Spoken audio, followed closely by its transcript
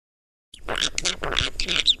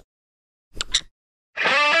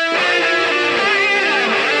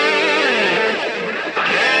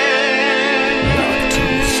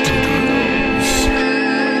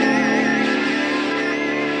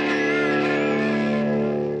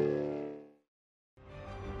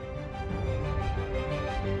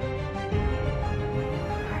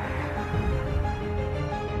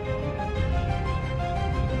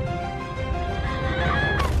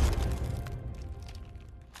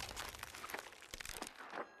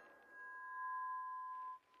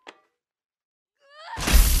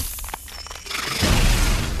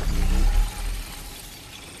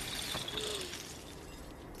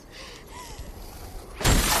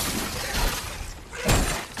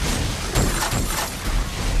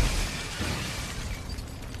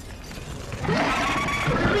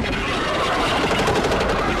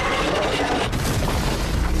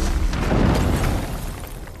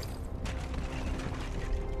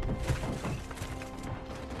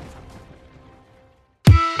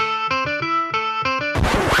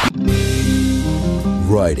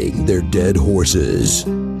Riding their dead horses,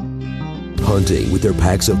 hunting with their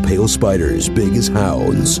packs of pale spiders big as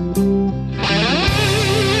hounds.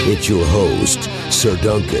 It's your host, Sir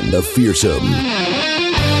Duncan the Fearsome,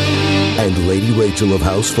 and Lady Rachel of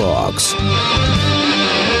House Fox.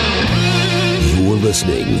 You're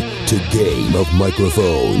listening to Game of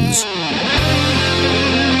Microphones.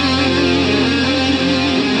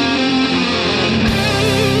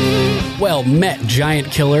 Well met,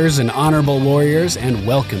 giant killers and honorable warriors, and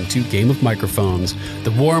welcome to Game of Microphones.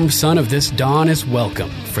 The warm sun of this dawn is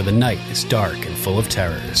welcome, for the night is dark and full of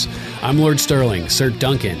terrors. I'm Lord Sterling, Sir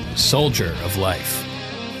Duncan, soldier of life.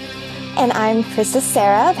 And I'm Princess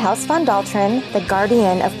Sarah of House Von Daltrin, the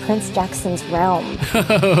guardian of Prince Jackson's realm.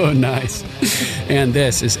 Oh, nice. And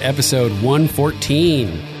this is episode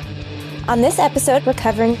 114. On this episode, we're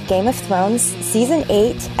covering Game of Thrones, Season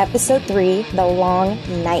 8, Episode 3, The Long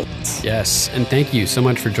Night. Yes, and thank you so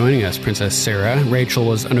much for joining us, Princess Sarah. Rachel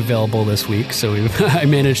was unavailable this week, so I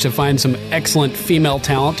managed to find some excellent female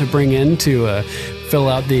talent to bring in to fill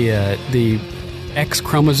out the X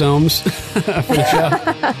chromosomes for the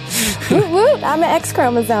show. Woot woot, I'm an X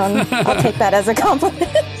chromosome. I'll take that as a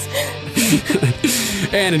compliment.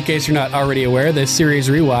 And in case you're not already aware, this series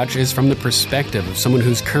rewatch is from the perspective of someone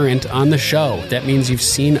who's current on the show. That means you've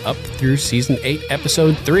seen up through Season 8,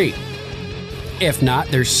 Episode 3. If not,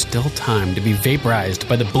 there's still time to be vaporized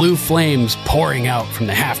by the blue flames pouring out from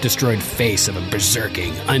the half-destroyed face of a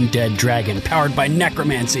berserking undead dragon powered by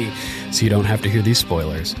necromancy, so you don't have to hear these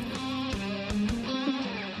spoilers.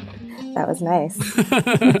 That was nice.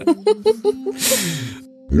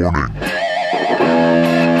 Warning.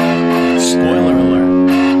 Spoiler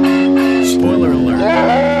alert. Spoiler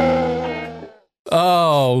alert.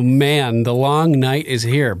 Oh, man, The Long Night is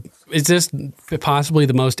here. Is this possibly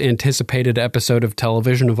the most anticipated episode of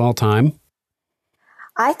television of all time?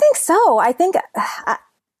 I think so. I think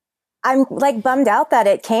I'm like bummed out that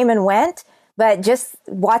it came and went, but just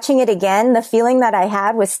watching it again, the feeling that I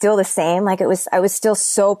had was still the same. Like I was still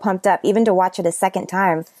so pumped up, even to watch it a second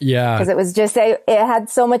time. Yeah. Because it was just, it had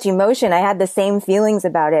so much emotion. I had the same feelings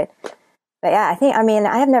about it. But yeah,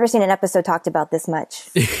 I have never seen an episode talked about this much.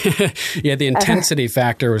 Yeah, the intensity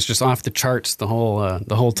factor was just off the charts the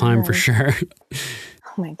whole time for sure.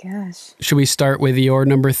 Oh my gosh. Should we start with your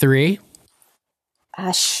number 3?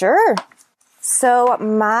 Sure. So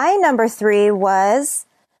my number 3 was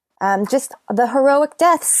just the heroic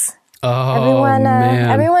deaths. Oh, man.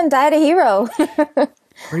 Everyone died a hero.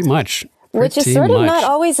 Pretty much. Which is sort of not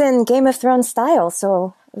always in Game of Thrones style.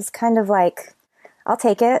 So it was kind of like, I'll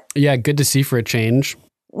take it. Yeah, good to see for a change.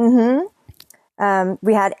 Mm-hmm.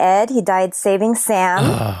 We had Ed. He died saving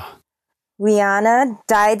Sam. Lyanna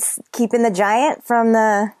died keeping the giant from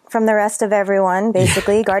the rest of everyone,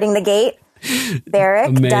 basically, guarding the gate.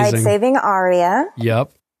 Beric died saving Arya.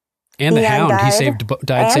 Yep. And the Hound. He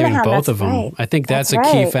died saving both of them. Right. I think that's a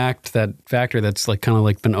key factor that's like kind of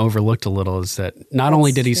like been overlooked a little, is that not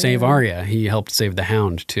only did he save Arya, he helped save the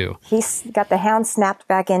Hound too. He's got the Hound snapped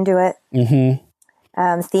back into it. Mm-hmm.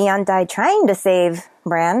 Theon died trying to save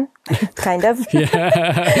Bran, kind of.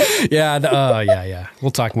 Yeah.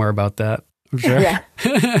 We'll talk more about that. I'm sure. Yeah.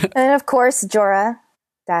 And of course, Jorah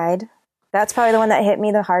died. That's probably the one that hit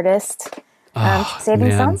me the hardest. Saving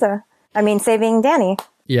Sansa. Saving Dany.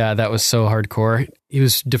 Yeah, that was so hardcore. He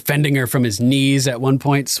was defending her from his knees at one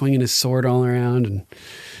point, swinging his sword all around. And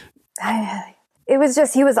it was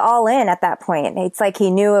just, he was all in at that point. It's like he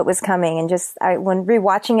knew it was coming. And when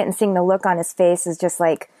rewatching it and seeing the look on his face is just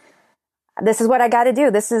like, this is what I got to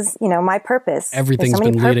do. This is, my purpose. Everything's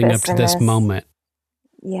been leading up to this moment.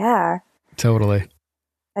 Yeah. Totally.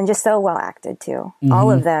 And just so well acted too. All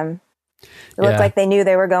of them. It looked like they knew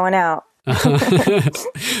they were going out.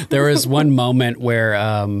 There was one moment where,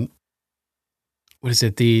 what is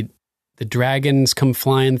it? The dragons come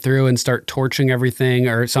flying through and start torching everything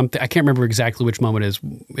or something. I can't remember exactly which moment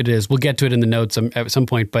it is. We'll get to it in the notes at some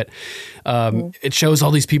point, but it shows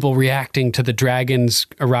all these people reacting to the dragons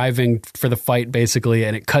arriving for the fight, basically,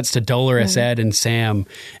 and it cuts to Dolores, Ed, and Sam,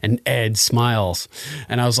 and Ed smiles.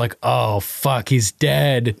 And I was like, oh, fuck, he's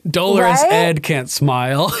dead. Dolores, Right? Ed can't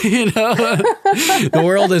smile, you know? The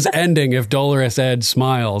world is ending if Dolores, Ed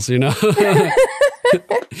smiles, you know?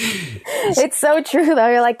 It's so true, though.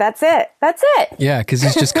 You're like, that's it. That's it. Yeah, because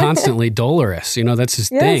he's just constantly Dolores. You know, that's his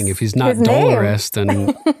Yes, thing. If he's not his name. Dolores,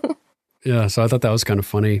 then... Yeah, so I thought that was kind of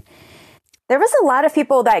funny. There was a lot of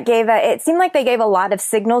people that it seemed like they gave a lot of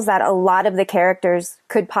signals that a lot of the characters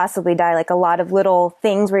could possibly die. Like a lot of little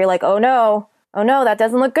things where you're like, oh no, that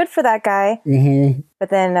doesn't look good for that guy. Mm-hmm. But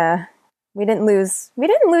then we didn't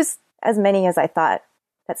lose as many as I thought.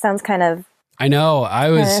 That sounds kind of I know. I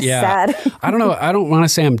was, sad. I don't know. I don't want to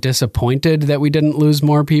say I'm disappointed that we didn't lose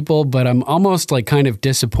more people, but I'm almost like kind of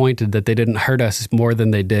disappointed that they didn't hurt us more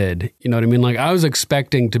than they did. You know what I mean? Like I was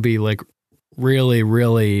expecting to be like really,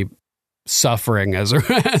 really suffering as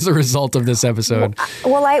a result of this episode.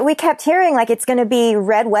 Well, we kept hearing like it's going to be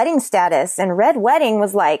Red Wedding status, and Red Wedding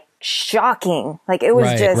was like shocking. Like it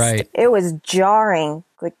was it was jarring.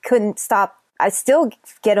 Like couldn't stop. I still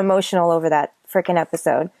get emotional over that freaking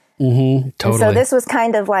episode. Mm-hmm, totally. And so this was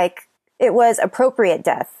kind of like, it was appropriate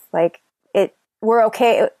death. Like we're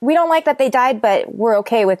okay. We don't like that they died, but we're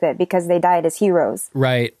okay with it because they died as heroes.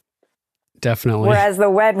 Right. Definitely. Whereas the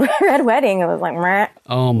Red Wedding, it was like, meh,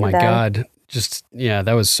 oh my God. Just, yeah,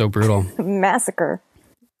 that was so brutal. massacre.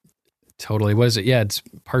 Totally. What is it? Yeah, it's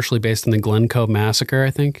partially based on the Glencoe massacre,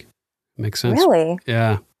 I think. Makes sense. Really?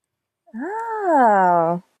 Yeah.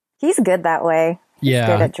 Oh, he's good that way. Yeah.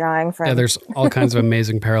 Good at drawing from. Yeah, there's all kinds of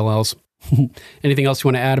amazing parallels. Anything else you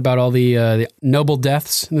want to add about all the noble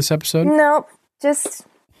deaths in this episode? Nope. Just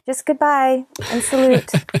goodbye and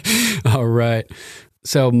salute. All right.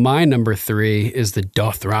 So my number 3 is the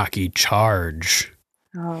Dothraki Charge.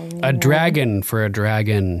 Oh, A dragon for a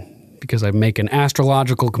dragon, because I make an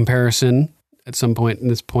astrological comparison at some point in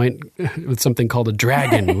this point with something called a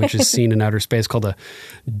dragon, which is seen in outer space, called a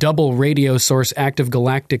double radio source active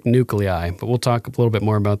galactic nuclei. But we'll talk a little bit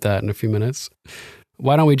more about that in a few minutes.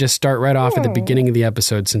 Why don't we just start right off at the beginning of the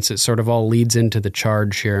episode, since it sort of all leads into the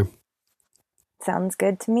charge here. Sounds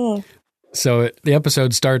good to me. So the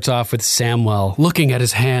episode starts off with Samwell looking at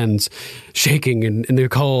his hands, shaking in the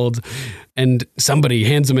cold, and somebody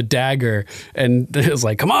hands him a dagger, and it's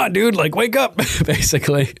like, come on, dude, like, wake up,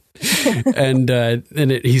 basically. And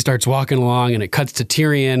then he starts walking along, and it cuts to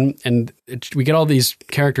Tyrion, and we get all these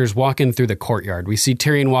characters walking through the courtyard. We see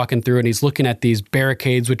Tyrion walking through, and he's looking at these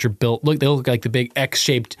barricades, which are built, they look like the big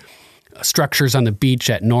X-shaped structures on the beach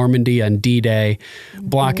at Normandy on D-Day,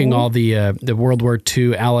 blocking all the World War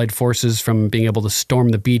II Allied forces from being able to storm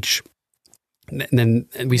the beach. And then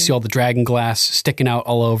we see all the dragon glass sticking out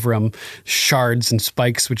all over them, shards and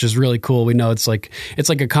spikes, which is really cool. We know it's like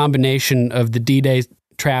a combination of the D-Day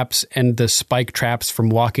traps and the spike traps from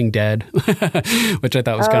Walking Dead, which I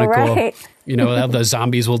thought was kind of cool. You know, how the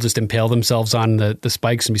zombies will just impale themselves on the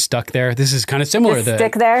spikes and be stuck there. This is kind of similar. Just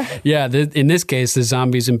stick there? Yeah, in this case, the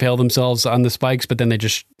zombies impale themselves on the spikes, but then they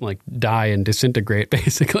just like die and disintegrate,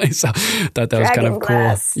 basically. So I thought that was kind of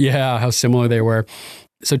cool. Yeah, how similar they were.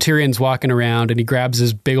 So Tyrion's walking around and he grabs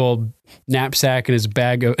his big old knapsack and his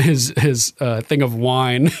bag of his thing of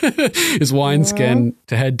wine, his wineskin,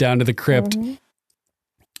 to head down to the crypt.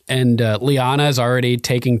 And Lyanna is already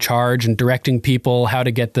taking charge and directing people how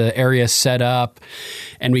to get the area set up.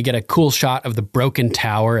 And we get a cool shot of the broken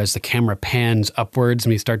tower as the camera pans upwards,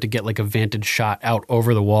 and we start to get like a vantage shot out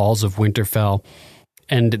over the walls of Winterfell.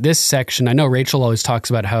 And this section, I know Rachel always talks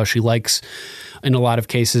about how she likes, in a lot of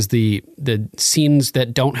cases, the scenes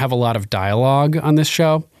that don't have a lot of dialogue on this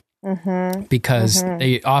show. Because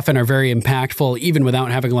they often are very impactful, even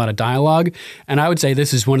without having a lot of dialogue. And I would say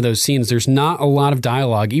this is one of those scenes. There's not a lot of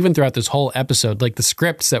dialogue, even throughout this whole episode. Like the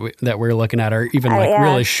scripts that we're looking at are even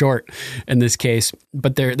really short in this case.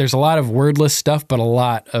 But there's a lot of wordless stuff, but a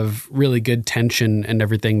lot of really good tension and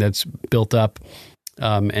everything that's built up.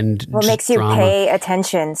 And what makes you pay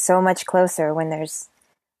attention so much closer when there's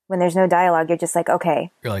no dialogue. You're just like,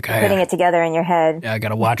 okay, you're like putting it together in your head. Yeah, I got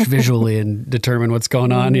to watch visually and determine what's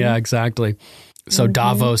going on. Yeah, exactly. So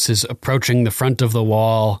Davos is approaching the front of the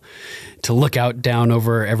wall to look out down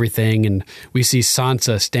over everything. And we see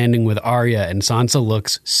Sansa standing with Arya, and Sansa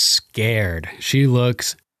looks scared. She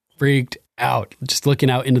looks freaked out, just looking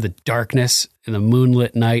out into the darkness in the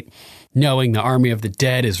moonlit night, knowing the army of the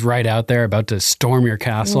dead is right out there about to storm your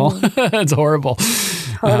castle. It's horrible.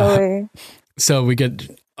 Totally. So we get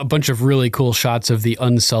a bunch of really cool shots of the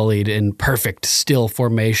Unsullied in perfect still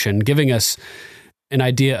formation, giving us an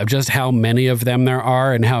idea of just how many of them there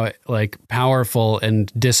are and how like powerful and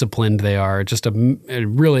disciplined they are. Just a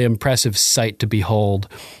really impressive sight to behold.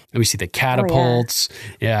 And we see the catapults,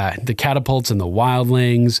 the catapults and the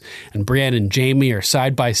wildlings, and Brienne and Jaime are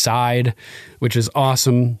side by side, which is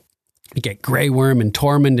awesome. You get Grey Worm and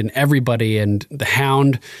Tormund and everybody, and the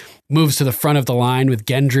Hound moves to the front of the line with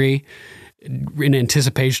Gendry in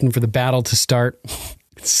anticipation for the battle to start.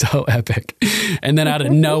 It's so epic. And then out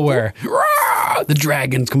of nowhere, the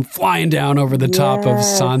dragons come flying down over the top of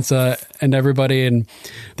Sansa and everybody. And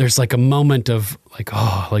there's like a moment of like,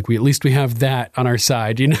 oh, like at least we have that on our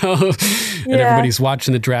side, you know? And everybody's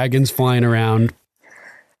watching the dragons flying around.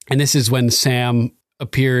 And this is when Sam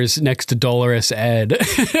appears next to Dolorous Ed.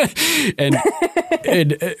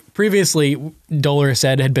 and previously, Dolorous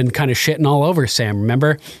Ed had been kind of shitting all over Sam,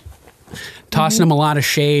 remember? Tossing him a lot of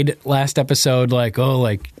shade last episode, like, oh,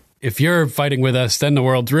 like, if you're fighting with us, then the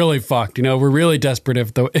world's really fucked. You know, we're really desperate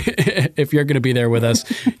if you're going to be there with us.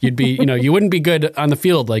 You'd be, you know, you wouldn't be good on the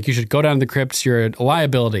field. Like, you should go down to the crypts. You're a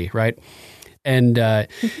liability, right? And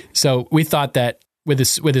so we thought that with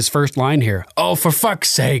his first line here, oh, for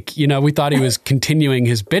fuck's sake, you know, we thought he was continuing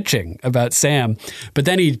his bitching about Sam. But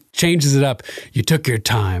then he changes it up. You took your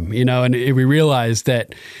time, you know, and we realized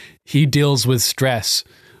that he deals with stress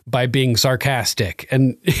by being sarcastic,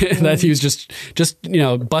 and that he was just you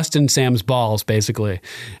know, busting Sam's balls basically,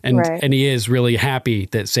 and he is really happy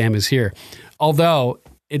that Sam is here. Although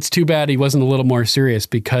it's too bad he wasn't a little more serious,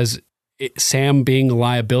 because Sam being a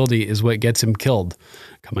liability is what gets him killed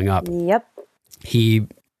coming up. Yep. He,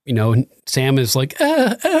 you know, Sam is like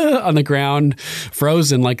on the ground,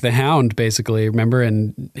 frozen like the Hound basically. Remember,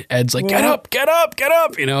 and Ed's like, get up,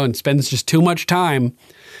 you know, and spends just too much time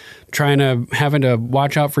having to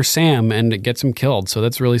watch out for Sam, and it gets him killed. So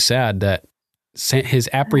that's really sad that his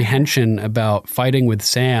apprehension about fighting with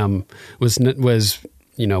Sam was,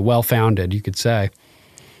 you know, well-founded, you could say.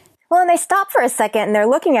 Well, and they stop for a second and they're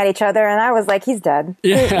looking at each other, and I was like, he's dead.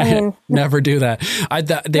 Yeah, I mean, never do that.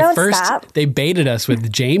 They baited us with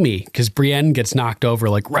Jaime, because Brienne gets knocked over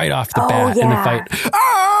like right off the bat in the fight.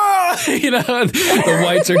 You know, the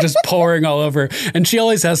whites are just pouring all over, and she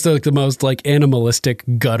always has the most like animalistic,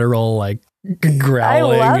 guttural, like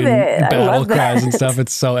growling and battle cries and stuff.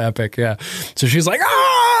 It's so epic. Yeah. So she's like,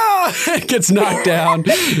 gets knocked down,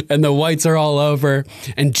 and the whites are all over,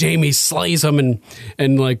 and Jaime slays him,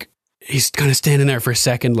 and like, he's kind of standing there for a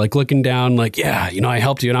second, like looking down, like, yeah, you know, I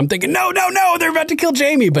helped you. And I'm thinking, no, they're about to kill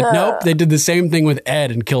Jaime. But nope, they did the same thing with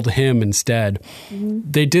Ed and killed him instead.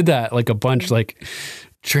 They did that like a bunch, like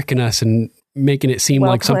tricking us and making it seem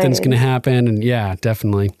like something's going to happen. And yeah,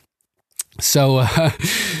 definitely. So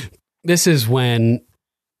this is when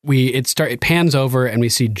it pans over and we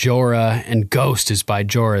see Jorah, and Ghost is by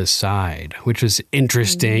Jorah's side, which was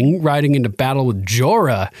interesting. Riding into battle with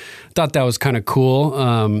Jorah, thought that was kind of cool.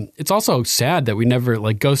 It's also sad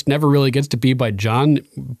that Ghost never really gets to be by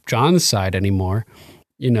Jon's side anymore.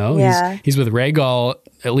 You know, he's with Rhaegal,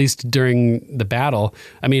 at least during the battle.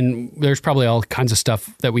 I mean, there's probably all kinds of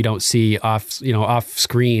stuff that we don't see off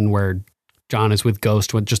screen where Jon is with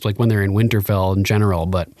Ghost, just like when they're in Winterfell in general,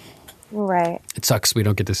 but it sucks we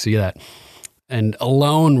don't get to see that. And a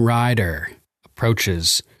lone rider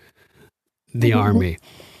approaches the army,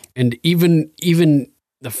 and even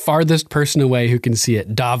the farthest person away who can see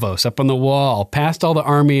it, Davos, up on the wall, past all the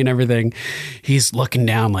army and everything, he's looking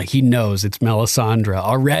down like he knows it's Melisandre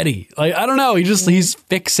already. Like, I don't know, he's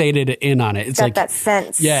fixated in on it. It's like that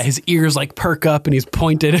sense. Yeah, his ears like perk up, and he's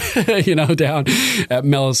pointed, you know, down at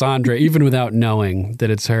Melisandre, even without knowing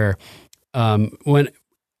that it's her.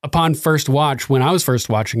 Upon first watch, when I was first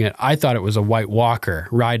watching it, I thought it was a White Walker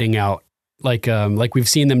riding out, like we've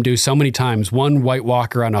seen them do so many times. One White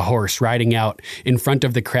Walker on a horse riding out in front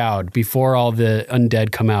of the crowd before all the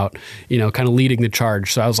undead come out, you know, kind of leading the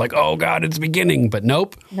charge. So I was like, oh God, it's beginning. But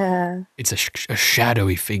nope, it's a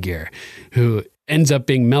shadowy figure who ends up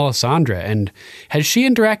being Melisandre. And has she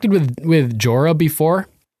interacted with Jorah before?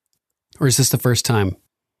 Or is this the first time?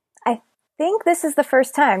 I think this is the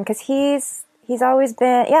first time, because he's always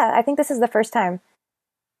been, I think this is the first time.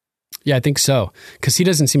 Yeah, I think so. Because he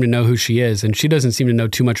doesn't seem to know who she is, and she doesn't seem to know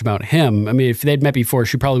too much about him. I mean, if they'd met before,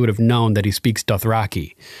 she probably would have known that he speaks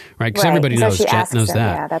Dothraki, right? Because everybody knows that.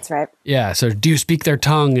 Yeah, that's right. Yeah, so do you speak their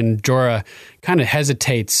tongue? And Jorah kind of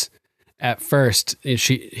hesitates at first. He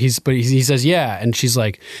says, yeah. And she's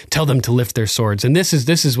like, tell them to lift their swords. And this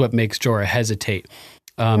is what makes Jorah hesitate.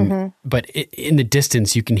 But in the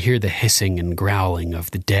distance, you can hear the hissing and growling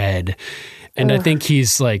of the dead. And I think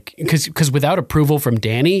he's like, because without approval from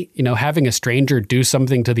Danny, having a stranger do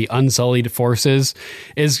something to the Unsullied forces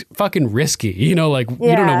is fucking risky. You don't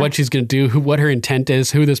know what she's going to do, what her intent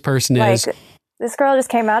is, who this person is. This girl just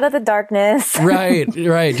came out of the darkness. Right.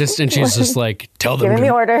 And she's just like, tell them. Giving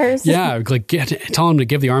me orders. Yeah. Like, tell him to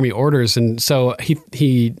give the army orders. And so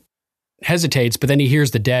he hesitates, but then he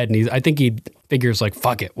hears the dead, and I think he figures like,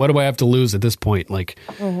 fuck it, what do I have to lose at this point? Like,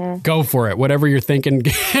 go for it, whatever you're thinking.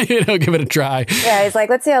 Give it a try. Yeah, he's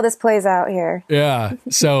like, let's see how this plays out here. Yeah.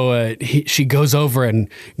 So she goes over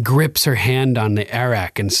and grips her hand on the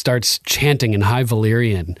arak and starts chanting in High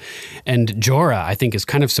Valyrian, and Jorah, I think, is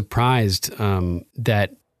kind of surprised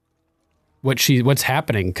that what's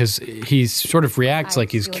happening, because he sort of reacts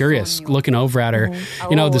like he's curious, looking over at her.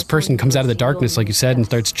 This person comes out of the darkness, like you said, and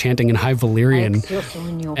starts chanting in High Valyrian,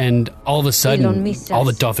 and all of a sudden, all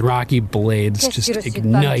the Dothraki blades just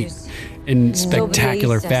ignite in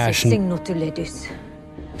spectacular fashion. And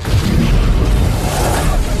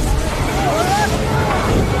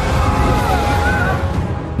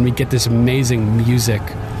we get this amazing music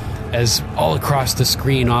as all across the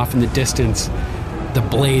screen, off in the distance, the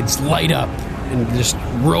blades light up and just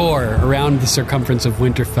roar around the circumference of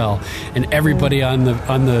Winterfell, and everybody on the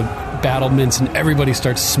battlements, and everybody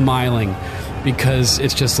starts smiling, because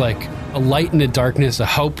it's just like a light in the darkness, a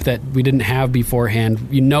hope that we didn't have beforehand.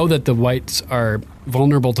 That the whites are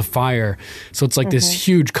vulnerable to fire, so it's like this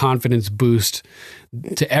huge confidence boost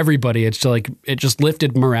to everybody. It's like it just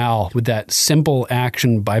lifted morale with that simple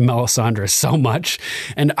action by Melisandre so much,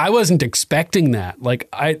 and I wasn't expecting that. Like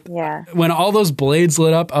when all those blades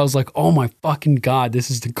lit up, I was like, oh my fucking god, this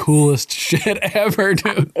is the coolest shit ever,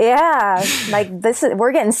 dude. Yeah, like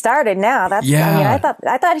we're getting started now.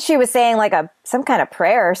 I thought she was saying like some kind of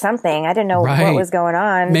prayer or something. I didn't know what was going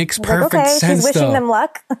on. Makes perfect sense. She's wishing them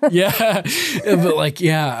luck. Yeah,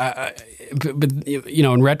 but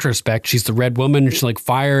in retrospect, she's the Red Woman. She like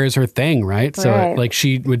fire is her thing, right? So like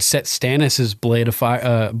she would set Stannis's blade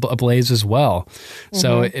ablaze as well.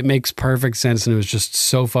 So it makes perfect sense, and it was just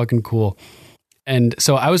so fucking cool. And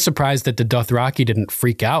so I was surprised that the Dothraki didn't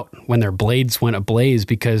freak out when their blades went ablaze,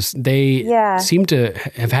 because they seem to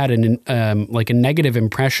have had a negative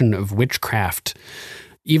impression of witchcraft,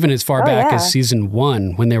 even as far back as season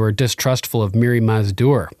 1, when they were distrustful of Mirri Maz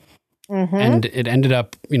Duur. And it ended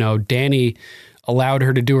up, Dany allowed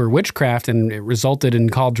her to do her witchcraft, and it resulted in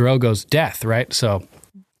Khal Drogo's death, right? So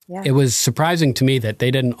it was surprising to me that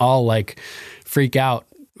they didn't all like freak out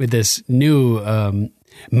with this new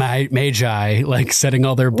magi, like setting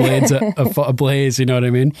all their blades ablaze, you know what I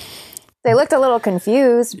mean? They looked a little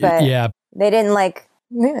confused, but they didn't like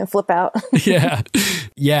flip out.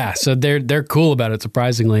 Yeah. So they're cool about it,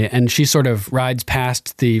 surprisingly. And she sort of rides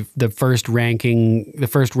past the first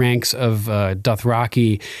ranks of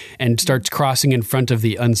Dothraki and starts crossing in front of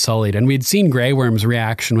the Unsullied. And we'd seen Grey Worm's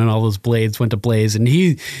reaction when all those blades went ablaze, and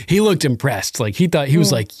he looked impressed. Like he thought, he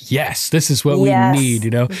was like, yes, this is what we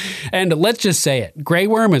need, And let's just say it, Grey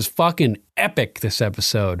Worm is fucking epic this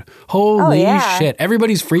episode. Holy shit.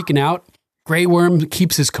 Everybody's freaking out. Grey Worm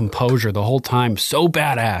keeps his composure the whole time. So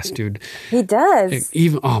badass, dude. He does.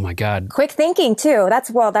 Oh my God. Quick thinking too.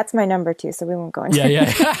 That's my number 2, so we won't go into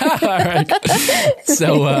it. All right.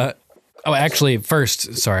 So, actually,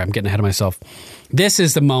 first, sorry, I'm getting ahead of myself. This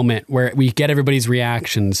is the moment where we get everybody's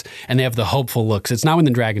reactions, and they have the hopeful looks. It's not when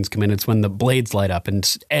the dragons come in, it's when the blades light up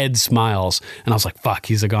and Ed smiles. And I was like, fuck,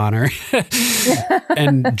 he's a goner.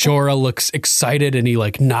 And Jorah looks excited, and he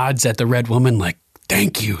like nods at the Red Woman like,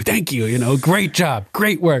 thank you, great job,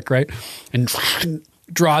 great work, right? And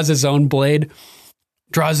draws his own blade,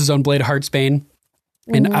 Heartsbane.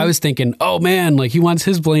 And I was thinking, oh man, like he wants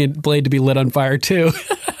his blade to be lit on fire too.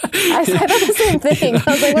 I thought the same thing. I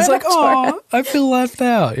was like, he's like, oh, I feel left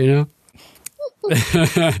out,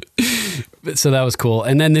 So that was cool.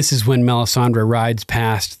 And then this is when Melisandre rides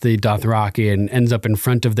past the Dothraki and ends up in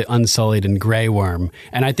front of the Unsullied and Grey Worm.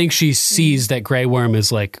 And I think she sees that Grey Worm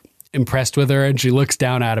is like impressed with her, and she looks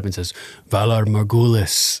down at him and says, Valar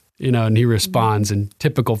Morghulis, and he responds in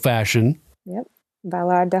typical fashion. Yep.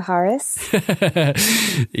 Valar Dohaeris.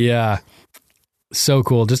 Yeah. So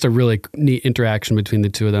cool. Just a really neat interaction between the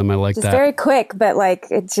two of them. I like that. Very quick, but like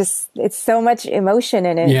it's so much emotion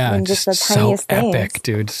in it. Yeah. In just the tiniest things. Epic,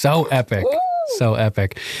 dude. So epic. So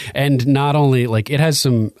epic. And not only like it has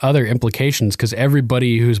some other implications, because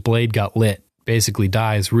everybody whose blade got lit basically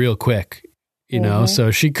dies real quick.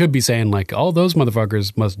 So she could be saying like, all those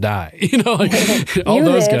motherfuckers must die. Like all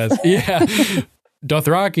those guys. Yeah.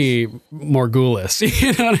 Dothraki Morghulis.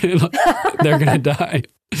 They're going to die.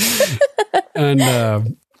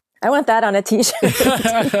 And I want that on a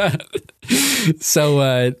t-shirt.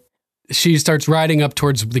 so she starts riding up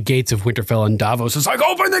towards the gates of Winterfell, and Davos is like,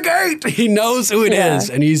 open the gate. He knows who it is.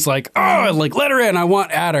 And he's like, oh, like, let her in. I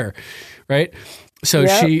want at her. Right. So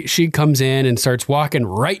she comes in and starts walking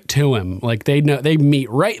right to him. Like they meet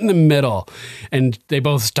right in the middle, and they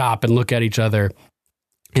both stop and look at each other.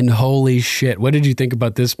 And holy shit, what did you think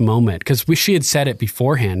about this moment? Because she had said it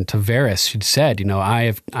beforehand to Varys. She'd said,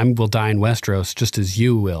 I will die in Westeros just as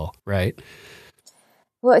you will. Right.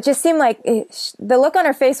 Well, it just seemed like the look on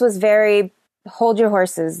her face was very, hold your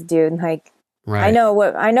horses, dude. Like, right. I know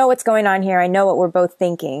what's going on here. I know what we're both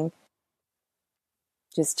thinking.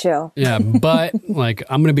 Just chill. Yeah, but like,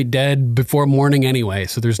 I'm going to be dead before morning anyway,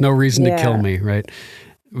 so there's no reason to kill me, right?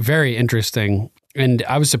 Very interesting. And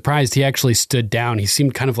I was surprised he actually stood down. He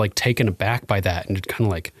seemed kind of like taken aback by that, and it kind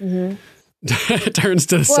of like turns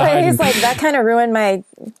to the side. Well, he's like, that kind of ruined my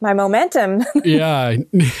momentum. Yeah,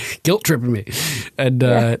 guilt tripping me.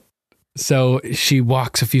 And so she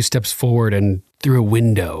walks a few steps forward and through a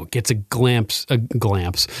window gets a glimpse. I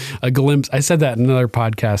said that in another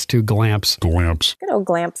podcast too, glamps. Good old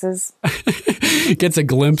glampses. Gets a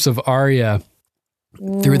glimpse of Arya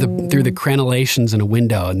through the crenellations in a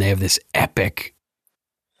window, and they have this epic,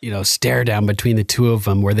 stare down between the two of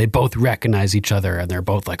them where they both recognize each other, and they're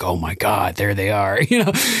both like, oh my God, there they are.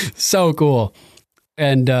 So cool.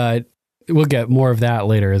 And we'll get more of that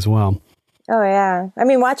later as well. Oh yeah. I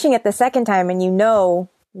mean, watching it the second time and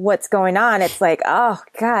what's going on, it's like, oh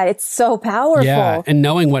God, it's so powerful. Yeah, and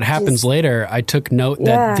knowing what happens later, I took note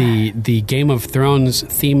that the Game of Thrones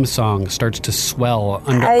theme song starts to swell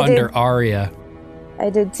under Arya. I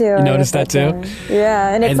did too. You noticed that too?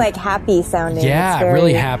 Yeah, and it's like happy sounding. Yeah,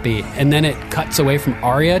 really happy. And then it cuts away from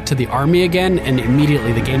Arya to the army again, and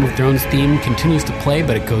immediately the Game of Thrones theme continues to play,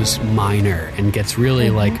 but it goes minor and gets really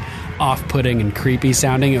like off-putting and creepy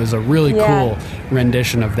sounding. It was a really cool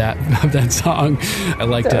rendition of that song. I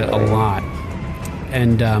liked it a lot.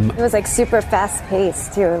 And it was like super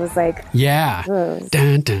fast-paced too. It was like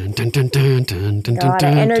dun, dun, dun, dun, dun, dun, dun, a lot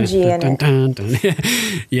of energy in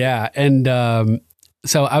it. Yeah, and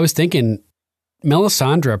so I was thinking,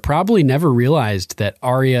 Melisandre probably never realized that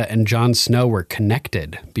Arya and Jon Snow were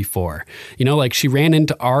connected before. Like she ran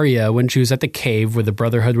into Arya when she was at the cave with the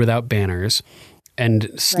Brotherhood Without Banners,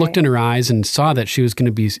 and looked in her eyes and saw that she was going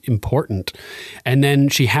to be important. And then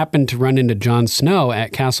she happened to run into Jon Snow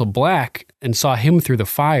at Castle Black and saw him through the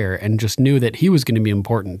fire and just knew that he was going to be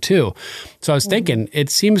important too. So I was thinking, it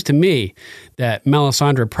seems to me that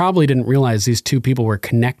Melisandre probably didn't realize these two people were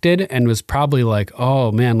connected and was probably like,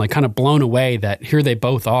 oh man, like kind of blown away that here they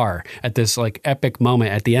both are at this like epic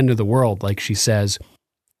moment at the end of the world, like she says.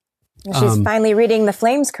 She's finally reading the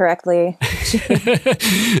flames correctly.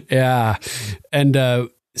 Yeah. And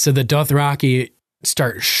so the Dothraki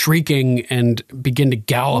start shrieking and begin to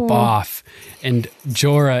gallop off, and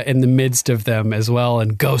Jorah in the midst of them as well,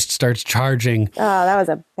 and Ghost starts charging. Oh, that was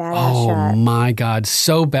a badass shot. Oh my God,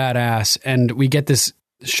 so badass. And we get this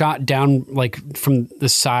shot down like from the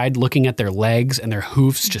side looking at their legs and their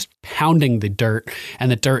hoofs just pounding the dirt, and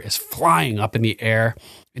the dirt is flying up in the air.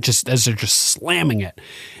 It just as they're just slamming it.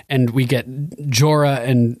 And we get Jorah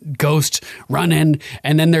and Ghost run in,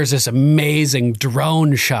 and then there's this amazing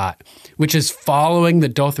drone shot, which is following the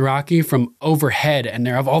Dothraki from overhead, and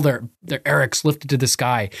they have all their Erics lifted to the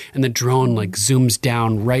sky, and the drone like zooms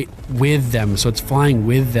down right with them, so it's flying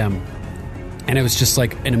with them. And it was just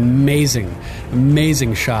like an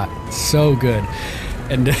amazing shot. So good.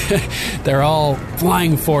 And they're all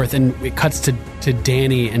flying forth, and it cuts to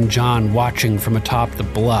Dany and Jon watching from atop the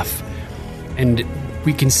bluff. And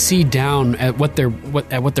we can see down at what they're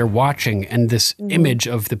watching, and this image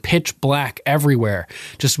of the pitch black everywhere,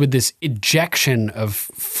 just with this ejection of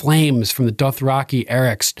flames from the Dothraki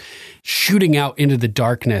Erics shooting out into the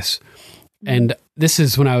darkness. And this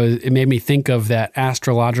is when it made me think of that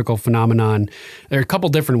astrological phenomenon. There are a couple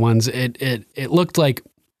different ones. It looked like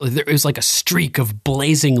there was like a streak of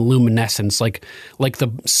blazing luminescence, like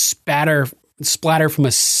the splatter from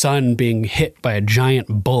a sun being hit by a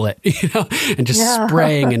giant bullet, and just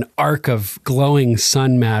spraying an arc of glowing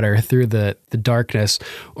sun matter through the darkness.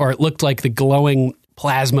 Or it looked like the glowing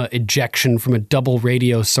plasma ejection from a double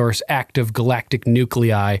radio source active galactic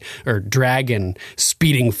nuclei, or dragon,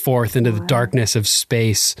 speeding forth into the darkness of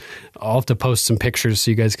space. I'll have to post some pictures so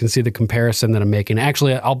you guys can see the comparison that I'm making.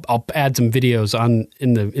 Actually, I'll add some videos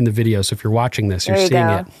in the video, so if you're watching this, you're seeing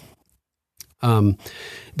it.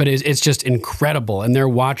 But it's just incredible. And they're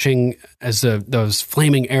watching as those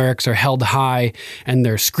flaming Erics are held high, and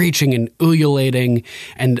they're screeching and ululating,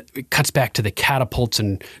 and it cuts back to the catapults,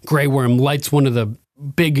 and Grey Worm lights one of the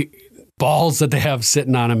big balls that they have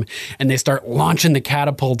sitting on them, and they start launching the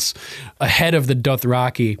catapults ahead of the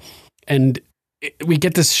Dothraki. And we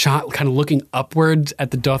get this shot kind of looking upwards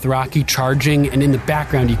at the Dothraki charging, and in the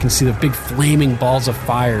background you can see the big flaming balls of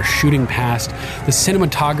fire shooting past. The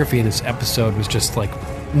cinematography in this episode was just like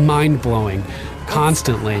mind-blowing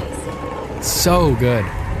constantly. So good.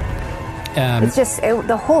 It's just,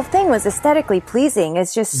 the whole thing was aesthetically pleasing.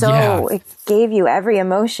 It's just so, it gave you every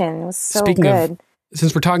emotion. It was so good.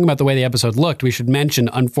 Since we're talking about the way the episode looked, we should mention,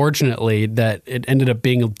 unfortunately, that it ended up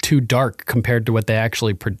being too dark compared to what they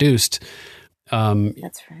actually produced.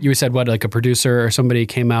 That's right. You said like a producer or somebody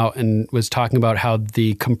came out and was talking about how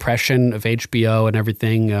the compression of HBO and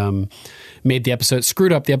everything made the episode,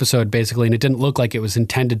 screwed up the episode basically, and it didn't look like it was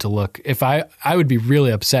intended to look. If I would be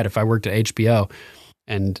really upset if I worked at HBO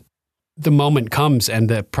and the moment comes and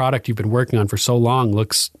the product you've been working on for so long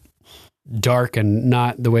looks dark and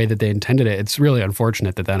not the way that they intended it. It's really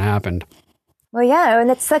unfortunate that happened. Well, yeah,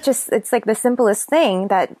 and it's it's like the simplest thing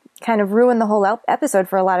that kind of ruined the whole episode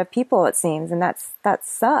for a lot of people, it seems, and that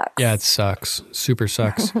sucks. Yeah, it sucks. Super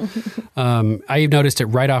sucks. I noticed it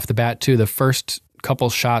right off the bat too. The first couple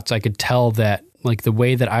shots, I could tell that like the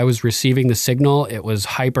way that I was receiving the signal, it was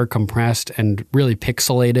hyper compressed and really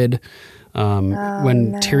pixelated.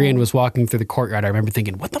 When Tyrion was walking through the courtyard, I remember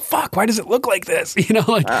thinking, what the fuck? Why does it look like this? You know,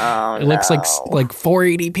 like it looks like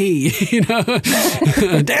 480p, you know,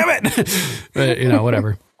 damn it. But, you know,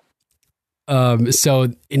 whatever.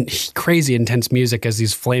 So in crazy intense music as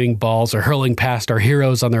these flaming balls are hurling past our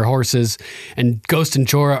heroes on their horses, and Ghost and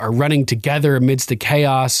Jorah are running together amidst the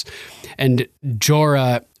chaos, and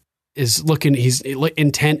Jorah is looking, he's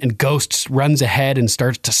intent, and Ghost runs ahead and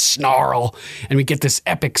starts to snarl, and we get this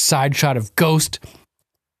epic side shot of Ghost,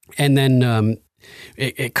 and then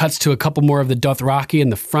it cuts to a couple more of the Dothraki in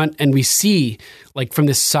the front, and we see, like from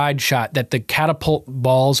this side shot, that the catapult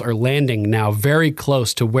balls are landing now very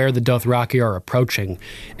close to where the Dothraki are approaching,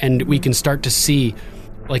 and we can start to see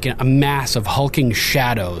like a mass of hulking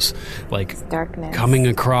shadows, like darkness coming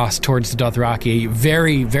across towards the Dothraki.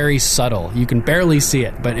 Very, very subtle. You can barely see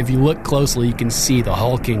it, but if you look closely, you can see the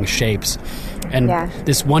hulking shapes. And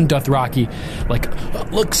this one Dothraki like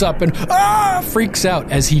looks up and freaks out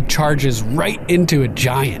as he charges right into a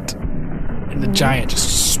giant. And the giant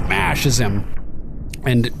just smashes him.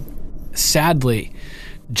 And sadly,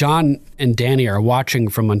 Jon and Dany are watching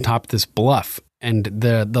from on top of this bluff. And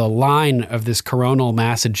the line of this coronal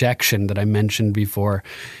mass ejection that I mentioned before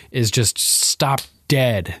is just stopped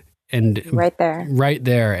dead. And right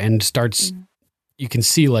there. And starts, you can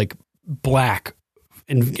see like black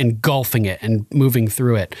engulfing it and moving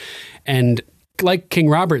through it. And like King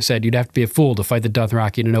Robert said, you'd have to be a fool to fight the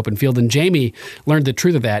Dothraki in an open field. And Jaime learned the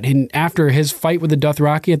truth of that. And after his fight with the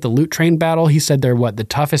Dothraki at the Loot Train battle, he said they're the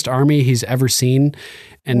toughest army he's ever seen.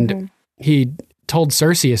 And he told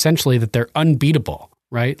Cersei essentially that they're unbeatable,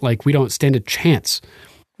 right? Like we don't stand a chance.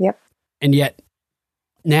 Yep. And yet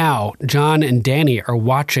now Jon and Dany are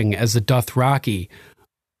watching as the Dothraki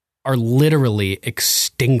are literally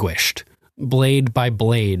extinguished blade by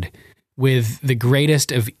blade with the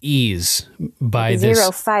greatest of ease by this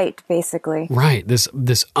zero fight, basically. Right. This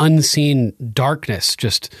unseen darkness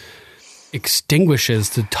just extinguishes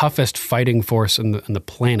the toughest fighting force on the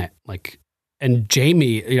planet. And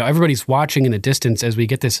Jaime, everybody's watching in the distance as we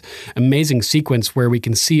get this amazing sequence where we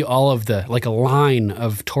can see all of a line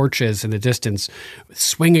of torches in the distance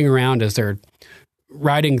swinging around as they're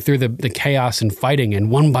riding through the chaos and fighting.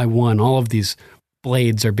 And one by one, all of these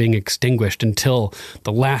blades are being extinguished until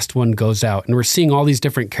the last one goes out. And we're seeing all these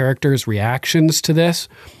different characters' reactions to this.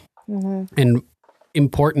 And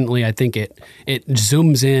importantly, I think it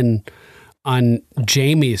zooms in on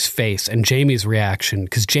Jaime's face and Jaime's reaction,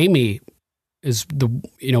 because Jaime is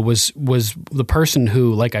was the person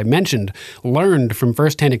who, like I mentioned, learned from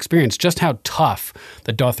firsthand experience just how tough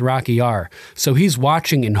the Dothraki are. So he's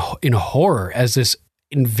watching in horror as this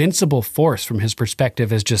invincible force from his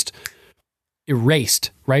perspective is just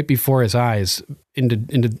erased right before his eyes,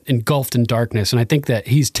 engulfed in darkness. And I think that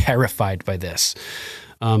he's terrified by this.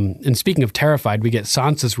 And speaking of terrified, we get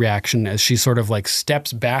Sansa's reaction as she sort of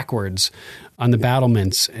steps backwards on the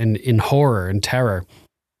battlements and in horror and terror.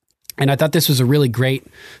 And I thought this was a really great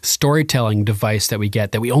storytelling device that we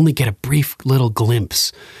get, that we only get a brief little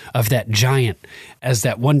glimpse of that giant as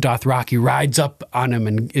that one Dothraki rides up on him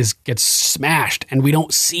and gets smashed, and we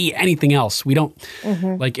don't see anything else. We don't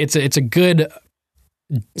it's a good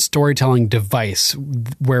storytelling device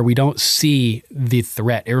where we don't see the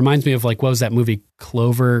threat. It reminds me of what was that movie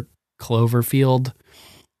Cloverfield?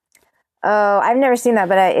 Oh, I've never seen that,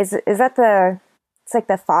 but is that it's like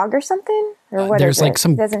The Fog or something? Or what there's is like it?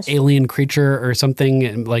 some Doesn't she- alien creature or something,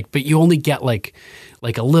 and like, but you only get like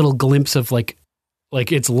a little glimpse of like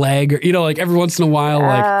its leg, or, you know, like every once in a while,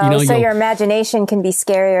 like, you know, so your imagination can be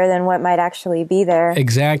scarier than what might actually be there.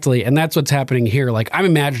 Exactly. And that's what's happening here. Like, I'm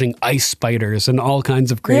imagining ice spiders and all kinds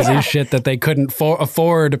of crazy shit that they couldn't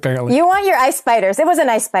afford, apparently. You want your ice spiders. It was an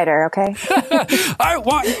ice spider, okay? I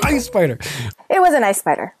want an ice spider. It was an ice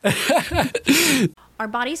spider. Our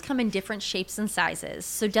bodies come in different shapes and sizes,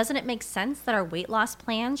 so doesn't it make sense that our weight loss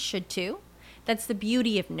plans should too? That's the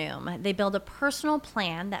beauty of Noom. They build a personal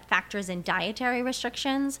plan that factors in dietary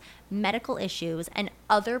restrictions, medical issues, and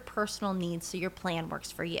other personal needs so your plan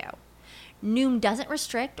works for you. Noom doesn't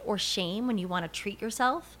restrict or shame when you want to treat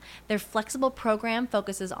yourself. Their flexible program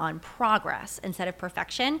focuses on progress instead of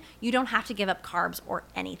perfection. You don't have to give up carbs or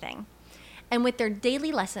anything. And with their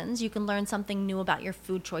daily lessons, you can learn something new about your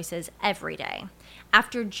food choices every day.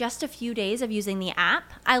 After just a few days of using the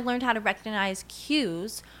app, I learned how to recognize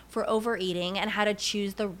cues for overeating and how to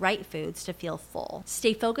choose the right foods to feel full.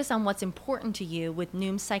 Stay focused on what's important to you with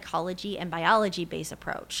Noom's psychology and biology-based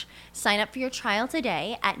approach. Sign up for your trial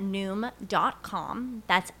today at Noom.com.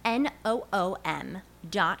 That's NOOM.com.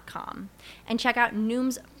 And check out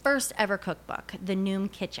Noom's first ever cookbook, The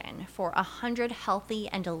Noom Kitchen, for 100 healthy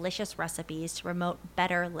and delicious recipes to promote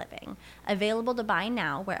better living. Available to buy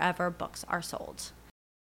now wherever books are sold.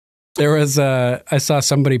 There was I saw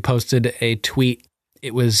somebody posted a tweet.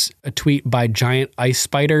 It was a tweet by giant ice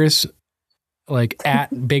spiders, like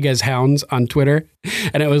at Big as Hounds on Twitter.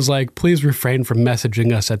 And it was like, please refrain from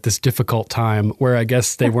messaging us at this difficult time, where I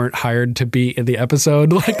guess they weren't hired to be in the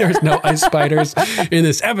episode. Like, there's no ice spiders in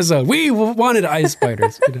this episode. We wanted ice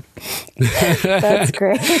spiders. You know? That's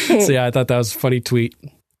great. So yeah, I thought that was a funny tweet.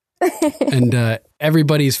 And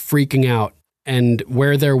everybody's freaking out. And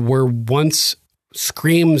where there were once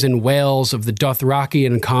screams and wails of the Dothraki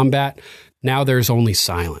in combat, now there's only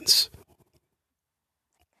silence.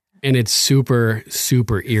 And it's super,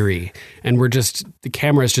 super eerie. And the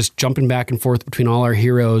camera is just jumping back and forth between all our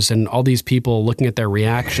heroes and all these people looking at their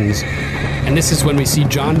reactions. And this is when we see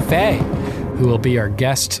John Fay, who will be our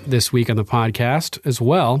guest this week on the podcast as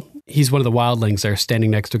well. He's one of the wildlings there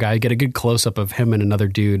standing next to a guy. You get a good close-up of him and another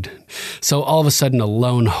dude. So all of a sudden, a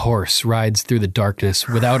lone horse rides through the darkness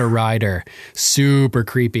without a rider. Super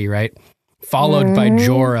creepy, right? Followed by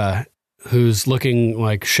Jorah, who's looking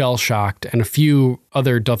like shell-shocked, and a few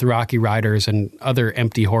other Dothraki riders and other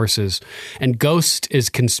empty horses. And Ghost is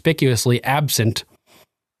conspicuously absent,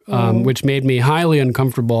 which made me highly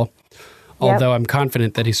uncomfortable, although I'm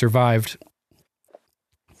confident that he survived.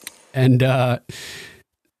 And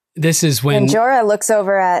this is when... And Jorah looks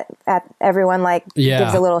over at everyone, like,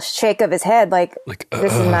 gives a little shake of his head, like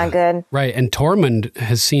this is not good. Right, and Tormund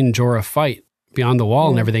has seen Jorah fight beyond the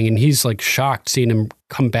wall and everything, and he's like shocked seeing him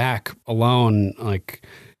come back alone. Like,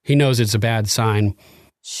 he knows it's a bad sign.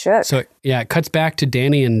 Shook. So yeah, it cuts back to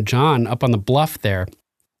Dany and Jon up on the bluff there,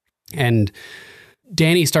 and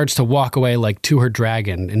Dany starts to walk away like to her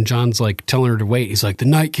dragon, and Jon's like telling her to wait. He's like, the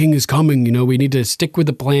Night King is coming, you know, we need to stick with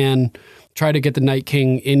the plan, try to get the Night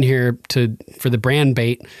King in here for the brand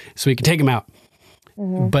bait so we can take him out.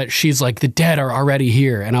 But she's like, the dead are already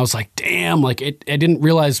here. And I was like, damn, like I didn't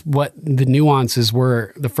realize what the nuances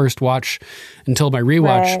were the first watch until my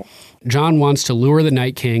rewatch. Right. Jon wants to lure the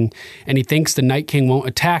Night King, and he thinks the Night King won't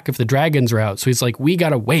attack if the dragons are out. So he's like, we got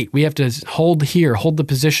to wait. We have to hold the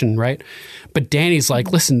position, right? But Dany's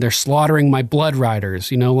like, listen, they're slaughtering my blood riders,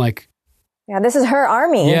 you know, like. Yeah, this is her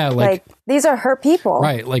army. Yeah, like these are her people.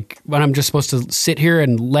 Right, like when I'm just supposed to sit here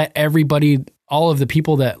and let everybody, all of the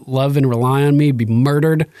people that love and rely on me, be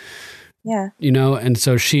murdered. Yeah. You know, and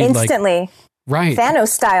so she instantly. Right. Thanos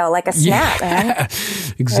style, like a snap, man.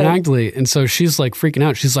 Exactly. Right. And so she's like freaking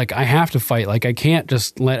out. She's like, I have to fight. Like, I can't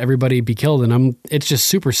just let everybody be killed. And it's just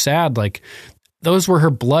super sad. Like, those were her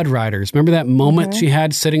blood riders. Remember that moment she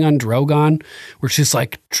had sitting on Drogon where she's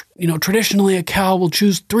like, you know, traditionally a cow will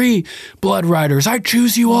choose 3 blood riders. I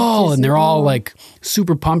choose you all. And they're all like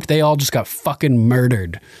super pumped. They all just got fucking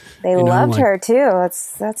murdered. They loved her too.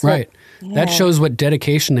 That's right. That shows what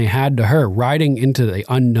dedication they had to her, riding into the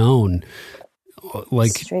unknown,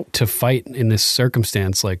 like to fight in this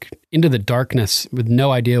circumstance, like into the darkness with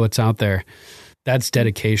no idea what's out there. That's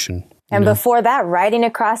dedication. And before that, riding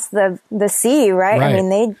across the sea, right? I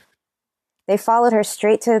mean, they followed her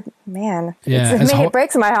straight to, man. Yeah, it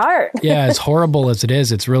breaks my heart. Yeah, as horrible as it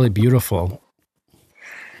is, it's really beautiful.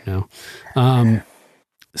 You know?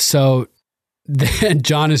 So then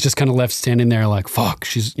Jon is just kind of left standing there like, fuck,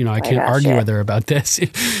 she's, you know, I can't argue with her about this.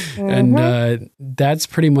 And that's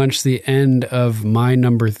pretty much the end of my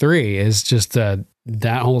number 3 is just that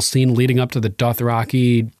whole scene leading up to the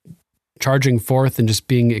Dothraki charging forth and just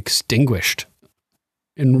being extinguished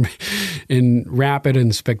in rapid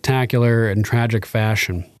and spectacular and tragic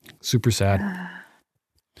fashion. Super sad.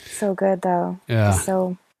 So good though. Yeah.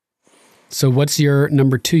 So what's your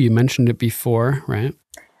number 2? You mentioned it before, right?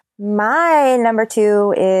 my number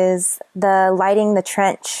 2 is the lighting the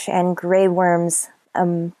trench and Grey Worm's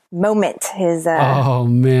moment. His oh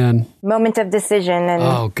man, moment of decision. And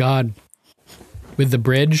oh god, with the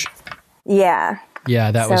bridge. Yeah.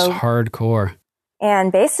 Yeah, that was hardcore.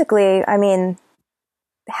 And basically, I mean,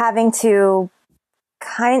 having to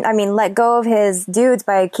let go of his dudes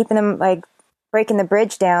by keeping them, like, breaking the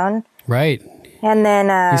bridge down. Right. And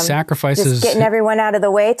then he sacrifices, just getting everyone out of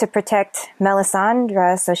the way to protect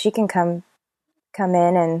Melisandre so she can come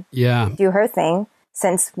in and do her thing.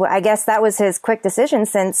 Since, I guess that was his quick decision,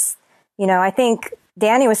 since, I think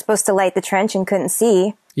Dany was supposed to light the trench and couldn't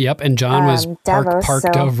see. Yep, and Jon was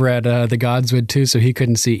parked over at the Godswood too, so he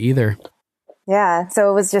couldn't see either. Yeah, so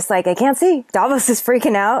it was just like, I can't see. Davos is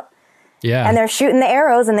freaking out. Yeah. And they're shooting the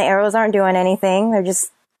arrows, and the arrows aren't doing anything. They're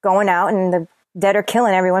just going out, and the dead are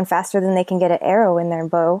killing everyone faster than they can get an arrow in their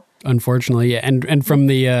bow. Unfortunately, yeah. And from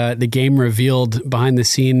the game revealed behind the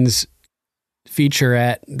scenes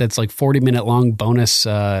featurette that's like 40-minute long bonus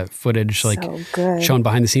footage, like showing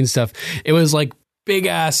behind the scenes stuff. It was like big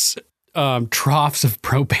ass troughs of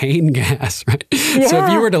propane gas, right? Yeah. So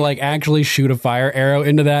if you were to like actually shoot a fire arrow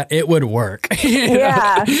into that, it would work.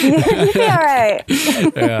 Yeah, you'd be all right.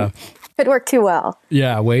 Yeah, it worked too well.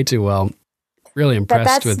 Yeah, way too well. Really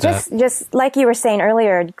impressed with that. Just like you were saying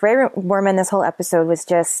earlier, Grey Worm in this whole episode was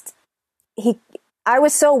just I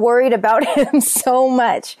was so worried about him so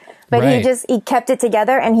much, but he kept it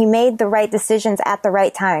together and he made the right decisions at the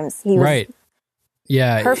right times. He was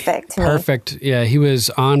perfect. Perfect. Yeah, he was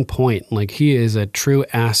on point. Like, he is a true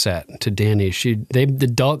asset to Dany.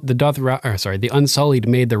 The Unsullied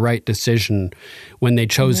made the right decision when they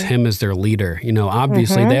chose him as their leader.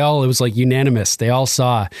 Obviously it was like unanimous. They all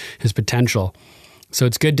saw his potential. So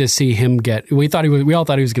it's good to see him we all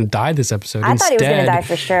thought he was going to die this episode. I thought he was going to die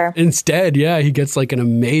for sure. Instead, he gets like an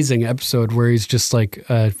amazing episode where he's just like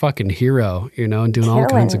a fucking hero, and doing all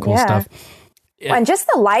kinds of cool stuff. Yeah. And just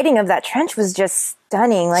the lighting of that trench was just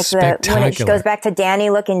stunning. Like when it goes back to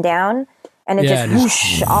Dany looking down, and it just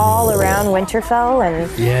whoosh all around Winterfell, and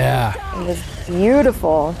it was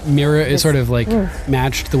beautiful. It sort of like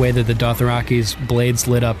matched the way that the Dothraki's blades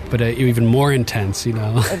lit up, but even more intense,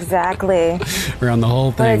 Exactly. around the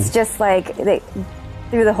whole thing. But it's just like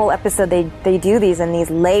through the whole episode, they do these in these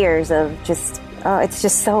layers of just it's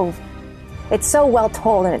just so. It's so well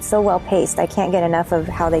told and it's so well paced. I can't get enough of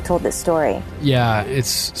how they told this story. Yeah,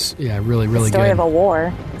 it's really, really good. The story good. of a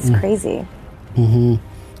war. It's crazy. Mm-hmm.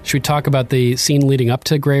 Should we talk about the scene leading up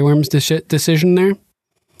to Grey Worm's decision there?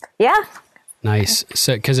 Yeah. Nice.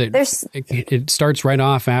 So, because it starts right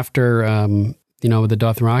off after with the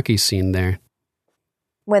Dothraki scene there.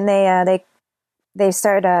 When they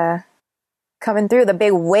start coming through the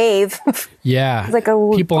big wave. Yeah. Like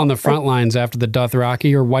people on the front lines after the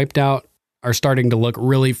Dothraki are wiped out are starting to look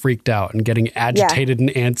really freaked out and getting agitated and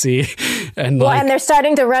antsy. And and they're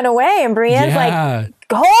starting to run away, and Brienne's like,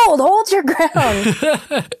 hold your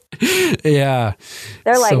ground. Yeah.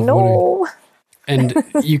 They're like, no. Funny. And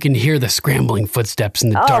you can hear the scrambling footsteps in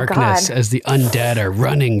the darkness as the undead are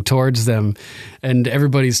running towards them. And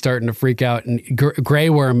everybody's starting to freak out. And Grey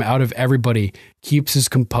Worm, out of everybody, keeps his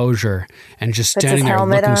composure and just standing there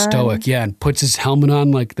looking stoic. Yeah, and puts his helmet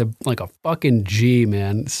on like a fucking G,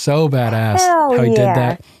 man. So badass how he did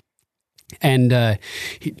that. And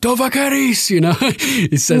Dovacaris,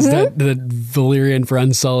 he says that the Valyrian for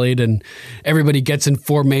Unsullied, and everybody gets in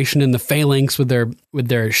formation in the phalanx with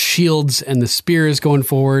their shields and the spears going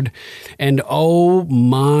forward. And oh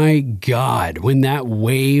my God, when that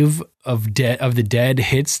wave of the dead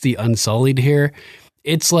hits the Unsullied here,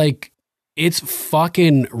 it's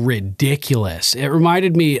fucking ridiculous. It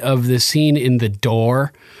reminded me of the scene in The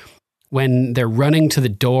Door, when they're running to the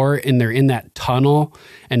door and they're in that tunnel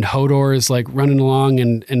and Hodor is like running along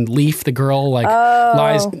and Leaf, the girl,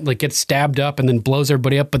 lies, gets stabbed up and then blows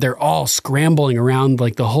everybody up, but they're all scrambling around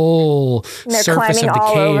like the whole surface of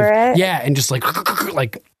the cave. Yeah. And just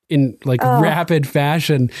in rapid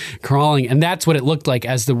fashion crawling. And that's what it looked like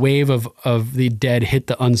as the wave of the dead hit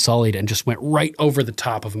the Unsullied and just went right over the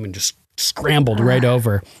top of them and just scrambled right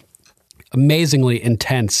over. amazingly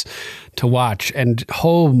intense to watch. And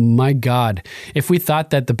oh my God, if we thought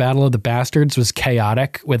that the Battle of the Bastards was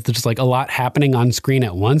chaotic with just like a lot happening on screen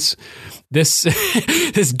at once, this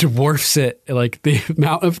this dwarfs it. Like the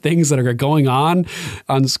amount of things that are going on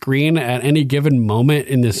screen at any given moment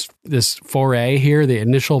in this foray here, the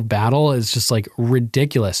initial battle, is just like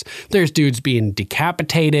ridiculous. There's dudes being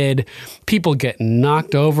decapitated, people getting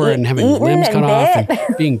knocked over and having limbs cut off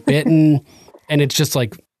and being bitten. And it's just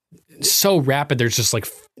like so rapid. There's just like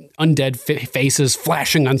undead faces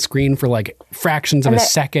flashing on screen for like fractions of a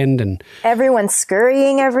second, and everyone's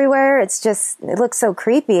scurrying everywhere. It looks so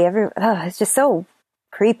creepy. It's just so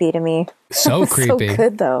creepy to me. So creepy. So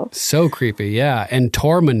good though. So creepy, yeah. And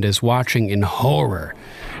Tormund is watching in horror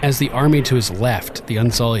as the army to his left, the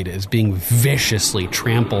Unsullied, is being viciously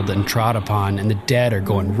trampled and trod upon, and the dead are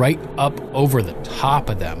going right up over the top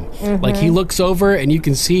of them. Mm-hmm. Like he looks over and you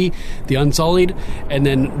can see the Unsullied, and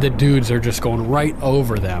then the dudes are just going right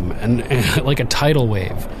over them, and like a tidal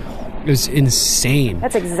wave. It was insane.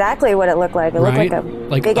 That's exactly what it looked like. It looked like a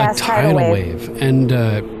big-ass tidal wave. And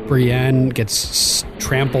Brienne gets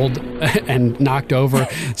trampled and knocked over,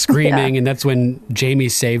 screaming, and that's when Jaime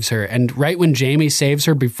saves her. And right when Jaime saves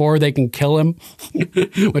her, before they can kill him,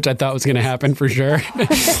 which I thought was going to happen for sure,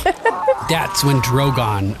 that's when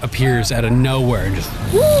Drogon appears out of nowhere and just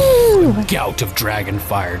a gout of dragon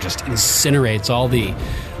fire just incinerates all the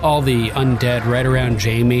undead right around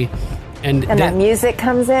Jaime. And that music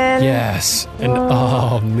comes in. Yes. And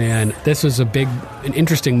oh man, this was an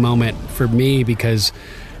interesting moment for me because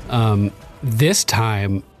this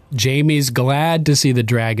time Jaime's glad to see the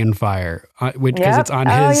dragon fire because it's on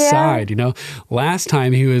his side. You know, last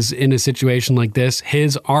time he was in a situation like this,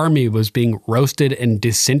 his army was being roasted and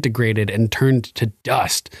disintegrated and turned to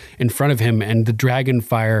dust in front of him, and the dragon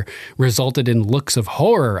fire resulted in looks of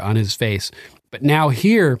horror on his face. But now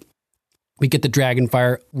here, we get the dragon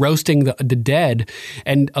fire roasting the dead,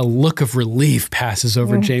 and a look of relief passes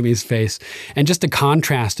over Jaime's face. And just a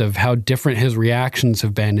contrast of how different his reactions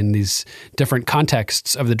have been in these different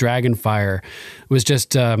contexts of the dragon fire was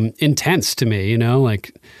just intense to me, you know?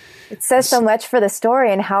 Like, it says so much for the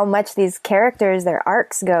story and how much these characters, their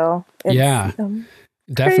arcs go. It's,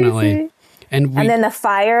 definitely. Crazy. And then the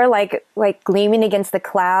fire, like gleaming against the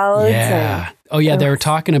clouds. Yeah. They were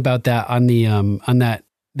talking about that on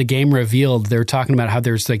the Game Revealed. They were talking about how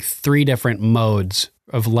there's like 3 different modes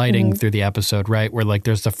of lighting through the episode, right? Where like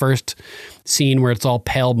there's the first scene where it's all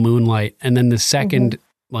pale moonlight, and then the second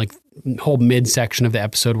like whole midsection of the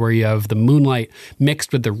episode where you have the moonlight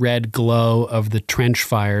mixed with the red glow of the trench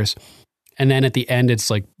fires. And then at the end, it's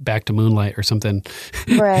like back to moonlight or something.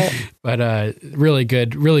 Right. But really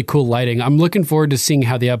good, really cool lighting. I'm looking forward to seeing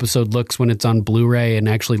how the episode looks when it's on Blu-ray and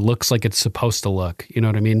actually looks like it's supposed to look. You know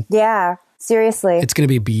what I mean? Yeah. Seriously. It's going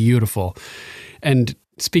to be beautiful. And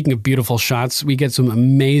speaking of beautiful shots, we get some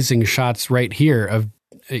amazing shots right here of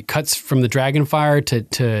it cuts from the dragonfire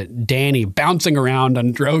to Dany bouncing around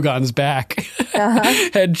on Drogon's back.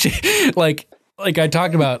 And she, like I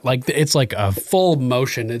talked about, like it's like a full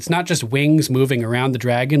motion. It's not just wings moving around the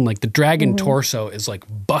dragon. Like the dragon torso is like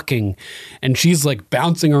bucking, and she's like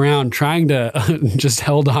bouncing around trying to just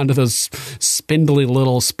held onto those spindly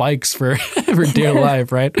little spikes for dear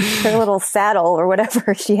life, right? Her little saddle or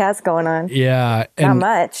whatever she has going on. Yeah. Not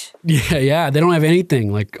much. Yeah. They don't have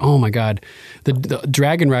anything. Like, oh my God. The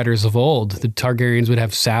dragon riders of old, the Targaryens would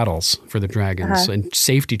have saddles for the dragons and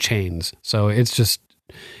safety chains. So it's just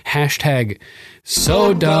hashtag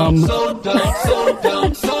so dumb.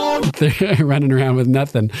 They're running around with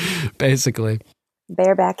nothing, basically.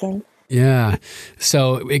 Barebacking. Yeah.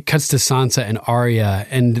 So it cuts to Sansa and Arya,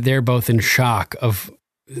 and they're both in shock of,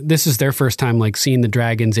 this is their first time like seeing the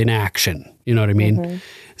dragons in action. You know what I mean?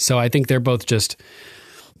 So I think they're both just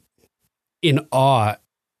in awe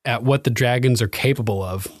at what the dragons are capable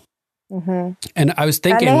of. And I was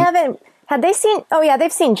thinking, had they seen? Oh yeah,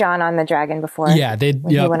 they've seen Jon on the dragon before. Yeah, he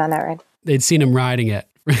went on that ride. They'd seen him riding it.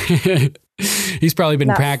 He's probably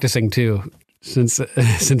been practicing too since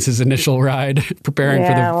his initial ride, preparing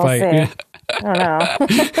for the fight. Yeah. I don't know.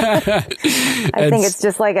 I think it's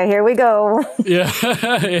just like here we go. Yeah.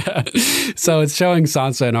 So it's showing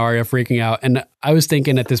Sansa and Arya freaking out, and I was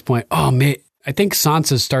thinking at this point, oh man, I think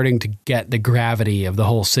Sansa's starting to get the gravity of the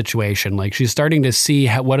whole situation. Like she's starting to see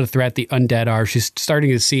what a threat the undead are. She's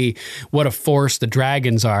starting to see what a force the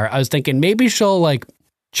dragons are. I was thinking maybe she'll like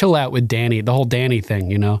chill out with Dany, the whole Dany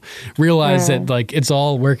thing, you know, realize that like it's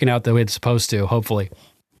all working out the way it's supposed to, hopefully.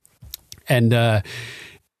 And,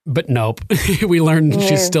 but nope, we learned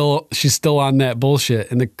she's still on that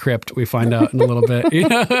bullshit in the crypt. We find out in a little bit, you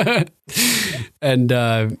know?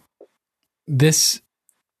 And, this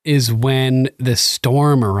is when the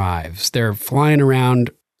storm arrives. They're flying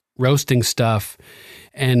around, roasting stuff,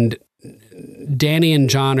 and Danny and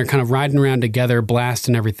John are kind of riding around together,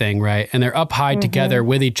 blasting everything, right? And they're up high together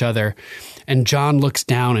with each other. And John looks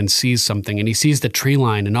down and sees something, and he sees the tree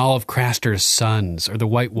line and all of Craster's sons, or the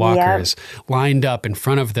White Walkers, lined up in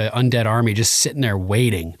front of the undead army, just sitting there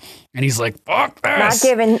waiting. And he's like, fuck this!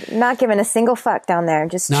 Not giving a single fuck down there,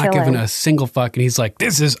 just not chilling. giving a single fuck. And he's like,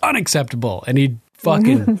 this is unacceptable. And he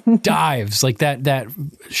fucking dives. Like that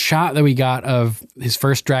shot that we got of his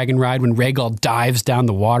first dragon ride when Rhaegal dives down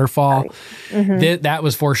the waterfall. That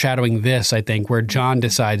was foreshadowing this, I think, where John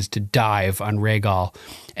decides to dive on Rhaegal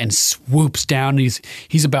and swoops down.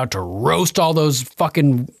 He's about to roast all those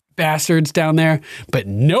fucking bastards down there, but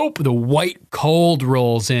nope, the white cold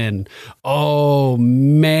rolls in. Oh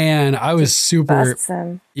man, I was super.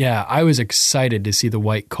 Yeah, I was excited to see the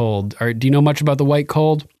white cold. Do you know much about the white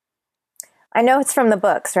cold? I know it's from the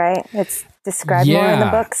books, right? It's described more in the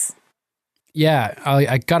books. Yeah,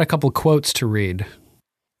 I got a couple quotes to read.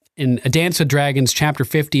 In A Dance with Dragons, chapter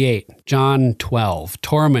 58, John 12,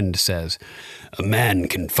 Tormund says, "A man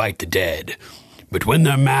can fight the dead, but when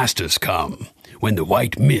their masters come, when the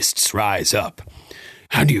white mists rise up,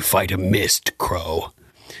 how do you fight a mist, Crow?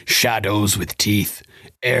 Shadows with teeth,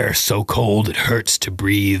 air so cold it hurts to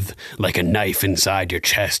breathe, like a knife inside your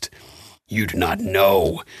chest. You do not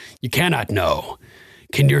know. You cannot know.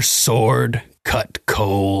 Can your sword cut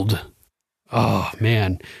cold?" Oh,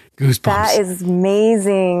 man. Goosebumps. That is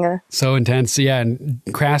amazing. So intense. Yeah, and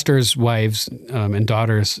Craster's wives and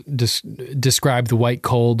daughters describe the white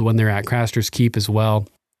cold when they're at Craster's Keep as well.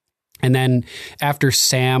 And then after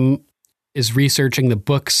Sam is researching the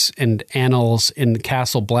books and annals in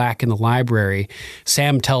Castle Black in the library,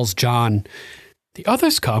 Sam tells John, "The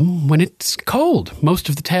others come when it's cold. Most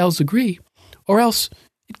of the tales agree. Or else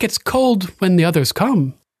it gets cold when the others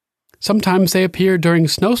come. Sometimes they appear during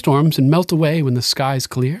snowstorms and melt away when the sky's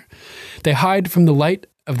clear. They hide from the light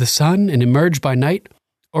of the sun and emerge by night,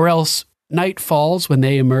 or else night falls when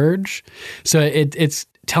they emerge." So it's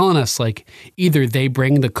telling us, like, either they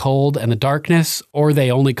bring the cold and the darkness, or they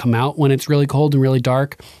only come out when it's really cold and really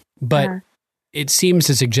dark. But it seems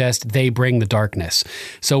to suggest they bring the darkness.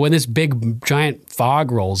 So when this big giant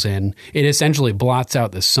fog rolls in, it essentially blots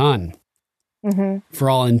out the sun. For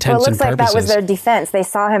all intents and purposes. It looks like that was their defense. They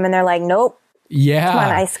saw him and they're like, nope. Yeah. Come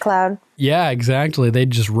on, ice cloud. Yeah, exactly. They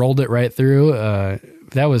just rolled it right through.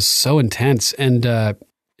 That was so intense. And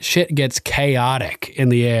shit gets chaotic in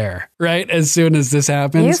the air, right? As soon as this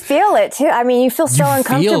happens. You feel it too. I mean, you feel so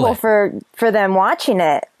uncomfortable for them watching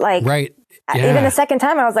it. Like, right. Yeah. Even the second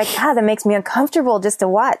time I was like, God, that makes me uncomfortable just to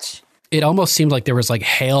watch. It almost seemed like there was like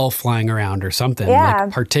hail flying around or something, like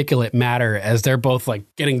particulate matter, as they're both like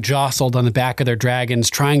getting jostled on the back of their dragons,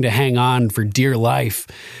 trying to hang on for dear life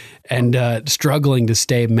and struggling to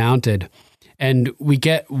stay mounted. And we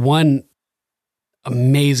get one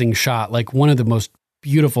amazing shot, like one of the most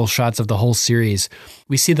beautiful shots of the whole series.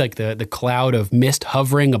 We see like the cloud of mist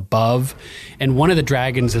hovering above, and one of the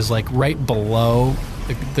dragons is like right below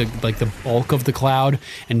the bulk of the cloud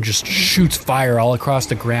and just shoots fire all across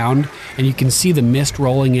the ground, and you can see the mist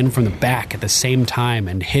rolling in from the back at the same time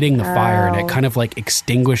and hitting the fire, and it kind of like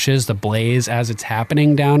extinguishes the blaze as it's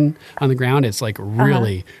happening down on the ground. It's like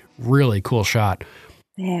really really cool shot.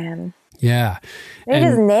 Man. Yeah. They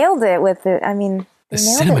just nailed it with it. I mean, the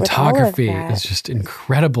cinematography is just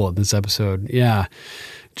incredible in this episode. Yeah.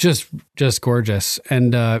 Just gorgeous.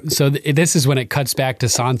 And so this is when it cuts back to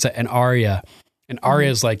Sansa and Arya. And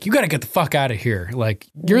Arya's like, you got to get the fuck out of here. Like,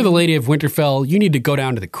 you're the Lady of Winterfell. You need to go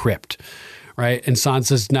down to the crypt. Right. And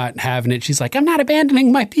Sansa's not having it. She's like, I'm not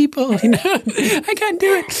abandoning my people. You know, I can't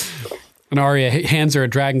do it. And Arya hands her a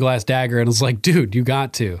dragonglass dagger and is like, dude, you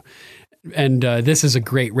got to. And this is a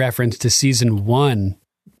great reference to season 1.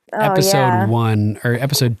 Episode 1 or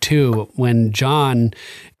episode 2, when John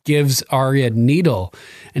gives Arya a needle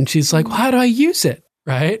and she's like, well, how do I use it?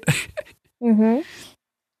 Right? You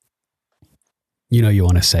know, you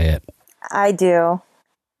want to say it. I do.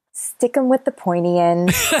 Stick them with the pointy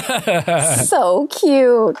end. So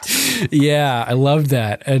cute. Yeah, I love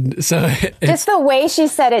that. And so just the way she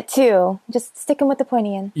said it too. Just stick them with the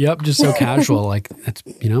pointy end. Yep, just so casual. Like,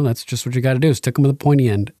 that's just what you got to do. Stick them with the pointy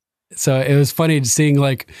end. So it was funny seeing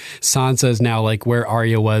like Sansa's now like where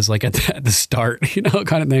Arya was like at the start, you know,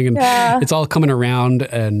 kind of thing. And it's all coming around,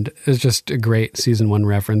 and it's just a great season 1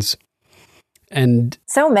 reference. And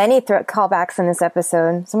so many callbacks in this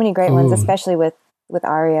episode. So many great ones, especially with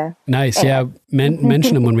Arya. Nice. Yeah.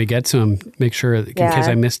 Mention them when we get to them. Make sure in case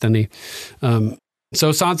I missed any.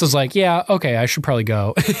 So Sansa's like, yeah, okay, I should probably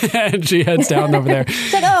go. And she heads down over there.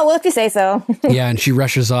 She's like, oh, well, if you say so. Yeah, and she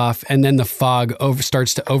rushes off, and then the fog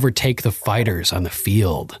starts to overtake the fighters on the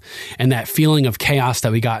field. And that feeling of chaos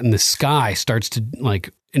that we got in the sky starts to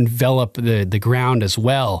like envelop the ground as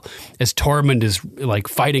well. As Tormund is like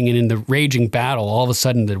fighting and in the raging battle, all of a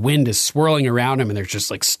sudden the wind is swirling around him and there's just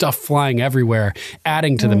like stuff flying everywhere,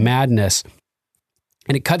 adding to the madness.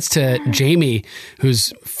 And it cuts to Jaime,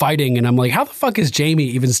 who's fighting, and I'm like, how the fuck is Jaime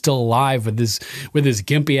even still alive with his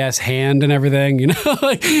gimpy ass hand and everything? You know,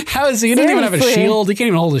 like how is he? He doesn't even have a shield. He can't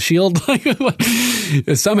even hold a shield.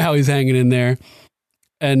 Somehow he's hanging in there.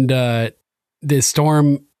 And the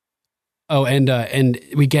storm. Oh, and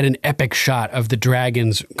we get an epic shot of the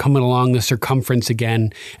dragons coming along the circumference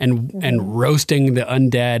again and roasting the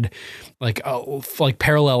undead, like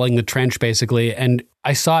paralleling the trench basically. And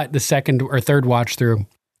I saw it the second or third watch through.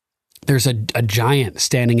 There's a giant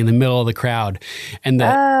standing in the middle of the crowd, and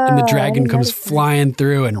the dragon comes flying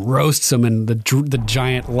through and roasts him, and the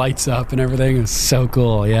giant lights up and everything. It's so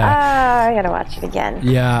cool. Yeah. I gotta watch it again.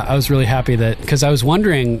 Yeah, I was really happy because I was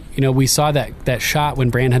wondering, you know, we saw that shot when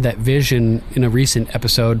Bran had that vision in a recent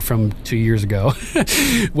episode from 2 years ago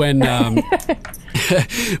when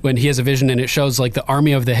when he has a vision and it shows like the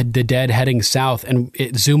army of the dead heading south, and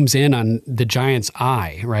it zooms in on the giant's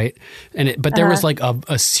eye, right? But there was like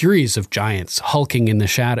a series of giants hulking in the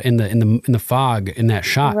shadow in the fog in that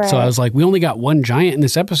shot. Right. So I was like, we only got one giant in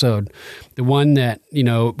this episode, the one that, you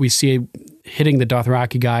know, we see hitting the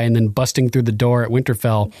Dothraki guy and then busting through the door at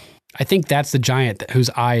Winterfell. I think that's the giant whose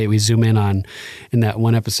eye we zoom in on in that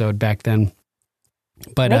one episode back then.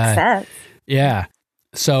 But makes sense. Yeah.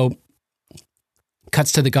 So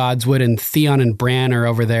cuts to the Godswood, and Theon and Bran are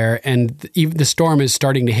over there, and the storm is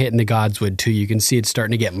starting to hit in the Godswood too. You can see it's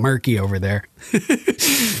starting to get murky over there.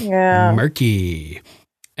 Yeah. Murky.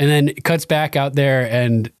 And then it cuts back out there,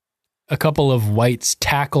 and a couple of whites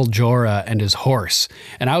tackle Jorah and his horse.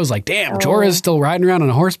 And I was like, damn, Jorah's still riding around on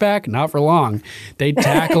a horseback? Not for long. They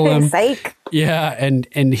tackle him. Psych. Yeah,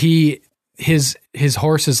 and his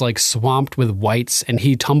horse is like swamped with whites, and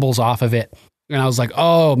he tumbles off of it. And I was like,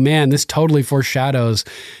 oh man, this totally foreshadows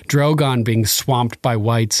Drogon being swamped by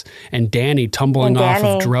whites and Dany tumbling off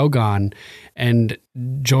of Drogon and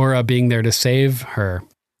Jorah being there to save her.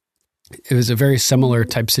 It was a very similar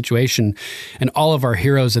type situation. And all of our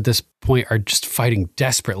heroes at this point are just fighting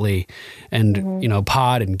desperately. And, you know,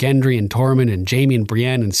 Pod and Gendry and Tormund and Jaime and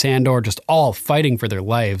Brienne and Sandor just all fighting for their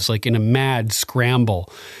lives, like in a mad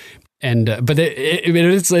scramble. And but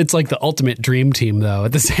it's like the ultimate dream team, though,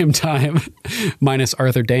 at the same time, minus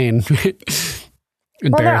Arthur Dayne.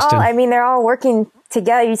 They're all working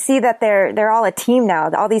together. You see that they're all a team now.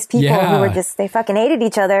 All these people who were they fucking hated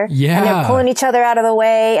each other. Yeah. And they're pulling each other out of the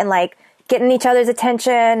way and like getting each other's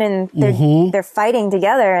attention, and they're fighting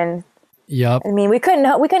together. And yep. I mean, we couldn't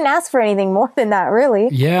ask for anything more than that, really.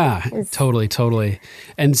 Yeah, totally.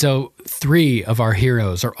 And so 3 of our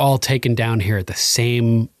heroes are all taken down here at the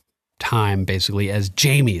same time, basically, as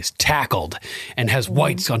Jaime is tackled and has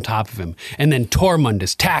whites on top of him, and then Tormund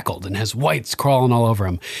is tackled and has whites crawling all over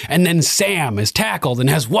him, and then Sam is tackled and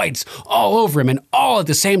has whites all over him, and all at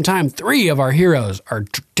the same time 3 of our heroes are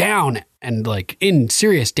down and like in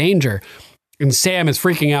serious danger, and Sam is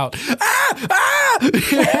freaking out,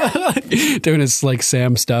 doing his like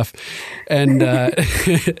Sam stuff, and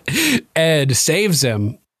Ed saves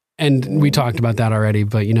him. And we talked about that already,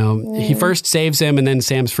 but, you know, he first saves him, and then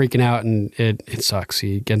Sam's freaking out, and it sucks.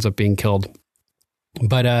 He ends up being killed.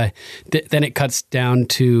 But then it cuts down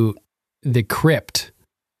to the crypt,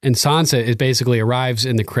 and Sansa basically arrives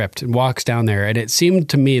in the crypt and walks down there. And it seemed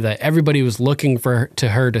to me that everybody was looking for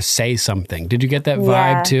her to say something. Did you get that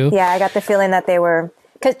vibe too? Yeah, I got the feeling that they were,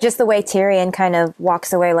 because just the way Tyrion kind of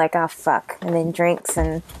walks away like, oh, fuck, and then drinks,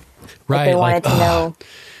 and they wanted to know.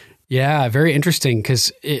 Yeah, very interesting,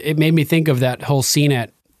 because it made me think of that whole scene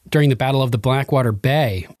during the Battle of the Blackwater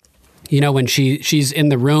Bay. You know, when she's in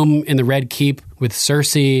the room in the Red Keep with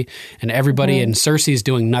Cersei and everybody, and Cersei's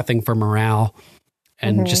doing nothing for morale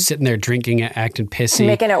and just sitting there drinking, acting pissy.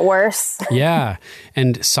 Making it worse. Yeah.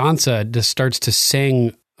 And Sansa just starts to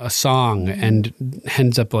sing a song and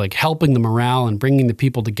ends up like helping the morale and bringing the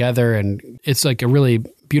people together. And it's like a really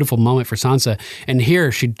beautiful moment for Sansa. And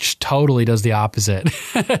here she totally does the opposite.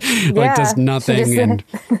 Like does nothing.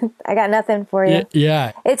 I got nothing for you.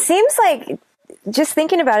 Yeah. It seems like, just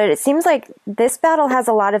thinking about it seems like this battle has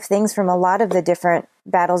a lot of things from a lot of the different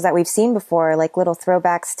battles that we've seen before, like little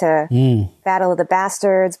throwbacks to Battle of the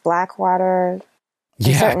Bastards, Blackwater.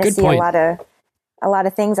 We're starting to see a lot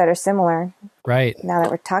of things that are similar. Right. Now that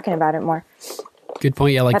we're talking about it more. Good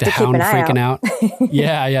point. Yeah, like the Hound freaking out.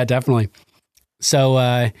 Yeah, definitely.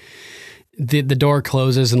 So the door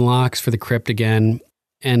closes and locks for the crypt again.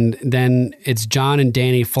 And then it's Jon and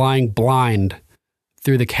Dany flying blind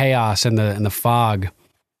through the chaos and the fog.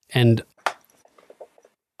 And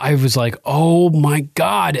I was like, oh my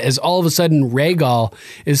God, as all of a sudden Rhaegal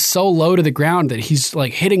is so low to the ground that he's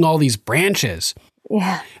like hitting all these branches.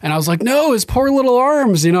 Yeah. And I was like, no, his poor little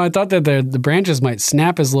arms. I thought that the branches might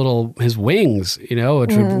snap his wings, which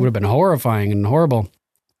would have been horrifying and horrible.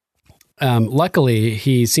 Luckily,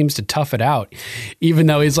 he seems to tough it out, even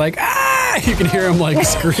though he's like, ah, you can hear him like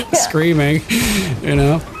screaming,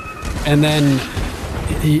 and then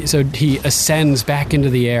he ascends back into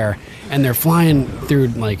the air and they're flying through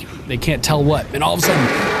like they can't tell what. And all of a sudden,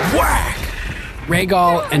 whack!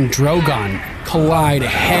 Rhaegal and Drogon collide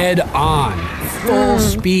head on, full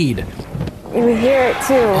speed. We hear it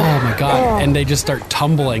too. Oh my God. And they just start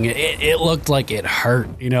tumbling. It looked like it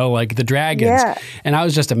hurt, like the dragons. Yeah. And I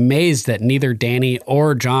was just amazed that neither Dany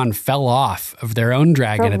or Jon fell off of their own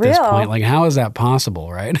dragon at this point. Like, how is that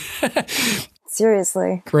possible, right?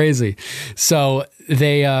 Seriously. Crazy. So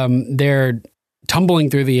they're tumbling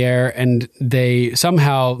through the air and they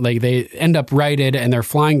somehow they end up righted and they're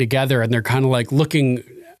flying together and they're kind of like looking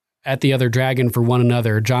at the other dragon for one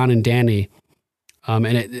another, Jon and Dany. And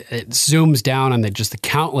it zooms down on the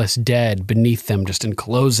countless dead beneath them, just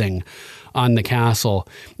enclosing on the castle.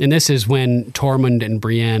 And this is when Tormund and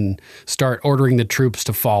Brienne start ordering the troops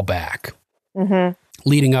to fall back,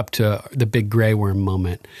 leading up to the big Grey Worm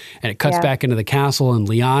moment. And it cuts back into the castle, and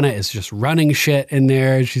Lyanna is just running shit in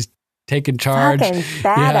there. She's taking charge. Fucking badass.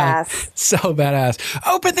 Yeah, so badass.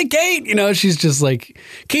 Open the gate! She's just like,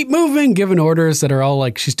 keep moving, giving orders that are all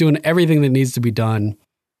like, she's doing everything that needs to be done.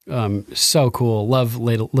 So cool. Love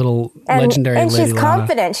little legendary and Lady she's Lyanna.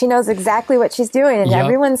 Confident. She knows exactly what she's doing, and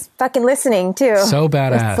everyone's fucking listening too. So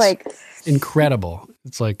badass. It's like incredible.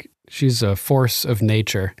 It's like she's a force of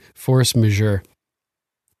nature, force majeure.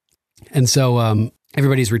 And so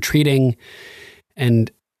everybody's retreating,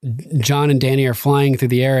 and Jon and Dany are flying through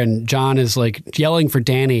the air, and Jon is like yelling for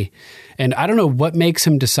Dany. And I don't know what makes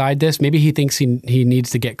him decide this. Maybe he thinks he needs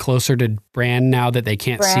to get closer to Bran now that they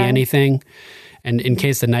can't see anything. And in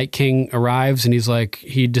case the Night King arrives, and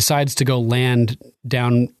he decides to go land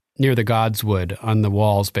down near the Godswood on the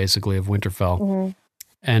walls, basically, of Winterfell.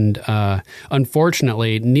 And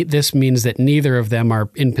unfortunately, this means that neither of them are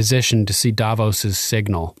in position to see Davos's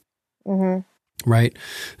signal. Right?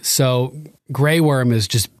 So Grey Worm is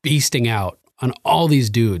just beasting out on all these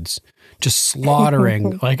dudes, just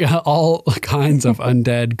slaughtering like all kinds of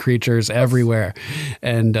undead creatures everywhere.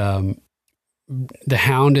 And the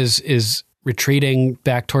Hound is retreating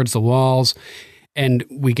back towards the walls, and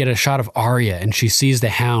we get a shot of Arya, and she sees the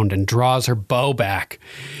Hound and draws her bow back.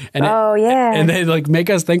 And and they like make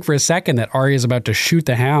us think for a second that Arya is about to shoot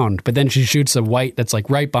the Hound, but then she shoots a white that's like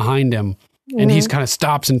right behind him, and he's kind of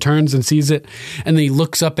stops and turns and sees it, and then he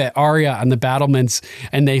looks up at Arya on the battlements,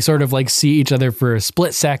 and they sort of like see each other for a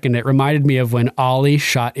split second. It reminded me of when Ollie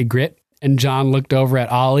shot Ygritte, and Jon looked over at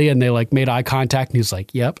Ollie, and they like made eye contact, and he was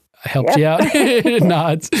like, "Yep. I helped you out."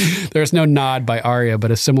 Nods. There's no nod by Arya,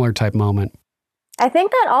 but a similar type moment. I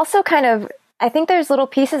think that also I think there's little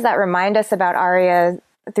pieces that remind us about Arya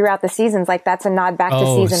throughout the seasons. Like that's a nod back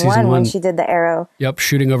to season one when she did the arrow. Yep.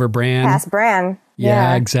 Shooting over Bran. Past Bran.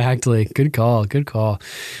 Yeah, exactly. Good call. Good call.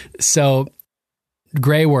 So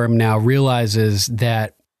Grey Worm now realizes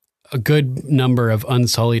that a good number of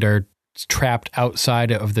Unsullied are trapped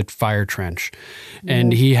outside of the fire trench,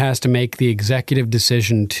 and he has to make the executive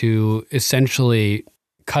decision to essentially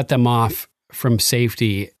cut them off from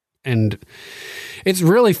safety. And it's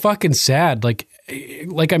really fucking sad. Like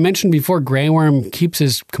I mentioned before, Grey Worm keeps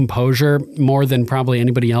his composure more than probably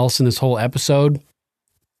anybody else in this whole episode.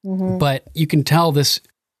 But you can tell this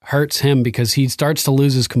hurts him because he starts to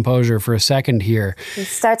lose his composure for a second here. He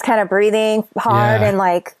starts kind of breathing hard and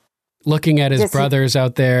like looking at his brothers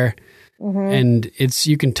out there. And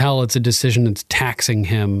you can tell it's a decision that's taxing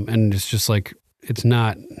him, and it's just like, it's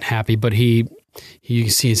not happy, but you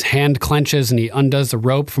see his hand clenches and he undoes the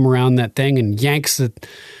rope from around that thing and yanks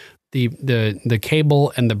the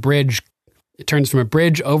cable, and the bridge, it turns from a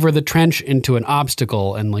bridge over the trench into an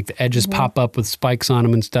obstacle, and like the edges pop up with spikes on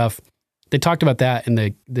them and stuff. They talked about that in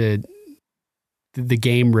the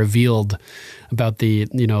game revealed about the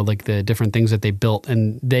different things that they built,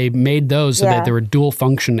 and they made those so that they were dual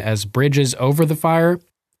function as bridges over the fire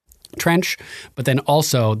trench, but then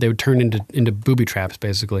also they would turn into booby traps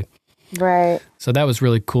basically. Right. So that was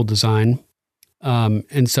really cool design.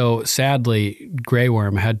 And so sadly Grey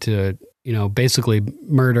Worm had to, basically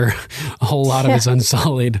murder a whole lot of his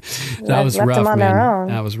Unsullied. That was rough, man.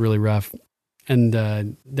 That was really rough.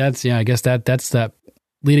 And that's, I guess that's that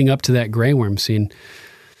leading up to that Grey Worm scene.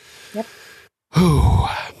 Yep.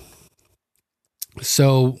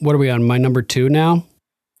 So what are we on? My number 2 now?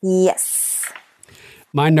 Yes.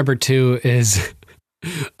 My number 2 is,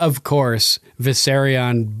 of course,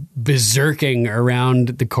 Viserion berserking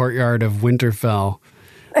around the courtyard of Winterfell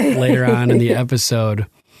later on in the episode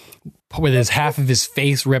with his half of his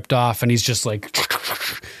face ripped off, and he's just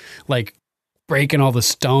like breaking all the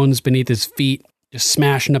stones beneath his feet, just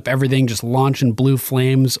smashing up everything, just launching blue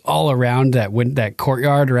flames all around that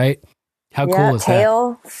courtyard, right? How cool is that?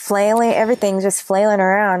 Tail flailing, everything just flailing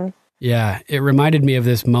around. Yeah, it reminded me of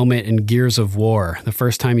this moment in Gears of War. The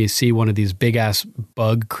first time you see one of these big-ass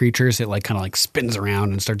bug creatures, it kind of spins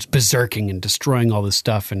around and starts berserking and destroying all this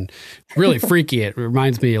stuff, and really freaky. It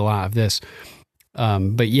reminds me a lot of this.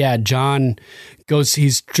 But yeah, Jon goes,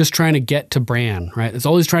 he's just trying to get to Bran, right? That's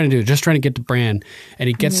all he's trying to do, just trying to get to Bran. And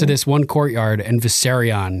he gets to this one courtyard, and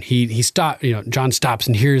Viserion, he stopped, Jon stops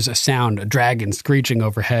and hears a sound, a dragon screeching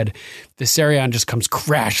overhead. Viserion just comes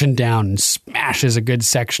crashing down and smashes a good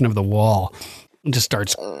section of the wall and just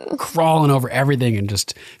starts crawling over everything and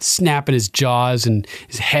just snapping his jaws, and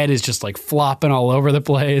his head is just flopping all over the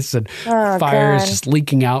place, and fire is just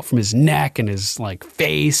leaking out from his neck and his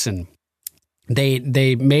face. And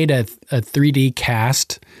They made a 3D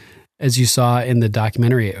cast, as you saw in the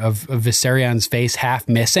documentary, of Viserion's face half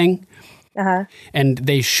missing. Uh-huh. And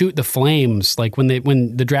they shoot the flames when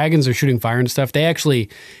the dragons are shooting fire and stuff. They actually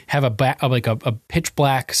have a pitch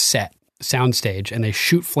black set soundstage, and they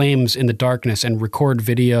shoot flames in the darkness and record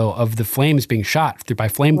video of the flames being shot by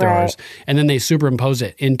flamethrowers, right. And then they superimpose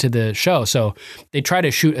it into the show. So they try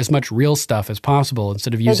to shoot as much real stuff as possible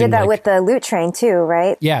instead of using. They did that with the loot train too,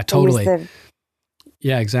 right? Yeah, totally.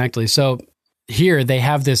 Yeah, exactly. So here they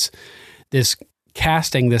have this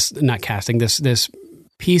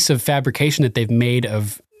piece of fabrication that they've made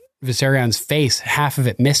of Viserion's face, half of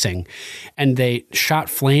it missing, and they shot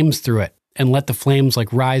flames through it and let the flames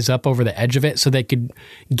rise up over the edge of it so they could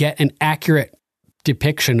get an accurate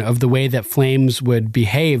depiction of the way that flames would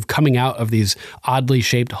behave coming out of these oddly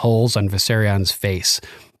shaped holes on Viserion's face.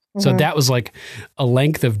 So that was a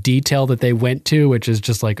length of detail that they went to, which is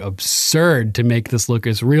just absurd to make this look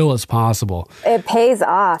as real as possible. It pays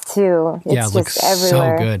off too. It looks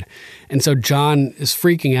everywhere. So good. And so Jon is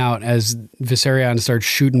freaking out as Viserion starts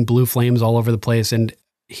shooting blue flames all over the place, and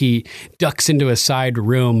he ducks into a side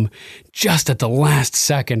room just at the last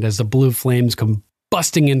second as the blue flames come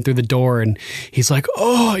busting in through the door, and he's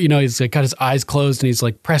he's got his eyes closed and he's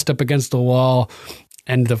pressed up against the wall.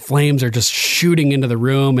 And the flames are just shooting into the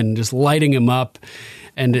room and just lighting him up.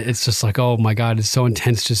 And it's just oh my God, it's so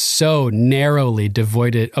intense, just so narrowly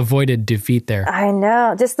avoided defeat there. I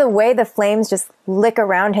know. Just the way the flames just lick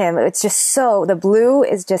around him. It's just the blue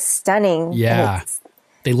is just stunning. Yeah.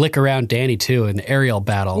 They lick around Dany too in the aerial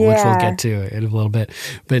battle, which we'll get to in a little bit.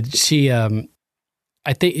 But she,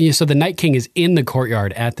 I think, so the Night King is in the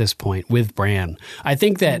courtyard at this point with Bran. I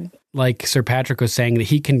think that, Sir Patrick was saying, that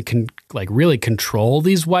he can really control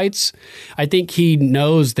these whites. I think he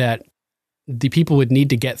knows that the people would need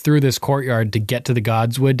to get through this courtyard to get to the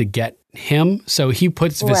Godswood to get him. So he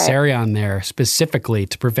puts Viserion there specifically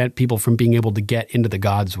to prevent people from being able to get into the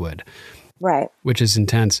Godswood. Right. Which is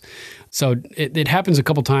intense. So it happens a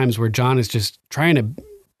couple times where Jon is just trying to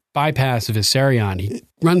bypass Viserion. He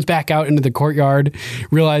runs back out into the courtyard,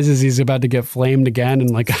 realizes he's about to get flamed again,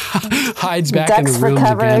 and hides back in the room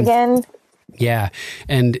again. Yeah.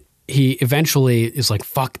 And he eventually is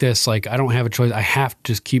fuck this. I don't have a choice. I have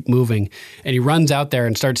to just keep moving. And he runs out there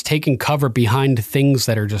and starts taking cover behind things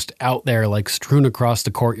that are just out there, strewn across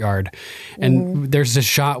the courtyard. And there's this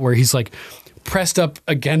shot where he's pressed up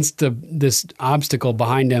against this obstacle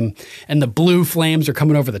behind him, and the blue flames are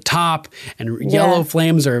coming over the top, and yellow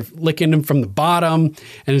flames are licking him from the bottom,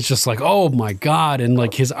 and it's just oh my God,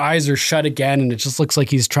 and his eyes are shut again, and it just looks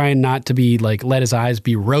like he's trying not to be let his eyes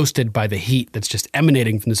be roasted by the heat that's just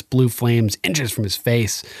emanating from this blue flames inches from his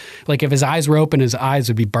face. If his eyes were open, his eyes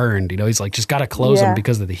would be burned. He's just got to close them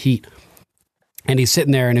because of the heat. And he's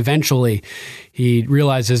sitting there, and eventually he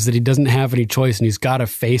realizes that he doesn't have any choice, and he's got to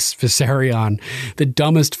face Viserion. The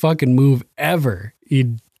dumbest fucking move ever.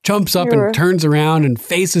 He jumps up and turns around and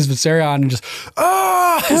faces Viserion and just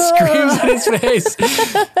screams in his face.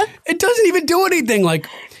 It doesn't even do anything.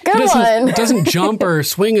 It doesn't jump or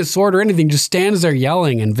swing his sword or anything. Just stands there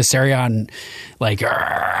yelling, and Viserion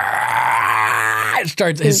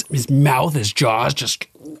starts his mouth, his jaws just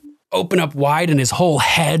open up wide, and his whole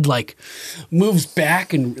head moves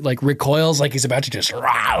back and recoils, he's about to just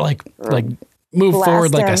move blast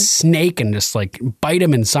forward like him. a snake and just like bite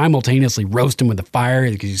him and simultaneously roast him with the fire,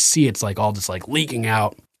 because you see it's like all just like leaking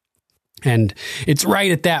out. And it's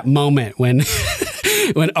right at that moment when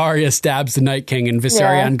when Arya stabs the Night King and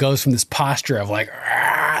Viserion goes from this posture of like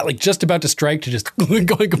just about to strike to just going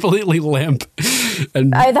completely limp.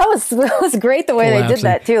 And that was great the way they did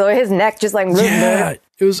that too. His neck just like yeah,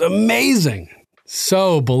 it was amazing.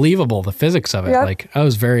 So believable, the physics of it. Yep. Like, I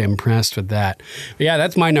was very impressed with that. But yeah,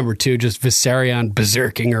 that's my number 2, just Viserion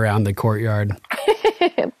berserking around the courtyard.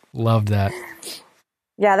 Loved that.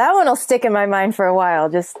 Yeah, that one will stick in my mind for a while.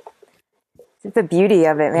 Just the beauty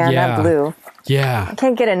of it, man. Yeah. That blue. Yeah. I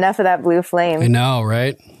can't get enough of that blue flame. I know,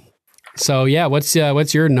 right? So yeah, what's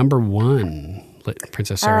your number 1,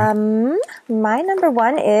 Princess Sarah? My number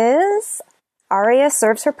 1 is Arya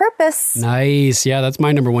serves her purpose. Nice. Yeah, that's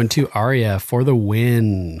my number 1 too. Arya for the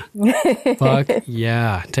win. Fuck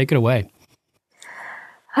yeah. Take it away.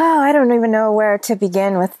 Oh, I don't even know where to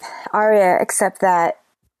begin with Arya, except that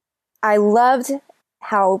I loved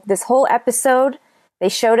how this whole episode, they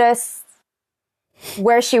showed us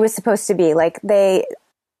where she was supposed to be. Like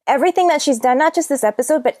everything that she's done, not just this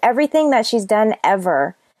episode, but everything that she's done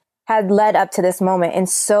ever had led up to this moment in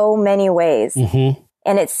so many ways. Mm-hmm.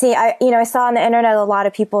 And I saw on the internet a lot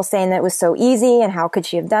of people saying that it was so easy and how could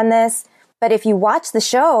she have done this? But if you watch the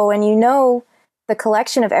show and you know the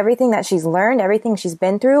collection of everything that she's learned, everything she's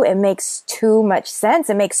been through, it makes too much sense.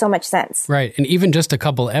 It makes so much sense. Right. And even just a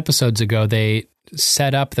couple episodes ago, they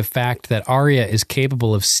set up the fact that Arya is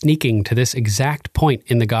capable of sneaking to this exact point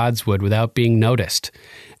in the Godswood without being noticed.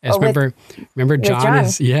 Remember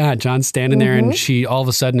John's standing there and she all of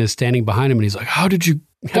a sudden is standing behind him and he's like, how did you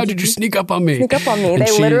sneak up on me? Sneak up on me. And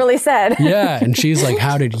they literally said. Yeah. And she's like,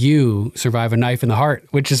 how did you survive a knife in the heart?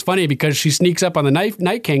 Which is funny because she sneaks up on the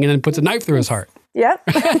Night King and then puts a knife through his heart. Yep.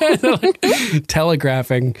 Like,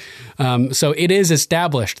 telegraphing. So it is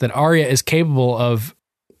established that Arya is capable of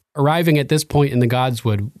arriving at this point in the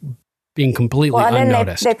Godswood being completely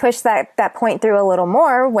unnoticed. They push that point through a little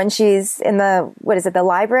more when she's in the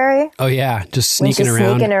library? Oh yeah, just sneaking when she's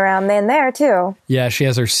around. Sneaking around in there too. Yeah, she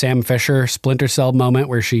has her Sam Fisher Splinter Cell moment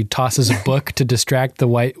where she tosses a book to distract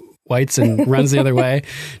the whites and runs the other way.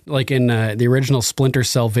 Like in the original Splinter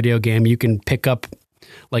Cell video game, you can pick up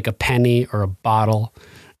like a penny or a bottle,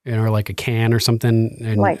 or like a can or something,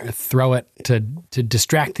 and throw it to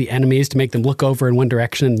distract the enemies, to make them look over in one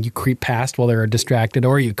direction, and you creep past while they're distracted,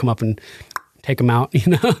 or you come up and take them out,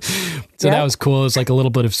 So that was cool. It was like a little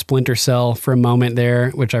bit of Splinter Cell for a moment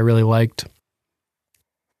there, which I really liked.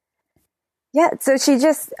 Yeah, so she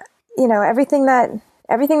just, everything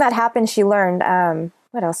that happened, she learned.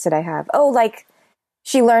 What else did I have? Oh, like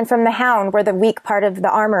she learned from the Hound where the weak part of the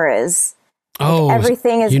armor is.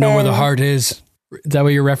 Everything is. Where the heart is. Is that what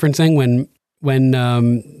you're referencing? When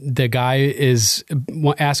the guy is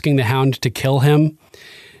asking the Hound to kill him,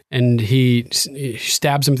 and he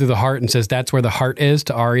stabs him through the heart and says, "That's where the heart is,"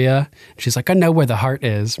 to Arya. She's like, "I know where the heart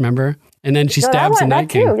is." Remember? And then she stabs the Night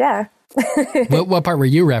King. Too, yeah. What part were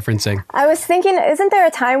you referencing? I was thinking, isn't there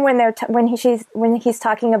a time when he's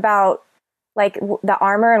talking about like the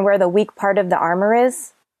armor and where the weak part of the armor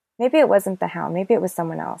is? Maybe it wasn't the Hound. Maybe it was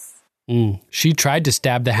someone else. She tried to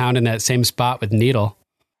stab the Hound in that same spot with needle.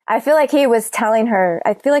 I feel like he was telling her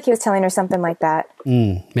something like that.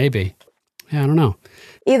 Maybe. Yeah, I don't know.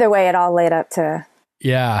 Either way, it all laid up to.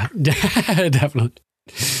 Yeah, definitely.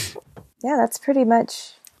 Yeah, that's pretty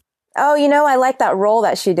much. Oh, I like that roll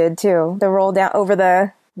that she did too. The roll down over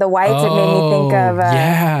the whites. It made me think of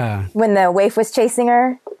when the waif was chasing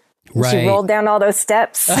her. Right. She rolled down all those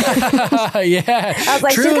steps. Yeah. I was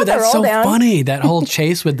like, true, that's so down. funny. That whole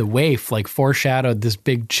chase with the waif like foreshadowed this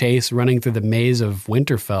big chase running through the maze of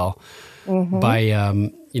Winterfell by,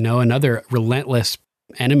 another relentless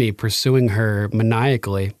enemy pursuing her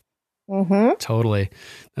maniacally. Mm-hmm. Totally.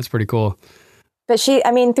 That's pretty cool. But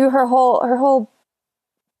through her whole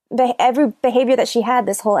every behavior that she had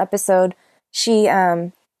this whole episode, she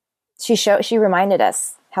reminded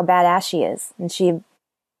us how badass she is, and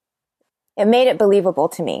it made it believable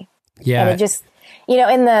to me. Yeah. And it just,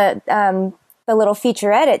 in the little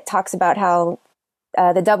featurette, it talks about how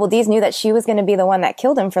the Double D's knew that she was going to be the one that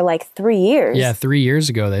killed him for like 3 years. Yeah, 3 years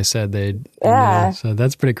ago they said they'd. Yeah. So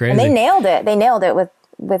that's pretty crazy. And they nailed it. They nailed it with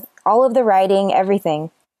all of the writing, everything.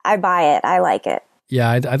 I buy it. I like it. Yeah,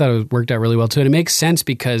 I thought it worked out really well too. And it makes sense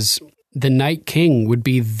because the Night King would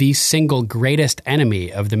be the single greatest enemy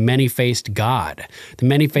of the many-faced god. The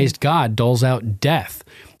many-faced god doles out death.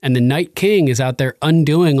 And the Night King is out there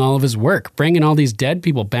undoing all of his work, bringing all these dead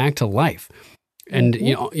people back to life. And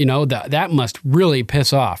you know that must really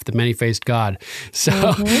piss off the many-faced god.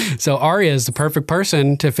 So so Arya is the perfect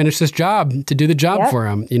person to finish this job, to do the job for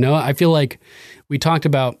him. You know, I feel like we talked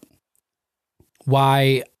about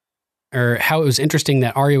why or how it was interesting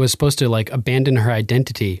that Arya was supposed to like abandon her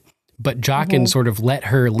identity, but Jaqen sort of let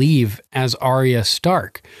her leave as Arya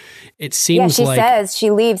Stark. It seems she like says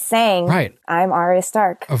she leaves saying, right, I'm Arya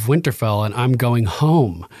Stark of Winterfell and I'm going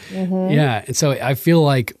home. Yeah. And so I feel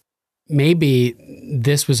like maybe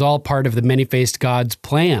this was all part of the many-faced god's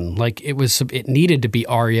plan. Like it needed to be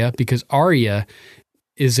Arya because Arya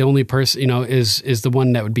is the only person, you know, is the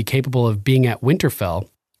one that would be capable of being at Winterfell.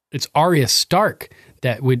 It's Arya Stark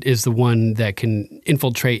that is the one that can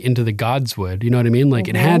infiltrate into the Godswood. You know what I mean? Like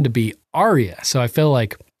it had to be Arya. So I feel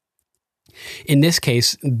like in this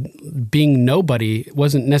case, being nobody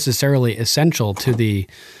wasn't necessarily essential to the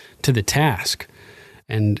task.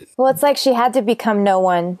 And well, it's like she had to become no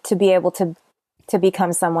one to be able to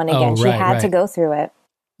become someone again. She had to go through it.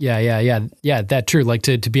 Yeah. That's true. Like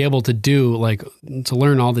to be able to do, like to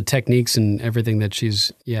learn all the techniques and everything that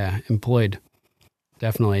she's employed.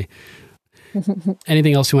 Definitely.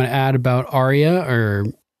 Anything else you want to add about Arya or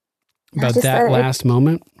about that last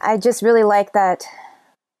moment? I just really like that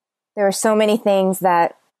there were so many things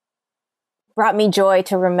that brought me joy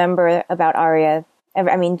to remember about Arya.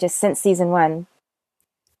 I mean, just since season 1.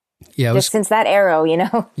 Yeah, since that arrow, you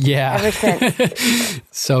know. Yeah, ever since.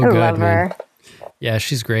 So good. I love her. Yeah,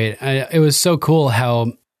 she's great. It was so cool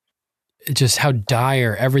how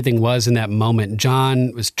dire everything was in that moment.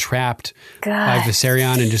 Jon was trapped by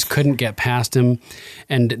Viserion and just couldn't get past him,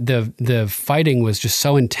 and the fighting was just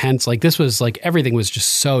so intense. Like this was like everything was just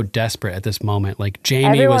so desperate at this moment. Like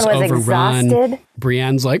Jaime was overrun. Exhausted.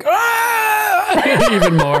 Brienne's like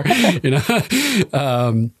even more, you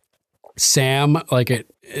know. Sam, like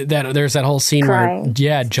there's that whole scene crying.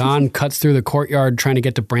 Where Jon cuts through the courtyard trying to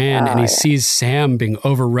get to Bran, and he sees Sam being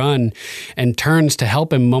overrun and turns to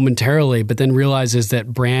help him momentarily, but then realizes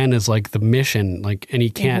that Bran is like the mission, like, and he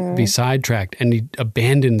can't be sidetracked, and he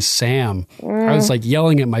abandons Sam. I was like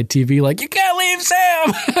yelling at my TV, like, you can't leave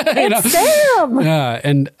Sam. It's Sam. Yeah,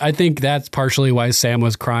 and I think that's partially why Sam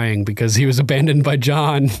was crying, because he was abandoned by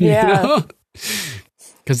Jon. Yeah. You know?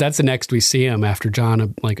 Because that's the next we see him after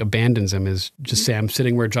Jon like abandons him, is just Sam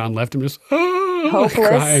sitting where Jon left him, just hopeless,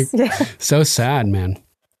 crying. Yeah. So sad, man.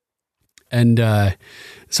 And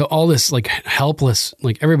so all this like helpless,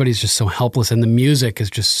 like everybody's just so helpless, and the music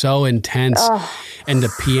is just so intense. And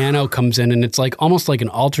the piano comes in, and it's like almost like an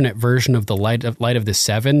alternate version of the Light of the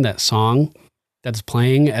Seven, that song that's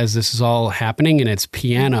playing as this is all happening, and it's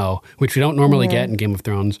piano, which we don't normally get in Game of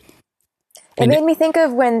Thrones. It made me think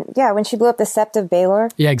of when she blew up the Sept of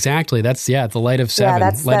Baelor. Yeah, exactly. That's, the Light of Seven. Yeah,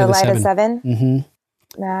 that's Light of Seven.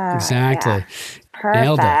 Mm-hmm. Exactly. Yeah.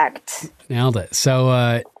 Perfect. Nailed it.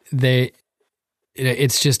 So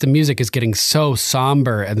it's just the music is getting so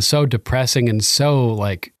somber and so depressing and so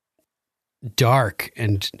like dark.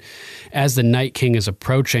 And as the Night King is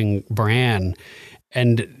approaching Bran,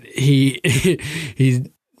 and he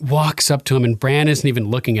walks up to him, and Bran isn't even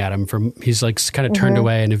looking at him. He's like kind of turned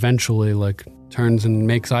away, and eventually like turns and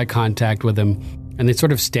makes eye contact with him, and they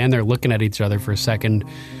sort of stand there looking at each other for a second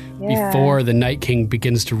before the Night King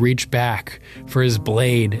begins to reach back for his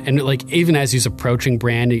blade. And like even as he's approaching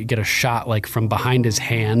Bran, you get a shot like from behind his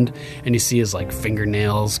hand, and you see his like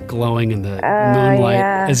fingernails glowing in the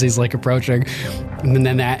moonlight as he's like approaching, and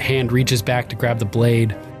then that hand reaches back to grab the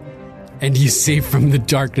blade. And you see from the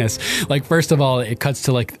darkness, like, first of all, it cuts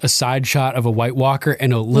to like a side shot of a White Walker,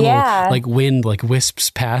 and a little like wind like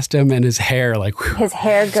wisps past him, and his hair like his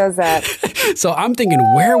hair goes up. So I'm thinking,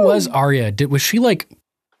 where was Arya? Was she like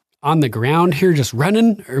on the ground here just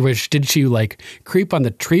running, or did she like creep on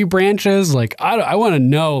the tree branches? Like I want to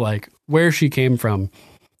know like where she came from.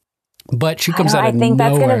 But she comes out of nowhere. I think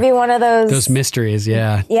that's going to be one of those mysteries.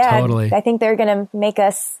 Yeah, totally. I think they're going to make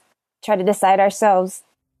us try to decide ourselves.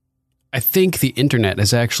 I think the internet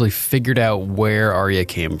has actually figured out where Arya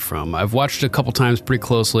came from. I've watched it a couple times pretty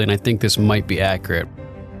closely, and I think this might be accurate.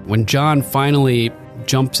 When Jon finally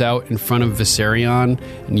jumps out in front of Viserion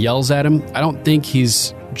and yells at him, I don't think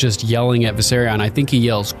he's just yelling at Viserion. I think he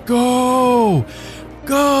yells, "Go!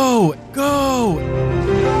 Go! Go!"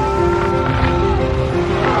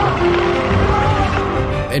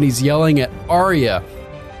 And he's yelling at Arya.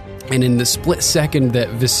 And in the split second that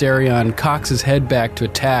Viserion cocks his head back to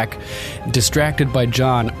attack, distracted by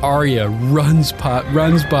Jon, Arya runs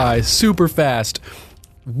by super fast,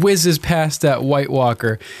 whizzes past that White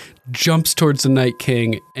Walker, jumps towards the Night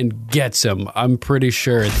King, and gets him. I'm pretty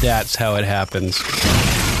sure that's how it happens.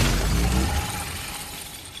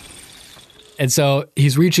 And so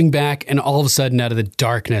he's reaching back, and all of a sudden, out of the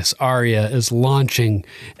darkness, Arya is launching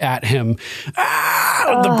at him, with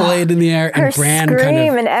the blade in the air, and Her Bran scream kind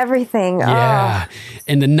of, and everything. yeah.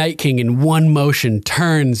 And the Night King, in one motion,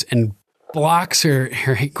 turns and blocks her,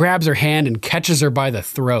 grabs her hand and catches her by the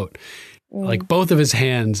throat, like both of his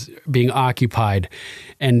hands being occupied.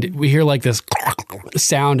 And we hear like this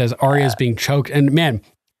sound as Arya is being choked. And man,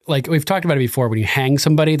 like we've talked about it before, when you hang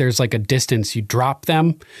somebody, there's like a distance. You drop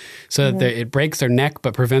them so that it breaks their neck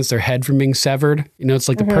but prevents their head from being severed. You know, it's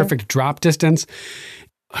like the perfect drop distance.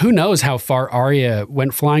 Who knows how far Arya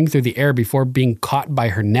went flying through the air before being caught by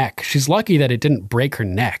her neck. She's lucky that it didn't break her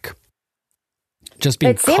neck. Just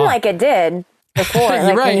being It seemed caught. like it did before. You're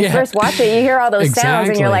Like right, when you yeah. first watch it, you hear all those sounds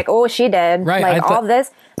and you're like, oh, she dead. Right, Like I thought- all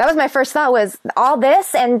this. That was my first thought, was all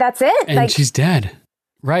this and that's it? And like she's dead.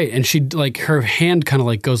 Right. And she, like, her hand kind of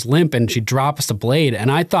like goes limp and she drops the blade.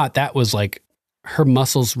 And I thought that was like her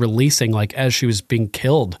muscles releasing, like as she was being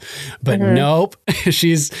killed. But nope,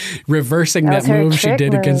 she's reversing that was her move she trick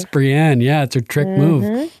did move. against Brienne. Yeah, it's her trick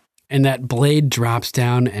move. And that blade drops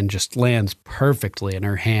down and just lands perfectly in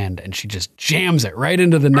her hand. And she just jams it right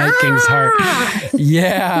into the Night King's heart.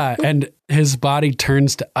 Yeah. And his body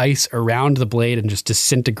turns to ice around the blade and just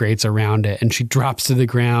disintegrates around it. And she drops to the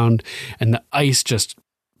ground and the ice just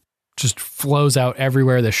flows out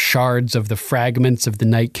everywhere. The shards of the fragments of the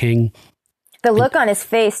Night King. the look on his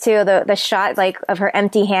face too, the shot like of her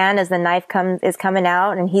empty hand as the knife is coming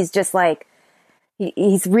out, and he's just like,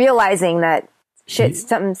 he's realizing that shit,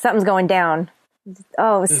 something's going down.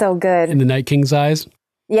 Oh, it was so good. In the Night King's eyes?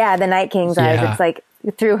 Yeah, the Night King's eyes. Yeah. It's like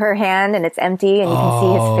through her hand and it's empty and you can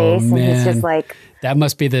see his face and he's man. just like, That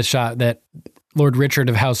must be the shot that Lord Richard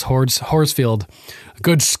of House Horsfield, a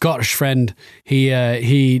good Scottish friend,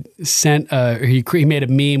 he sent he made a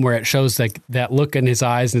meme where it shows like that look in his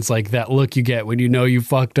eyes, and it's like that look you get when you know you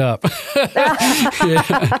fucked up.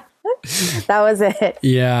 that was it.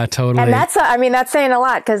 Yeah, totally. And that's saying a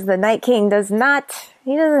lot, because the Night King doesn't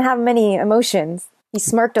have many emotions. He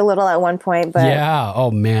smirked a little at one point, but yeah. Oh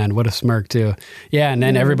man, what a smirk too. Yeah, and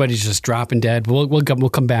then everybody's just dropping dead. We'll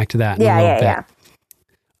come back to that in a little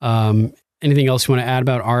bit. Anything else you want to add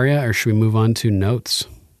about Arya, or should we move on to notes?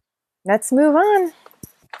 Let's move on.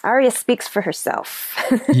 Arya speaks for herself.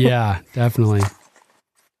 Yeah, definitely.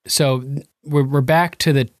 So we're back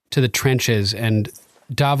to the trenches, and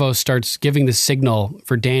Davos starts giving the signal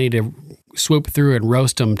for Dany to swoop through and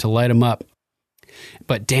roast him to light him up.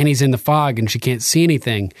 But Dany's in the fog and she can't see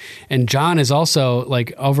anything. And Jon is also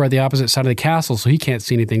like over at the opposite side of the castle, so he can't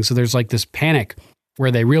see anything. So there's like this panic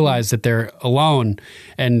where they realize that they're alone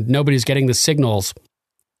and nobody's getting the signals.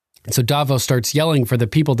 So Davos starts yelling for the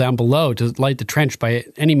people down below to light the trench by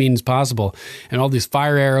any means possible. And all these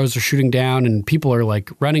fire arrows are shooting down and people are like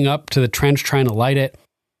running up to the trench trying to light it.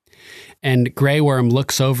 And Grey Worm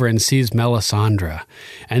looks over and sees Melisandre.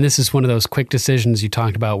 And this is one of those quick decisions you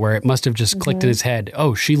talked about where it must have just clicked in his head.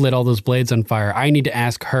 Oh, she lit all those blades on fire. I need to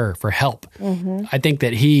ask her for help. I think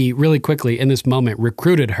that he really quickly in this moment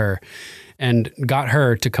recruited her and got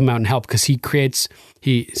her to come out and help, because he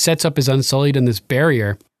sets up his Unsullied in this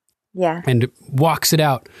barrier and walks it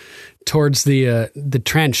out towards the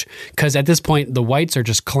trench. Because at this point, the Whites are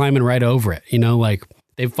just climbing right over it, like...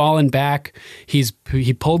 They've fallen back. He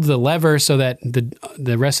pulled the lever so that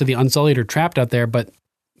the rest of the Unsullied are trapped out there, but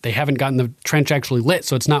they haven't gotten the trench actually lit,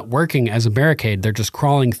 so it's not working as a barricade. They're just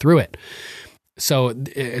crawling through it. So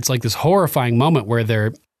it's like this horrifying moment where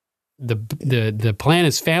the plan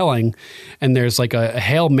is failing, and there's like a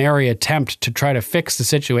Hail Mary attempt to try to fix the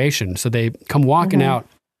situation. So they come walking out,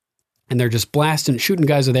 and they're just shooting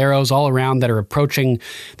guys with arrows all around that are approaching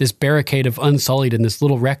this barricade of Unsullied in this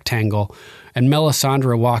little rectangle. And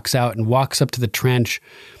Melisandre walks out and walks up to the trench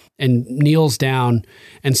and kneels down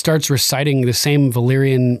and starts reciting the same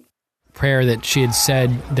Valyrian prayer that she had said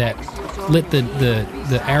that lit the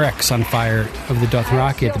Arrax on fire of the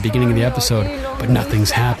Dothraki at the beginning of the episode, but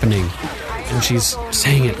nothing's happening. And she's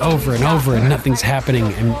saying it over and over, and nothing's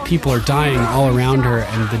happening, and people are dying all around her,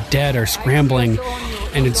 and the dead are scrambling,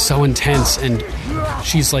 and it's so intense. And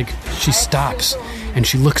she stops, and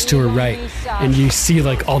she looks to her right, and you see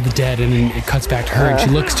like all the dead, and then it cuts back to her, and she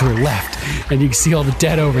looks to her left, and you can see all the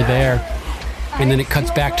dead over there, and then it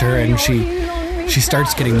cuts back to her, and she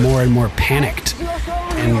starts getting more and more panicked,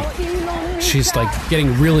 and she's like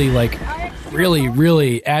getting really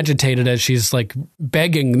agitated as she's like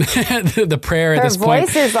begging the prayer at this point. Her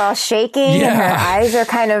voice is all shaking and her eyes are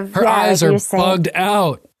kind of... Her eyes are bugged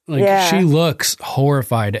out. She looks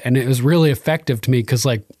horrified, and it was really effective to me because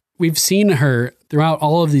like we've seen her throughout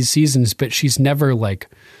all of these seasons, but she's never like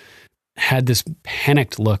had this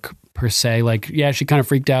panicked look per se. Like, yeah, she kind of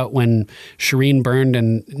freaked out when Shireen burned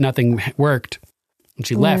and nothing worked and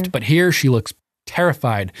she left. But here she looks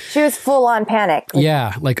terrified. She was full on panic.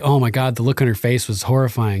 Yeah. Like, oh my God, the look on her face was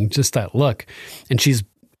horrifying. Just that look. And she's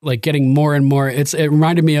like getting more and more. It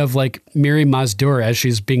reminded me of like Miri Mazdur as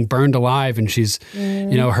she's being burned alive, and she's,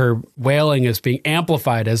 you know, her wailing is being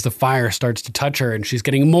amplified as the fire starts to touch her, and she's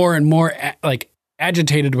getting more and more like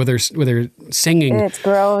agitated with her singing. It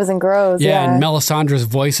grows and grows. Yeah, and Melisandre's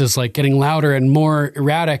voice is like getting louder and more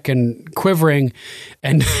erratic and quivering.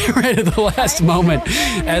 And right at the last moment,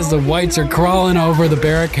 as the whites are crawling over the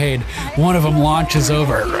barricade, one of them launches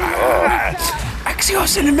over.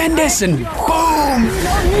 Axios and Mendes, and boom!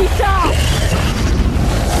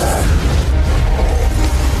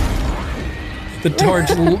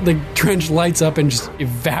 The trench lights up and just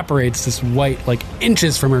evaporates this white, like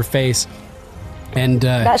inches from her face. And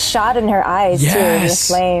that shot in her eyes, too, the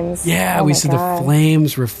flames. Yeah, we see the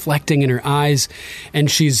flames reflecting in her eyes,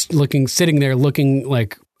 and she's sitting there looking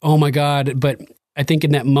like, oh my God. But I think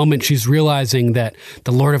in that moment, she's realizing that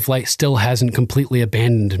the Lord of Light still hasn't completely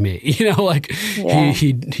abandoned me. You know, like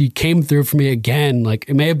he came through for me again. Like,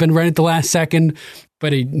 it may have been right at the last second,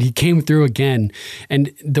 but he came through again.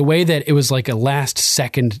 And the way that it was like a last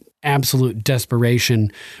second absolute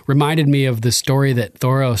desperation reminded me of the story that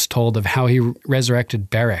Thoros told of how he resurrected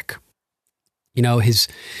Beric. You know,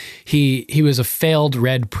 he was a failed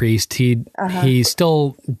red priest. He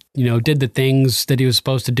still, you know, did the things that he was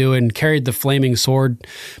supposed to do and carried the flaming sword,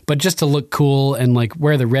 but just to look cool and like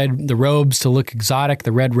wear the robes to look exotic,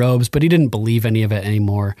 the red robes, but he didn't believe any of it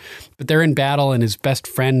anymore. But they're in battle and his best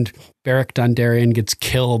friend, Beric Dondarrion, gets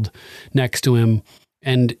killed next to him,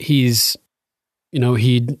 and he's, you know,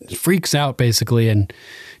 he freaks out basically, and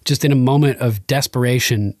just in a moment of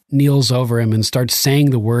desperation kneels over him and starts saying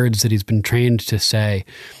the words that he's been trained to say.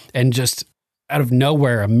 And just out of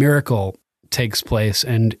nowhere, a miracle takes place.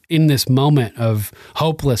 And in this moment of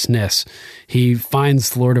hopelessness, he finds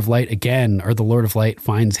the Lord of Light again, or the Lord of Light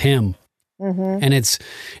finds him. And it's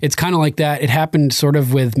kind of like that. It happened sort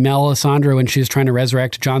of with Melisandre when she was trying to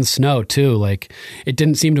resurrect Jon Snow too. Like, it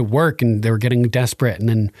didn't seem to work, and they were getting desperate, and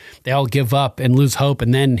then they all give up and lose hope,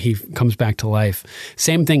 and then he comes back to life.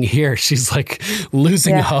 Same thing here. She's like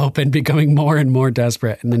losing hope and becoming more and more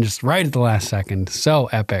desperate, and then just right at the last second. So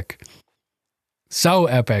epic. So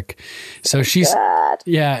epic. So she's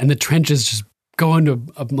and the trenches just go into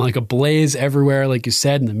like a blaze everywhere, like you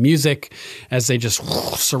said, and the music as they just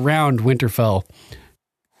surround Winterfell.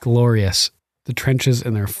 Glorious. The trenches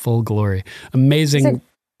in their full glory. Amazing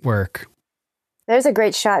work. There's a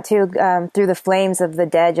great shot, too, through the flames of the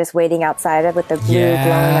dead just waiting outside it with the blue glowing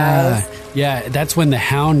eyes. Yeah, that's when the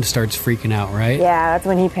Hound starts freaking out, right? Yeah, that's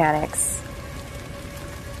when he panics.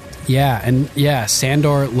 Yeah, and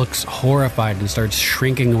Sandor looks horrified and starts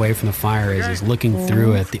shrinking away from the fire as he's looking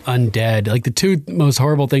through it. The undead, like the two most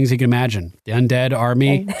horrible things he can imagine. The undead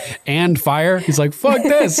army and fire. He's like, fuck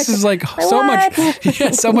this. This is like so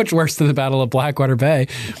much worse than the Battle of Blackwater Bay.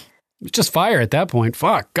 It's just fire at that point.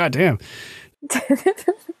 Fuck, goddamn.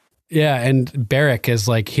 Yeah, and Beric is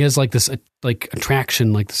like, he has like this like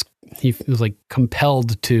attraction, like this, he was like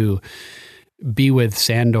compelled to be with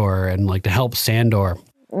Sandor and like to help Sandor.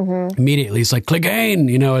 Immediately he's like, Clegane,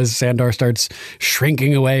 you know, as Sandor starts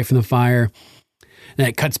shrinking away from the fire. And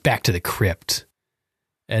it cuts back to the crypt.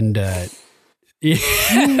 And and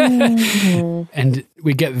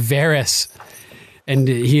we get Varys, and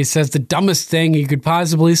he says the dumbest thing he could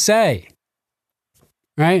possibly say.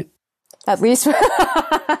 Right? At least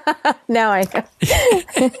now I know.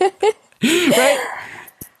 Right?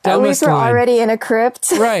 At least we're already in a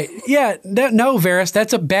crypt. Right. Yeah. No, Varys,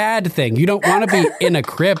 that's a bad thing. You don't want to be in a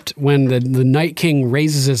crypt when the Night King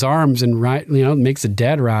raises his arms and makes the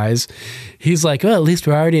dead rise. He's like, well, at least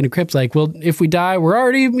we're already in a crypt. Like, well, if we die, we're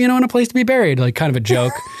already, in a place to be buried. Like, kind of a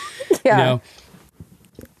joke. Yeah.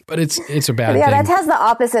 But it's a bad thing. Yeah, that has the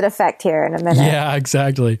opposite effect here in a minute. Yeah,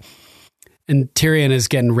 exactly. And Tyrion is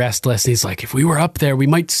getting restless. He's like, if we were up there, we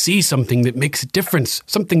might see something that makes a difference,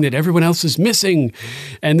 something that everyone else is missing.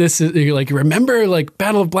 And this is like, remember, like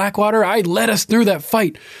Battle of Blackwater? I led us through that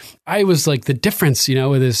fight. I was like the difference,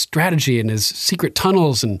 with his strategy and his secret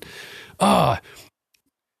tunnels and,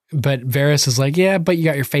 But Varys is like, yeah, but you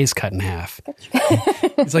got your face cut in half.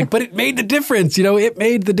 He's like, but it made the difference. It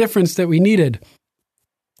made the difference that we needed.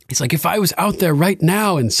 He's like, if I was out there right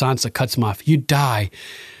now, and Sansa cuts him off, you'd die.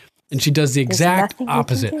 And she does the exact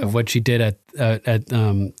opposite of what she did at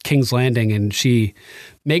King's Landing, and she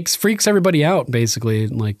freaks everybody out, basically.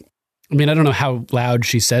 Like, I mean, I don't know how loud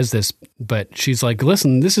she says this, but she's like,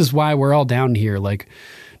 listen, this is why we're all down here. Like,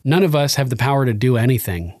 none of us have the power to do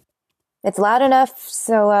anything. It's loud enough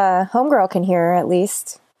so homegirl can hear at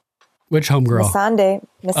least. Which homegirl? Missandei.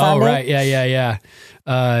 Oh, right. Yeah.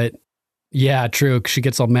 Yeah, true. She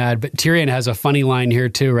gets all mad. But Tyrion has a funny line here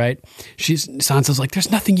too, right? Sansa's like, there's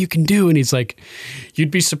nothing you can do. And he's like,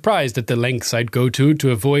 you'd be surprised at the lengths I'd go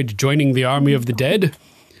to avoid joining the army of the dead.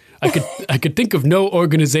 I could think of no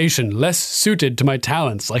organization less suited to my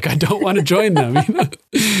talents. Like, I don't want to join them. You know?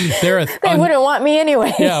 They wouldn't want me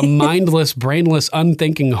anyway. Yeah, mindless, brainless,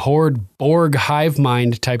 unthinking horde, Borg hive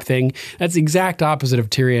mind type thing. That's the exact opposite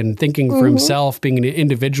of Tyrion, thinking for himself, being an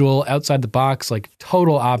individual, outside the box, like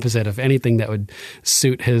total opposite of anything that would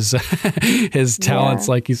suit his his talents,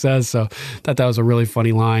 like he says. So I thought that was a really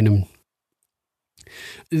funny line. And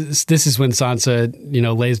this is when Sansa,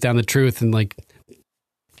 lays down the truth and like,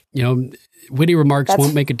 witty remarks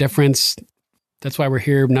won't make a difference. That's why we're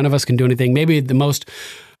here. None of us can do anything. Maybe it's the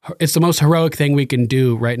most heroic thing we can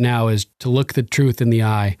do right now is to look the truth in the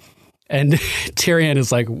eye. And Tyrion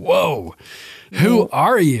is like, whoa, who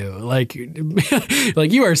are you? Like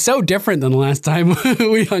you are so different than the last time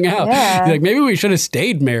we hung out. Yeah. Like, maybe we should have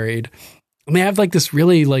stayed married. And they have like this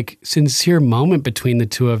really like sincere moment between the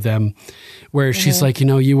two of them where she's like,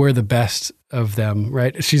 you were the best of them,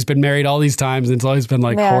 right? She's been married all these times and it's always been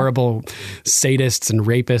like horrible sadists and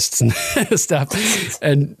rapists and stuff.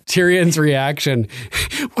 And Tyrion's reaction,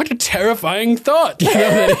 what a terrifying thought,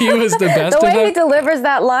 that he was the best of them. The way he delivers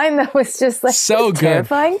that line, that was just like so good.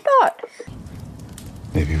 Terrifying thought.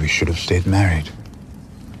 Maybe we should have stayed married.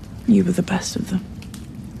 You were the best of them.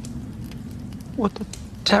 What a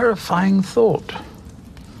terrifying thought.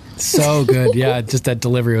 So good. Yeah, just that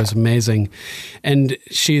delivery was amazing. And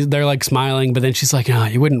they're like smiling, but then she's like,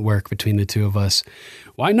 it wouldn't work between the two of us.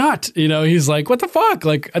 Why not? He's like, what the fuck?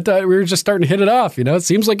 Like, I thought we were just starting to hit it off. It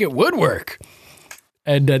seems like it would work.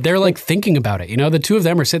 And they're like thinking about it. The two of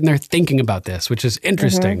them are sitting there thinking about this, which is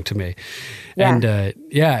interesting to me. Yeah. And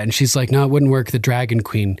and she's like, no, it wouldn't work. The Dragon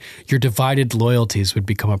Queen, your divided loyalties would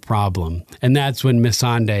become a problem. And that's when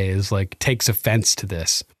Missandei is like, takes offense to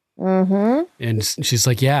this. Mm-hmm. And she's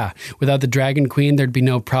like, yeah, without the Dragon Queen, there'd be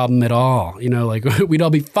no problem at all. Like we'd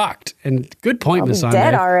all be fucked. And good point, Missandei.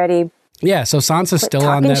 Dead already. Yeah, so Sansa's still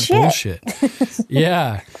on that bullshit.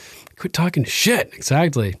 Yeah, quit talking shit.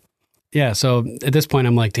 Exactly. Yeah, so at this point,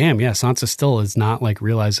 I'm like, damn, yeah, Sansa still is not like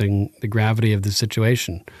realizing the gravity of the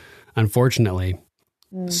situation, unfortunately.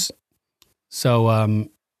 So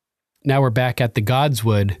now we're back at the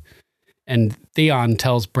Godswood, and Theon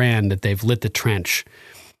tells Bran that they've lit the trench.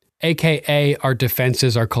 AKA our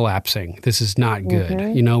defenses are collapsing. This is not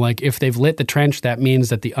good. Like if they've lit the trench, that means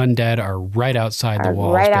that the undead are right outside the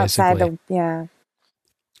walls. Right basically. outside yeah.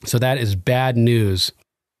 So that is bad news.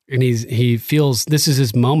 And he feels this is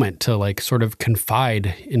his moment to like sort of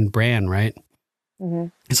confide in Bran, right? Mm-hmm.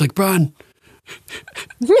 He's like, Bran,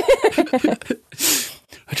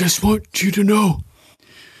 I just want you to know,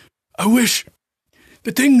 I wish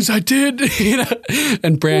the things I did,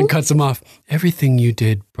 and Bran cuts him off. Everything you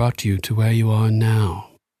did brought you to where you are now,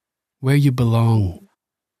 where you belong,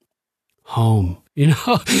 home.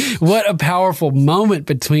 What a powerful moment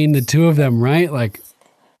between the two of them, right? Like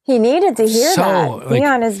he needed to hear that. Like,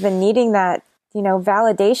 Theon has been needing that,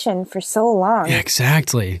 validation for so long. Yeah,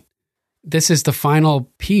 exactly. This is the final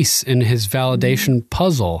piece in his validation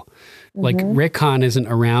puzzle. Like Rickon isn't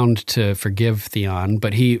around to forgive Theon,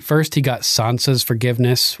 but he got Sansa's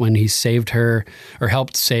forgiveness when he saved her or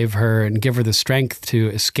helped save her and give her the strength to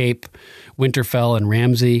escape Winterfell and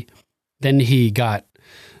Ramsay. Then he got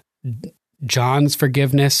Jon's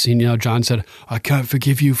forgiveness. Jon said, I can't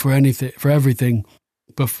forgive you for everything,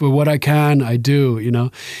 but for what I can, I do.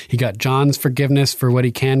 He got Jon's forgiveness for what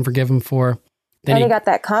he can forgive him for. Then he got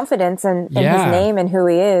that confidence in his name and who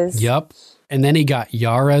he is. Yep. And then he got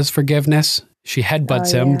Yara's forgiveness. She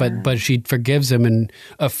headbutts him, but she forgives him and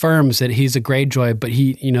affirms that he's a Greyjoy, but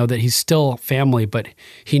he, that he's still family, but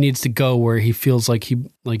he needs to go where he feels like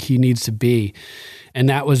he needs to be. And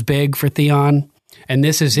that was big for Theon. And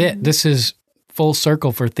this is it. This is full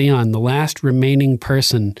circle for Theon, the last remaining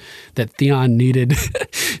person that Theon needed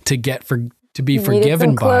to be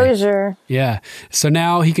forgiven by. Closure. Yeah. So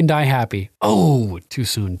now he can die happy. Oh, too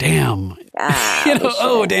soon. Damn.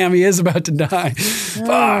 Oh, damn, he is about to die.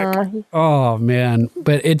 Fuck. Oh, man.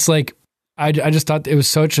 But it's like, I just thought it was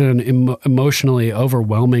such an emotionally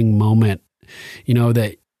overwhelming moment,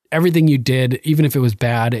 that everything you did, even if it was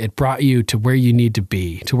bad, it brought you to where you need to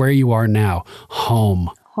be, to where you are now, home.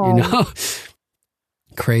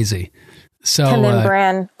 Crazy. So, and then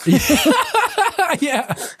Bran.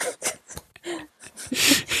 Yeah.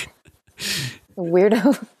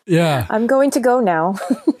 Weirdo. Yeah. I'm going to go now.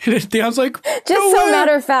 Theon's like, just so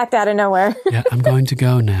matter of fact, out of nowhere. Yeah, I'm going to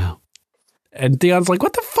go now. And Theon's like,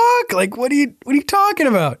 what the fuck? Like, what are you talking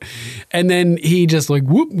about? And then he just like,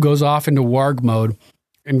 whoop, goes off into warg mode.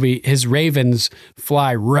 And his ravens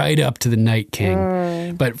fly right up to the Night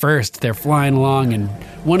King. But first, they're flying along, and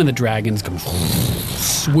one of the dragons comes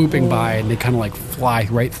swooping by, and they kind of like fly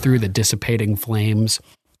right through the dissipating flames.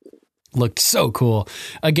 Looked so cool.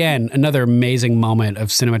 Again, another amazing moment of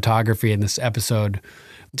cinematography in this episode.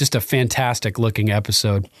 Just a fantastic looking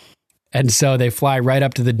episode. And so they fly right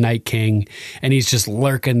up to the Night King, and he's just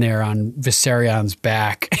lurking there on Viserion's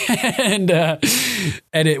back.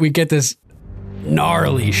 We get this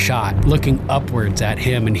gnarly shot looking upwards at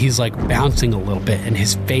him, and he's like bouncing a little bit, and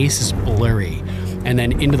his face is blurry. And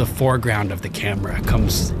then into the foreground of the camera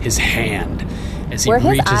comes his hand as he reaches down.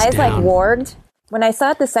 Were his eyes like warged? When I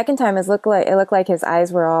saw it the second time, it looked like his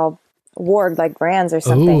eyes were all warged like Bran's or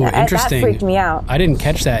something. Ooh, interesting. That freaked me out. I didn't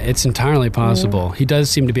catch that. It's entirely possible. He does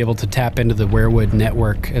seem to be able to tap into the Weirwood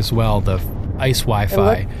network as well, the ice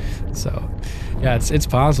Wi-Fi. So, yeah, it's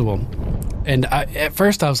possible. And at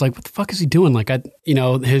first I was like, what the fuck is he doing? Like, he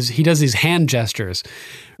does these hand gestures.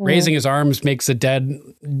 Raising his arms makes the dead,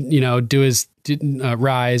 do his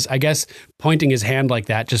rise. I guess pointing his hand like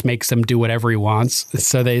that just makes them do whatever he wants.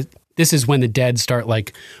 So this is when the dead start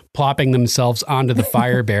like plopping themselves onto the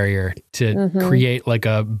fire barrier to create like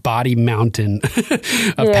a body mountain,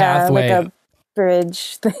 pathway. Like a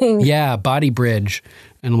bridge thing. Yeah, body bridge.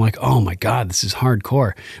 And I'm like, oh my God, this is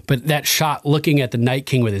hardcore. But that shot looking at the Night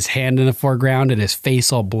King with his hand in the foreground and his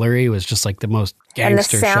face all blurry was just like the most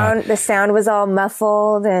gangster shot. And the sound was all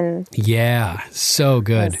muffled and... Yeah, so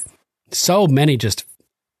good. Yes. So many just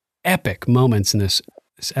epic moments in this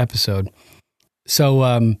episode.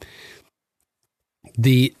 So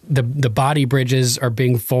the body bridges are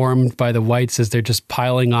being formed by the whites as they're just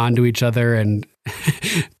piling onto each other and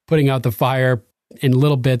putting out the fire in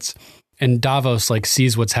little bits. And Davos like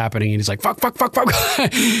sees what's happening and he's like, fuck.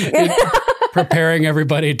 Preparing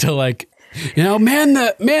everybody to like, man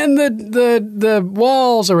the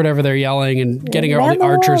walls or whatever they're yelling and getting all the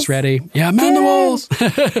archers ready. Yeah, man the walls.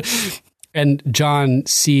 And Jon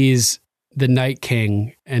sees the Night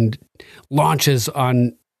King and launches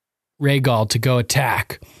on Rhaegal to go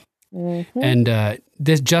attack. And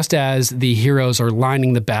this just as the heroes are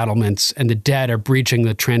lining the battlements and the dead are breaching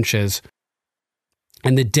the trenches.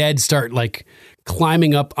 And the dead start like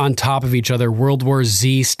climbing up on top of each other, World War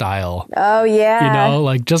Z style. Oh, yeah.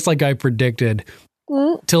 Like just like I predicted,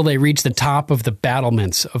 till they reach the top of the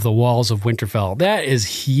battlements of the walls of Winterfell. That is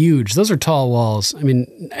huge. Those are tall walls. I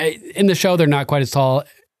mean, in the show, they're not quite as tall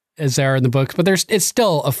as they are in the books, but it's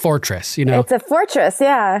still a fortress, It's a fortress,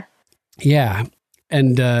 yeah. Yeah.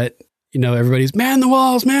 And, everybody's, man the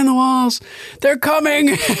walls, they're coming,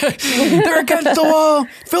 they're against the wall,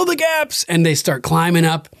 fill the gaps. And they start climbing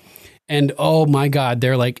up and oh my God,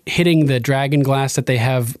 they're like hitting the dragon glass that they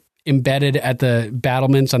have embedded at the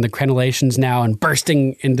battlements on the crenellations now and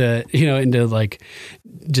bursting into like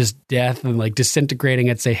just death and like disintegrating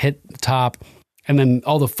as they hit the top. And then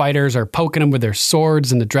all the fighters are poking them with their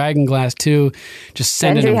swords and the dragon glass too, just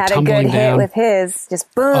sending them tumbling down. Gendry had a good hit with his,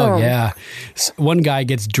 just boom. Oh yeah, one guy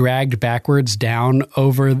gets dragged backwards down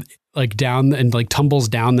and like tumbles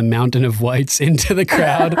down the mountain of whites into the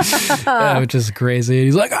crowd, which is crazy. And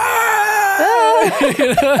he's like,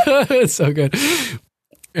 it's so good.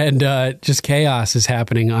 And just chaos is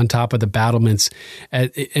happening on top of the battlements.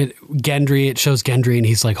 Gendry, it shows Gendry, and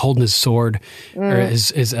he's like holding his sword or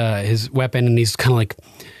his weapon, and he's kind of like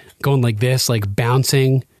going like this, like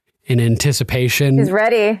bouncing in anticipation. He's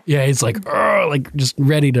ready. Yeah, he's like just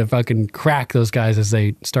ready to fucking crack those guys as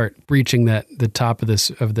they start breaching the top of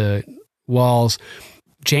the walls.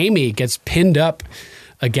 Jaime gets pinned up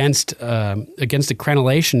against the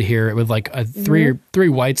crenellation here with like three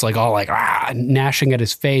whites like all like gnashing at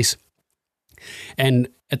his face, and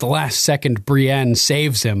at the last second Brienne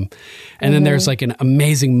saves him, and then there's like an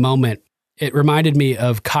amazing moment. It reminded me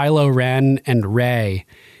of Kylo Ren and Rey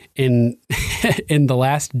in The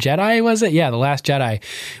Last Jedi, was it? Yeah, The Last Jedi,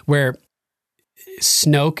 where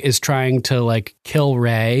Snoke is trying to like kill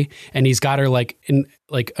Rey, and he's got her like in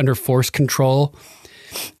like under force control,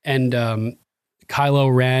 and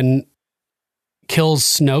Kylo Ren kills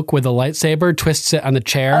Snoke with a lightsaber, twists it on the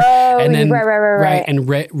chair, and then right. And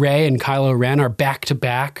Rey and Kylo Ren are back to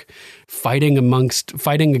back, fighting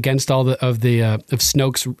against all of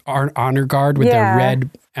Snoke's honor guard with their red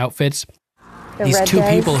outfits. These two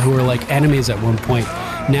guys. People who were like enemies at one point,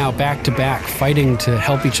 now back to back, fighting to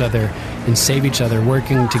help each other and save each other,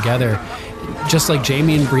 working together. Just like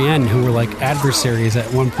Jaime and Brienne, who were like adversaries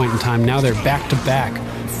at one point in time, now they're back to back,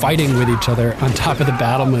 fighting with each other on top of the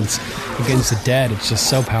battlements against the dead. It's just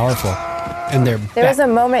so powerful. And they're There was a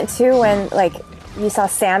moment too when like you saw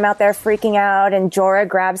Sam out there freaking out, and Jorah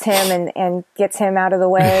grabs him and gets him out of the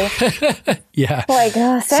way. yeah. Like,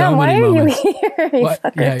 Sam, So why many are moments. you here? You What?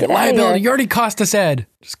 fucker, Yeah, get out of liability. here. You already cost us Ed.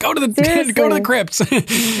 Just go to the Seriously. crypts.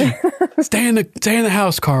 stay in the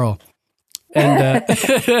house, Carl. And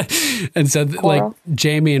and so like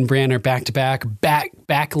Jamie and Bran are back to back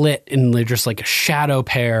backlit, and they're just like a shadow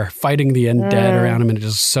pair fighting the undead around him, and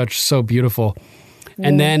it's just so beautiful.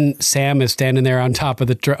 And then Sam is standing there on top of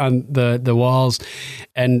the walls,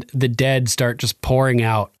 and the dead start just pouring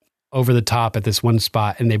out over the top at this one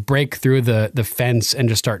spot, and they break through the fence and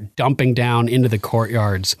just start dumping down into the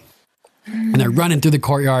courtyards. And they're running through the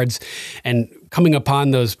courtyards and coming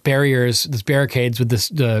upon those barriers, those barricades with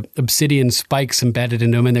the obsidian spikes embedded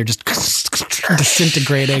into them, and they're just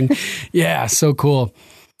disintegrating. Yeah, so cool.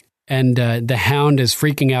 And the Hound is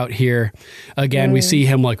freaking out here. Again, we see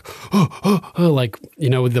him like, like, you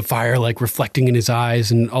know, with the fire like reflecting in his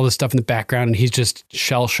eyes and all this stuff in the background. And he's just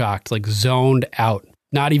shell-shocked, like zoned out,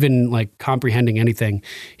 not even like comprehending anything.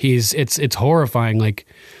 It's horrifying. Like,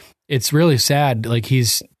 it's really sad. Like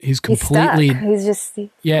he's completely, He's just,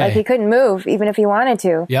 yeah. like he couldn't move even if he wanted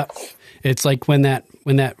to. Yep. It's like when that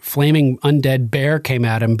flaming undead bear came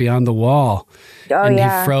at him beyond the wall, and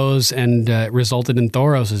he froze and resulted in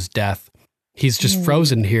Thoros' death. He's just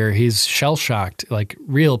frozen here. He's shell-shocked, like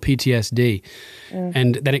real PTSD.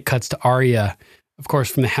 And then it cuts to Arya. Of course,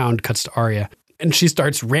 from the Hound cuts to Arya. And she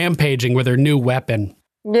starts rampaging with her new weapon.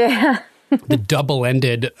 Yeah. The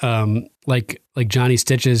double-ended, like Johnny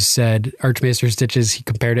Stitches said, Archmaester Stitches, he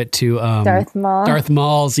compared it to Darth Maul. Darth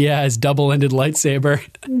Maul's, his double-ended lightsaber.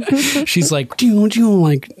 She's like,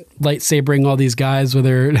 lightsabering all these guys with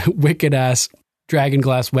her wicked-ass dragon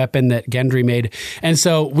glass weapon that Gendry made. And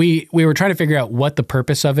so we were trying to figure out what the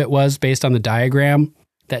purpose of it was based on the diagram,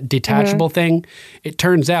 that detachable thing. It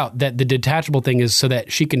turns out that the detachable thing is so that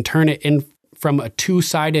she can turn it in from a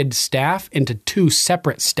two-sided staff into two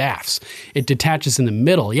separate staffs. It detaches in the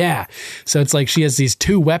middle, yeah. So it's like she has these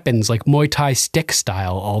two weapons, like Muay Thai stick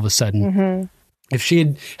style all of a sudden. If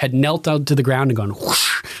she had knelt down to the ground and gone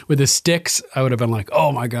whoosh with the sticks, I would have been like,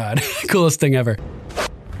 oh my God, coolest thing ever.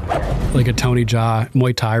 Like a Tony Jaa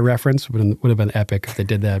Muay Thai reference would have been epic if they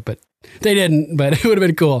did that, but they didn't, but it would have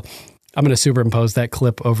been cool. I'm going to superimpose that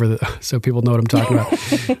clip over so people know what I'm talking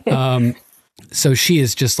about. So she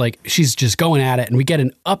is just like, she's just going at it, and we get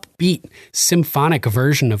an upbeat symphonic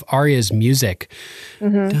version of Arya's music. You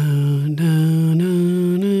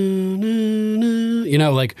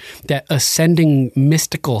know, like that ascending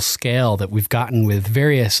mystical scale that we've gotten with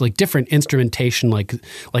various like different instrumentation, like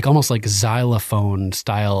almost like xylophone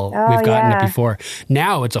style. We've gotten it before.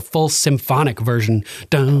 Now it's a full symphonic version.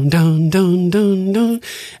 Dun, dun, dun, dun, dun.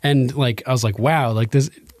 And like, I was like, wow, like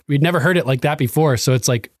this, we'd never heard it like that before. So it's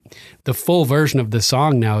like the full version of the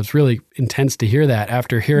song now. It's really intense to hear that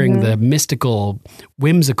after hearing the mystical,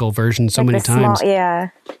 whimsical version so many times.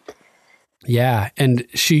 Yeah. And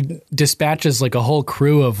she dispatches like a whole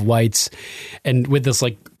crew of whites, and with this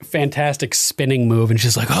like fantastic spinning move, and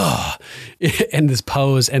she's like, oh, and this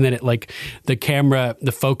pose. And then it like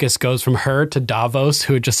the focus goes from her to Davos,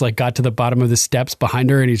 who had just like got to the bottom of the steps behind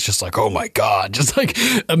her. And he's just like, oh my God, just like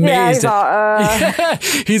amazed.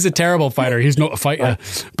 He's a terrible fighter. He's not a fighter,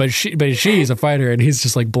 but she's a fighter. And he's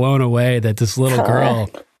just like blown away that this little girl,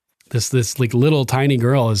 this like little tiny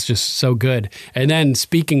girl is just so good. And then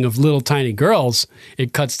speaking of little tiny girls,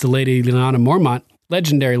 it cuts to Lady Lyanna Mormont,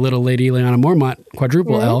 legendary little Lady Lyanna Mormont,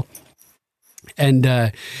 quadruple L.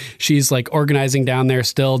 And she's like organizing down there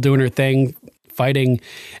still, doing her thing, fighting.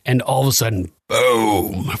 And all of a sudden,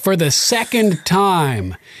 boom, for the second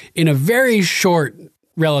time in a very short,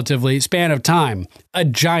 relatively span of time, a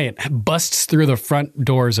giant busts through the front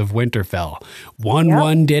doors of Winterfell.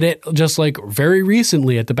 One did it just like very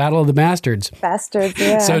recently at the Battle of the Bastards. Yeah.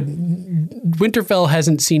 So Winterfell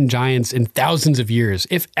hasn't seen giants in thousands of years,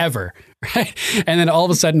 if ever. Right. And then all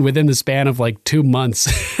of a sudden, within the span of like 2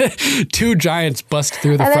 months, two giants bust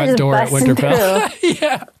through the front door at Winterfell.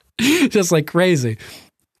 Yeah. Just like crazy.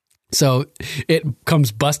 So it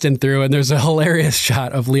comes busting through, and there's a hilarious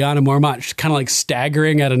shot of Lyanna Mormont kind of like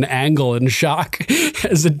staggering at an angle in shock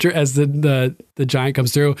as the giant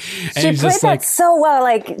comes through. And she played that so well.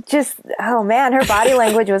 Like, just, oh man, her body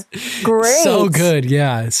language was great. So good.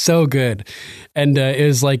 Yeah, so good. And it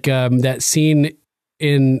was like that scene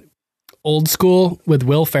in Old School with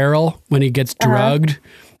Will Ferrell when he gets drugged.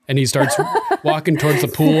 And he starts walking towards the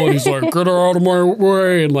pool, and he's like, get her out of my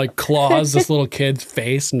way, and like claws this little kid's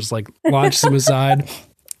face and just like launches him aside,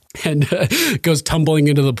 and goes tumbling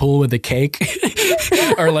into the pool with a cake.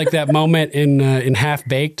 Or like that moment in Half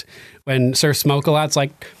Baked when Sir Smoke-A-Lot's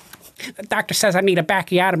like, the doctor says I need a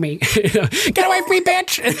backiotomy. Get away from me,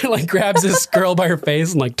 bitch! And like grabs this girl by her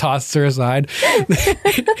face and like tosses her aside,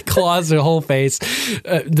 claws her whole face.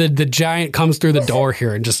 The giant comes through the door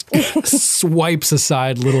here and just swipes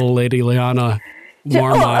aside little Lady Lyanna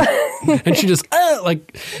Mormont. And she just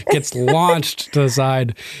like gets launched to the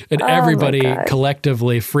side, and everybody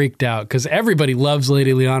collectively freaked out because everybody loves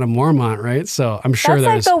Lady Lyanna Mormont, right? So I'm sure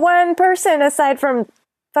that's like the one person aside from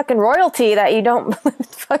fucking royalty that you don't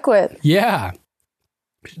fuck with. Yeah,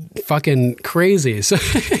 fucking crazy. So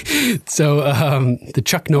the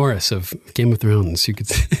Chuck Norris of Game of Thrones, you could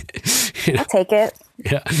say. I'll take it.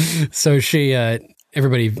 Yeah. So she,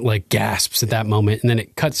 everybody like gasps at that moment, and then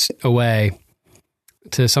it cuts away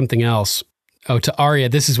to something else. Oh, to Arya.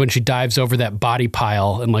 This is when she dives over that body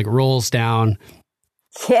pile and like rolls down.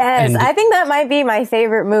 Yes, And I think that might be my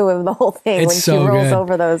favorite move of the whole thing, when she rolls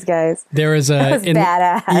over those guys. There was that was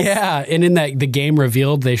badass. Yeah, and in that the game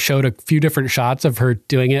revealed, they showed a few different shots of her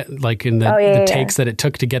doing it, like in the takes that it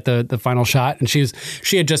took to get the final shot. And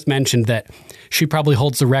she had just mentioned that she probably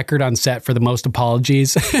holds the record on set for the most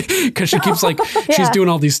apologies because she keeps like she's doing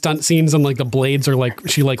all these stunt scenes and like the blades are like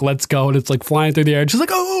she like lets go and it's like flying through the air. And she's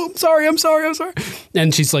like, "Oh, I'm sorry.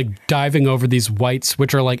 And she's like diving over these whites,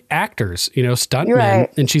 which are like actors, stuntmen. Right.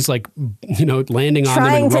 And she's like, landing on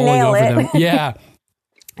Trying them and to rolling nail over it. them. Yeah.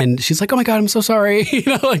 And she's like, "Oh my God, I'm so sorry."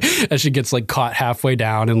 Like as she gets like caught halfway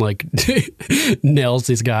down and like nails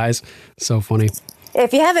these guys. So funny.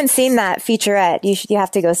 If you haven't seen that featurette, you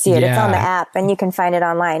have to go see it. Yeah. It's on the app and you can find it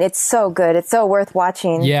online. It's so good. It's so worth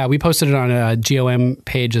watching. Yeah, we posted it on a GOM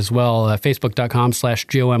page as well,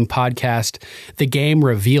 facebook.com/GOM podcast. The Game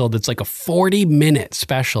Revealed. It's like a 40-minute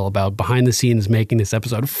special about behind the scenes making this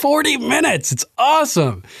episode. 40 minutes. It's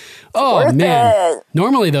awesome. Oh, man. It.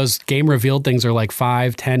 Normally those Game Revealed things are like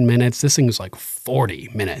 5-10 minutes. This thing is like 40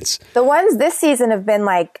 minutes. The ones this season have been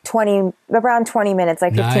like around 20 minutes,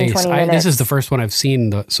 like 15, 20 minutes. This is the first one I've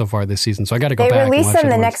seen so far this season, so I got to go back. They release and watch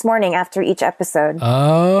them the ones. next morning after each episode.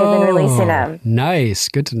 Oh, they've been releasing them. Nice,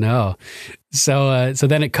 good to know. So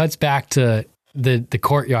then it cuts back to the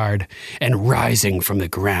courtyard, and rising from the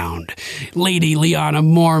ground, Lady Lyanna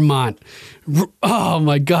Mormont. Oh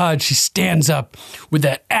my God, she stands up with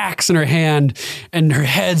that axe in her hand, and her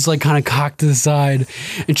head's like kind of cocked to the side,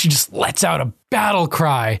 and she just lets out a battle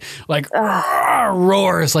cry, like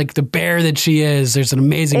roars like the bear that she is. There's an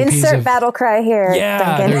amazing piece Insert of battle cry here.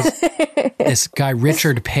 Yeah, Duncan. this guy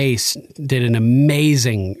Richard Pace did an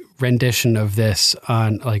amazing rendition of this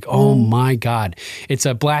on like, oh my God, it's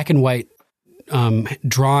a black and white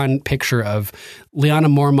drawn picture of Lyanna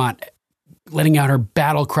Mormont letting out her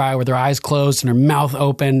battle cry with her eyes closed and her mouth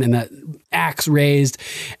open and the axe raised,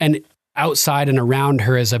 and outside and around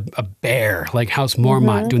her is a bear like House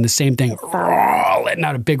Mormont doing the same thing, letting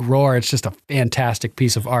out a big roar. It's just a fantastic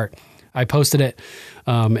piece of art. I posted it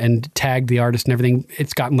and tagged the artist and everything.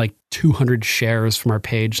 It's gotten like 200 shares from our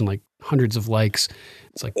page and like hundreds of likes.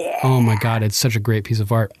 It's like, oh my God, it's such a great piece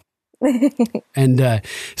of art. And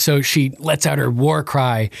so she lets out her war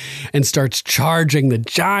cry and starts charging the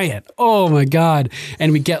giant. Oh my God.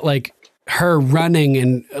 And we get like her running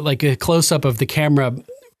and like a close up of the camera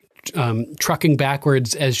trucking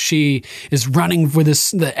backwards as she is running with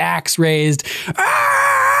the axe raised.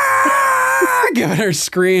 Giving her a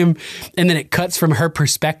scream, and then it cuts from her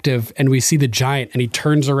perspective and we see the giant and he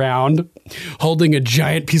turns around holding a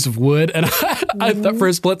giant piece of wood, and I thought for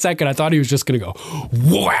a split second I thought he was just gonna go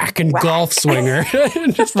whack and golf swing her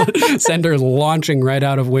and just send her launching right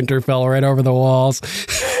out of Winterfell right over the walls.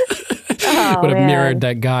 Would have mirrored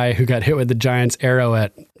that guy who got hit with the giant's arrow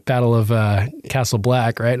at Battle of Castle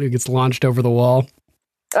Black, right? Who gets launched over the wall.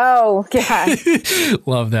 Oh, yeah.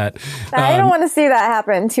 Love that. I don't want to see that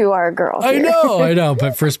happen to our girls. I know.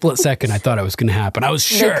 But for a split second, I thought it was going to happen. I was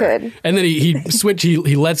sure. Could. And then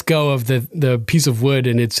he lets go of the piece of wood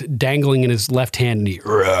and it's dangling in his left hand, and he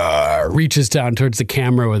reaches down towards the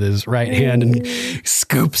camera with his right hand and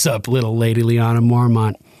scoops up little Lady Lyanna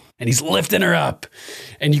Mormont. And he's lifting her up,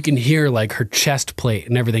 and you can hear like her chest plate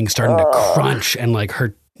and everything starting to crunch, and like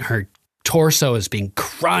her torso is being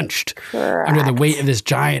crunched under the weight of this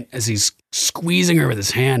giant as he's squeezing her with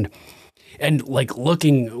his hand and like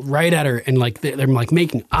looking right at her, and like they're like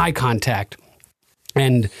making eye contact.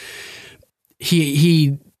 And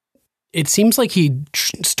he it seems like he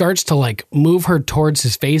starts to like move her towards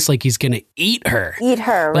his face like he's going to eat her.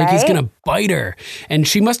 Like he's going to bite her. And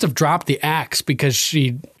she must have dropped the axe because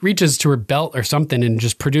she reaches to her belt or something and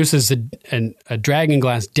just produces a dragon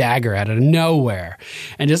glass dagger out of nowhere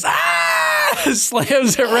and just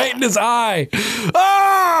slams it right in his eye.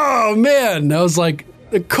 Oh, man. I was like,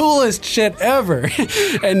 the coolest shit ever.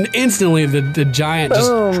 And instantly the giant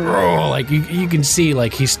just, like you can see,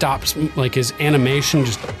 like he stops, like his animation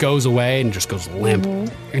just goes away and just goes limp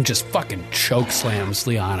and just fucking choke slams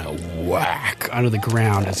Lyanna whack onto the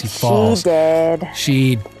ground as he falls.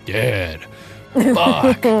 She did.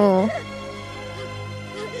 Fuck.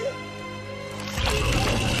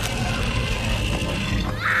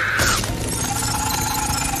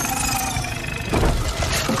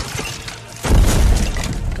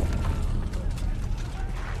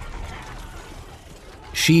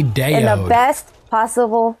 She deoed. In the best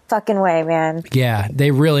possible fucking way, man. Yeah,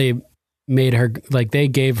 they really made her, like, they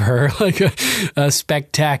gave her like a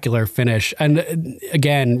spectacular finish. And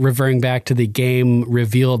again, referring back to the game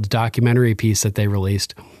revealed documentary piece that they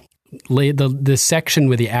released, the section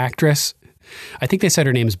with the actress, I think they said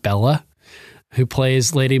her name's Bella, who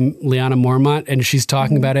plays Lady Lyanna Mormont, and she's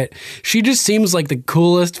talking about it. She just seems like the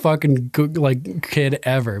coolest fucking like kid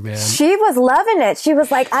ever, man. She was loving it. She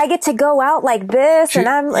was like, I get to go out like this, and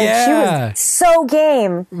I'm like, she was so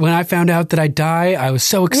game. When I found out that I die, I was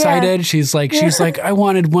so excited. Yeah. She's like, I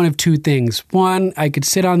wanted one of two things. One, I could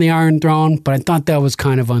sit on the Iron Throne, but I thought that was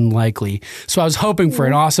kind of unlikely. So I was hoping for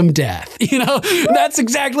an awesome death. You know, that's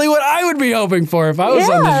exactly what I would be hoping for if I was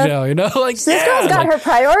on the show. You know, like this girl's got her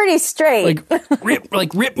priorities straight.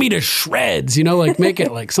 Rip me to shreds, you know, like make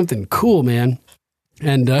it like something cool, man.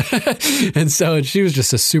 And so she was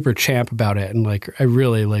just a super champ about it, and like I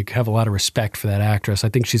really like have a lot of respect for that actress. I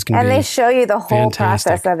think she's gonna be And they show you the whole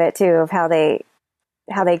fantastic. process of it too, of how they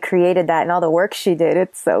created that and all the work she did.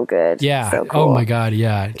 It's so good. Yeah. So cool. Oh my God.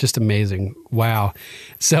 Yeah. Just amazing. Wow.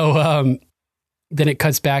 So then it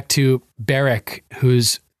cuts back to Beric,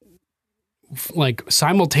 who's like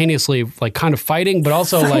simultaneously like kind of fighting, but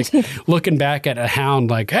also like looking back at a hound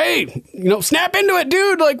like, hey, you know, snap into it,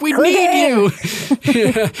 dude. Like we need you.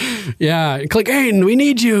 Yeah. Click, hey, we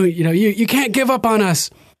need you. You know, you can't give up on us.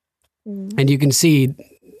 And you can see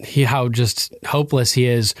how just hopeless he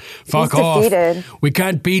is. Fuck off. Defeated. We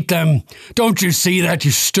can't beat them. Don't you see that,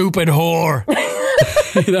 you stupid whore?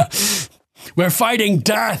 You know, we're fighting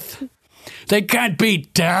death. They can't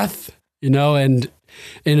beat death. You know, and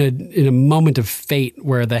in a moment of fate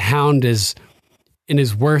where the hound is in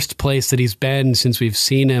his worst place that he's been since we've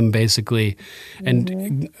seen him, basically,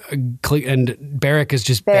 and Beric is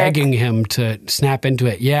just begging him to snap into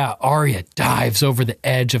it. Yeah, Arya dives over the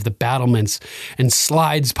edge of the battlements and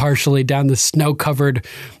slides partially down the snow-covered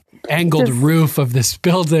angled roof of this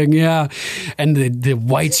building. Yeah, and the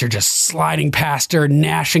whites are just sliding past her,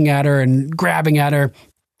 gnashing at her and grabbing at her.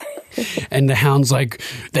 And the hound's like,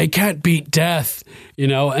 they can't beat death, you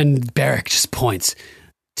know, and Beric just points,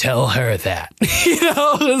 tell her that. You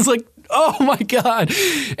know, it's like, oh my God.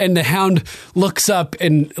 And the hound looks up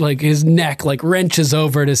and like his neck like wrenches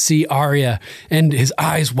over to see Arya, and his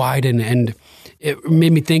eyes widen. And it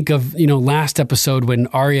made me think of, you know, last episode when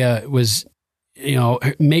Arya was, you know,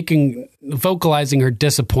 vocalizing her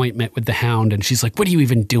disappointment with the hound. And she's like, what are you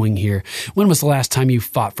even doing here? When was the last time you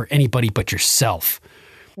fought for anybody but yourself?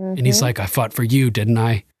 And he's like, I fought for you, didn't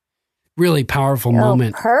I? Really powerful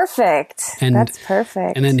moment. Perfect. And that's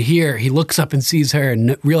perfect. And then here he looks up and sees her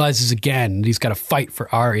and realizes again he's got to fight for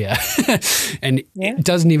Arya. And it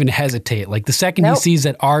doesn't even hesitate. Like the second he sees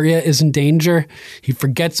that Arya is in danger, he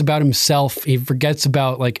forgets about himself. He forgets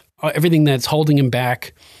about like everything that's holding him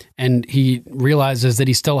back. And he realizes that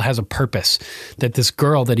he still has a purpose, that this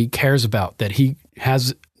girl that he cares about, that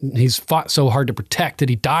he's fought so hard to protect, that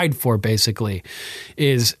he died for, basically,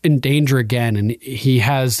 is in danger again. And he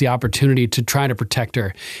has the opportunity to try to protect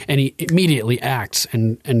her. And he immediately acts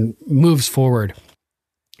and moves forward.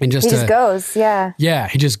 And he just goes, yeah. Yeah,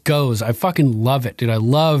 he just goes. I fucking love it, dude. I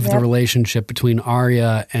love the relationship between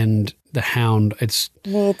Arya and the Hound.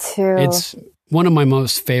 Me too. It's one of my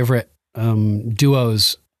most favorite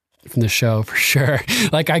duos from the show, for sure.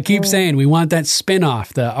 Like I keep saying, we want that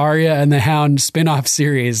spin-off, the Arya and the Hound spin-off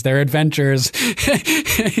series, their adventures.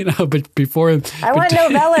 You know, but before I want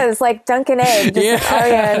novellas like Dunk and Egg, just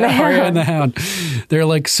Arya and the Hound. Arya and the Hound. They're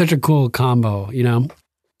like such a cool combo, you know.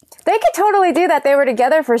 They could totally do that. They were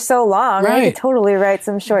together for so long. Right. I could totally write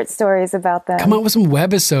some short stories about them. Come up with some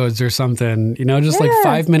webisodes or something, you know, just like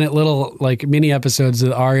 5-minute little like mini episodes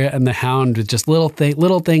of Arya and the Hound with just little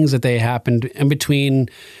things that they happened in between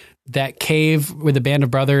that cave with the Band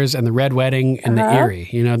of Brothers and the Red Wedding and the Eyrie.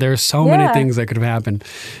 You know, there are so many things that could have happened.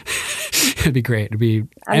 It'd be great. It'd be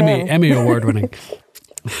Emmy award winning.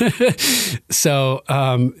 So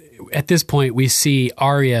at this point, we see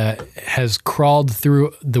Arya has crawled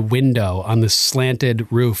through the window on the slanted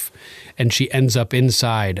roof, and she ends up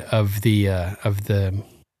inside of the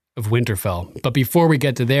of Winterfell. But before we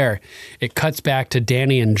get to there, it cuts back to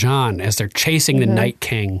Dany and Jon as they're chasing the Night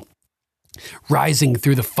King. Rising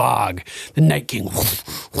through the fog, the Night King,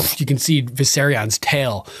 you can see Viserion's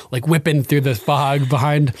tail like whipping through the fog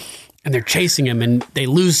behind, and they're chasing him, and they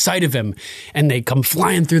lose sight of him, and they come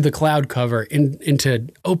flying through the cloud cover into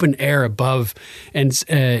open air above. And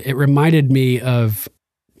it reminded me of,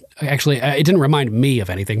 actually, it didn't remind me of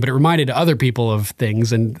anything, but it reminded other people of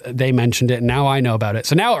things, and they mentioned it, and now I know about it.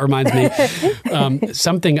 So now it reminds me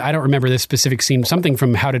something, I don't remember this specific scene, something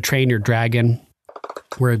from How to Train Your Dragon,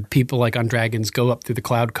 where people like on dragons go up through the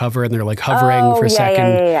cloud cover and they're like hovering for a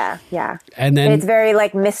second. Yeah. And then it's very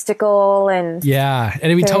like mystical and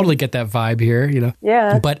and we totally get that vibe here, you know.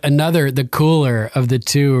 Yeah. But the cooler of the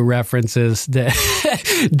two references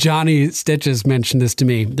that Johnny Stitches mentioned this to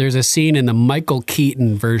me. There's a scene in the Michael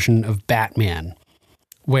Keaton version of Batman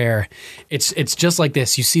where it's just like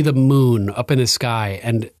this. You see the moon up in the sky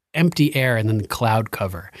and empty air and then the cloud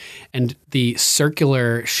cover and the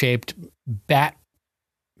circular shaped bat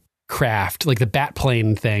craft, like the bat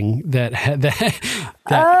plane thing that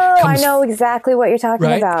I know exactly what you're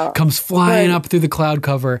talking about. Comes flying up through the cloud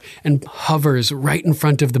cover and hovers right in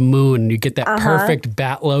front of the moon. You get that perfect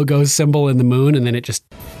bat logo symbol in the moon, and then it just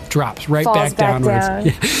drops right back downwards.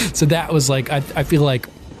 Yeah. So that was like, I feel like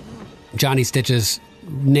Johnny Stitches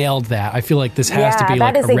nailed that. I feel like this has to be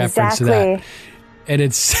like a reference to that. And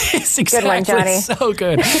it's exactly one, so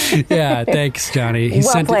good. Yeah, thanks, Johnny. He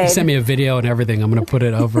sent me a video and everything. I'm going to put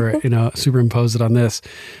it over, superimpose it on this.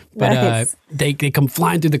 But nice. They come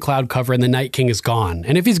flying through the cloud cover and the Night King is gone.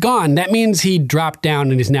 And if he's gone, that means he dropped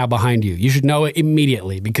down and he's now behind you. You should know it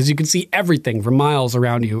immediately because you can see everything for miles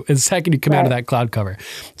around you the second you come out of that cloud cover.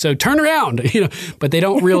 So turn around, but they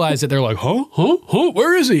don't realize that. They're like, huh,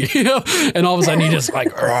 where is he? And all of a sudden he just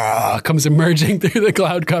like comes emerging through the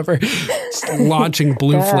cloud cover, launching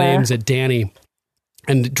blue flames at Dany.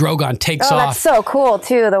 And Drogon takes off. That's so cool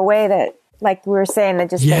too, the way that, like we were saying, that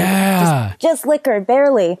just lick her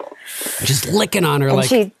barely, just licking on her, and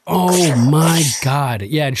like, oh my god,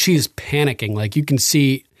 yeah, and she's panicking. Like you can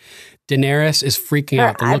see, Daenerys is freaking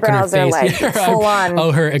out. The look on her face, like full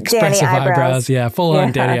on. Her expressive eyebrows, full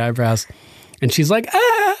on Dany eyebrows, and she's like,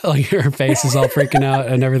 like her face is all freaking out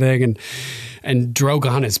and everything, and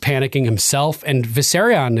Drogon is panicking himself, and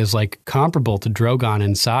Viserion is like comparable to Drogon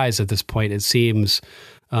in size at this point. It seems.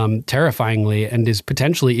 Terrifyingly, and is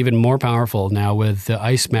potentially even more powerful now with the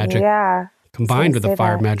ice magic combined with the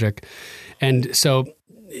fire magic. And so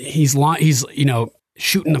he's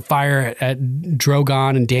shooting the fire at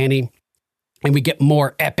Drogon and Dany, and we get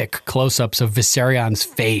more epic close-ups of Viserion's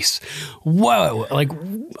face. Whoa, like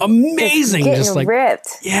amazing. Just like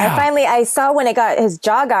ripped. Yeah. I saw when his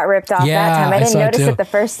jaw got ripped off that time. I didn't notice it the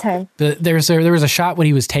first time. There was a shot when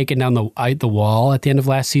he was taken down the wall at the end of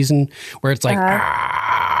last season where it's like,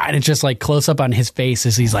 and it's just like close up on his face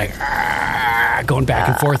as he's like going back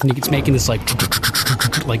and forth, and he's making this like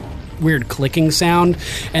weird clicking sound,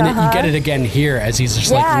 and you get it again here as he's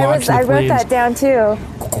just like launching the flames. I wrote that down too.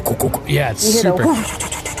 Yeah, it's super.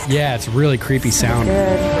 Yeah, it's a really creepy sound.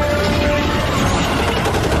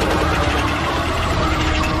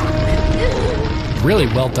 Really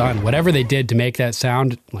well done. Whatever they did to make that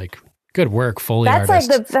sound, like. Good work, Foley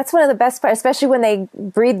artist. That's one of the best parts, especially when they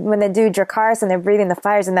do Dracarys and they're breathing the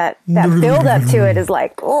fires, and that build up to it is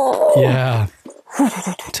like, oh. Yeah.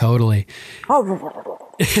 Totally.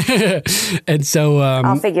 And so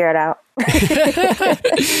I'll figure it out.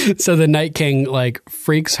 So the Night King like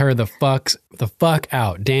freaks her the fuck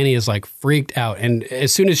out. Dany is like freaked out, and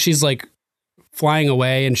as soon as she's like flying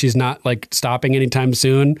away and she's not like stopping anytime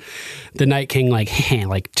soon, the Night King like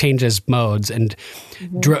changes modes, and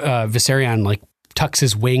Viserion like tucks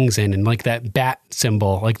his wings in, and like that bat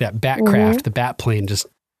symbol, like that bat craft, the bat plane just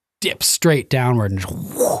dips straight downward and just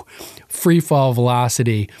free fall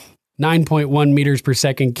velocity, 9.1 meters per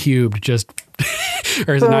second cubed, just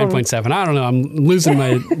or is it 9.7? I don't know. I'm losing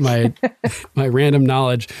my random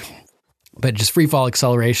knowledge. But just free fall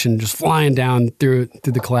acceleration, just flying down through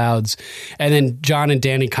the clouds. And then Jon and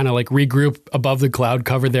Dany kind of like regroup above the cloud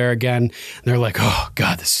cover there again. And they're like, oh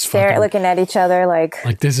God, this is fucking. They're looking at each other like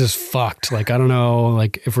this is fucked. Like, I don't know,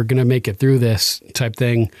 like if we're going to make it through this type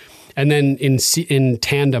thing. And then in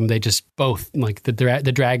tandem, they just both, like the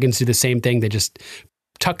dragons do the same thing. They just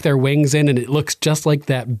tuck their wings in, and it looks just like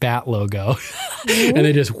that bat logo. And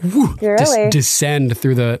they just descend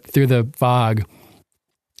through the fog.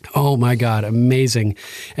 Oh my God, amazing.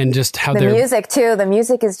 And just how the music too. The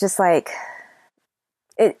music is just like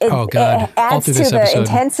it adds to the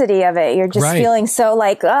intensity of it. You're just feeling so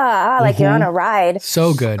like like you're on a ride.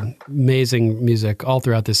 So good. Amazing music all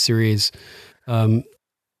throughout this series.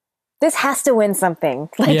 this has to win something.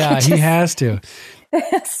 He has to.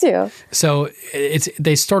 Has to. So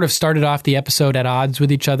they sort of started off the episode at odds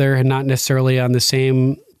with each other and not necessarily on the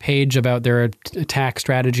same page about their attack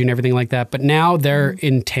strategy and everything like that. But now they're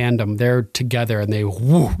in tandem. They're together and they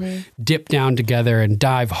dip down together and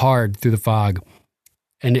dive hard through the fog.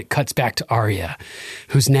 And it cuts back to Arya,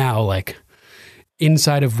 who's now like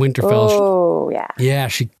inside of Winterfell. Oh, yeah. Yeah,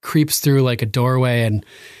 she creeps through like a doorway and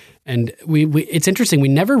we it's interesting. We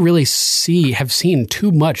never really have seen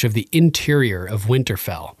too much of the interior of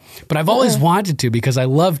Winterfell, but I've always wanted to because I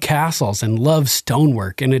love castles and love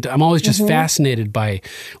stonework, and I'm always just fascinated by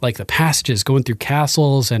like the passages going through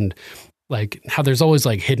castles and like how there's always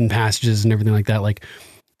like hidden passages and everything like that. Like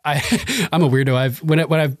I'm a weirdo.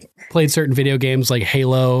 When I've played certain video games like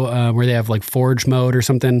Halo, where they have like Forge mode or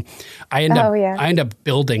something, I end up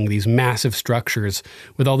building these massive structures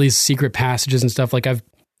with all these secret passages and stuff. Like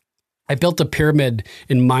I built a pyramid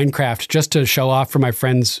in Minecraft just to show off for my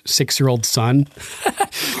friend's 6-year-old son.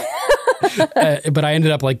 But I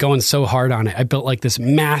ended up like going so hard on it. I built like this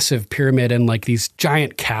massive pyramid and like these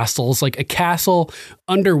giant castles, like a castle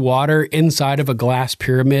underwater inside of a glass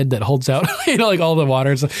pyramid that holds out, like all the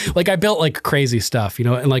waters. Like I built like crazy stuff,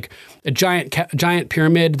 and like a giant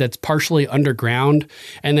pyramid that's partially underground.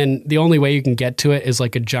 And then the only way you can get to it is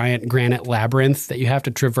like a giant granite labyrinth that you have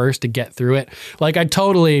to traverse to get through it. Like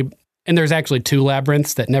and there's actually 2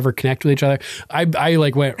 labyrinths that never connect with each other. I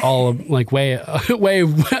like went all like way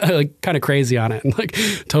like kind of crazy on it and like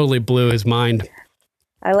totally blew his mind.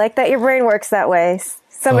 I like that your brain works that way.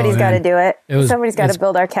 Somebody's got to do it. Somebody's got to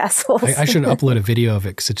build our castles. I should upload a video of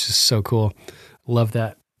it because it's just so cool. Love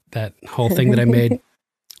that whole thing that I made.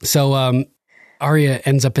 So Arya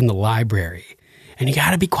ends up in the library. And you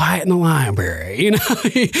got to be quiet in the library.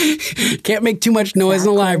 Can't make too much noise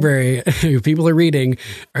in the library. People are reading,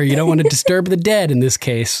 or you don't want to disturb the dead in this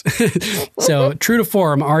case. So true to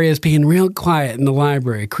form, Arya's being real quiet in the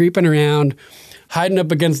library, creeping around, hiding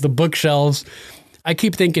up against the bookshelves. I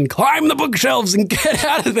keep thinking, climb the bookshelves and get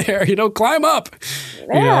out of there. Climb up.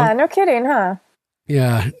 Yeah, no kidding, huh?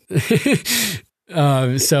 Yeah.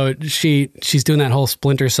 So she's doing that whole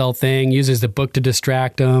Splinter Cell thing, uses the book to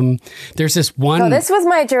distract him. There's this one. Oh, this was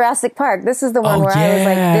my Jurassic Park. This is the one where I was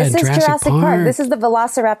like, this is Jurassic Park. This is the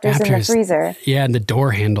velociraptors in the freezer. Yeah, and the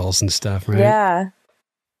door handles and stuff, right? Yeah.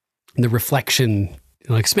 And the reflection,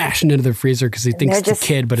 like smashing into the freezer because he thinks it's a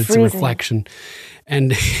kid, but it's a reflection.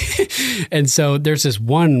 And and so there's this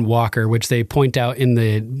one walker, which they point out in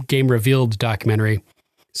the Game Revealed documentary.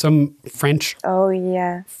 Some French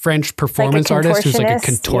performance artist who's like a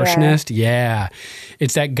contortionist. Yeah.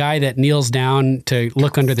 It's that guy that kneels down to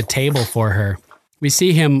look under the table for her. We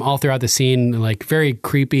see him all throughout the scene, like very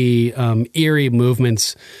creepy, eerie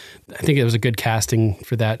movements. I think it was a good casting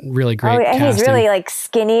for that. Really great casting. He's really like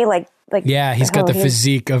skinny, like yeah, he's got the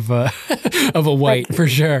physique of a white, like, for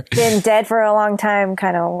sure. Been dead for a long time,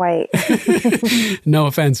 kind of white. No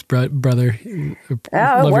offense, brother.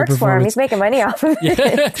 Oh, it works for him. He's making money off of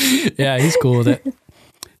it. Yeah, he's cool with it.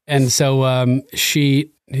 And so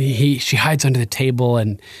she hides under the table,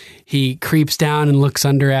 and he creeps down and looks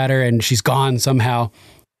under at her, and she's gone somehow.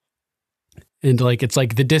 And like it's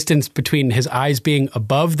like the distance between his eyes being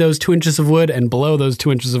above those 2 inches of wood and below those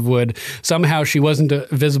 2 inches of wood. Somehow she wasn't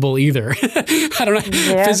visible either. I don't know.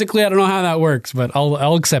 Yeah. Physically, I don't know how that works, but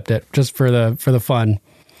I'll accept it just for the fun.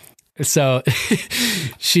 So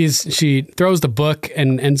she throws the book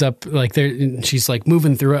and ends up like there. She's like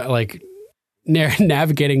moving through it, like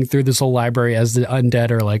navigating through this whole library as the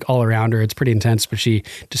undead are like all around her. It's pretty intense, but she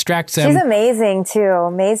distracts them. She's amazing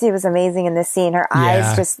too. Maisie was amazing in this scene. Her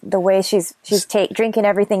eyes, just the way she's drinking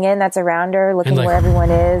everything in that's around her, looking where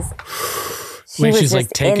everyone is. When she's like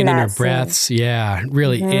taking in her breaths. Yeah,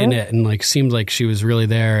 really in it, and like seemed like she was really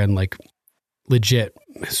there and like legit.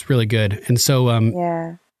 It's really good. And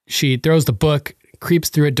so she throws the book, creeps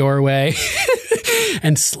through a doorway.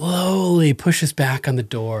 And slowly pushes back on the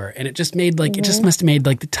door. And it just made like, it just must have made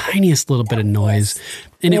like the tiniest little bit of noise.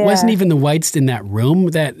 And it wasn't even the whites in that room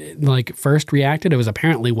that like first reacted. It was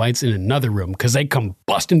apparently whites in another room because they come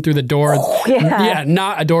busting through the door. Oh, yeah,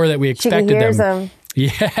 not a door that we expected them.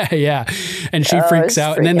 Yeah. And she freaks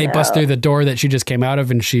out. And then they bust through the door that she just came out of.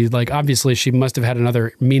 And she like, obviously she must have had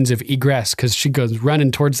another means of egress because she goes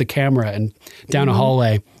running towards the camera and down a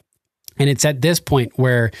hallway. And it's at this point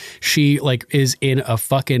where she like is in a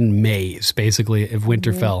fucking maze, basically, of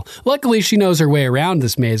Winterfell. Luckily, she knows her way around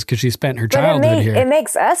this maze because she spent her childhood here. It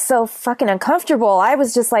makes us so fucking uncomfortable. I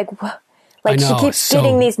was just like, Like, I know, she keeps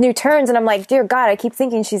getting these new turns, and I'm like, dear God, I keep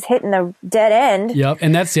thinking she's hitting the dead end. Yep,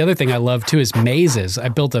 and that's the other thing I love too is mazes. I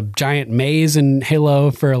built a giant maze in Halo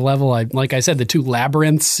for a level. Like I said, the 2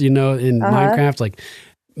 labyrinths, in Minecraft, like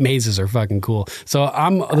mazes are fucking cool. So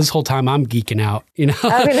this whole time I'm geeking out. I was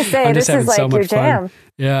gonna say, this is like your jam. Fun.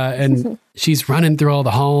 Yeah, and she's running through all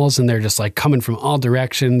the halls, and they're just like coming from all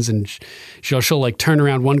directions, and she'll like turn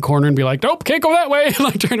around one corner and be like, nope, can't go that way, and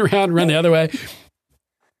like turn around and run the other way.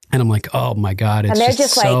 And I'm like, oh my God, it's and they're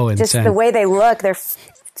just so like, insane. just the way they look, they're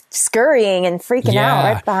scurrying and freaking out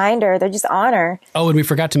right behind her. They're just on her. Oh, and we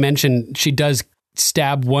forgot to mention, she does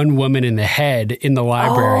stab one woman in the head in the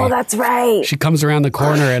library. Oh, that's right. She comes around the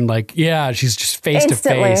corner and like, she's just face to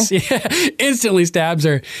face. Yeah, instantly stabs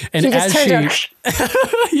her. And as she,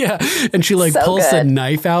 and she like pulls the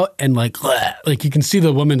knife out and like you can see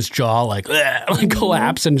the woman's jaw like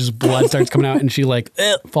collapse and just blood starts coming out, and she like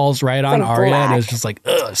falls right on Arya, and it's just like,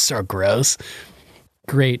 so gross.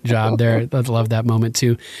 Great job there. I love that moment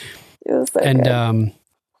too. It was so good.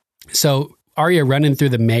 So Arya running through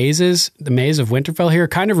the maze of Winterfell here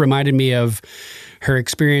kind of reminded me of her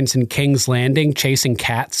experience in King's Landing, chasing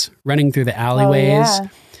cats, running through the alleyways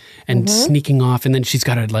and sneaking off. And then she's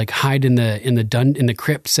got to like hide in the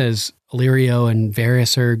crypts as Illyrio and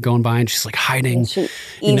Varys are going by, and she's like hiding. And she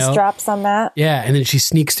eavesdrops on that. Yeah, and then she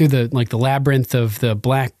sneaks through the labyrinth of the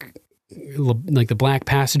black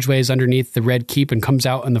passageways underneath the Red Keep and comes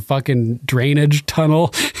out in the fucking drainage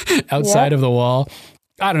tunnel outside of the wall.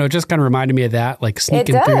 I don't know, it just kind of reminded me of that, like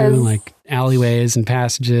sneaking through like alleyways and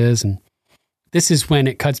passages. And this is when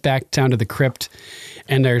it cuts back down to the crypt,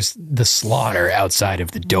 and there's the slaughter outside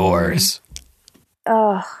of the doors.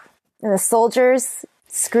 Oh, and the soldiers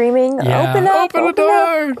screaming, open the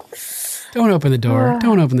door. Don't open the door.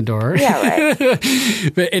 Don't open the door. Yeah, right.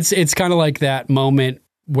 But it's kind of like that moment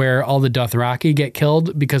where all the Dothraki get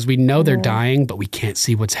killed because we know they're dying, but we can't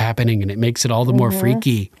see what's happening, and it makes it all the more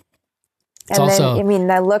freaky. It's and also, then, I mean,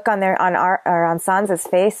 the look on Sansa's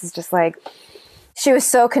face is just like, she was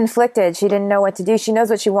so conflicted. She didn't know what to do. She knows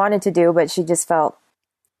what she wanted to do, but I just felt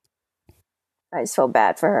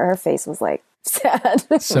bad for her. Her face was like sad.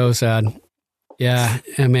 So sad. Yeah.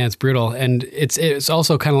 And man, it's brutal. And it's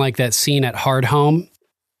also kind of like that scene at Hardhome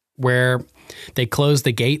where they close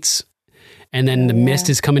the gates and then the mist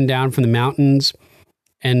is coming down from the mountains,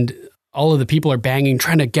 and all of the people are banging,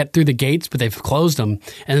 trying to get through the gates, but they've closed them.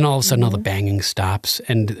 And then all of a sudden, all the banging stops,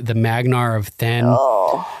 and the Magnar of Then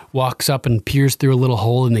walks up and peers through a little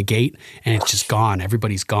hole in the gate, and it's just gone.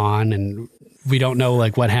 Everybody's gone, and we don't know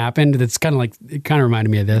like what happened. It's kind of like, it kind of reminded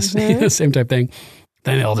me of this, same type thing.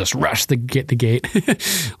 Then they'll just rush the gate.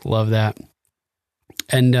 Love that.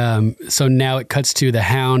 And so now it cuts to the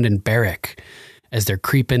Hound and Beric as they're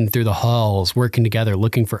creeping through the halls, working together,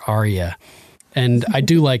 looking for Arya. And I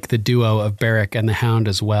do like the duo of Beric and the Hound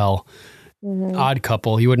as well. Odd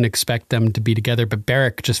couple. You wouldn't expect them to be together, but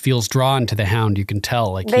Beric just feels drawn to the Hound. You can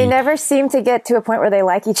tell. Like they never seem to get to a point where they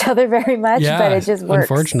like each other very much, but it just works.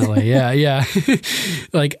 Unfortunately, yeah.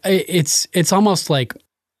 Like it's almost like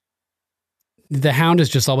the Hound is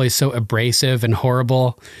just always so abrasive and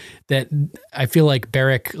horrible that I feel like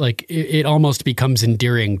Beric, like it almost becomes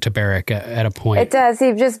endearing to Beric at a point. It does.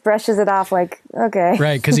 He just brushes it off like, okay.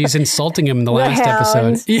 Right, because he's insulting him in the last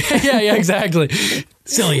episode. Yeah, exactly.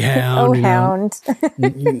 Silly Hound. Oh, Hound.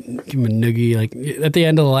 Give him a noogie. Like at the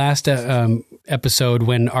end of the last episode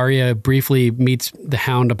when Arya briefly meets the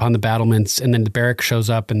Hound upon the battlements, and then the Beric shows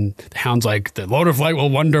up, and the Hound's like, the Lord of Light will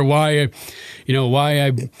wonder why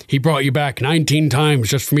he brought you back 19 times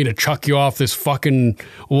just for me to chuck you off this fucking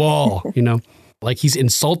wall, Like he's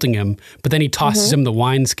insulting him, but then he tosses him the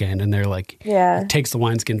wineskin, and they're like, takes the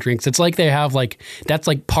wineskin, drinks. It's like they have like, that's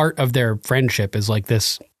like part of their friendship is like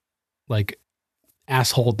this, like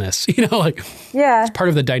assholeness, it's part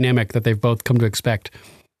of the dynamic that they've both come to expect.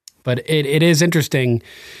 But it is interesting,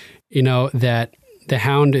 that the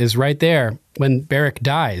Hound is right there when Beric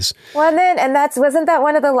dies. Well, wasn't that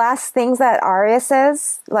one of the last things that Arya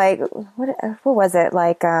says? Like, what was it?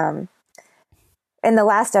 Like, in the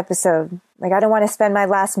last episode, like, I don't want to spend my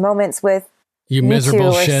last moments with you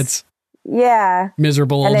miserable shits. Yeah.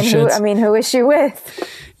 Miserable old shits. Who is she with?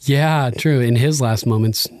 Yeah, true. In his last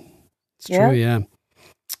moments. It's true, yeah.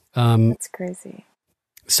 That's crazy.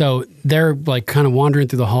 So they're like kind of wandering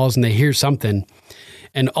through the halls, and they hear something,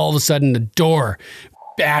 and all of a sudden the door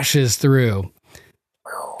bashes through.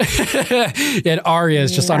 And Arya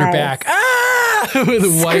is just on her back,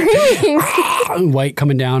 with white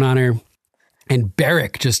coming down on her. And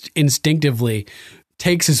Beric just instinctively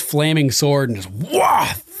takes his flaming sword and just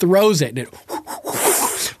throws it, and it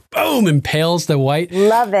boom, impales the white.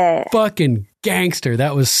 Love it. Fucking gangster.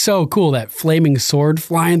 That was so cool. That flaming sword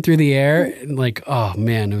flying through the air. And like, oh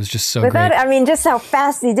man, it was just so great. I mean, just how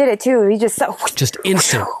fast he did it too. He just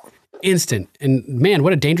instant. And man,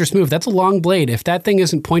 what a dangerous move. That's a long blade. If that thing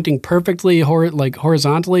isn't pointing perfectly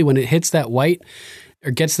horizontally when it hits that white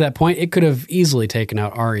or gets to that point, it could have easily taken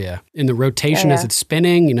out Arya in the rotation as it's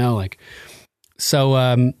spinning, you know, like,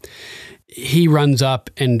 so, he runs up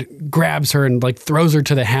and grabs her and like throws her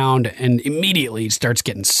to the Hound and immediately starts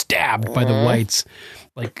getting stabbed by the whites,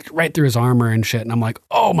 like right through his armor and shit. And I'm like,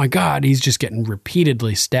 oh my God, he's just getting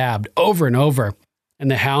repeatedly stabbed over and over. And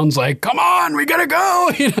the Hound's like, come on, we gotta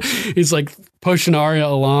go. You know, he's like pushing Arya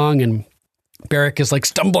along and Beric is like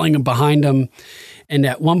stumbling behind him. And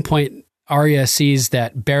at one point, Arya sees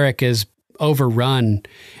that Beric is overrun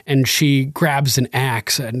and she grabs an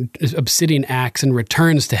axe, an obsidian axe, and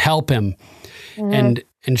returns to help him. And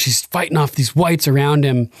she's fighting off these whites around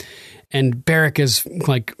him. And Beric is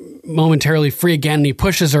like momentarily free again. And he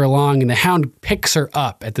pushes her along and the Hound picks her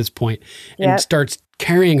up at this point and starts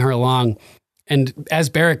carrying her along. And as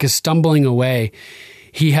Beric is stumbling away,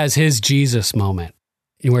 he has his Jesus moment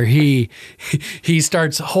where he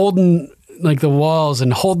starts holding like the walls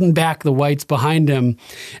and holding back the whites behind him.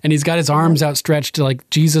 And he's got his arms outstretched to like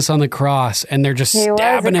Jesus on the cross and they're just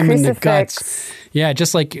stabbing him in the guts. Yeah.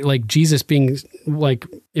 Just like Jesus being like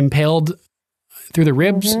impaled through the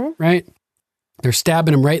ribs, right? They're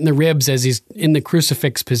stabbing him right in the ribs as he's in the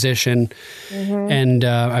crucifix position. And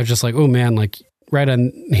I was just like, oh man, like right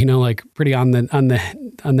on, you know, like pretty on the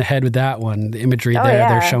head with that one, the imagery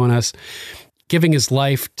they're showing us, giving his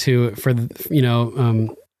life for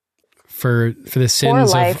the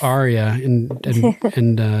sins of Arya and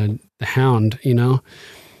the Hound, you know?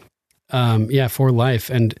 For life.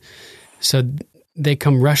 And so they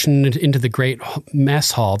come rushing into the great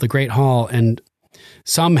hall, and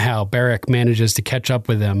somehow Beric manages to catch up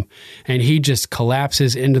with them, and he just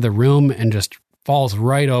collapses into the room and just falls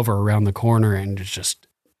right over around the corner and is just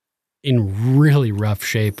in really rough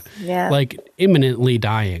shape, like imminently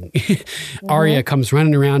dying. Arya comes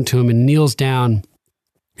running around to him and kneels down.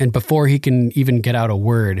 And before he can even get out a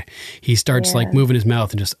word, he starts like moving his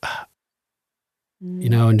mouth and just, you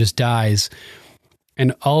know, and just dies.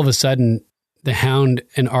 And all of a sudden, the Hound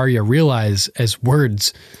and Arya realize as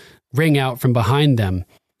words ring out from behind them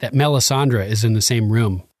that Melisandre is in the same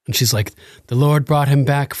room. And she's like, the Lord brought him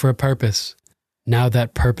back for a purpose. Now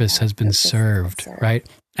that purpose has been served, right?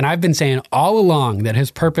 And I've been saying all along that his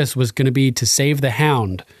purpose was going to be to save the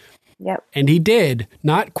Hound. Yep. And he did,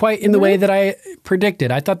 not quite in the way that I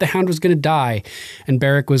predicted. I thought the Hound was going to die and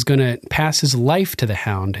Beric was going to pass his life to the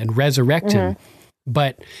Hound and resurrect him.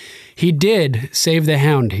 But he did save the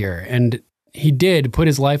Hound here, and he did put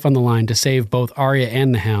his life on the line to save both Arya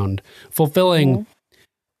and the Hound, fulfilling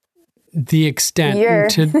the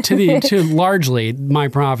extent to largely my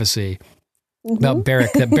prophecy about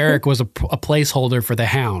Beric, that Beric was a placeholder for the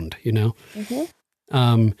Hound, you know?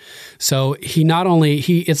 So he not only,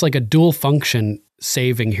 it's like a dual function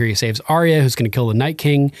saving here. He saves Arya, who's going to kill the Night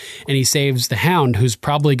King, and he saves the Hound, who's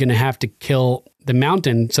probably going to have to kill the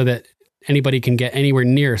Mountain so that anybody can get anywhere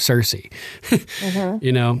near Cersei.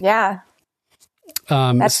 You know? Yeah.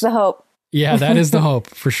 That's the hope. Yeah, that is the hope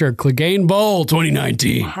for sure. Clegane Bowl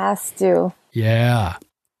 2019. Has to. Yeah.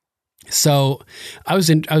 So I was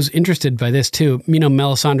interested by this too. You know,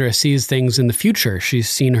 Melisandre sees things in the future. She's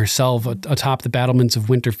seen herself atop the battlements of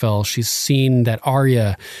Winterfell. She's seen that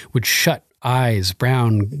Arya would shut eyes,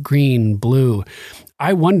 brown, green, blue.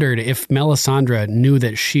 I wondered if Melisandre knew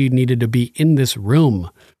that she needed to be in this room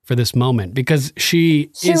for this moment, because she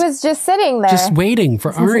was just sitting there, just waiting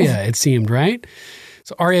for Arya, it seemed, right?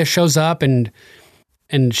 So Arya shows up and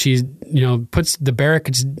she, you know, puts the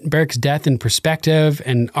Beric's death in perspective,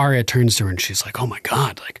 and Arya turns to her and she's like, oh my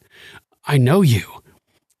God, like, I know you.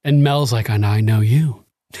 And Mel's like, I know you.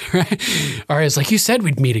 Right? Arya's like, you said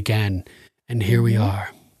we'd meet again. And here we are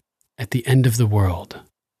at the end of the world.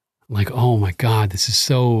 I'm like, oh my God, this is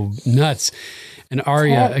so nuts. And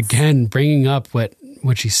Arya, again, bringing up what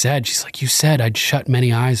she said. She's like, you said I'd shut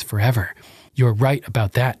many eyes forever. You were right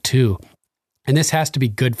about that too. And this has to be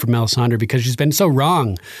good for Melisandre because she's been so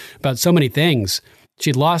wrong about so many things.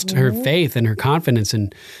 She'd lost her faith and her confidence.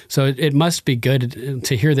 And so it must be good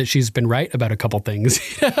to hear that she's been right about a couple things.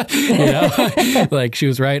 You know, like she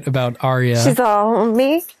was right about Arya. She's all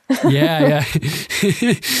me. Yeah.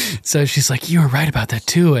 So she's like, you were right about that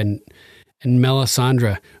too. And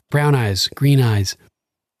Melisandre, brown eyes, green eyes,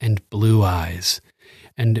 and blue eyes.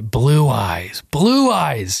 And blue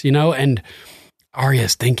eyes, you know, and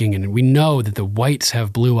Arya's thinking, and we know that the whites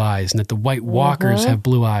have blue eyes, and that the White Walkers have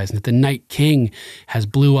blue eyes, and that the Night King has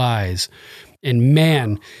blue eyes. And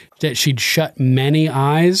man, that she'd shut many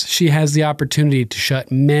eyes. She has the opportunity to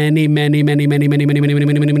shut many blue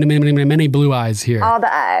eyes here. All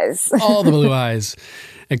the eyes. All the blue eyes,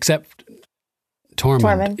 except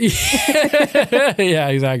Tormund. Yeah,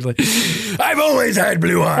 exactly. I've always had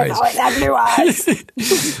blue eyes.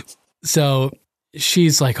 So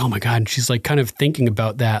she's like, oh my God. And she's like kind of thinking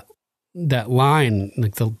about that line,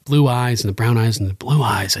 like the blue eyes and the brown eyes and the blue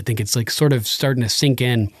eyes. I think it's like sort of starting to sink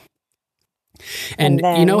in. And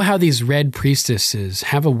you know how these red priestesses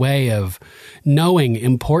have a way of knowing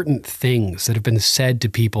important things that have been said to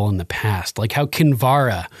people in the past, like how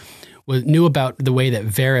Kinvara knew about the way that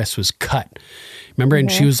Varys was cut. Remember?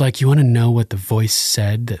 And she was like, you want to know what the voice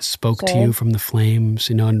said that spoke to you from the flames?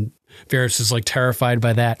 You know, and Varys is like terrified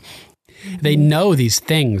by that. They know these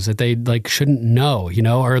things that they like shouldn't know, you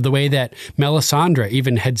know, or the way that Melisandre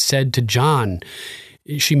even had said to Jon,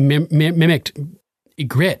 she mimicked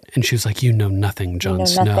Ygritte, and she was like, you know nothing, Jon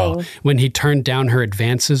Snow. When he turned down her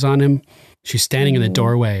advances on him, she's standing in the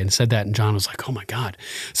doorway and said that, and Jon was like, oh my God.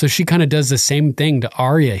 So she kind of does the same thing to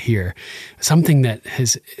Arya here. Something that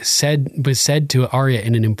was said to Arya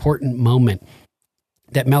in an important moment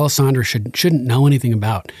that Melisandre shouldn't know anything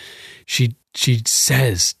about. She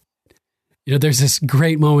says, you know, there's this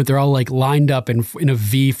great moment. They're all like lined up in a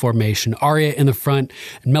V formation. Arya in the front,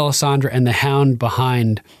 and Melisandre and the Hound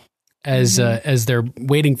behind, as they're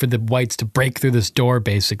waiting for the whites to break through this door,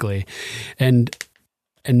 basically. And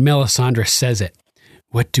Melisandre says it.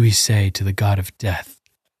 What do we say to the god of death?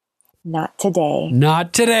 Not today.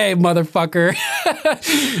 Not today, motherfucker.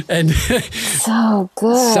 And so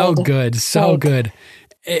good. So good. So good.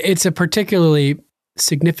 It's a particularly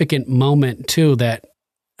significant moment, too, that,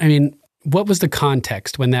 I mean, what was the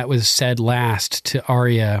context when that was said last to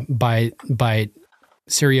Arya by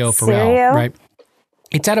Syrio Forel, right?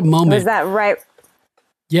 It's at a moment. Was that right?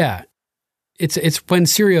 Yeah. It's when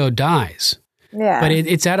Syrio dies. Yeah. But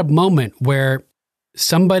it's at a moment where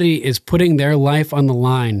somebody is putting their life on the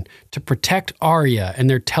line to protect Arya, and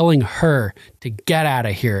they're telling her to get out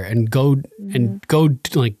of here and go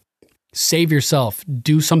like save yourself,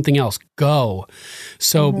 do something else, go.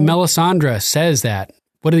 So Melisandre says that.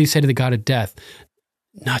 What did he say to the god of death?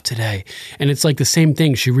 Not today. And it's like the same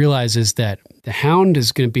thing. She realizes that the Hound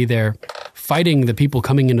is going to be there fighting the people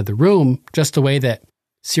coming into the room, just the way that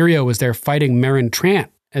Syrio was there fighting Meryn Trant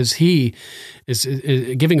as he is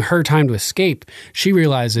giving her time to escape. She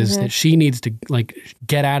realizes that she needs to like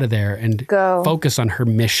get out of there and focus on her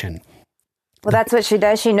mission. Well, that's what she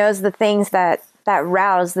does. She knows the things that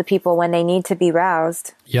rouse the people when they need to be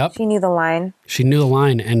roused. Yep. She knew the line. She knew the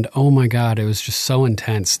line. And oh my God, it was just so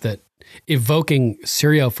intense that evoking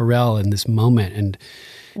Syrio Forel in this moment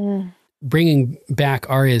and bringing back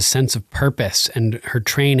Arya's sense of purpose and her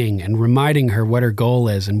training and reminding her what her goal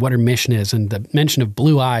is and what her mission is, and the mention of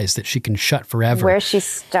blue eyes that she can shut forever. Where she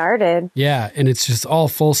started. Yeah. And it's just all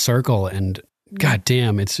full circle, and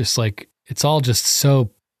goddamn, it's just like, it's all just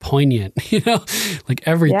so poignant, you know, like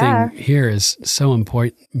everything here is so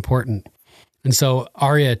important. And so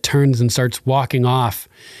Arya turns and starts walking off,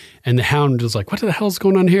 and the Hound is like, what the hell's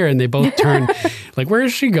going on here? And they both turn like, where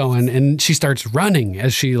is she going? And she starts running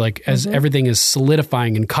as she like, as everything is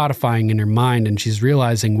solidifying and codifying in her mind, and she's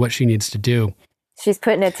realizing what she needs to do. She's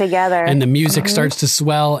putting it together. And the music starts to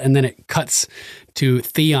swell, and then it cuts to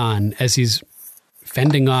Theon as he's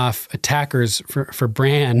fending off attackers for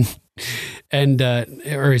Bran. And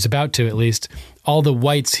or he's about to, at least. All the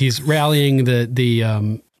whites, he's rallying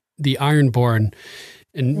the Ironborn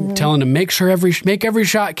and telling them, make every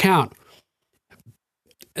shot count.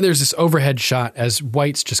 And there's this overhead shot as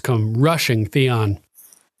whites just come rushing Theon,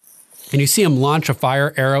 and you see him launch a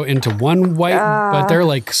fire arrow into one white, but they're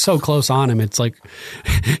like so close on him. It's like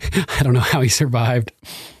I don't know how he survived.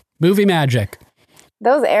 Movie magic.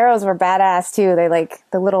 Those arrows were badass too. They like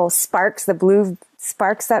the little sparks, the blue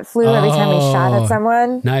sparks that flew every time he shot at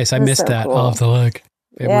someone. Nice. I missed that. Cool. I'll have to look.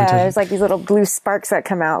 Yeah, there's like these little blue sparks that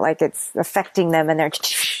come out like it's affecting them, and they're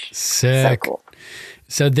sick. So cool.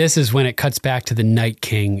 So this is when it cuts back to the Night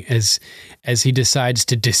King as he decides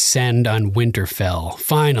to descend on Winterfell,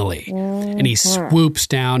 finally. And he swoops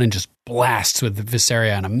down and just blasts with the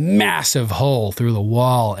Viserion on a massive hole through the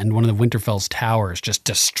wall, and one of the Winterfell's towers just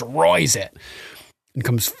destroys it and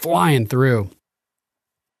comes flying through.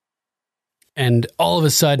 And all of a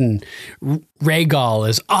sudden, Rhaegal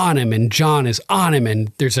is on him, and Jon is on him,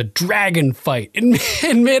 and there's a dragon fight in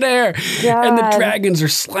midair. God. And the dragons are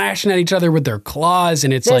slashing at each other with their claws,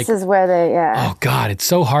 and it's this is where they, oh God, it's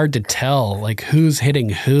so hard to tell, like, who's hitting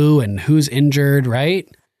who and who's injured,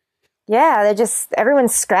 right? Yeah,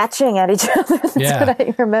 everyone's scratching at each other. That's what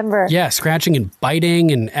I remember. Yeah, scratching and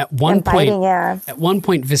biting. And at one point,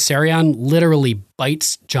 Viserion literally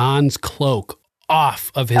bites Jon's cloak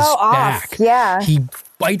off of his back. Yeah. He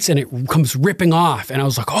bites and it comes ripping off. And I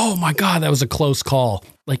was like, oh my God, that was a close call.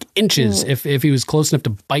 Like inches, if he was close enough to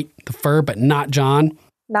bite the fur, but not Jon.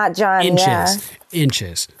 Not Jon,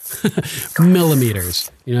 Inches.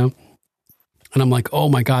 Millimeters, you know? And I'm like, oh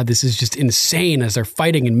my God, this is just insane as they're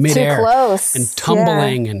fighting in midair. Too close. And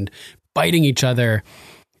tumbling and biting each other.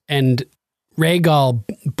 And Rhaegal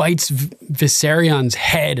bites Viserion's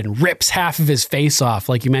head and rips half of his face off,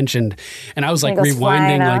 like you mentioned. And I was like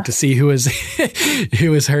rewinding like to see who was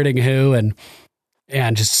who was hurting who, and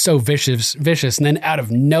just so vicious. And then out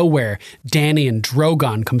of nowhere, Dany and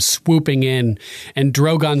Drogon come swooping in, and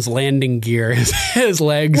Drogon's landing gear, his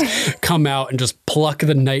legs come out and just pluck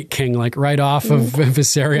the Night King like right off of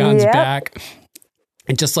Viserion's back.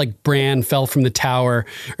 And just like Bran fell from the tower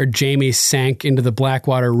or Jaime sank into the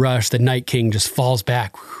Blackwater Rush, the Night King just falls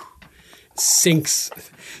back, sinks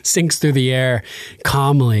through the air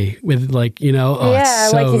calmly with like, you know, it's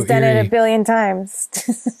so like he's done eerie. it a billion times.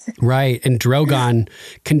 Right. And Drogon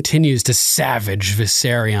continues to savage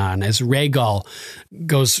Viserion as Rhaegal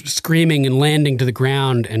goes screaming and landing to the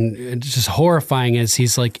ground, and it's just horrifying as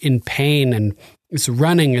he's like in pain and it's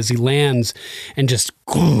running as he lands and just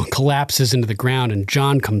collapses into the ground, and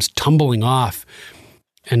Jon comes tumbling off.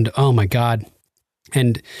 And oh my God.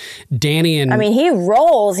 And Dany and... I mean, he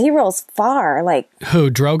rolls far. Like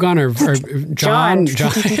who, Drogon or Jon?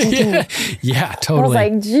 Yeah, totally. I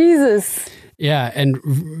was like, Jesus. Yeah, and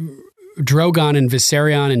Drogon and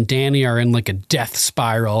Viserion and Dany are in like a death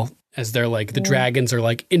spiral as they're like, the dragons are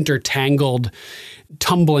like intertangled,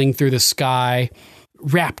 tumbling through the sky,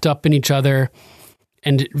 wrapped up in each other.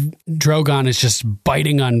 And Drogon is just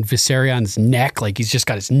biting on Viserion's neck. Like he's just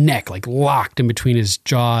got his neck like locked in between his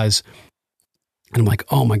jaws. And I'm like,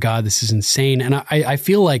 oh my God, this is insane. And I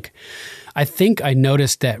feel like, I think I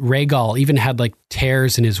noticed that Rhaegal even had like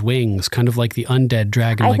tears in his wings, kind of like the undead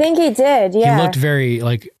dragon. I think he did, yeah. He looked very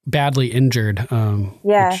like badly injured,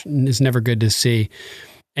 which is never good to see.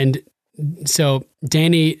 And so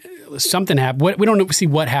Dany, something happened. We don't see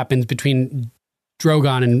what happens between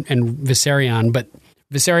Drogon and Viserion, but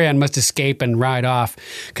Viserion must escape and ride off,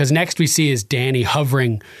 because next we see is Dany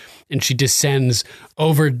hovering, and she descends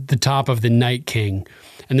over the top of the Night King,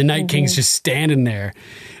 and the Night King's just standing there,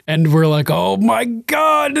 and we're like, oh my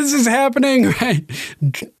God, this is happening, right?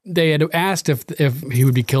 They had asked if he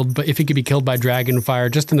would be killed, but if he could be killed by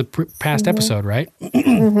Dragonfire just in the past episode, right?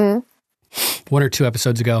 1 or 2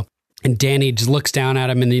 episodes ago. And Dany just looks down at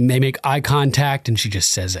him, and they make eye contact, and she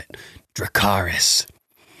just says it, Dracarys.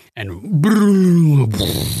 And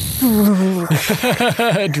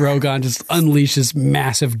Drogon just unleashes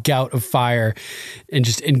massive gout of fire and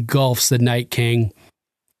just engulfs the Night King.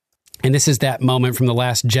 And this is that moment from The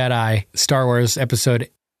Last Jedi, Star Wars Episode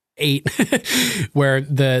 8, where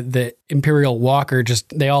the Imperial Walker just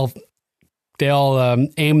they all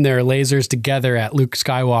aim their lasers together at Luke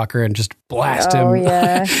Skywalker and just blast him.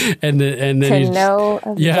 Yeah. and then avail.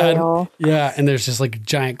 And there's just like a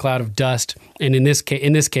giant cloud of dust, and in this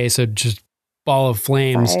case, a just ball of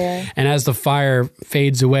flames. Fire. And as the fire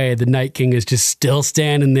fades away, the Night King is just still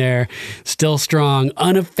standing there, still strong,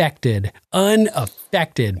 unaffected.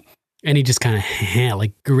 And he just kind of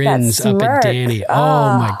like grins up at Dany.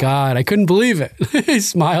 Oh my God. I couldn't believe it. He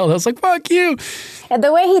smiled. I was like, fuck you. And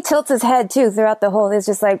the way he tilts his head too throughout the whole is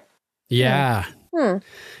just like, yeah.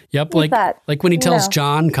 Yep. Like when he tells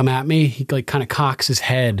Jon, come at me, he like kind of cocks his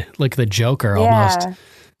head like the Joker almost.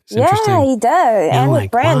 Yeah, he does. And with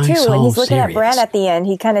like, Bran too. so When he's looking serious? at Bran at the end,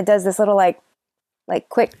 he kind of does this little like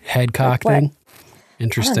quick head cock thing.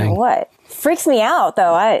 Interesting. I don't know what. Freaks me out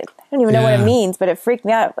though. I don't even know what it means, but it freaked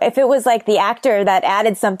me out. If it was like the actor that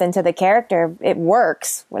added something to the character, it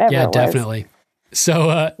works. Whatever. Yeah, it was. definitely.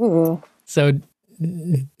 So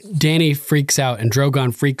Dany freaks out and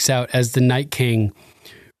Drogon freaks out as the Night King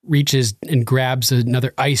reaches and grabs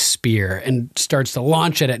another ice spear and starts to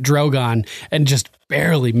launch it at Drogon and just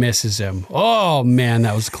barely misses him. Oh man,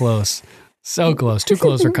 that was close. So close. Too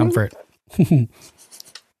close for comfort.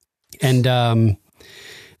 And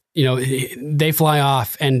they fly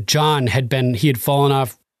off, and Jon had fallen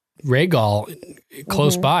off Rhaegal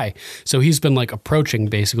close by. So he's been like approaching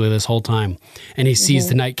basically this whole time, and he sees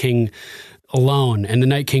the Night King alone, and the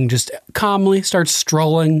Night King just calmly starts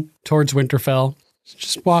strolling towards Winterfell,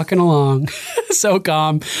 just walking along, so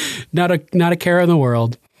calm, not a care in the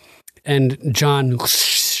world. And Jon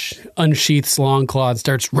unsheaths Longclaw and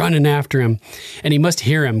starts running after him, and he must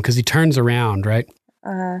hear him because he turns around, right?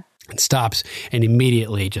 And stops and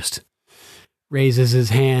immediately just raises his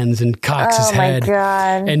hands and cocks his head. Oh my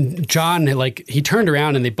God. And John, like, he turned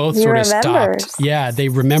around and they both He sort of remembers. stopped. Yeah, they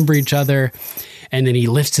remember each other. And then he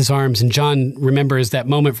lifts his arms, and John remembers that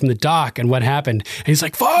moment from the dock and what happened. And he's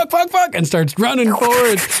like, fuck, and starts running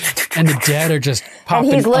forward. And the dead are just popping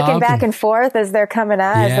And he's looking up back and forth as they're coming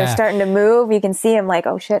at, as Yeah. they're starting to move. You can see him like,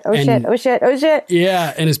 oh shit, oh And- shit, oh shit, oh shit.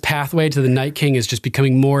 Yeah, and his pathway to the Night King is just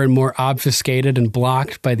becoming more and more obfuscated and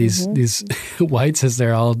blocked by these whites as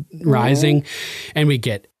they're all rising. And we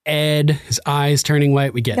get Ed, his eyes turning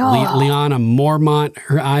white. We get Lyanna Mormont,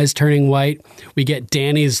 her eyes turning white. We get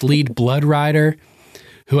Dany's lead blood rider.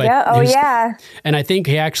 Yeah. And I think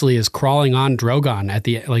he actually is crawling on Drogon at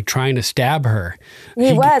the, like, trying to stab her.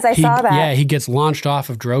 I saw that. Yeah, he gets launched off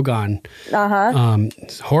of Drogon.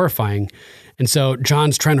 It's horrifying. And so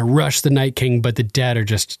John's trying to rush the Night King, but the dead are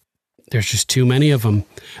just, there's just too many of them.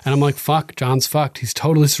 And I'm like, fuck, John's fucked. He's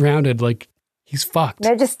totally surrounded. Like, he's fucked.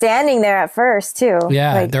 They're just standing there at first too.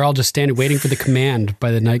 Yeah, Like, they're all just standing, waiting for the command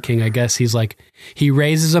by the Night King. I guess he's like, he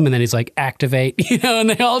raises them and then he's like, activate, and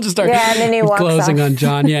they all just start and then he walks closing off. on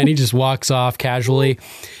John. Yeah, and he just walks off casually.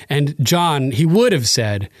 And John, he would have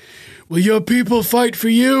said, well, your people fight for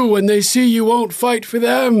you when they see you won't fight for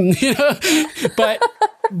them.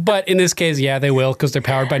 But in this case, yeah, they will, because they're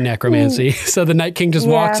powered by necromancy. So the Night King just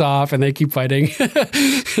walks off and they keep fighting.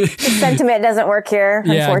 the sentiment doesn't work here,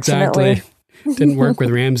 Yeah, unfortunately. exactly. Didn't work with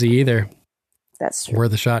Ramsay either. That's true.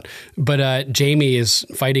 Worth a shot. But Jamie is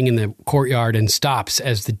fighting in the courtyard and stops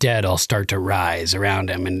as the dead all start to rise around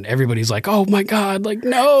him. And everybody's like, oh my God, like,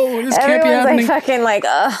 no, this can't be Everyone's happening. like fucking like,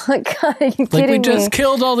 oh my God, are you Like, kidding we me? just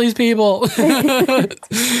killed all these people.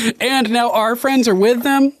 And now our friends are with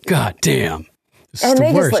them? God damn. This is And the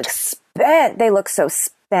they worst. just look spent. They look so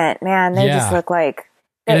spent, man. They just Yeah. look like,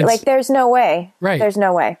 And it's- like there's no way. Right. There's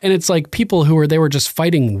no way. And it's like people who they were just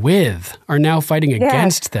fighting with are now fighting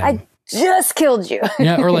against them. I just killed you.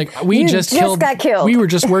 Yeah, or like we You just got killed. We were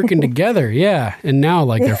just working together, yeah, and now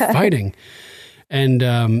like they're fighting. And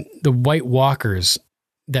the White Walkers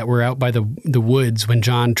that were out by the woods when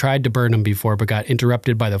John tried to burn them before, but got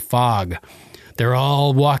interrupted by the fog. They're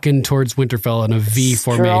all walking towards Winterfell in a V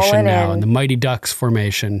formation Strolling now, in. in the Mighty Ducks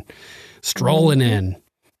formation, strolling in.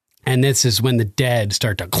 And this is when the dead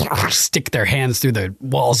start to stick their hands through the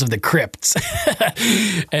walls of the crypts.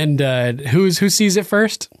 And who sees it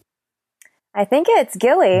first? I think it's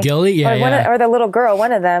Gilly. Gilly, yeah, or the little girl,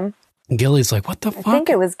 one of them. Gilly's like, what the fuck? I think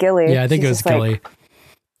it was Gilly. Yeah, I think it was She's just Gilly.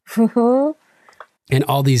 And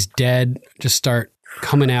all these dead just start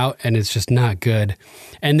coming out, and it's just not good.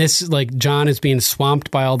 And this, like, John is being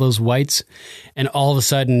swamped by all those whites, and all of a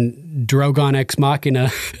sudden, Drogon Ex Machina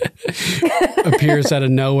appears out of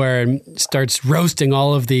nowhere and starts roasting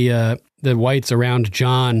all of the whites around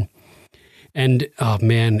John. And, oh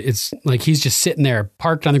man, it's like he's just sitting there,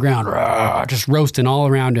 parked on the ground, just roasting all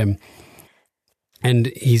around him. And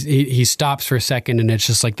he stops for a second, and it's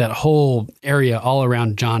just like that whole area all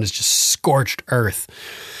around John is just scorched earth.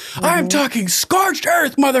 I'm talking scorched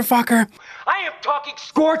earth, motherfucker. I am talking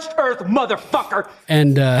scorched earth, motherfucker.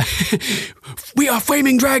 And we are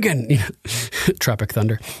Flaming Dragon. Tropic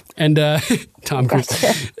Thunder. And Tom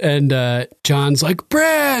Cruise. And John's like,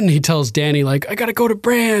 Bran. He tells Dany, like, I got to go to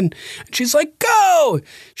Bran. And she's like, go.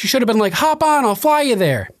 She should have been like, hop on, I'll fly you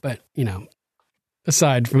there. But, you know,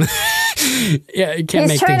 aside from yeah, you can't He's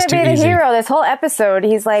make trying things to too be the easy. hero this whole episode.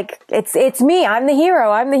 He's like, it's me. I'm the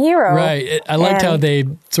hero. I'm the hero. Right. I liked how they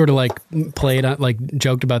sort of like played on, like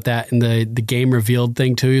joked about that in the game revealed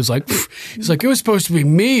thing too. He was like, it was supposed to be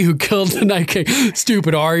me who killed the Night King.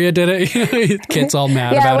 Stupid Arya did it. Kid's all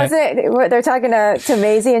mad about it. They're talking to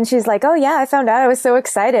Maisie, and she's like, oh yeah, I found out. I was so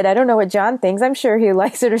excited. I don't know what John thinks. I'm sure he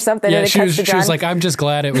likes it or something. Yeah, and it she cuts to was John. like, I'm just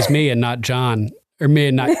glad it was me and not John. Or me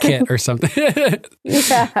and not Kit or something.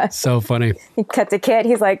 Yeah. So funny. He cut to Kit.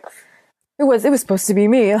 He's like, it was supposed to be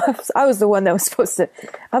me. I was the one that was supposed to.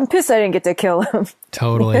 I'm pissed I didn't get to kill him.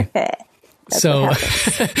 Totally. So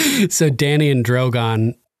Dany and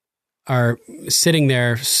Drogon are sitting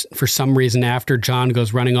there for some reason after John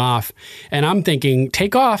goes running off. And I'm thinking,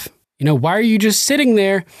 take off. You know, why are you just sitting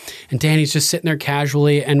there? And Dany's just sitting there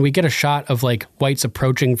casually, and we get a shot of like whites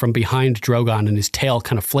approaching from behind Drogon, and his tail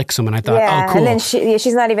kind of flicks him. And I thought, yeah, oh, cool. and then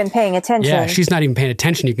she's not even paying attention. Yeah, she's not even paying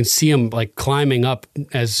attention. You can see him like climbing up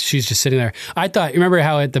as she's just sitting there. I thought, remember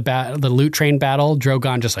how at the loot train battle,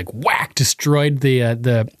 Drogon just like whack destroyed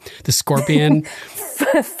the scorpion.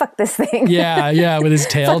 Fuck this thing. Yeah, with his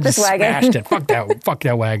tail Fuck just this wagon. smashed it. Fuck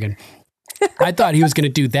that wagon. I thought he was going to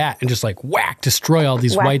do that and just like whack, destroy all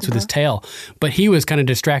these whites with his tail. But he was kind of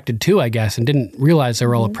distracted too, I guess, and didn't realize they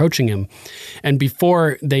were all approaching him. And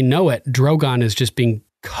before they know it, Drogon is just being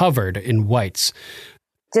covered in whites.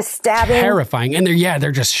 just stabbing. Terrifying. And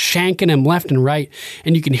they're just shanking him left and right.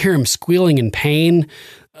 And you can hear him squealing in pain.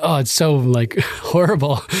 Oh, it's so like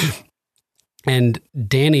horrible. And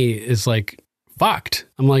Danny is like fucked.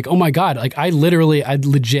 I'm like, oh my God. Like I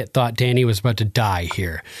legit thought Danny was about to die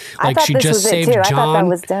here. Like I thought she this just was it, saved too. John. I thought that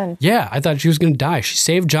was done. Yeah, I thought she was going to die. She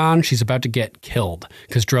saved John. She's about to get killed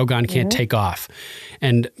because Drogon can't take off.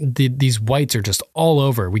 And these whites are just all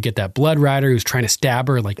over. We get that Blood Rider who's trying to stab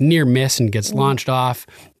her, like near miss, and gets launched off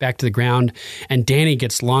back to the ground. And Danny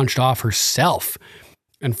gets launched off herself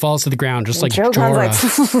and falls to the ground just like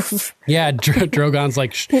Jorah. Yeah, Drogon's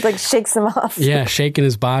like... he like shakes him off. Yeah, shaking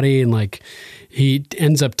his body, and like he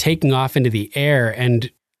ends up taking off into the air, and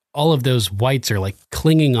all of those whites are like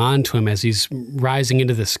clinging on to him as he's rising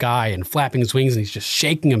into the sky and flapping his wings, and he's just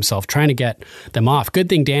shaking himself, trying to get them off. Good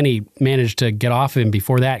thing Danny managed to get off of him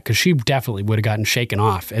before that, because she definitely would have gotten shaken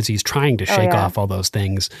off as he's trying to shake off all those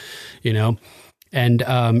things, you know? And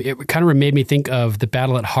it kind of made me think of the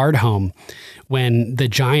battle at Hardhome when the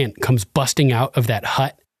giant comes busting out of that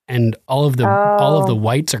hut and all of the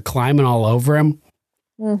whites are climbing all over him.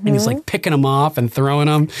 And he's like picking them off and throwing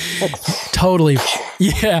them. Totally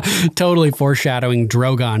foreshadowing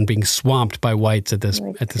Drogon being swamped by whites at this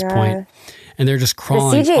point. And they're just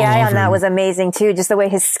crawling. The CGI all over on that him. was amazing too. Just the way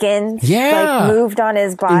his skin Yeah. like moved on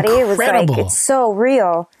his body. Incredible. It was like, it's so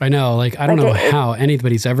real. I know. Like, I don't Like, know how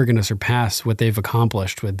anybody's ever going to surpass what they've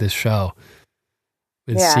accomplished with this show.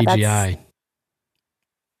 With CGI.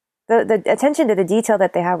 The attention to the detail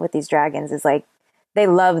that they have with these dragons is like, they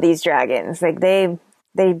love these dragons. Like they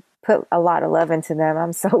put a lot of love into them.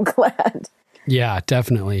 I'm so glad. Yeah,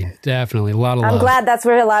 definitely. A lot of love. I'm glad that's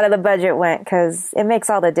where a lot of the budget went, because it makes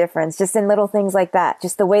all the difference just in little things like that.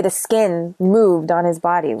 Just the way the skin moved on his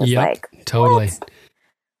body was like, totally.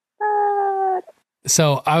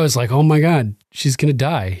 So I was like, oh my God, she's going to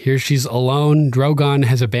die. Here she's alone. Drogon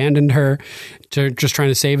has abandoned her, just trying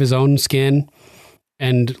to save his own skin.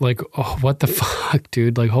 And like, oh, what the fuck,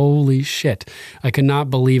 dude? Like, holy shit. I could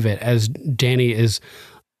not believe it, as Danny is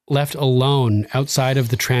left alone outside of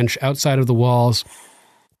the trench, outside of the walls,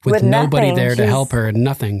 with nobody nothing. there to help her, and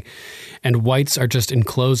nothing. And whites are just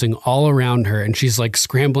enclosing all around her, and she's like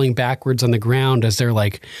scrambling backwards on the ground as they're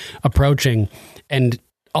like approaching. And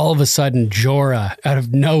all of a sudden, Jorah, out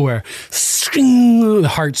of nowhere, the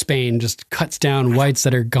Heartsbane just cuts down whites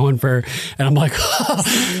that are going for her. And I'm like, oh,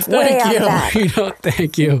 thank you.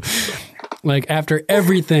 Thank you. Like, after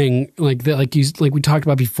everything, like we talked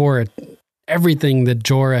about before, everything that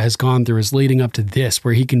Jorah has gone through is leading up to this,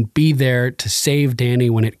 where he can be there to save Danny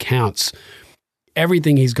when it counts.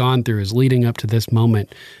 Everything he's gone through is leading up to this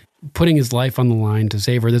moment, putting his life on the line to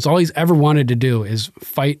save her. That's all he's ever wanted to do, is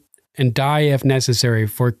fight and die if necessary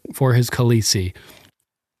for his Khaleesi.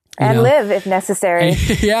 And live if necessary.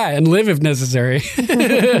 And live if necessary.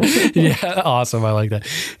 Yeah, awesome. I like that.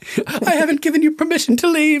 I haven't given you permission to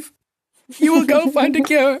leave. You will go find a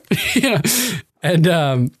cure. Yeah.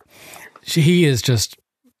 And he is just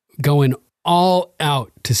going all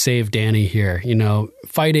out to save Danny here,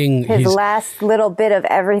 fighting his last little bit of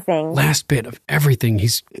everything. He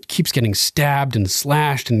keeps getting stabbed and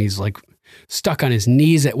slashed, and he's like stuck on his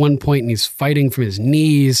knees at one point, and he's fighting from his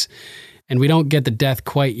knees, and we don't get the death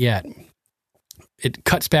quite yet. It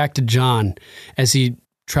cuts back to Jon as he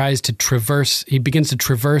begins to traverse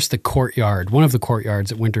the courtyard, one of the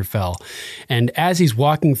courtyards at Winterfell. And as he's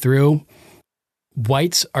walking through,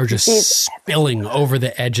 whites are just spilling over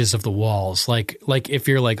the edges of the walls. Like if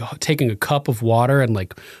you're like taking a cup of water and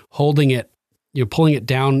like holding it, pulling it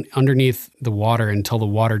down underneath the water until the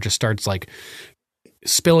water just starts like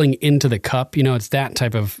spilling into the cup. It's that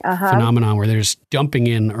type of phenomenon where they're just dumping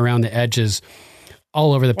in around the edges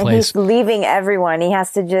all over the place. And he's leaving everyone. He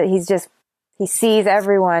has to he sees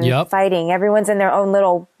everyone fighting. Everyone's in their own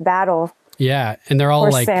little battle. Yeah, and they're all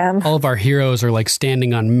like, Sam. all of our heroes are like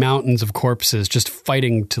standing on mountains of corpses, just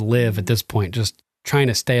fighting to live at this point, just trying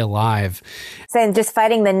to stay alive. And just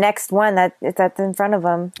fighting the next one that's in front of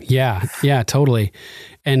them. Yeah, totally.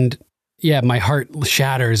 And yeah, my heart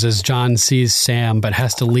shatters as Jon sees Sam, but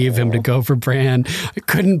has to leave him to go for Bran. I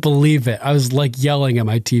couldn't believe it. I was like yelling at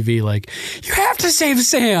my TV, like, you have to save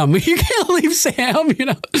Sam. You can't leave Sam,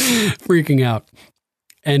 freaking out.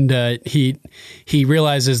 And he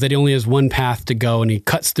realizes that he only has one path to go, and he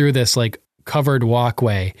cuts through this like covered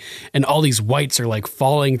walkway, and all these whites are like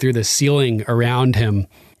falling through the ceiling around him.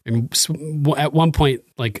 And at one point,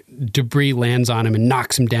 like debris lands on him and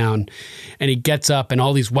knocks him down, and he gets up, and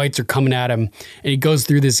all these whites are coming at him, and he goes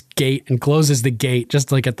through this gate and closes the gate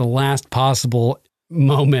just like at the last possible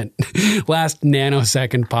moment, last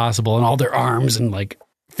nanosecond possible, and all their arms and like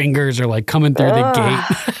fingers are like coming through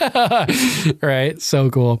the gate. Right? So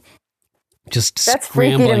cool. Just That's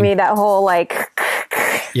scrambling. freaky to me, that whole like.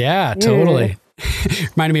 Yeah, totally.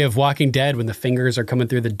 Reminded me of Walking Dead when the fingers are coming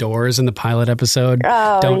through the doors in the pilot episode.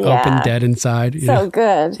 Oh, Don't yeah. open dead inside. You So know?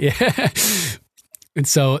 good. Yeah. And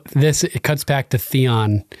so it cuts back to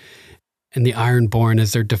Theon and the Ironborn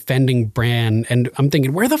as they're defending Bran. And I'm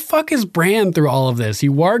thinking, where the fuck is Bran through all of this? He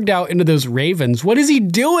warged out into those ravens. What is he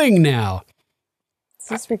doing now? It's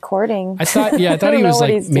just recording. I thought I he don't was know what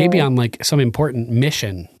like he's maybe doing. on like some important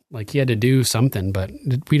mission. Like he had to do something, but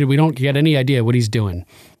we don't get any idea what he's doing.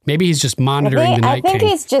 Maybe he's just monitoring the Night I think King.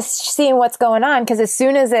 he's just seeing what's going on, because as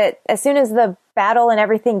soon as the battle and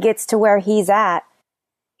everything gets to where he's at,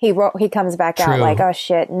 he comes back out True. like, oh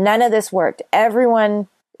shit, none of this worked. Everyone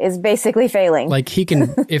is basically failing. Like he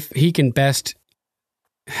can, if he can best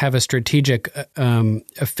have a strategic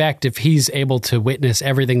effect, if he's able to witness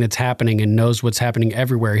everything that's happening and knows what's happening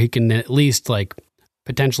everywhere, he can at least like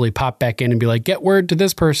potentially pop back in and be like, get word to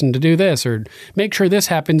this person to do this, or make sure this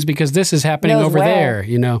happens because this is happening Knows over where. there,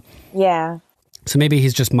 you know? Yeah, So maybe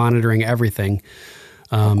he's just monitoring everything.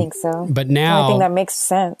 I think so. But The now, only thing that makes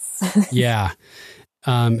sense. yeah. So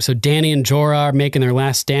Dany and Jorah are making their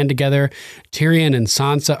last stand together. Tyrion and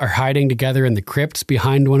Sansa are hiding together in the crypts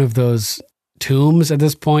behind one of those tombs at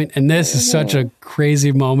this point. And this is such a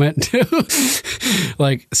crazy moment too.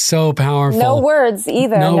 Like so powerful. No words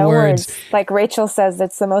either. No No, words. words. Like Rachel says,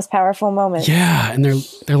 that's the most powerful moment. Yeah, and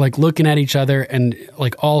they're like looking at each other, and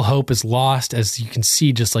like all hope is lost as you can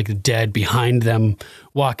see just like the dead behind them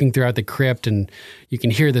walking throughout the crypt, and you can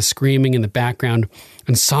hear the screaming in the background.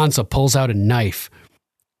 And Sansa pulls out a knife,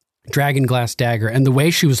 dragon glass dagger, and the way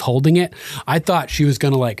she was holding it, I thought she was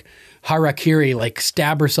gonna like harakiri, like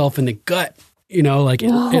stab herself in the gut. You know, like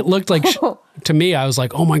it looked like to me, I was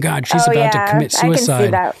like, oh my God, she's Oh, about to yeah, commit I can see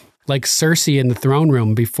suicide. that. Like Cersei in the throne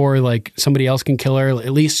room before like somebody else can kill her,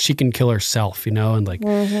 at least she can kill herself, you know? And like,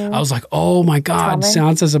 I was like, oh my God,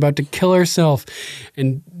 Sansa's about to kill herself.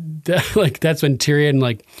 And that's when Tyrion,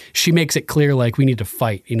 like, she makes it clear, like, we need to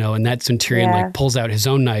fight, you know? And that's when Tyrion like pulls out his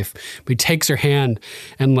own knife, but he takes her hand,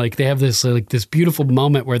 and like, they have this, like this beautiful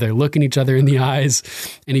moment where they're looking each other in the eyes,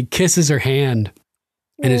 and he kisses her hand.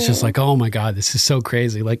 And it's just like, oh my God, this is so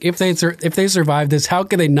crazy. Like if they survive this, how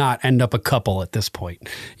could they not end up a couple at this point?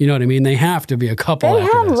 You know what I mean? They have to be a couple. They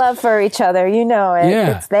after have this. love for each other. You know it.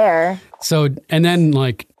 Yeah. It's there. So, and then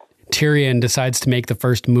like Tyrion decides to make the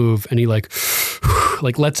first move, and he like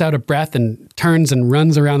lets out a breath and turns and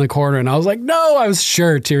runs around the corner. And I was like, no, I was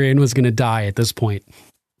sure Tyrion was going to die at this point,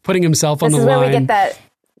 putting himself on This the is where line.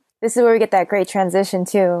 This is where we get that great transition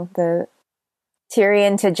too. The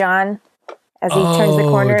Tyrion to Jon as he turns the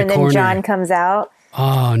corner, and then Jon comes out.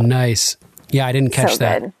 Oh, nice. Yeah, I didn't catch So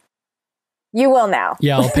that. good. You will now.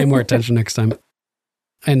 Yeah, I'll pay more attention next time.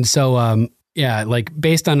 And so, yeah, like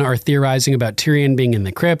based on our theorizing about Tyrion being in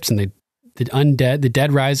the crypts and the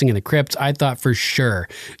dead rising in the crypts, I thought for sure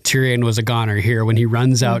Tyrion was a goner here when he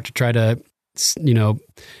runs out to try to, you know,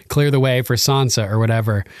 clear the way for Sansa or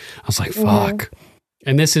whatever. I was like, fuck.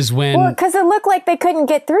 And this is when... Well, because it looked like they couldn't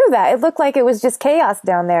get through that. It looked like it was just chaos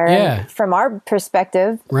down there. Yeah. And from our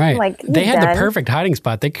perspective. Right. Like, they had the perfect hiding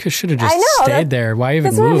spot. They should have just stayed there. Why even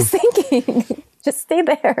That's what I move? was thinking. Just stay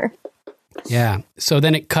there. Yeah. So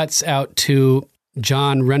then it cuts out to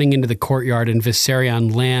Jon running into the courtyard, and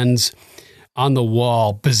Viserion lands on the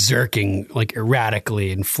wall, berserking like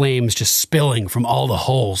erratically, and flames just spilling from all the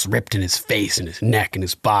holes ripped in his face and his neck and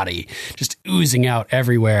his body, just oozing out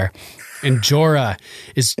everywhere. And Jorah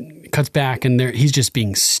cuts back, and he's just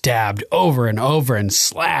being stabbed over and over and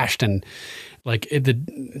slashed, and like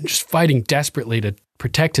just fighting desperately to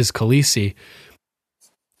protect his Khaleesi.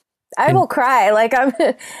 I will cry. Like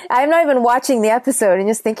I'm not even watching the episode, and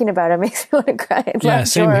just thinking about it makes me want to cry. Yeah,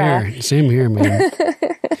 same here, man.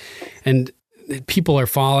 And people are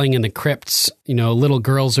falling in the crypts. You know, little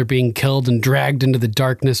girls are being killed and dragged into the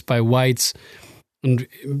darkness by whites. And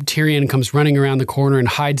Tyrion comes running around the corner and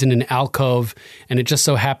hides in an alcove. And it just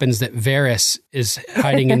so happens that Varys is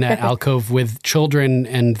hiding in that alcove with children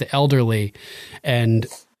and the elderly. And,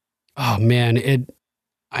 oh man,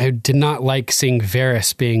 I did not like seeing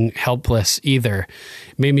Varys being helpless either.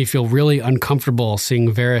 It made me feel really uncomfortable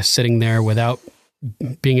seeing Varys sitting there without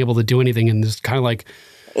being able to do anything. And just kind of like,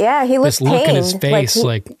 yeah, he looked this look in his pained. face,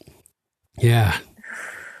 yeah,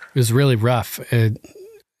 it was really rough.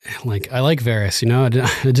 Like, I like Varys, you know, I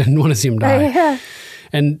didn't want to see him die. Yeah.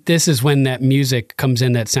 And this is when that music comes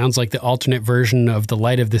in that sounds like the alternate version of The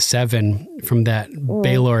Light of the Seven from that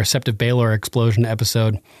Septive Baelor explosion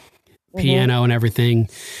episode, piano and everything.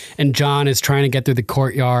 And Jon is trying to get through the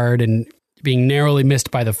courtyard and being narrowly missed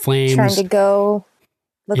by the flames. Trying to go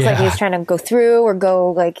Looks like he was trying to go through or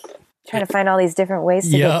go like trying to find all these different ways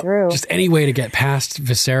to get through. Just any way to get past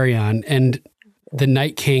Viserion. And the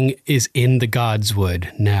Night King is in the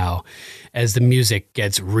Godswood now as the music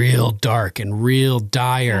gets real dark and real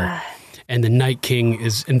dire. And the Night King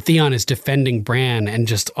and Theon is defending Bran and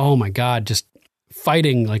just, oh my God, just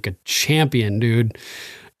fighting like a champion, dude.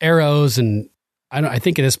 Arrows and I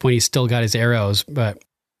think at this point he's still got his arrows, but.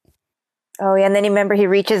 Oh yeah. And then remember he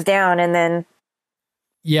reaches down and then.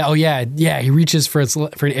 Yeah. Oh yeah. Yeah. He reaches for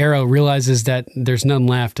an arrow, realizes that there's none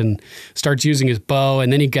left and starts using his bow.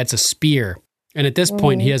 And then he gets a spear. And at this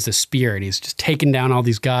point he has the spear and he's just taking down all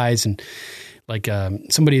these guys and like,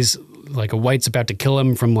 somebody's like a white's about to kill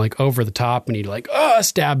him from like over the top and he like,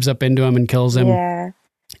 stabs up into him and kills him. Yeah.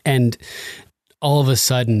 And all of a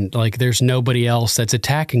sudden, like there's nobody else that's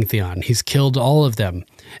attacking Theon. He's killed all of them,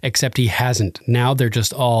 except he hasn't. Now they're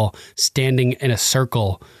just all standing in a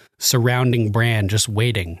circle surrounding Bran, just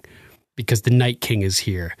waiting because the Night King is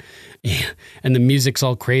here. And the music's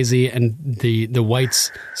all crazy and the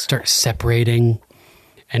whites start separating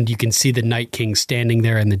and you can see the Night King standing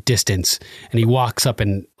there in the distance and he walks up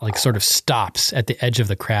and like sort of stops at the edge of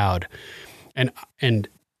the crowd. And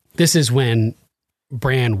this is when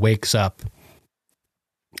Bran wakes up.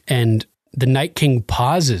 And the Night King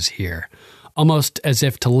pauses here, almost as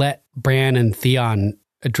if to let Bran and Theon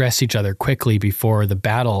address each other quickly before the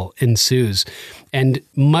battle ensues. And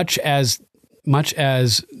much as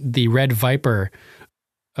the Red Viper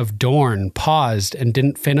of Dorne paused and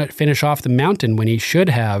didn't finish off the mountain when he should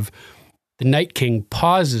have, the Night King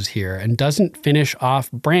pauses here and doesn't finish off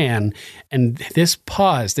Bran. And this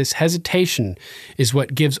pause, this hesitation is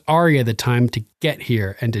what gives Arya the time to get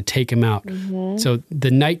here and to take him out. Mm-hmm. So the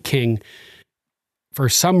Night King, for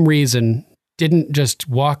some reason, didn't just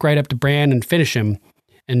walk right up to Bran and finish him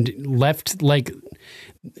and left like,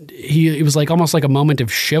 it was like almost like a moment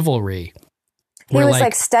of chivalry. He was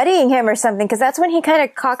like studying him or something, because that's when he kind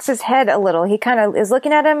of cocks his head a little. He kind of is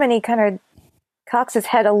looking at him and he kind of cocks his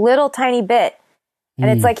head a little tiny bit. And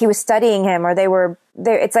it's like he was studying him, or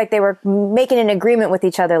it's like they were making an agreement with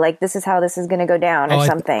each other, like this is how this is going to go down or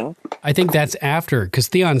something. I think that's after, because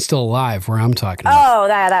Theon's still alive where I'm talking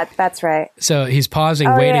about. Oh, that's right. So he's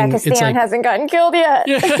pausing, waiting. Yeah, because Theon hasn't gotten killed yet.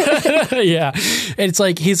 Yeah. It's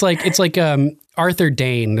like Arthur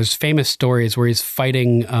Dane. There's famous stories where he's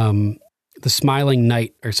fighting the Smiling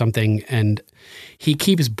Knight or something, and he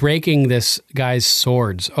keeps breaking this guy's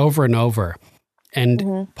swords over and over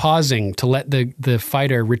and pausing to let the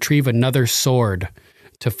fighter retrieve another sword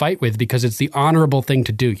to fight with, because it's the honorable thing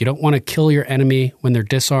to do. You don't want to kill your enemy when they're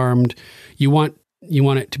disarmed. You want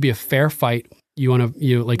it to be a fair fight.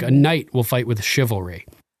 Like a knight will fight with chivalry.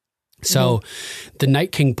 So the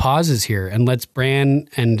Night King pauses here and lets Bran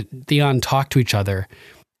and Theon talk to each other.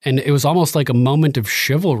 And it was almost like a moment of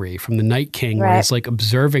chivalry from the Night King, where he's like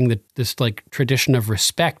observing this like tradition of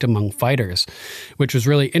respect among fighters, which was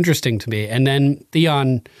really interesting to me. And then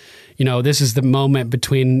Theon, this is the moment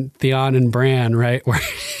between Theon and Bran, right?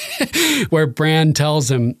 Where Bran tells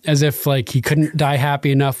him, as if like he couldn't die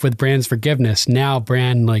happy enough with Bran's forgiveness. Now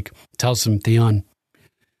Bran like tells him, Theon,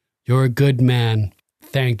 you're a good man.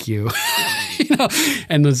 Thank you.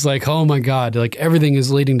 And it's like, oh my God, like everything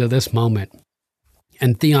is leading to this moment.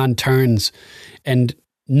 And Theon turns and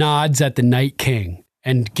nods at the Night King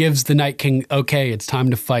and gives the Night King, okay, it's time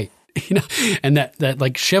to fight. And that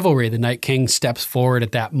like chivalry, the Night King steps forward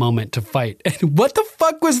at that moment to fight. And what the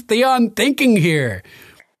fuck was Theon thinking here?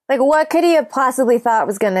 Like, what could he have possibly thought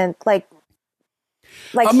was gonna he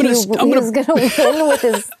was gonna win with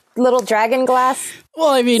his little dragon glass? Well,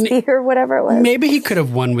 I mean, spear, whatever it was. Maybe he could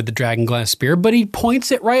have won with the dragon glass spear, but he points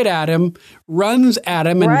it right at him, runs at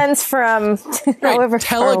him, and runs from however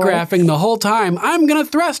telegraphing the whole time, I'm going to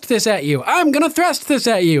thrust this at you. I'm going to thrust this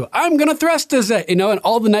at you. I'm going to thrust this at and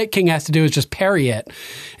all the Night King has to do is just parry it.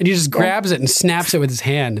 And he just grabs it and snaps it with his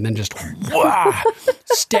hand and then just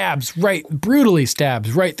brutally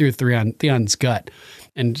stabs right through Theon's gut.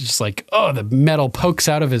 And just like, the metal pokes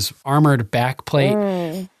out of his armored back plate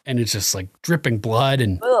and it's just like dripping blood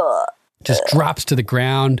and just drops to the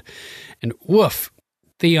ground. And woof,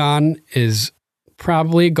 Theon is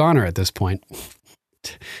probably a goner at this point.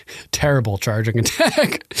 Terrible charging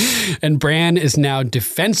attack. And Bran is now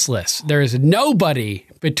defenseless. There is nobody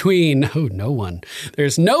between,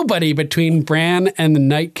 There's nobody between Bran and the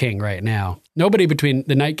Night King right now. Nobody between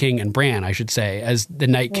the Night King and Bran, I should say, as the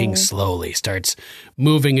Night King slowly starts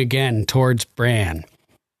moving again towards Bran.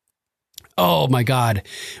 Oh my God.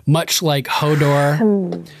 Much like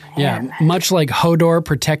Hodor. Much like Hodor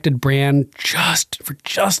protected Bran for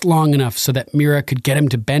just long enough so that Mira could get him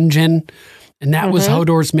to Benjen And that was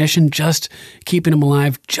Hodor's mission, just keeping him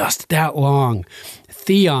alive just that long.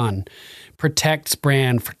 Theon protects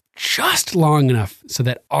Bran for just long enough so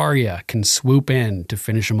that Arya can swoop in to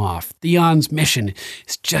finish him off. Theon's mission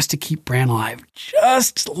is just to keep Bran alive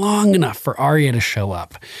just long enough for Arya to show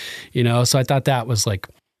up. You know, so I thought that was like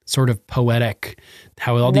sort of poetic,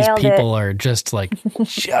 how all these people are just like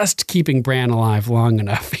just keeping Bran alive long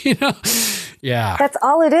enough, you know? Yeah. That's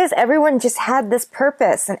all it is. Everyone just had this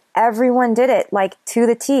purpose and everyone did it like to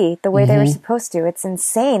the T, the way they were supposed to. It's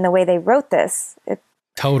insane the way they wrote this.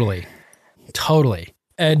 Totally.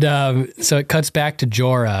 And so it cuts back to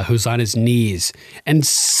Jorah, who's on his knees. And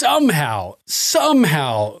somehow,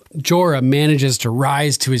 Jorah manages to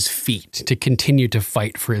rise to his feet to continue to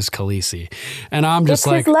fight for his Khaleesi. And I'm just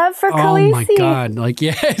it's his love for Khaleesi. Oh my God. Like,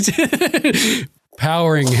 yeah.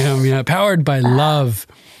 Powering him, powered by love.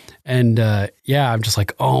 And I'm just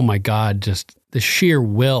like, oh my God, just the sheer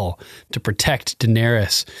will to protect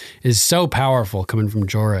Daenerys is so powerful coming from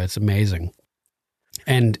Jorah. It's amazing.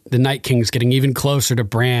 And the Night King's getting even closer to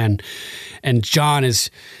Bran, and Jon is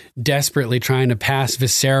desperately trying to pass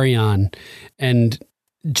Viserion, and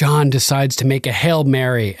Jon decides to make a Hail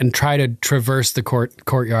Mary and try to traverse the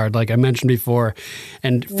courtyard, like I mentioned before,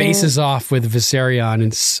 and faces off with Viserion,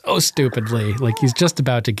 and so stupidly, like he's just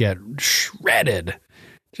about to get shredded,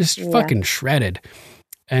 just fucking shredded.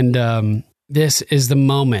 And this is the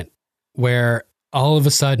moment where all of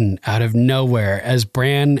a sudden, out of nowhere, as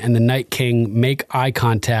Bran and the Night King make eye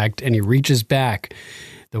contact and he reaches back,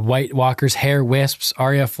 the White Walker's hair wisps,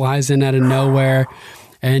 Arya flies in out of nowhere,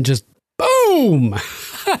 and just boom!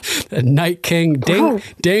 The Night King, ding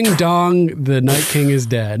dong, the Night King is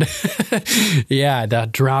dead. Yeah,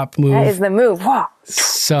 that drop move. That is the move. Wow.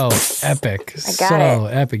 So epic.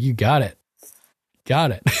 Epic. You got it.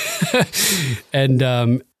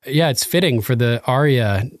 And it's fitting for the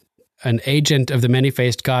Arya, an agent of the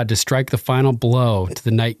many-faced god, to strike the final blow to the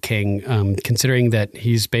Night King, considering that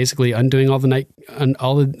he's basically undoing all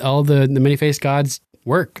the many-faced god's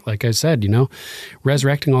work. Like I said,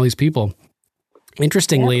 resurrecting all these people.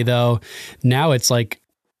 Interestingly, though, now it's like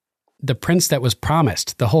the prince that was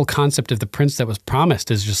promised. The whole concept of the prince that was promised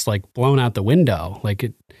is just like blown out the window.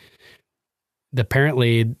 Like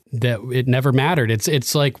apparently that it never mattered.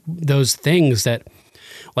 It's like those things that.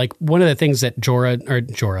 Like one of the things that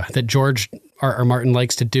George R. Martin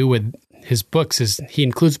likes to do with his books is he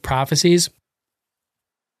includes prophecies,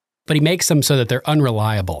 but he makes them so that they're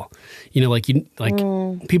unreliable.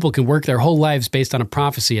 People can work their whole lives based on a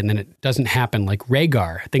prophecy and then it doesn't happen. Like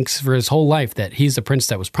Rhaegar thinks for his whole life that he's the prince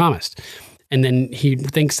that was promised. And then he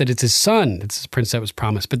thinks that it's his son, it's his prince that was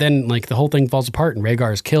promised. But then like the whole thing falls apart and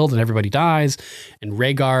Rhaegar is killed and everybody dies. And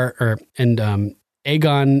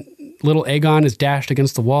Aegon, little Aegon is dashed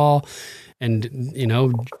against the wall. And,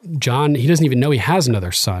 Jon, he doesn't even know he has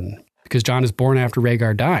another son because Jon is born after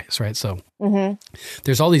Rhaegar dies, right? So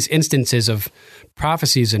there's all these instances of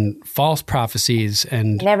prophecies and false prophecies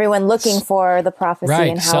and everyone looking for the prophecy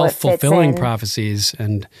and how self-fulfilling prophecies.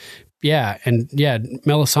 And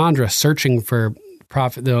Melisandre searching for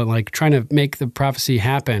prophet, like trying to make the prophecy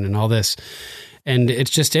happen and all this. And it's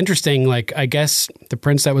just interesting, like, I guess the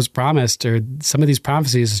prince that was promised, or some of these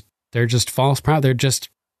prophecies, they're just false. They're just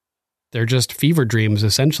fever dreams,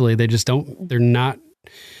 essentially. They're not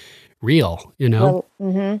real,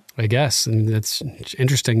 I guess. And that's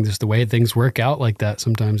interesting, just the way things work out like that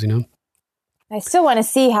sometimes, I still want to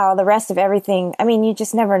see how the rest of everything, you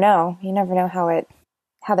just never know. You never know how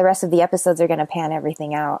the rest of the episodes are going to pan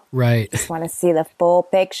everything out. Right. Just want to see the full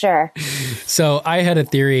picture. So I had a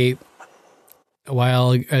theory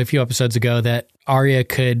a few episodes ago that Arya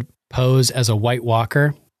could pose as a White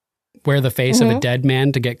Walker, wear the face of a dead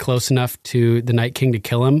man to get close enough to the Night King to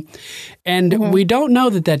kill him. And we don't know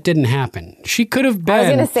that didn't happen. She could have been. I was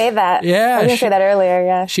going to say that. Yeah. I was going to say that earlier,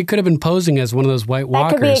 yeah. She could have been posing as one of those White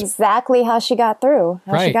Walkers. That could be exactly how she got through,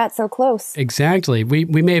 how she got so close. Exactly. We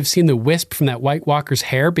may have seen the wisp from that White Walker's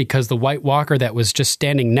hair because the White Walker that was just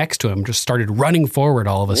standing next to him just started running forward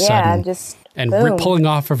all of a sudden. And pulling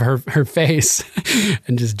off of her face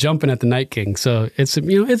and just jumping at the Night King. So it's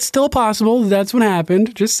still possible. That's what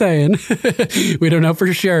happened. Just saying. We don't know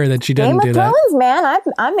for sure that she doesn't do that. Game of Thrones, man.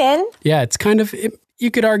 I'm in. Yeah, it's kind of,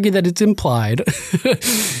 you could argue that it's implied.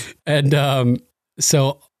 And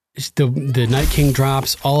so the Night King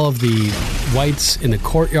drops. All of the whites in the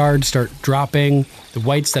courtyard start dropping. The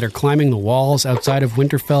whites that are climbing the walls outside of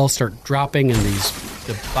Winterfell start dropping, and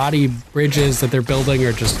the body bridges that they're building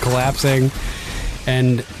are just collapsing,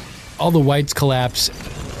 and all the whites collapse.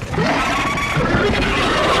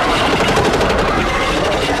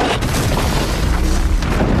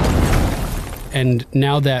 And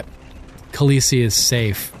now that Khaleesi is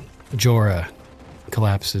safe, Jorah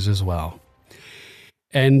collapses as well.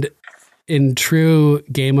 And in true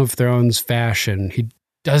Game of Thrones fashion, he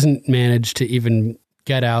doesn't manage to even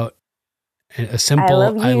get out a simple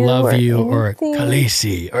I love you or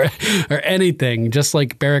Khaleesi or anything, just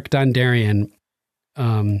like Beric Dondarrion.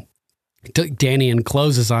 Dany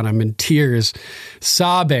closes on him in tears,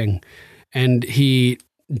 sobbing, and he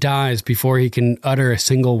dies before he can utter a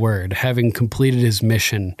single word, having completed his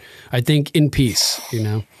mission. I think in peace, you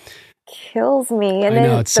know. Kills me. And I then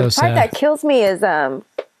know, it's the so part sad. that kills me is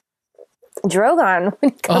Drogon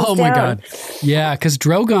when he comes Oh my down. God. Yeah, because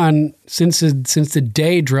Drogon, since the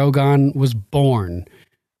day Drogon was born,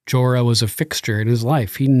 Jorah was a fixture in his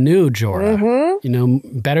life. He knew Jorah, you know,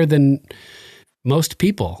 better than most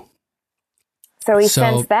people. So he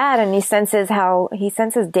sensed that, and he senses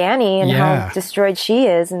Dany and how destroyed she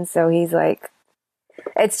is, and so he's like,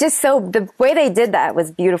 it's just so the way they did that was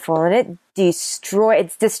beautiful, and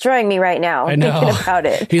it's destroying me right now. I know. Thinking about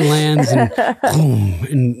it. He lands and boom,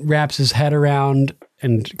 and wraps his head around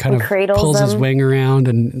and kind of cradles pulls his them. wing around,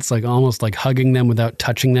 and it's like almost like hugging them without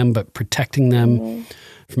touching them, but protecting them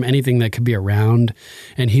from anything that could be around.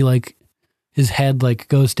 And he like, his head like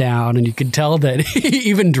goes down, and you can tell that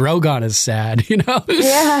even Drogon is sad, you know?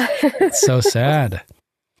 Yeah. It's so sad.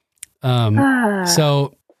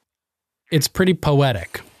 So it's pretty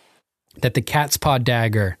poetic that the cat's paw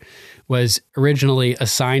dagger was originally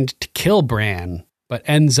assigned to kill Bran, but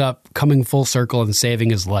ends up coming full circle and saving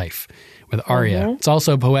his life with Arya. It's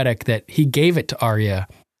also poetic that he gave it to Arya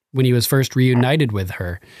when he was first reunited with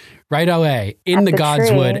her. Right away, in the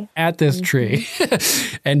Godswood, at this tree.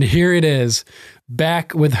 And here it is,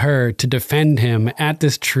 back with her to defend him at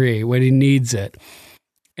this tree when he needs it.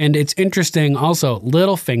 And it's interesting also,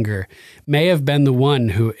 Littlefinger may have been the one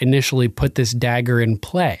who initially put this dagger in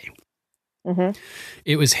play.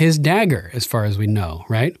 It was his dagger, as far as we know,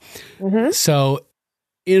 right? So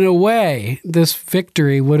in a way, this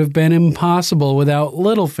victory would have been impossible without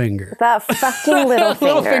Littlefinger. That fucking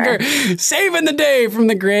Littlefinger. Littlefinger saving the day from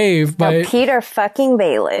the grave by Peter fucking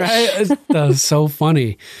Baelish. Right? That was so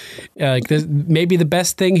funny. Like this, maybe the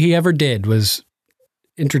best thing he ever did was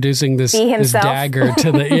introducing this dagger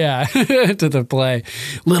to the to the play.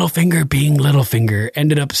 Littlefinger being Littlefinger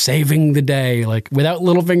ended up saving the day. Like without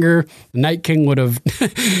Littlefinger, the Night King would have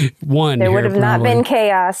won. There would have not been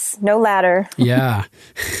chaos. No ladder. Yeah.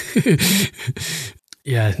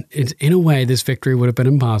 Yeah. It's, in a way, this victory would have been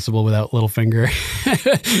impossible without Littlefinger.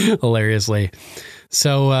 Hilariously.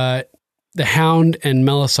 So the Hound and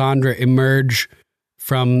Melisandre emerge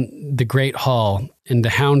from the Great Hall, and the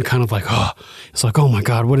Hound kind of like, it's like, oh my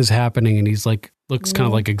God, what is happening? And he's like, looks kind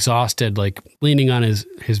of like exhausted, like leaning on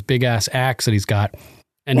his big ass axe that he's got.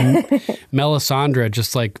 And Melisandre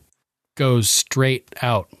just like goes straight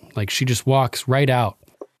out. Like she just walks right out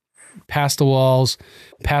past the walls,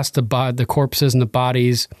 past the corpses and the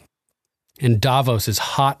bodies. And Davos is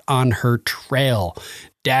hot on her trail,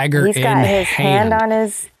 dagger in hand. He's got his hand on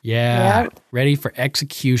his... Yeah, ready for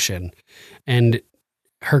execution. And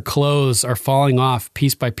her clothes are falling off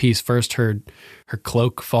piece by piece. First, her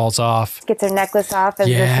cloak falls off. Gets her necklace off as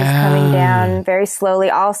this is coming down very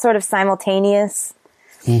slowly, all sort of simultaneous.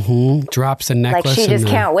 Drops the necklace. Like she just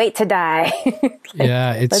can't wait to die.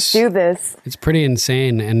 Let's do this. It's pretty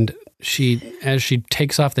insane. And as she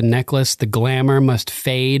takes off the necklace, the glamour must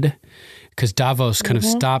fade because Davos kind of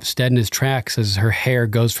stops dead in his tracks as her hair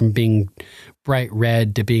goes from being bright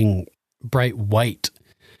red to being bright white.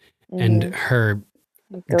 And her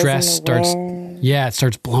dress starts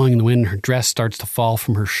blowing in the wind. Her dress starts to fall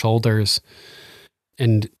from her shoulders,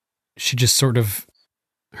 and she just sort of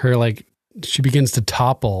she begins to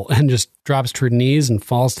topple and just drops to her knees and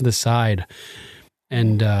falls to the side.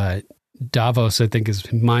 And Davos, I think,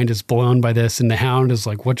 his mind is blown by this, and the Hound is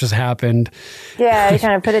like, what just happened? Yeah, he's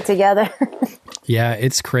trying to put it together. Yeah,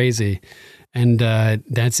 it's crazy. And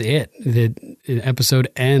that's it. The episode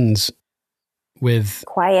ends with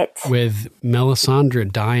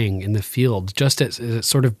Melisandre dying in the field, just as it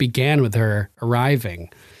sort of began with her arriving.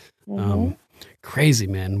 Crazy,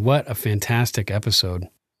 man. What a fantastic episode.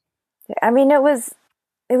 I mean, it was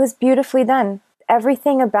beautifully done.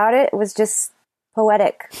 Everything about it was just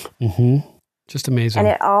poetic. Just amazing. And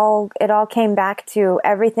it all came back to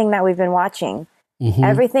everything that we've been watching.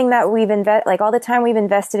 Everything that we've all the time we've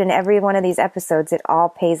invested in every one of these episodes, it all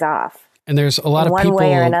pays off. And there's a lot of people, one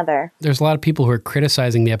way or another. There's a lot of people who are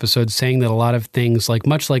criticizing the episode, saying that a lot of things, like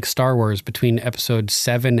much like Star Wars, between episode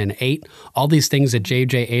 7 and 8, all these things that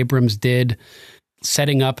J.J. Abrams did,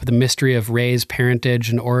 setting up the mystery of Rey's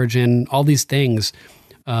parentage and origin, all these things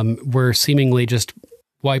were seemingly just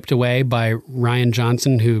wiped away by Rian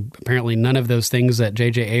Johnson, who apparently none of those things that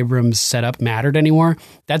J.J. Abrams set up mattered anymore.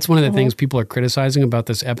 That's one of the things people are criticizing about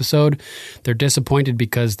this episode. They're disappointed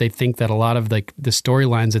because they think that a lot of like the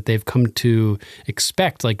storylines that they've come to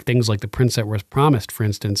expect, like things like The Prince That Was Promised, for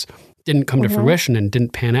instance, didn't come to fruition and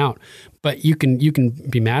didn't pan out. But you can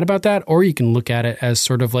be mad about that, or you can look at it as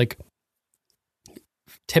sort of like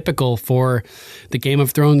typical for the Game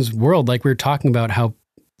of Thrones world. Like we were talking about how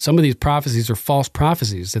some of these prophecies are false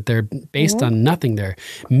prophecies, that they're based on nothing. They're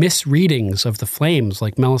misreadings of the flames,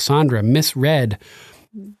 like Melisandre misread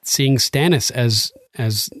seeing Stannis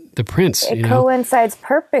as the prince. It coincides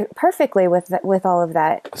perfectly with all of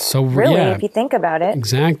that. So really, if you think about it.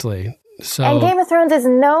 Exactly. So, and Game of Thrones is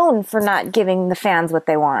known for not giving the fans what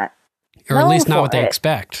they want. Or at least not what they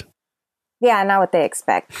expect. Yeah, not what they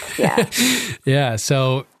expect. Yeah. Yeah.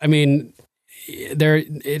 So, I mean,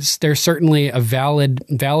 there's certainly a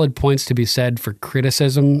valid points to be said for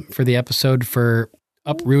criticism for the episode, for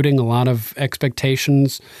uprooting a lot of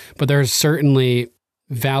expectations, but there's certainly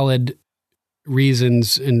valid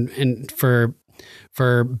reasons and for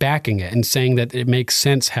backing it and saying that it makes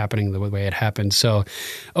sense happening the way it happened. So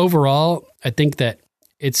overall, I think that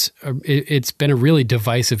it's been a really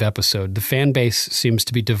divisive episode. The fan base seems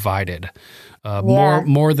to be divided.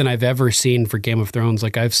 More than I've ever seen for Game of Thrones.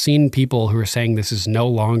 Like I've seen people who are saying this is no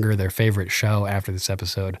longer their favorite show after this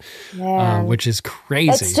episode, which is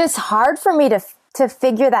crazy. It's just hard for me to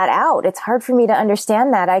figure that out. It's hard for me to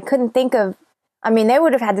understand that. I couldn't think of, I mean, they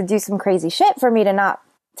would have had to do some crazy shit for me to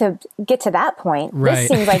get to that point. Right. This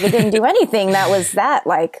seems like it didn't do anything that was that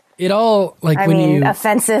like, it all like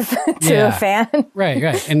offensive to a fan.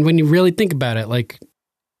 Right. And when you really think about it, like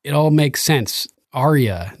it all makes sense.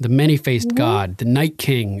 Arya, the many-faced god, the Night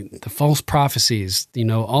King, the false prophecies,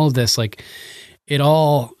 all of this, like it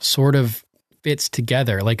all sort of fits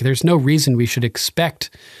together. Like there's no reason we should expect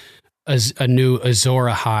a new Azor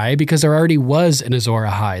Ahai, because there already was an Azor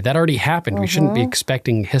Ahai. That already happened. We shouldn't be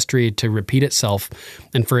expecting history to repeat itself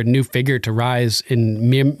and for a new figure to rise and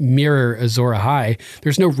mirror Azor Ahai.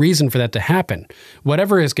 There's no reason for that to happen.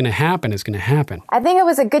 Whatever is going to happen is going to happen. I think it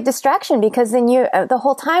was a good distraction because then the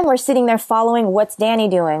whole time we're sitting there following what's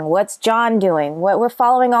Dany doing, what's Jon doing, we're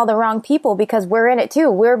following all the wrong people because we're in it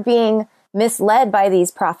too. We're being misled by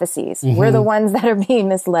these prophecies. We're the ones that are being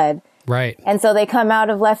misled. Right. And so they come out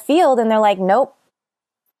of left field and they're like, nope.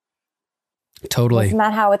 Totally. This is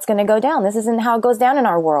not how it's going to go down. This isn't how it goes down in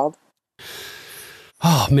our world.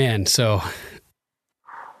 Oh, man. So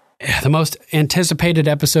the most anticipated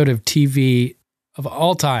episode of TV of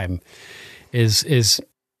all time is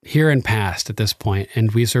here and past at this point.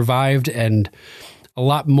 And we survived, and a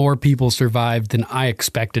lot more people survived than I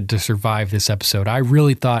expected to survive this episode. I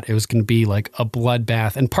really thought it was going to be like a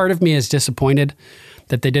bloodbath. And part of me is disappointed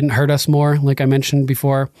that they didn't hurt us more, like I mentioned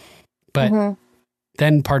before. But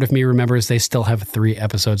then part of me remembers they still have 3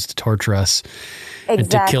 episodes to torture us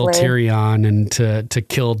and to kill Tyrion and to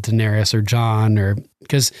kill Daenerys or Jon, or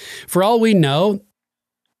because for all we know,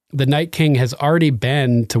 the Night King has already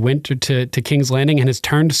been to King's Landing and has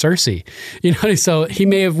turned Cersei. So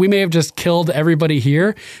we may have just killed everybody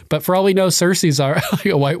here, but for all we know, Cersei's like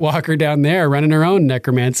a White Walker down there running her own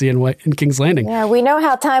necromancy in King's Landing. Yeah, we know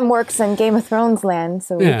how time works in Game of Thrones land,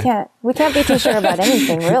 so we can't be too sure about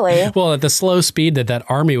anything, really. Well, at the slow speed that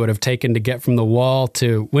army would have taken to get from the Wall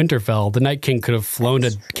to Winterfell, the Night King could have flown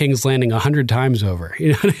to King's Landing 100 times over.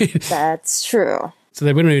 You know what I mean? That's true. So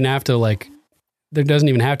they wouldn't even have to there doesn't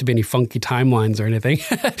even have to be any funky timelines or anything.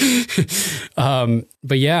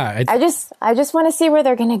 But yeah. I just want to see where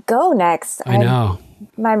they're going to go next. I know.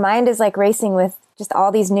 My mind is like racing with just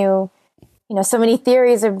all these new, so many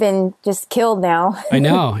theories have been just killed now. I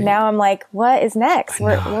know. Now I'm like, what is next?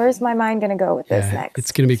 Where's my mind going to go with this next?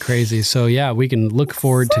 It's going to be crazy. So yeah, we can look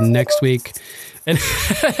forward to next week. And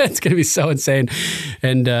it's going to be so insane.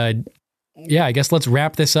 And, yeah, I guess let's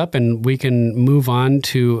wrap this up and we can move on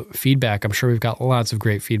to feedback. I'm sure we've got lots of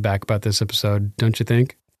great feedback about this episode, don't you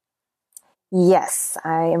think? Yes,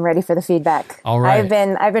 I am ready for the feedback. All right.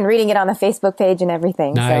 I've been reading it on the Facebook page and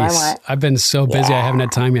everything. Nice. So I've been so busy, I haven't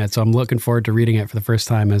had time yet, so I'm looking forward to reading it for the first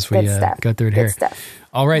time as we go through it here. Good stuff.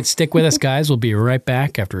 All right, stick with us, guys. We'll be right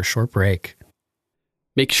back after a short break.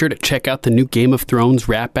 Make sure to check out the new Game of Thrones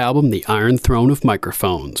rap album, The Iron Throne of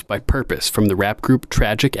Microphones, by Purpose from the rap group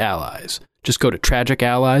Tragic Allies. Just go to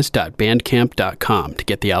tragicallies.bandcamp.com to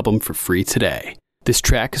get the album for free today. This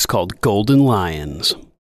track is called Golden Lions.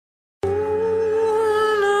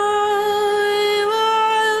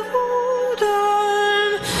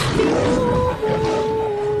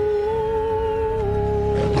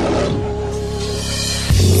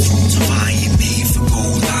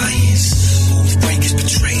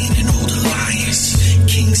 Between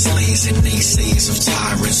Kingslayers and naysayers of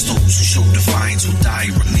tyrants, those who show defiance will die,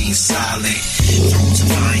 remain silent. Thrones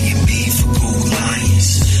of iron made for gold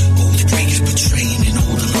lions, oath breakers betraying an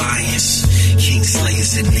old alliance.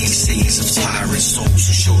 Kingslayers and naysayers of tyrants, those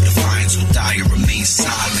who show defiance will die or remain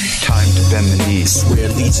silent. Time to bend the knee. Swear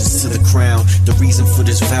allegiance to the crown. The reason for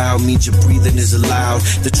this vow means your breathing is allowed.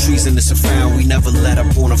 The treason is found. We never let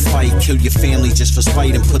up on a fight. Kill your family just for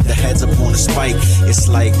spite and put the heads up on a spike. It's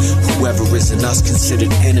like whoever is in us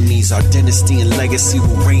considered enemies. Our dynasty and legacy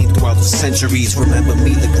will reign throughout the centuries. Remember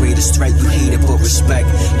me, the greatest threat. You hate it but respect.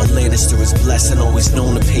 A Lannister is blessed and always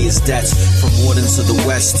known to pay his debts. From Wardens of the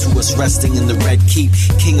West to us resting in the Red Keep.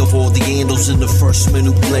 King of all the Andals and the first men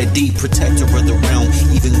who bled deep. Protector of the realm,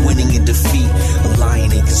 even winning in defeat. A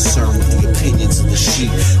lion ain't concerned with the opinions of the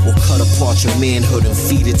sheep. We'll cut apart your manhood and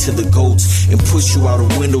feed it to the goats, and push you out a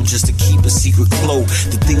window just to keep a secret cloak.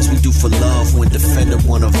 The things we do for love when defending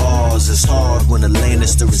one of ours is hard when a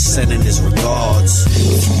Lannister is sending his regards.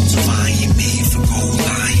 Thrones of iron made for gold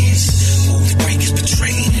lions, oath breakers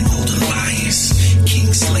betraying an old alliance.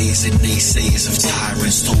 Kingslayers and naysayers of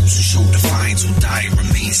tyrants, those who show defiance will die and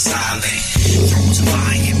remain silent. Thrones of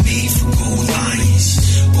iron made for gold lions,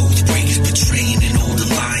 oath breakers betraying an old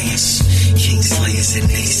alliance. Kingslayers and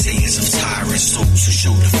naysayers of tyrants, those who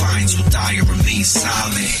show defiance will die and remain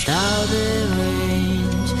silent. Now the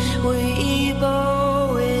range we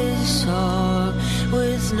always saw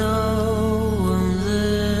with no one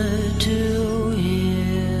there to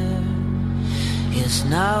hear. Yes,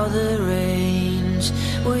 now the range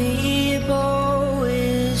we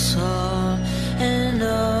always saw and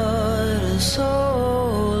not a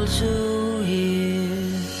soul to hear.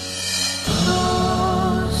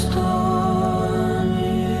 Lost on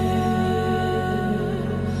you,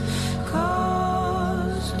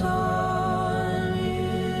 cast on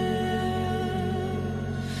you,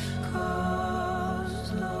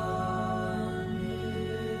 cast on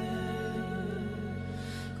you,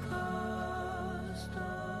 cast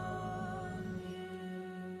on you.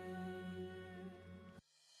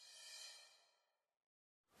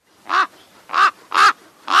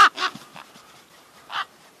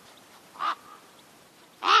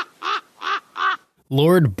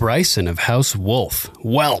 Lord Bryson of House Wolf.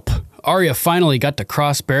 Whelp. Arya finally got to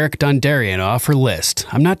cross Beric Dondarrion off her list.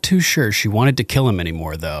 I'm not too sure she wanted to kill him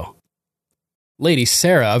anymore, though. Lady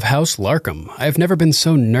Sarah of House Larkham. I have never been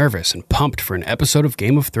so nervous and pumped for an episode of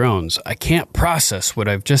Game of Thrones. I can't process what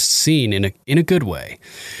I've just seen in a good way.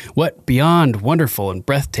 What beyond wonderful and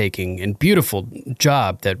breathtaking and beautiful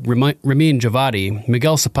job that Ramin Djawadi,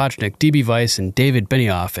 Miguel Sapochnik, D.B. Weiss, and David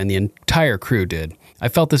Benioff and the entire crew did. I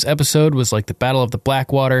felt this episode was like the Battle of the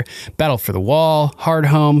Blackwater, Battle for the Wall,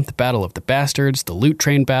 Hardhome, the Battle of the Bastards, the Loot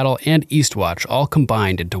Train Battle, and Eastwatch all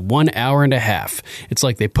combined into 1 hour and a half. It's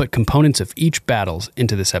like they put components of each battle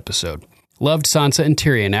into this episode. Loved Sansa and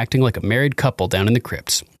Tyrion acting like a married couple down in the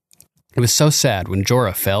crypts. It was so sad when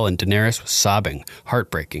Jorah fell and Daenerys was sobbing,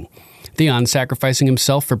 heartbreaking. Theon sacrificing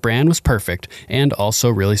himself for Bran was perfect, and also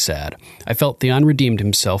really sad. I felt Theon redeemed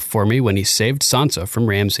himself for me when he saved Sansa from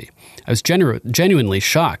Ramsay. I was genuinely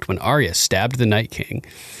shocked when Arya stabbed the Night King.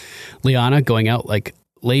 Lyanna going out like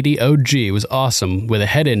Lady OG was awesome with a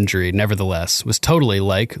head injury, nevertheless, was totally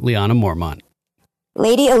like Lyanna Mormont.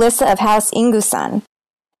 Lady Alyssa of House Ingusan.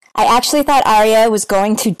 I actually thought Arya was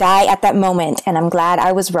going to die at that moment, and I'm glad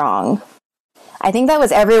I was wrong. I think that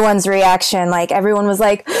was everyone's reaction. Like, everyone was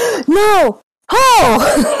like, no!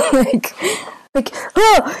 Oh! like,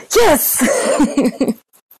 oh, yes!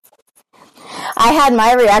 I had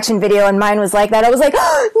my reaction video, and mine was like that. I was like,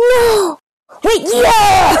 oh, no! Wait,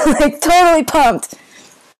 yeah! Like, totally pumped.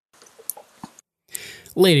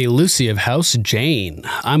 Lady Lucy of House Jane.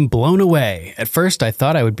 I'm blown away. At first, I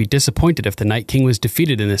thought I would be disappointed if the Night King was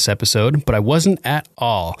defeated in this episode, but I wasn't at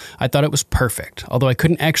all. I thought it was perfect, although I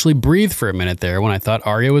couldn't actually breathe for a minute there when I thought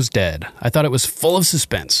Arya was dead. I thought it was full of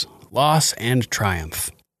suspense, loss, and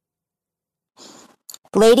triumph.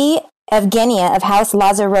 Lady Evgenia of House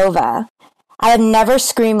Lazarova. I have never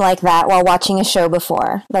screamed like that while watching a show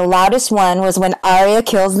before. The loudest one was when Arya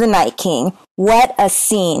kills the Night King. What a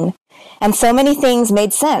scene. And so many things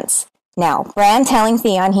made sense. Now, Bran telling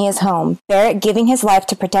Theon he is home, Beric giving his life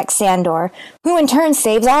to protect Sandor, who in turn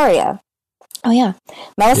saves Arya. Oh yeah.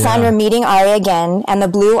 Melisandre meeting Arya again, and the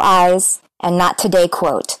blue eyes, and not today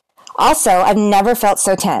quote. Also, I've never felt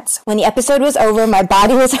so tense. When the episode was over, my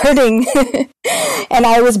body was hurting, and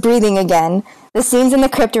I was breathing again. The scenes in the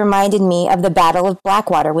crypt reminded me of the Battle of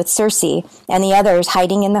Blackwater with Cersei and the others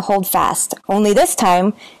hiding in the holdfast. Only this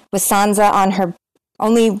time with Sansa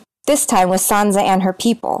and her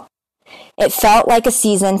people. It felt like a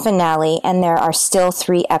season finale, and there are still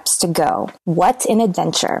 3 eps to go. What an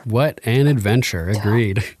adventure. What an adventure.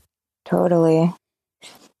 Agreed. Totally.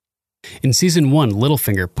 In Season 1,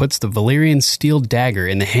 Littlefinger puts the Valyrian steel dagger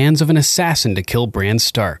in the hands of an assassin to kill Bran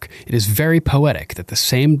Stark. It is very poetic that the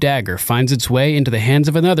same dagger finds its way into the hands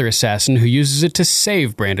of another assassin who uses it to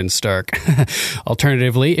save Brandon Stark.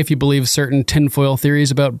 Alternatively, if you believe certain tinfoil theories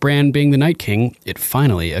about Bran being the Night King, it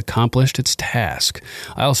finally accomplished its task.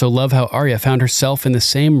 I also love how Arya found herself in the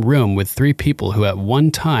same room with 3 people who at one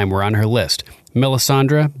time were on her list: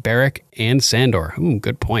 Melisandre, Beric, and Sandor.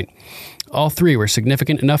 Good point. All 3 were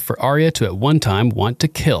significant enough for Arya to at one time want to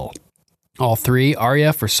kill. All 3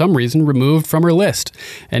 Arya, for some reason, removed from her list.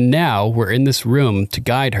 And now we're in this room to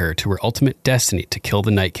guide her to her ultimate destiny to kill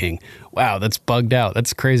the Night King. Wow, that's bugged out.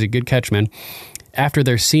 That's crazy. Good catch, man. After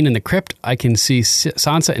their scene in the crypt, I can see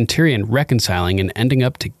Sansa and Tyrion reconciling and ending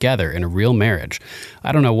up together in a real marriage.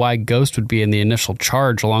 I don't know why Ghost would be in the initial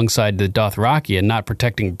charge alongside the Dothraki and not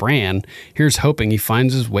protecting Bran. Here's hoping he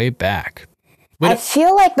finds his way back. I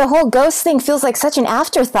feel like the whole Ghost thing feels like such an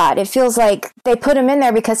afterthought. It feels like they put him in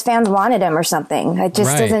there because fans wanted him or something. It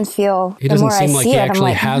just doesn't feel. He doesn't seem like he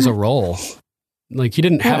actually has a role. Like, he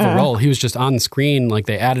didn't have a role. He was just on screen. Like,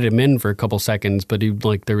 they added him in for a couple seconds, but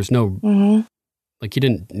there was no. Like, he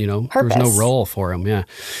didn't, purpose. There was no role for him, yeah.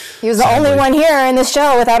 He was the only one here in the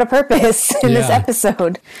show without a purpose in this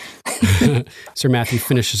episode. Sir Matthew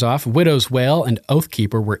finishes off, Widow's Wail and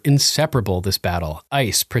Oathkeeper were inseparable this battle.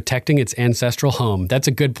 Ice protecting its ancestral home. That's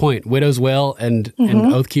a good point. Widow's Wail and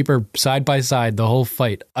Oathkeeper side by side, the whole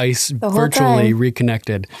fight. Ice virtually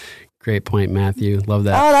reconnected. Great point, Matthew. Love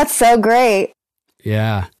that. Oh, that's so great.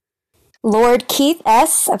 Yeah. Lord Keith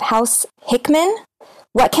S. of House Hickman.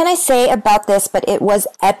 What can I say about this, but it was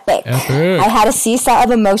epic. I had a seesaw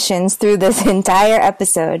of emotions through this entire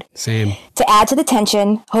episode. Same. To add to the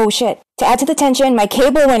tension, my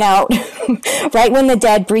cable went out right when the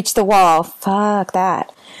dead breached the wall. Fuck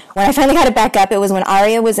that. When I finally got it back up, it was when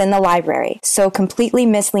Arya was in the library. So completely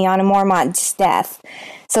missed Lyanna Mormont's death.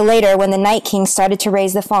 So later, when the Night King started to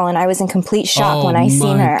raise the fallen, I was in complete shock when I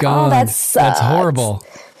seen her. God. Oh, that sucks. That's horrible.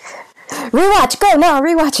 Rewatch. Go now.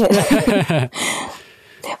 Rewatch it.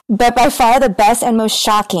 But by far the best and most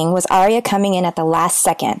shocking was Arya coming in at the last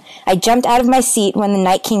second. I jumped out of my seat when the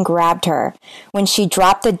Night King grabbed her. When she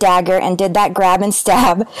dropped the dagger and did that grab and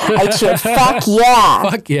stab, I cheered, fuck yeah.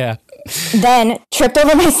 Fuck yeah. Then tripped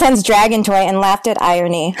over my son's dragon toy and laughed at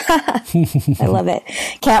irony. I love it.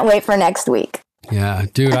 Can't wait for next week. Yeah,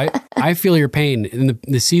 dude, I feel your pain. In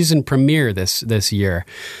the season premiere this year,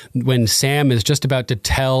 when Sam is just about to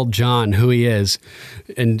tell Jon who he is,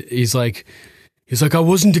 and he's like, I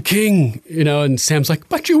wasn't a king, and Sam's like,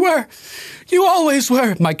 but you were. You always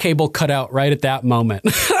were. My cable cut out right at that moment.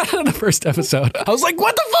 The first episode. I was like,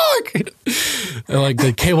 what the fuck? And, like,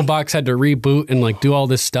 the cable box had to reboot and do all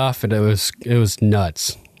this stuff, and it was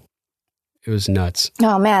nuts. It was nuts.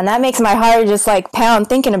 Oh man, that makes my heart just pound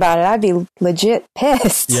thinking about it. I'd be legit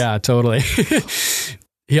pissed. Yeah, totally.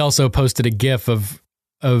 He also posted a GIF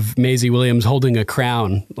of Maisie Williams holding a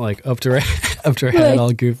crown, up to her head,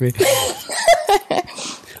 all goofy.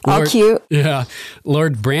 All cute. Yeah.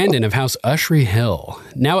 Lord Brandon of House Ushry Hill.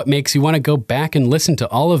 Now it makes you want to go back and listen to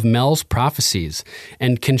all of Mel's prophecies.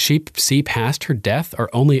 And can she see past her death or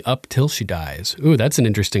only up till she dies? Ooh, that's an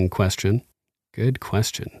interesting question. Good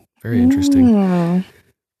question. Very interesting.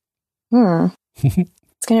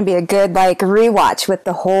 It's going to be a good rewatch with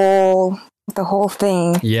the whole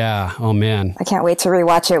thing. Yeah. Oh man. I can't wait to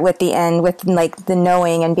rewatch it with the end, with the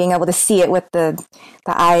knowing and being able to see it with the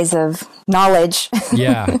eyes of knowledge.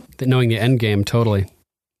 Yeah. Knowing the end game. Totally.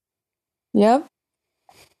 Yep.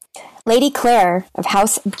 Lady Claire of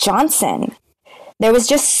House Johnson. There was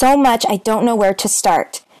just so much I don't know where to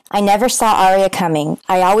start. I never saw Arya coming.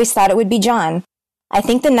 I always thought it would be Jon. I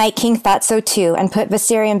think the Night King thought so too and put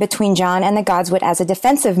Viserion between Jon and the Godswood as a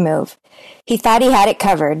defensive move. He thought he had it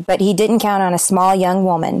covered, but he didn't count on a small young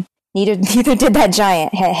woman. Neither did that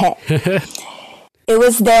giant. It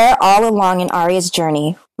was there all along in Arya's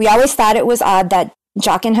journey. We always thought it was odd that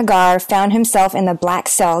Jaqen H'ghar found himself in the Black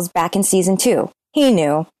Cells back in Season 2. He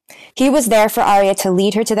knew. He was there for Arya to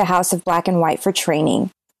lead her to the House of Black and White for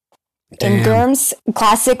training. Damn. In Gurm's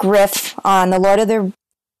classic riff on the Lord of the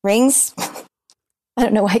Rings... I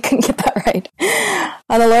don't know why I couldn't get that right.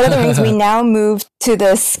 On The Lord of the Rings, we now move to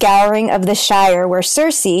the Scouring of the Shire, where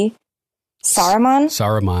Cersei,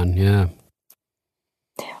 Saruman, yeah,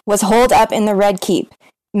 was holed up in the Red Keep.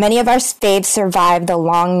 Many of our faves survived the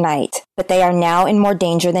long night, but they are now in more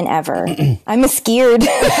danger than ever. I'm scared.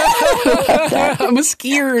 I'm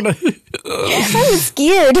scared. I'm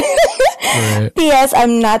scared. Right. P.S.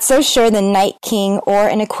 I'm not so sure the Night King or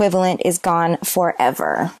an equivalent is gone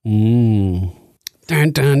forever. Dun,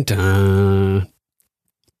 dun, dun.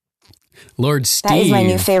 Lord Steve. That is my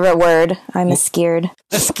new favorite word. I'm scared.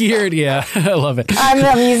 Scared, yeah. I love it.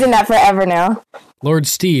 I'm using that forever now. Lord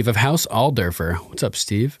Steve of House Alderfer. What's up,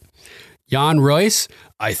 Steve? Jan Royce?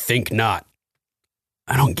 I think not.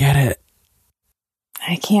 I don't get it.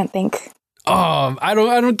 I can't think. Oh, I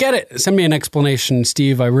don't get it. Send me an explanation,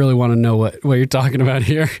 Steve. I really want to know what you're talking about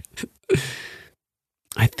here.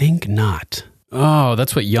 I think not. Oh,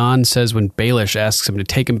 that's what Jan says when Baelish asks him to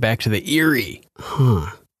take him back to the Eyrie.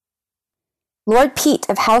 Huh. Lord Pete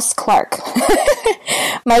of House Clark.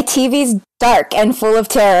 My TV's dark and full of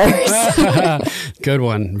terrors. Good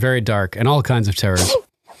one. Very dark and all kinds of terrors.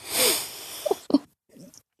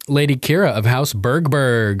 Lady Kira of House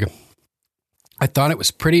Bergberg. I thought it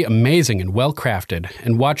was pretty amazing and well crafted,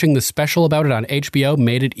 and watching the special about it on HBO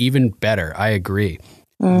made it even better. I agree.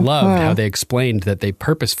 Loved how they explained that they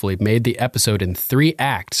purposefully made the episode in 3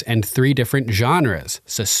 acts and 3 different genres.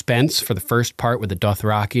 Suspense for the first part with the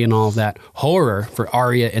Dothraki and all of that. Horror for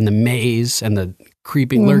Arya in the maze and the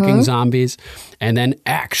creeping, lurking zombies. And then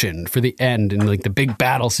action for the end and like the big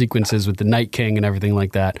battle sequences with the Night King and everything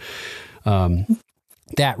like that.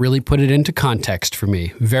 That really put it into context for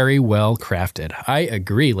me. Very well crafted. I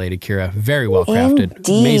agree, Lady Kira. Very well crafted.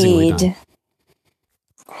 Indeed. Amazingly done.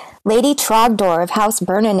 Lady Trogdor of House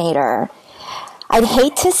Burninator. I'd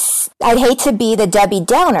hate to be the Debbie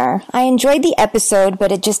Downer. I enjoyed the episode,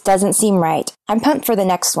 but it just doesn't seem right. I'm pumped for the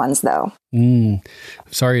next ones, though.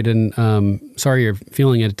 Sorry you didn't. Sorry you're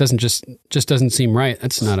feeling it. It doesn't just doesn't seem right.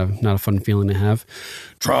 That's not a fun feeling to have.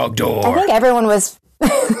 Trogdor. I think everyone was.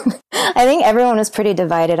 I think everyone was pretty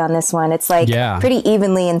divided on this one. It's like pretty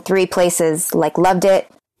evenly in 3 places. Like loved it,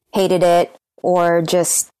 hated it, or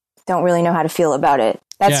just don't really know how to feel about it.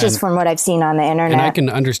 That's just from what I've seen on the internet. And I can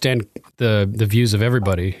understand the views of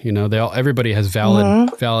everybody. You know, everybody has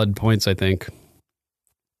valid points, I think.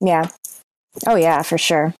 Yeah. Oh, yeah, for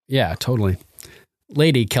sure. Yeah, totally.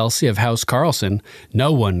 Lady Kelsey of House Carlson,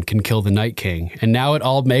 no one can kill the Night King. And now it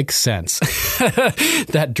all makes sense.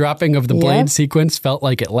 That dropping of the blade sequence felt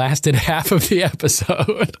like it lasted half of the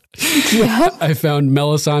episode. I found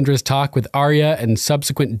Melisandre's talk with Arya and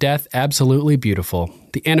subsequent death absolutely beautiful.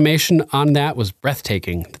 The animation on that was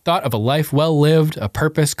breathtaking. The thought of a life well lived, a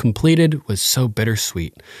purpose completed, was so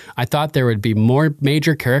bittersweet. I thought there would be more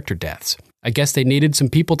major character deaths. I guess they needed some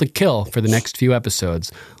people to kill for the next few episodes.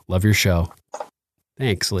 Love your show.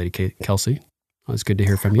 Thanks, Lady Kelsey. Oh, it's good to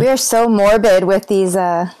hear from you. We are so morbid with these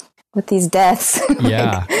deaths.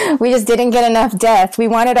 Yeah. We just didn't get enough death.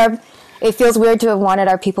 It feels weird to have wanted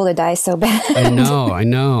our people to die so bad. I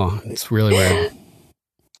know. It's really weird.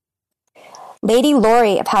 Lady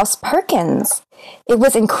Lori of House Perkins. It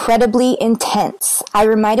was incredibly intense. I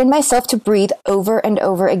reminded myself to breathe over and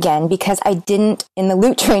over again because I didn't in the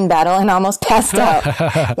loot train battle and almost passed out.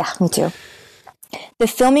 Yeah, me too. The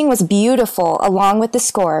filming was beautiful along with the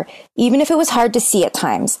score, even if it was hard to see at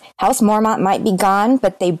times. House Mormont might be gone,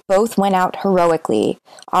 but they both went out heroically.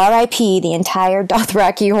 R.I.P. the entire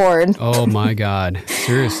Dothraki horde. Oh my God.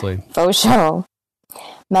 Seriously. Faux show.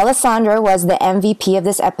 Melisandre was the MVP of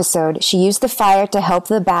this episode. She used the fire to help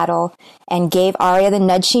the battle and gave Arya the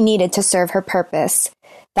nudge she needed to serve her purpose.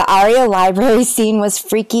 The Arya library scene was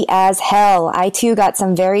freaky as hell. I too got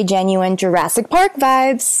some very genuine Jurassic Park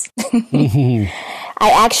vibes. I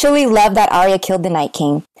actually love that Arya killed the Night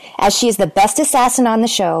King, as she is the best assassin on the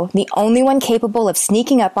show, the only one capable of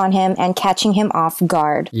sneaking up on him and catching him off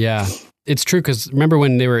guard. Yeah. It's true, because remember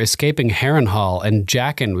when they were escaping Harrenhal and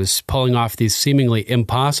Jaqen was pulling off these seemingly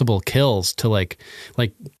impossible kills to like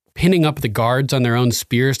pinning up the guards on their own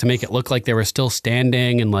spears to make it look like they were still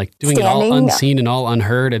standing and like doing it all unseen and all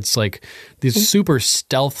unheard. It's like these super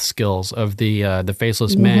stealth skills of the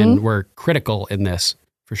Faceless Men were critical in this,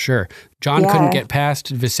 for sure. Jon couldn't get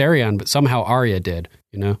past Viserion, but somehow Arya did,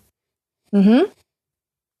 you know?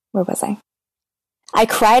 Where was I? I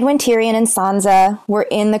cried when Tyrion and Sansa were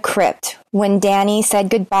in the crypt, when Dany said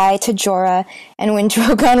goodbye to Jorah, and when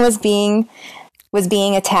Drogon was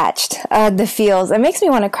being attached. The feels. It makes me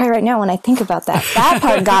want to cry right now when I think about that. That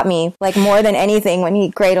part got me, like, more than anything when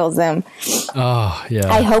he cradles them. Oh, yeah.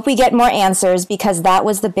 I hope we get more answers, because that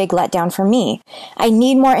was the big letdown for me. I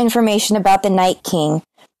need more information about the Night King.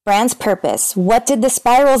 Bran's purpose. What did the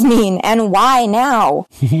spirals mean, and why now?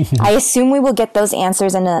 I assume we will get those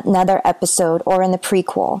answers in another episode or in the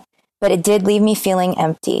prequel, but it did leave me feeling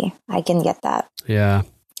empty. I can get that. Yeah.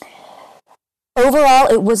 Overall,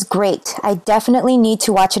 it was great. I definitely need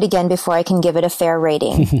to watch it again before I can give it a fair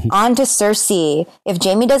rating. On to Cersei. If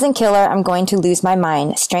Jaime doesn't kill her, I'm going to lose my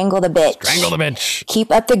mind. Strangle the bitch. Strangle the bitch. Keep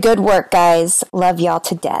up the good work, guys. Love y'all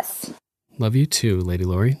to death. Love you too, Lady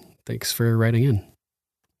Lori. Thanks for writing in.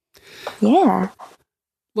 Yeah.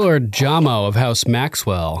 Lord Jamo of House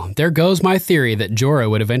Maxwell. There goes my theory that Jorah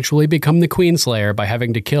would eventually become the Queenslayer by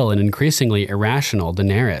having to kill an increasingly irrational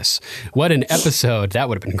Daenerys. What an episode. That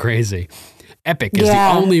would have been crazy. Epic is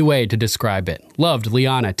the only way to describe it. Loved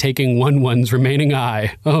Lyanna taking 1-1's remaining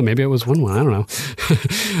eye. Oh, maybe it was 1-1. I don't know.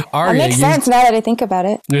 That makes sense now that I think about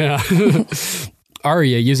it. Yeah.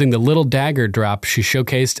 Arya using the little dagger drop she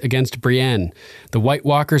showcased against Brienne. The White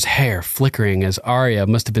Walker's hair flickering as Arya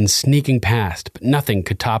must have been sneaking past, but nothing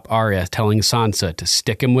could top Arya telling Sansa to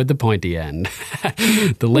stick him with the pointy end.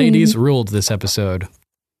 The ladies ruled this episode.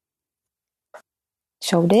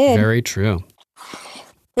 Sure did. Very true.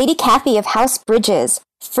 Lady Kathy of House Bridges.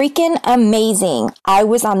 Freaking amazing. I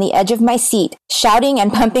was on the edge of my seat, shouting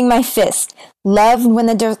and pumping my fist. Loved when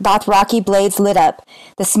the Dothraki blades lit up.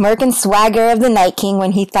 The smirk and swagger of the Night King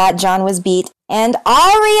when he thought Jon was beat. And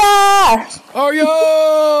Arya!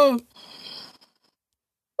 Arya!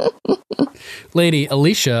 Lady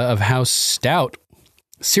Alicia of House Stout.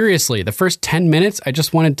 Seriously, the first 10 minutes, I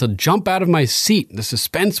just wanted to jump out of my seat. The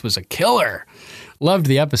suspense was a killer. Loved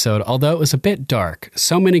the episode, although it was a bit dark.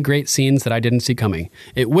 So many great scenes that I didn't see coming.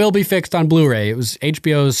 It will be fixed on Blu-ray. It was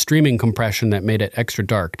HBO's streaming compression that made it extra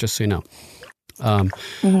dark, just so you know.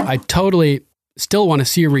 I totally still want to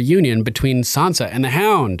see a reunion between Sansa and the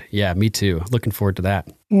Hound. Yeah, me too. Looking forward to that.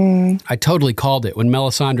 I totally called it when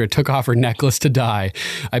Melisandre took off her necklace to die.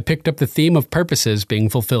 I picked up the theme of purposes being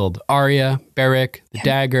fulfilled. Arya, Beric, the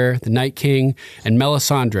Dagger, the Night King, and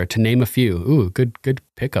Melisandre, to name a few. Ooh, good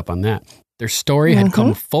pickup on that. Their story had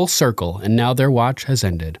come full circle, and now their watch has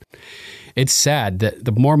ended. It's sad that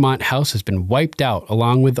the Mormont house has been wiped out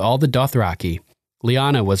along with all the Dothraki.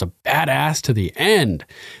 Lyanna was a badass to the end.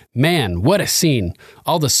 Man, what a scene.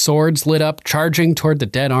 All the swords lit up, charging toward the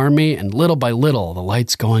dead army, and little by little, the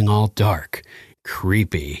lights going all dark.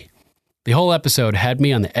 Creepy. The whole episode had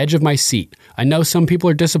me on the edge of my seat. I know some people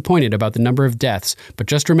are disappointed about the number of deaths, but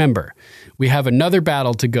just remember, we have another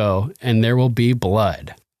battle to go, and there will be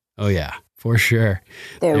blood. Oh yeah, for sure.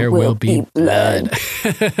 There will be blood.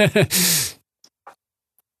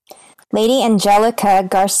 Lady Angelica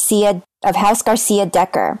Garcia of House Garcia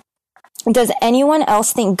Decker. Does anyone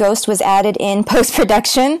else think Ghost was added in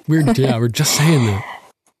post-production? We're just saying that.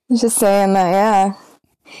 Just saying that, yeah.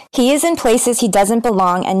 He is in places he doesn't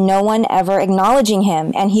belong and no one ever acknowledging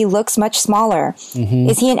him, and he looks much smaller.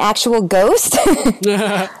 Is he an actual ghost?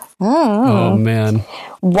 Oh, man.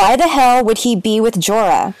 Why the hell would he be with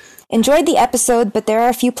Jorah? Enjoyed the episode, but there are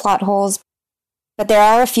a few plot holes. But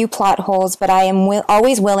I am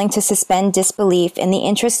always willing to suspend disbelief in the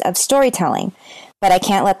interest of storytelling. But I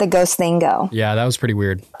can't let the ghost thing go. Yeah, that was pretty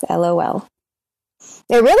weird. LOL.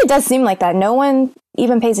 It really does seem like that. No one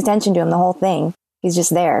even pays attention to him the whole thing. He's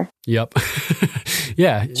just there. Yep.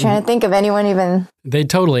 Yeah. Trying to think of anyone even... They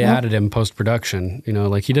totally added him post-production. You know,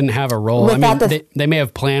 like he didn't have a role. They may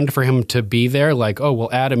have planned for him to be there, like, oh,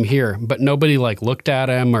 we'll add him here. But nobody like looked at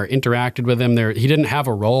him or interacted with him. He didn't have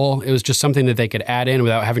a role. It was just something that they could add in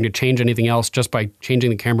without having to change anything else just by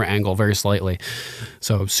changing the camera angle very slightly.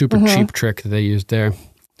 So super cheap trick that they used there.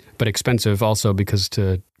 But expensive also because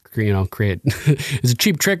to, create... It's a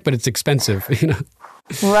cheap trick, but it's expensive,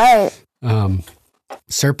 Right.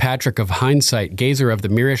 Sir Patrick of Hindsight, gazer of the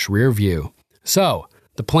Mirish rear view. So,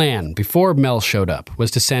 the plan, before Mel showed up,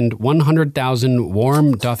 was to send 100,000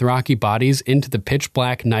 warm Dothraki bodies into the pitch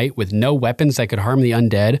black night with no weapons that could harm the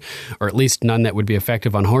undead, or at least none that would be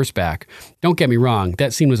effective on horseback. Don't get me wrong,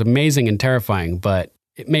 that scene was amazing and terrifying, but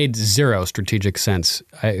it made zero strategic sense.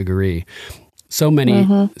 I agree. So my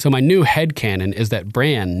new headcanon is that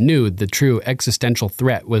Bran knew the true existential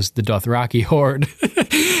threat was the Dothraki horde.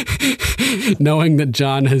 Knowing that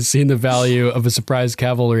Jon has seen the value of a surprise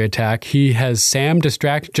cavalry attack, he has Sam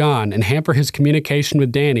distract Jon and hamper his communication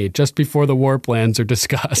with Dany just before the war plans are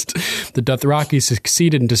discussed. The Dothraki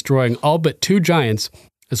succeed in destroying all but 2 giants,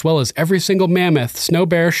 as well as every single mammoth, snow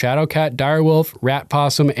bear, shadowcat, direwolf, rat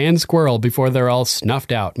possum, and squirrel before they're all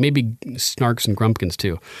snuffed out. Maybe snarks and grumpkins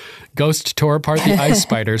too. Ghost tore apart the ice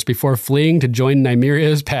spiders before fleeing to join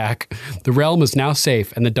Nymeria's pack. The realm is now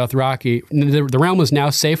safe, and the realm is now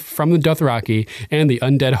safe from the Dothraki and the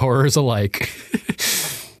undead horrors alike.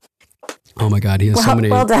 Oh my God, he has so many.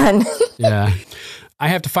 Well done. Yeah. I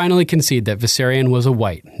have to finally concede that Viserion was a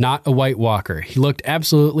white, not a White Walker. He looked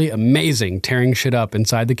absolutely amazing tearing shit up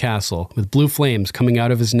inside the castle, with blue flames coming out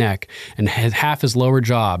of his neck and half his lower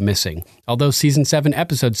jaw missing. Although Season 7,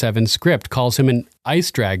 Episode 7 script calls him an ice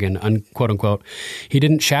dragon, quote unquote, he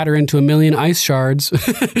didn't shatter into a million ice shards,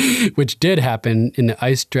 which did happen in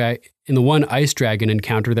the one ice dragon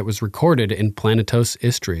encounter that was recorded in Planetos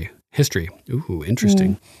history. Ooh,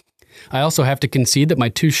 interesting. I also have to concede that my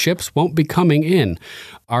 2 ships won't be coming in.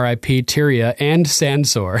 R.I.P. Tyria and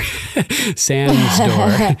Sandstor.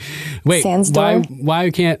 Sandstor. Wait, Sandstor? why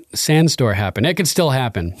can't Sandstor happen? It could still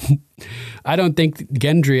happen. I still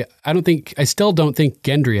don't think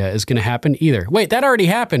Gendria is going to happen either. Wait, that already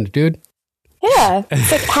happened, dude. Yeah,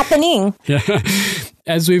 it's like happening.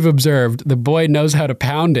 As we've observed, the boy knows how to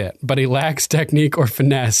pound it, but he lacks technique or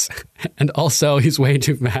finesse. And also, he's way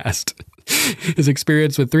too fast. His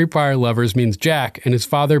experience with 3 prior lovers means Jack and his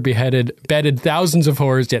father bedded thousands of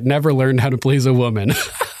whores, yet never learned how to please a woman.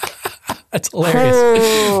 That's hilarious.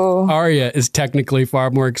 Oh. Arya is technically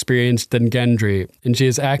far more experienced than Gendry, and she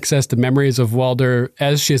has access to memories of Walder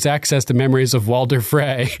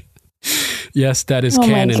Frey. Yes, that is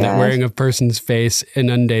canon, that wearing a person's face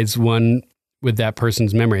inundates one with that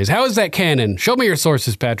person's memories. How is that canon? Show me your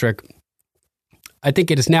sources, Patrick. I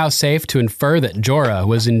think it is now safe to infer that Jorah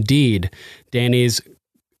was indeed Dany's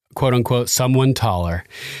quote-unquote someone taller.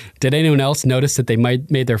 Did anyone else notice that they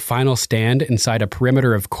made their final stand inside a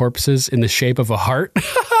perimeter of corpses in the shape of a heart?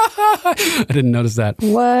 I didn't notice that.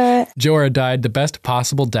 What? Jorah died the best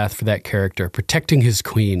possible death for that character, protecting his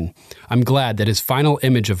queen. I'm glad that his final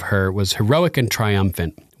image of her was heroic and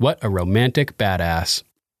triumphant. What a romantic badass.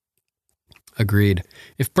 Agreed.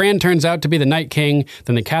 If Bran turns out to be the Night King,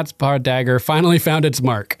 then the cat's paw dagger finally found its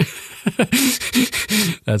mark.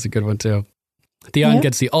 That's a good one, too. Theon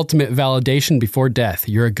gets the ultimate validation before death.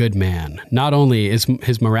 You're a good man. Not only is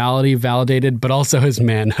his morality validated, but also his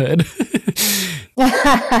manhood.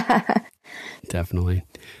 Definitely.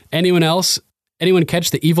 Anyone else? Anyone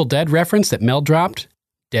catch the Evil Dead reference that Mel dropped?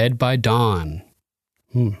 Dead by Dawn.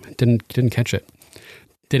 Didn't catch it.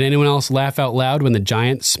 Did anyone else laugh out loud when the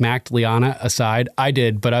giant smacked Lyanna aside? I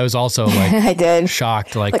did, but I was also like I did.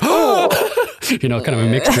 shocked, like you know, kind of a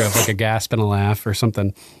mixture of like a gasp and a laugh or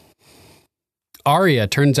something. Arya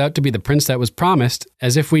turns out to be the prince that was promised,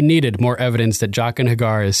 as if we needed more evidence that Jaqen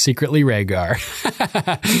H'ghar is secretly Rhaegar.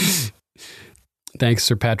 Thanks,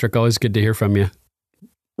 Sir Patrick. Always good to hear from you.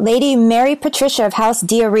 Lady Mary Patricia of House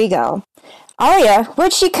Diarigo. Arya,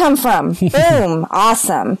 where'd she come from? Boom.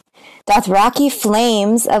 Awesome. Dothraki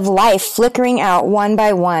flames of life flickering out one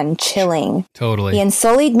by one, chilling. Totally. The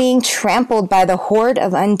Unsullied being trampled by the horde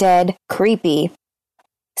of undead. Creepy.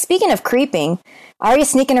 Speaking of creeping, Arya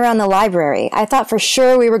sneaking around the library. I thought for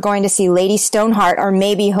sure we were going to see Lady Stoneheart or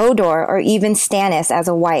maybe Hodor or even Stannis as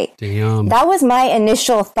a white. Damn. That was my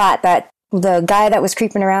initial thought, that the guy that was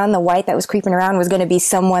creeping around, the white that was creeping around, was going to be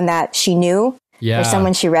someone that she knew. Yeah. Or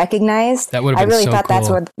someone she recognized. That would have been I really so thought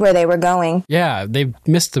cool. that's where they were going. Yeah, they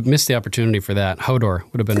missed the opportunity for that. Hodor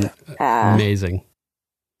would have been amazing.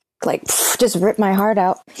 Like, just rip my heart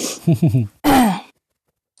out.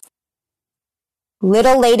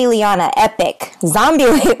 Little Lady Lyanna, epic. Zombie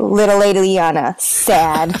Little Lady Lyanna,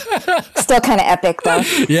 sad. Still kind of epic, though.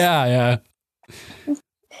 Yeah.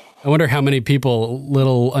 I wonder how many people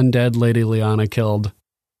little undead Lady Lyanna killed.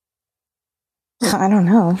 I don't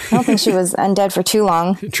know. I don't think she was undead for too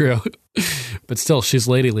long. True. But still, she's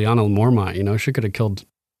Lady Lyanna Mormont, you know? She could have killed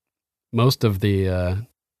most of the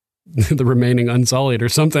remaining Unsullied or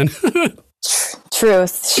something.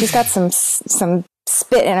 Truth. She's got some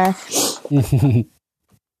spit in her.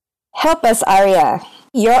 Help us, Arya.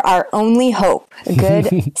 You're our only hope. A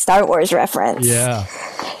good Star Wars reference. Yeah.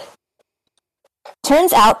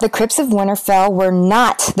 Turns out the crypts of Winterfell were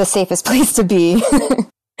not the safest place to be.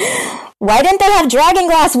 Why didn't they have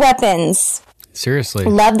dragonglass weapons? Seriously.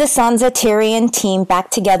 Love the Sansa Tyrion team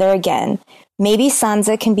back together again. Maybe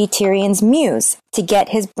Sansa can be Tyrion's muse to get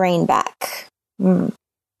his brain back. Do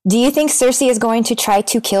you think Cersei is going to try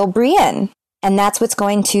to kill Brienne? And that's what's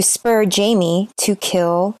going to spur Jaime to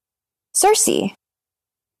kill Cersei?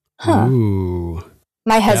 Huh. Ooh.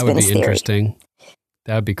 My husband's that would be theory. Interesting.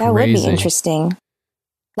 That would be crazy. That would be interesting.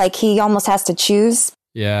 Like, he almost has to choose.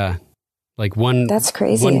 Yeah. Like That's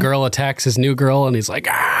crazy. One girl attacks his new girl and he's like,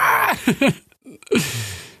 ah!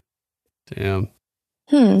 Damn.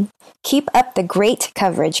 Keep up the great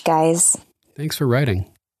coverage, guys. Thanks for writing.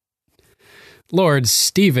 Lord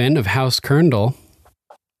Stephen of House Kerndal.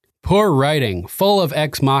 Poor writing, full of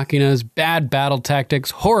ex machinas, bad battle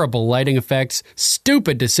tactics, horrible lighting effects,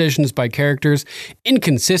 stupid decisions by characters,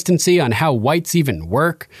 inconsistency on how whites even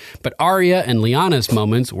work. But Arya and Lyanna's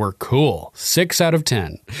moments were cool. 6 out of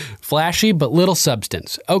 10. Flashy, but little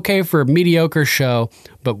substance. Okay for a mediocre show,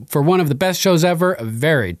 but for one of the best shows ever, a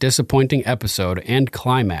very disappointing episode and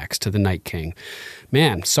climax to The Night King.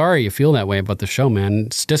 Man, sorry you feel that way about the show, man.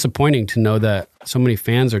 It's disappointing to know that so many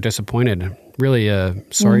fans are disappointed. Really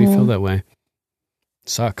sorry you feel that way.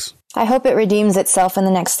 Sucks. I hope it redeems itself in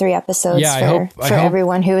the next 3 episodes for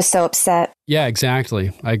everyone who is so upset. Yeah,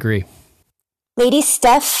 exactly. I agree. Lady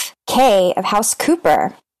Steph K of House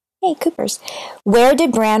Cooper. Hey, Coopers. Where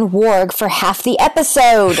did Bran warg for half the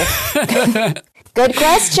episode? Good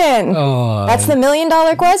question. Oh, that's the $1 million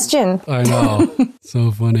question. I know.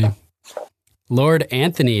 So funny. Lord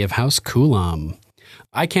Anthony of House Kulam.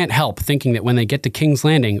 I can't help thinking that when they get to King's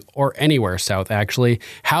Landing, or anywhere south actually,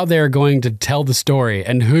 how they're going to tell the story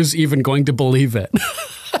and who's even going to believe it.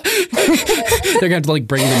 They're going to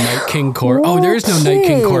bring the Night King corpse. Oh, there is no Night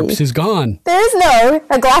King corpse. He's gone. There's no.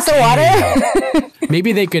 A glass of water?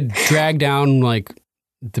 Maybe they could drag down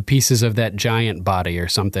the pieces of that giant body or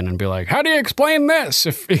something and be like, how do you explain this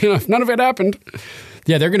if none of it happened?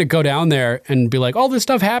 Yeah, they're going to go down there and be like, all this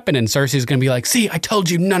stuff happened. And Cersei's going to be like, see, I told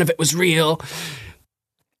you none of it was real.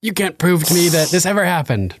 You can't prove to me that this ever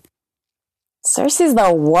happened. Cersei's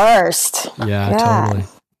the worst. Yeah, totally.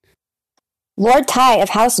 Lord Ty of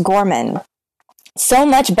House Gorman. So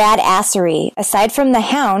much badassery. Aside from the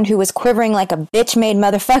Hound, who was quivering like a bitch-made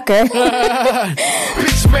motherfucker.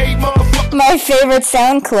 Bitch-made motherfucker. My favorite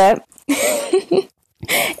sound clip.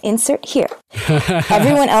 Insert here.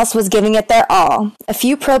 Everyone else was giving it their all. A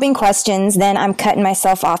few probing questions, then I'm cutting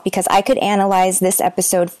myself off because I could analyze this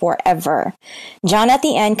episode forever. Jon at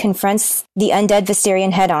the end confronts the undead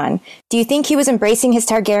Viserion head on. Do you think he was embracing his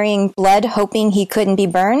Targaryen blood, hoping he couldn't be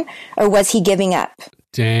burned, or was he giving up?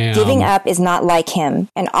 Damn. Giving up is not like him.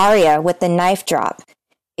 And Arya with the knife drop.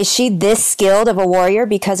 Is she this skilled of a warrior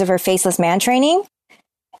because of her faceless man training?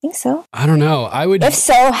 I think so. I don't know. If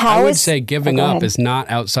so, I would say giving up ahead. is not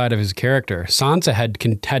outside of his character. Sansa had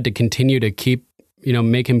to continue to keep,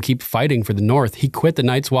 make him keep fighting for the North. He quit the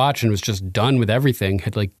Night's Watch and was just done with everything.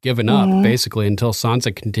 Had given up basically until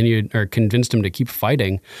Sansa continued or convinced him to keep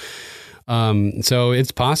fighting. So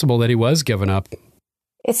it's possible that he was giving up.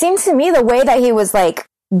 It seems to me the way that he was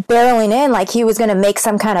barreling in, like he was going to make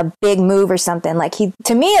some kind of big move or something.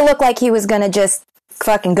 To me, it looked like he was going to just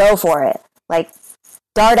fucking go for it.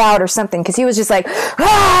 Dart out or something, because he was just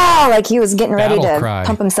he was getting ready to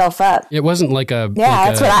pump himself up. It wasn't like a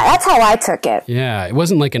that's how I took it. Yeah, it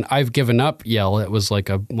wasn't like an "I've given up" yell. It was like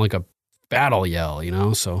a battle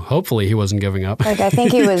yell, So hopefully he wasn't giving up. I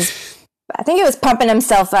think he was pumping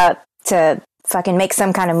himself up to fucking make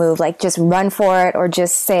some kind of move, just run for it or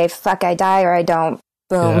just say "fuck, I die" or I don't.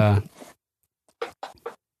 Boom. Yeah.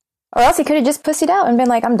 Or else he could have just pussied out and been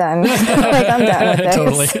like, I'm done. I'm done with this.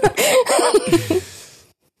 Totally.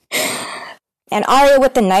 And Arya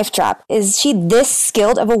with the knife drop. Is she this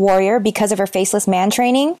skilled of a warrior because of her faceless man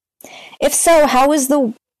training? If so, how in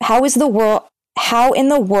the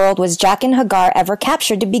world was Jaqen H'ghar ever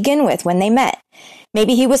captured to begin with when they met?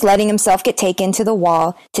 Maybe he was letting himself get taken to the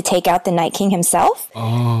wall to take out the Night King himself?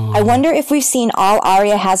 Oh. I wonder if we've seen all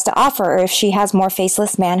Arya has to offer or if she has more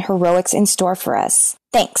faceless man heroics in store for us.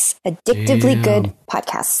 Thanks. Addictively good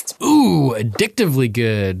podcast. Ooh, addictively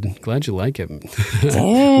good. Glad you like it.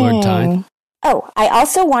 Lord Ty. Oh, I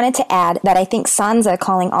also wanted to add that I think Sansa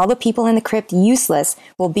calling all the people in the crypt useless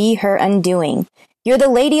will be her undoing. You're the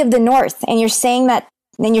Lady of the North, and you're saying that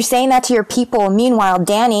to your people. Meanwhile,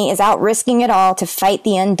 Dany is out risking it all to fight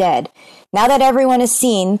the undead. Now that everyone has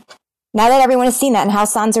seen that and how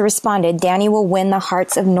Sansa responded, Dany will win the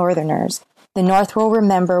hearts of Northerners. The North will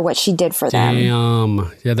remember what she did for them.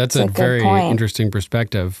 Damn. Yeah, that's a very interesting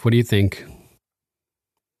perspective. What do you think?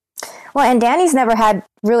 Well, and Dany's never had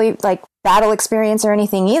really battle experience or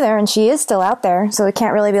anything either, and she is still out there, so it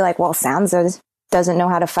can't really be Sansa doesn't know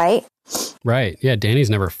how to fight. Right. Yeah, Dany's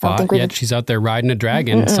never fought yet. She's out there riding a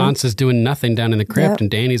dragon. Sansa's doing nothing down in the crypt,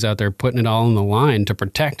 and Dany's out there putting it all on the line to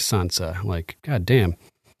protect Sansa. God damn.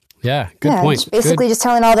 Yeah, good point. Basically just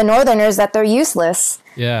telling all the Northerners that they're useless.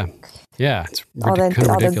 Yeah. Yeah, it's all the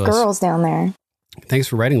ridiculous. Girls down there. Thanks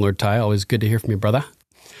for writing, Lord Ty. Always good to hear from you, brother.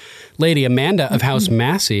 Lady Amanda of House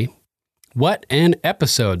Massey. What an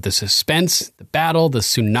episode. The suspense, the battle, the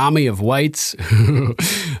tsunami of whites.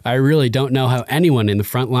 I really don't know how anyone in the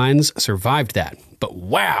front lines survived that. But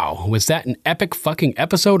wow, was that an epic fucking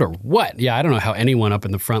episode or what? Yeah, I don't know how anyone up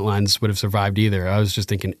in the front lines would have survived either. I was just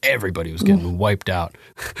thinking everybody was getting wiped out.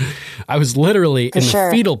 I was literally in the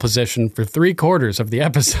fetal position for 3/4 of the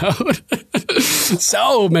episode.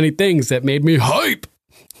 So many things that made me hype.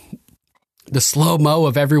 The slow-mo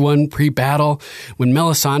of everyone pre-battle, when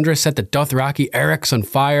Melisandre set the Dothraki Eryx on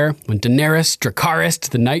fire, when Daenerys Dracarys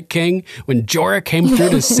the Night King, when Jorah came through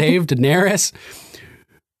to save Daenerys.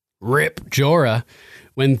 Rip Jorah.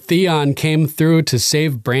 When Theon came through to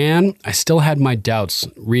save Bran, I still had my doubts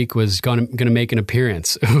Reek was going to make an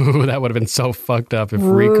appearance. Ooh, that would have been so fucked up if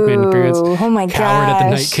Reek made an appearance. Oh my god. Cowered at the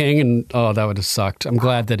Night King, and that would have sucked. I'm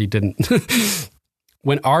glad that he didn't.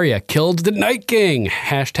 When Arya killed the Night King.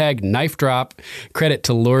 Hashtag knife drop. Credit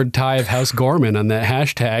to Lord Ty of House Gorman on that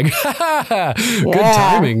hashtag. Good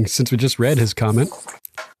timing, since we just read his comment.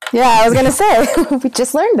 Yeah, I was going to say, we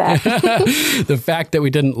just learned that. The fact that we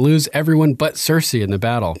didn't lose everyone but Cersei in the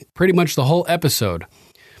battle. Pretty much the whole episode.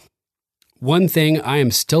 One thing I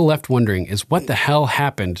am still left wondering is what the hell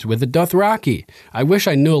happened with the Dothraki? I wish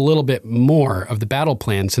I knew a little bit more of the battle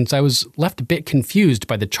plan since I was left a bit confused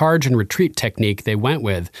by the charge and retreat technique they went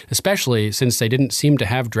with, especially since they didn't seem to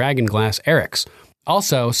have Dragonglass Eryx.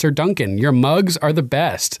 Also, Sir Duncan, your mugs are the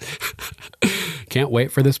best. Can't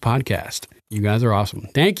wait for this podcast. You guys are awesome.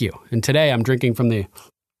 Thank you. And today I'm drinking from the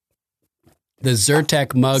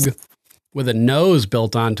Zyrtec mug with a nose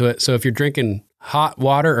built onto it. So if you're drinking hot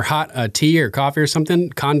water or hot tea or coffee or something,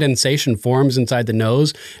 condensation forms inside the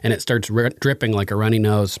nose and it starts dripping like a runny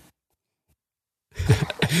nose.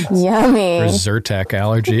 Yummy. For Zyrtec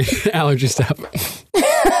allergy stuff.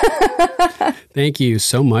 Thank you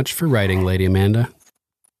so much for writing, Lady Amanda.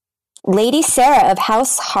 Lady Sarah of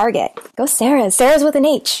House Hargett. Go Sarah. Sarah's with an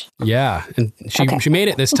H. Yeah, and she made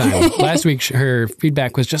it this time. Last week, her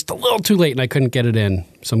feedback was just a little too late and I couldn't get it in.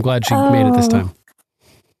 So I'm glad she made it this time.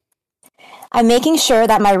 I'm making sure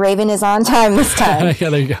that my Raven is on time this time. Yeah,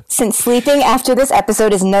 there you go. Since sleeping after this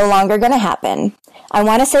episode is no longer going to happen. I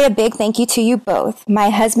want to say a big thank you to you both. My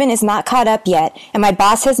husband is not caught up yet, and my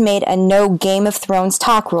boss has made a no Game of Thrones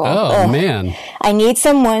talk rule. Oh, man. I need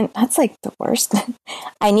someone... That's like the worst.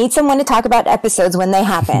 I need someone to talk about episodes when they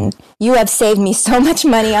happen. You have saved me so much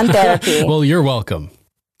money on therapy. Well, you're welcome.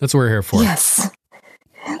 That's what we're here for. Yes.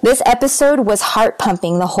 This episode was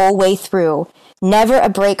heart-pumping the whole way through. Never a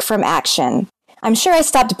break from action. I'm sure I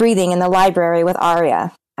stopped breathing in the library with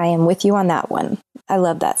Arya. I am with you on that one. I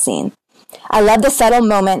love that scene. I love the subtle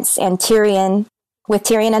moments and Tyrion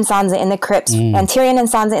and Sansa in the crypts. And Tyrion and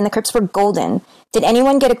Sansa in the crypts were golden. Did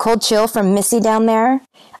anyone get a cold chill from Missy down there?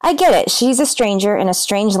 I get it. She's a stranger in a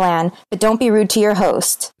strange land, but don't be rude to your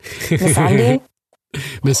host. Miss Andy?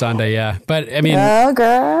 Miss Andy, yeah. But, I mean... Oh,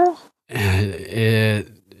 girl.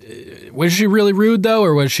 Was she really rude, though?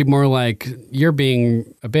 Or was she more like, you're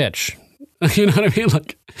being a bitch? You know what I mean?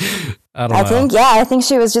 Like, I don't know. I think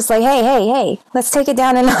she was just like, hey, let's take it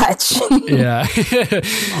down a notch. Yeah.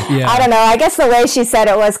 Yeah. I don't know. I guess the way she said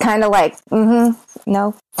it was kind of like,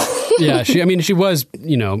 no. Yeah, she was,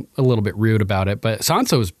 a little bit rude about it, but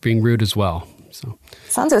Sansa was being rude as well. So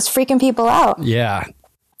Sansa was freaking people out. Yeah.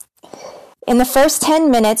 In the first 10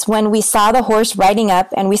 minutes, when we saw the horse riding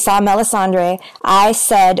up and we saw Melisandre, I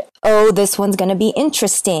said, oh, this one's going to be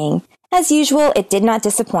interesting. As usual, it did not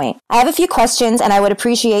disappoint. I have a few questions and I would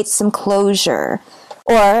appreciate some closure,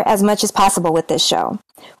 or as much as possible with this show.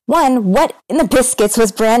 One, what in the biscuits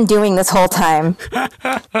was Bran doing this whole time?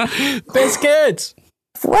 Biscuits!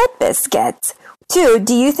 What biscuits? 2,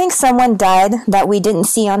 do you think someone died that we didn't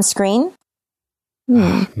see on screen?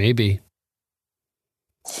 Maybe.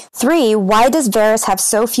 3, why does Varys have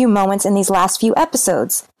so few moments in these last few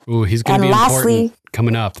episodes? Ooh, he's going to be important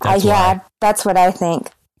coming up. That's why. Yeah, that's what I think.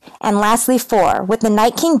 And lastly, 4, with the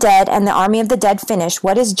Night King dead and the Army of the Dead finished,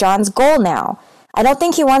 what is Jon's goal now? I don't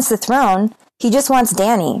think he wants the throne. He just wants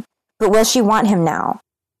Dany. But will she want him now?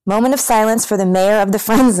 Moment of silence for the mayor of the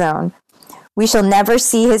friend zone. We will never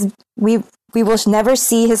see his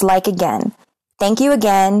like again. Thank you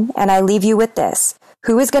again, and I leave you with this.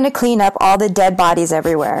 Who is going to clean up all the dead bodies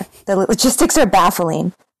everywhere? The logistics are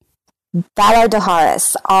baffling. Valar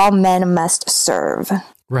Dohaeris, all men must serve.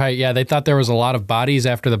 Right, yeah, they thought there was a lot of bodies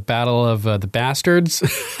after the Battle of the Bastards.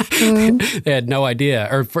 They had no idea.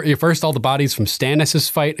 Or first, all the bodies from Stannis'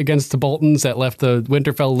 fight against the Boltons that left the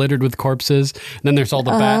Winterfell littered with corpses. And then there's all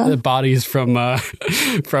the bodies from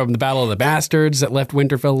the Battle of the Bastards that left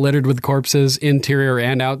Winterfell littered with corpses, interior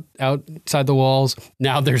and outside the walls.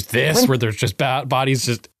 Now there's this, where there's just bodies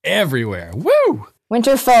just everywhere. Woo!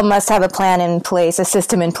 Winterfell must have a plan in place, a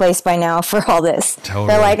system in place by now for all this. Totally.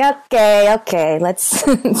 They're like, okay, let's...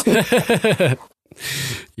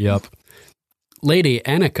 Yep. Lady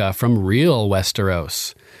Annika from real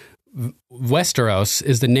Westeros. Westeros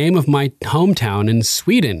is the name of my hometown in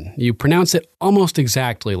Sweden. You pronounce it almost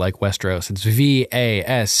exactly like Westeros. It's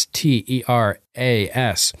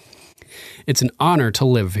Vasteras. It's an honor to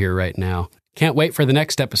live here right now. Can't wait for the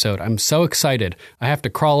next episode. I'm so excited. I have to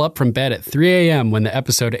crawl up from bed at 3 a.m. when the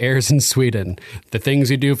episode airs in Sweden. The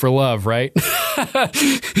things you do for love, right?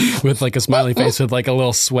 With like a smiley face with like a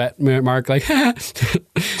little sweat mark, like,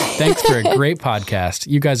 thanks for a great podcast.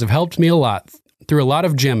 You guys have helped me a lot through a lot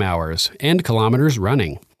of gym hours and kilometers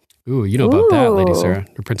running. Ooh, you know about that, Lady Sarah,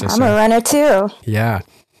 or Princess Sarah. I'm a runner too. Yeah.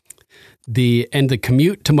 The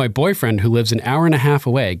commute to my boyfriend who lives an hour and a half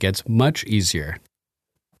away gets much easier.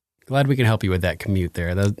 Glad we can help you with that commute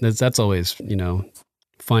there. That's always,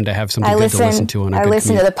 fun to have something good to listen to on a good commute. I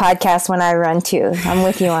listen to the podcast when I run too. I'm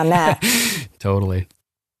with you on that. Totally.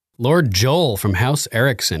 Lord Joel from House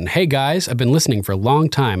Erickson. Hey guys, I've been listening for a long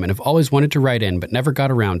time and have always wanted to write in, but never got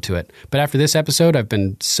around to it. But after this episode, I've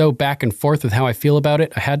been so back and forth with how I feel about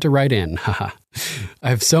it, I had to write in. Haha. I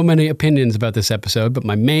have so many opinions about this episode, but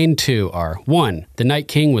my main two are: 1, the Night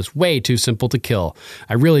King was way too simple to kill.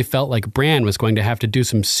 I really felt like Bran was going to have to do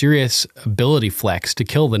some serious ability flex to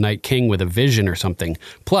kill the Night King with a vision or something.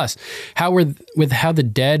 Plus, with how the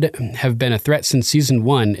dead have been a threat since season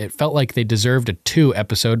 1, it felt like they deserved a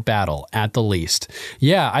 2-episode battle, at the least.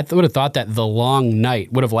 Yeah, I would have thought that the long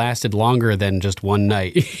night would have lasted longer than just one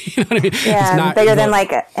night. You know what I mean? Yeah, it's not bigger than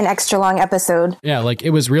like an extra long episode. Yeah, like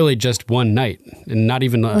it was really just one night. And not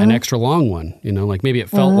even an extra long one, like maybe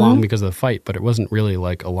it felt long because of the fight, but it wasn't really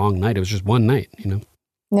like a long night. It was just one night,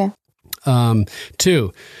 Yeah.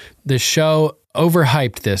 2, the show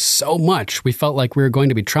overhyped this so much. We felt like we were going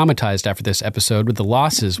to be traumatized after this episode with the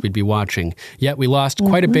losses we'd be watching. Yet we lost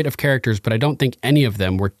quite a bit of characters, but I don't think any of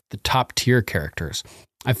them were the top tier characters.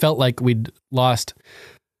 I felt like we'd lose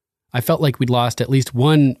at least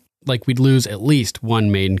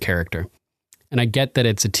one main character. And I get that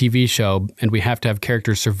it's a TV show and we have to have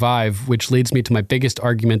characters survive, which leads me to my biggest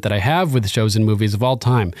argument that I have with shows and movies of all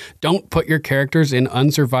time. Don't put your characters in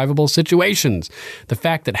unsurvivable situations. The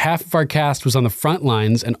fact that half of our cast was on the front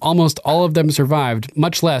lines and almost all of them survived,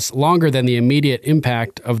 much less longer than the immediate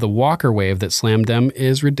impact of the Walker wave that slammed them,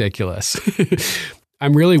 is ridiculous.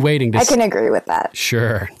 I'm really waiting to I can agree with that.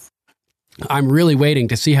 Sure. I'm really waiting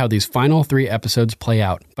to see how these final 3 episodes play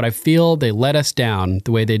out, but I feel they let us down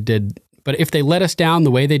the way they did. But if they let us down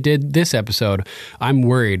the way they did this episode, I'm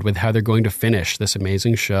worried with how they're going to finish this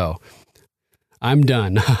amazing show. I'm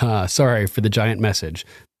done. Sorry for the giant message.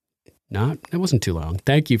 It wasn't too long.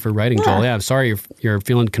 Thank you for writing, Joel. Yeah, I'm sorry you're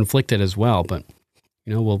feeling conflicted as well, but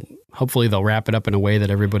hopefully they'll wrap it up in a way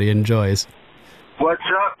that everybody enjoys. What's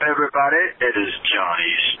up, everybody? It is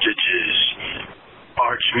Johnny Stitches,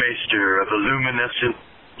 Archmaester of the Luminescent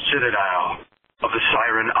Citadel of the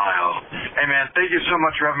Siren Isle. Hey man, thank you so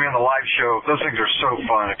much for having me on the live show. Those things are so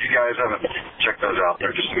fun. If you guys haven't checked those out,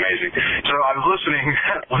 they're just amazing. So I was listening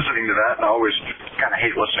to that, and I always kind of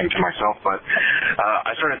hate listening to myself, but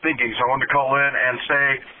I started thinking, so I wanted to call in and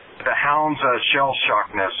say the Hound's shell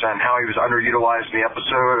shockness and how he was underutilized in the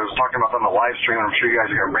episode. I was talking about that on the live stream, and I'm sure you guys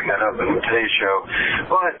are going to bring that up in today's show.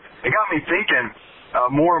 But it got me thinking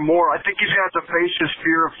more and more. I think he's going to have to face his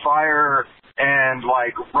fear of fire and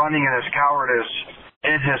like running in his cowardice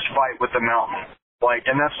in his fight with the mountain.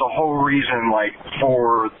 And that's the whole reason,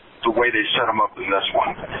 for the way they set him up in this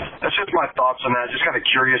one. That's just my thoughts on that. Just kind of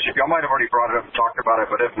curious. If y'all might have already brought it up and talked about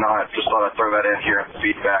it, but if not, just thought I'd throw that in here and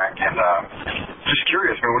feedback. And just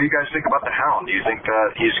curious, man, what do you guys think about the Hound? Do you think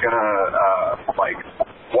that he's gonna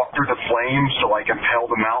walk through the flames to impel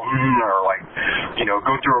the mountain, or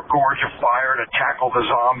go through a gorge of fire to tackle the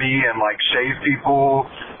zombie and save people?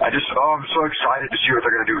 I'm so excited to see what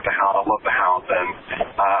they're gonna do with the Hound. I love the Hound, and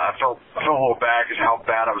I felt a little bad because how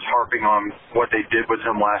bad I was harping on what they did with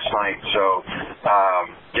him last night. So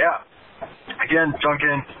yeah. Again,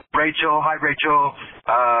 Duncan, Rachel, hi Rachel.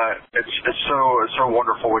 It's so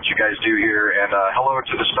wonderful what you guys do here, and hello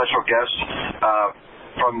to the special guest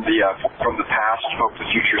from the past. Hope the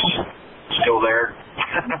future's still there.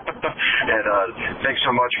 And thanks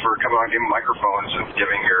so much for coming on, giving microphones and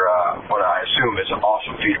giving your what I assume is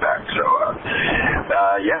awesome feedback. So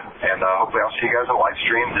yeah, and hopefully I'll see you guys on live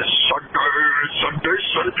stream this Sunday.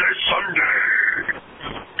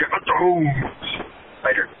 Get the homes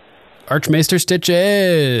later. Archmaester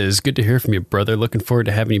Stitches, good to hear from you, brother. Looking forward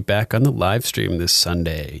to having you back on the live stream this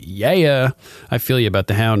Sunday. Yeah, I feel you about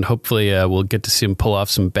the Hound. Hopefully we'll get to see him pull off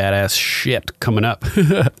some badass shit coming up.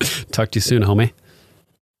 Talk to you soon, homie.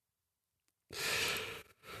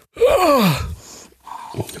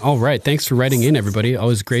 All right, thanks for writing in, everybody.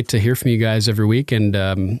 Always great to hear from you guys every week,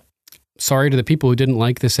 and sorry to the people who didn't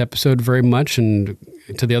like this episode very much, and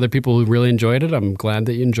to the other people who really enjoyed it, I'm glad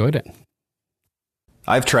that you enjoyed it.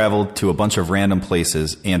 I've traveled to a bunch of random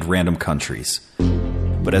places and random countries.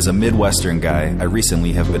 But as a Midwestern guy, I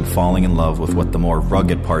recently have been falling in love with what the more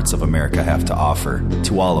rugged parts of America have to offer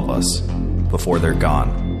to all of us before they're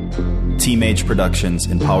gone. Team H Productions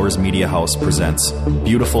and Powers Media House presents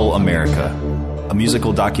Beautiful America, a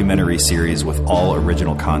musical documentary series with all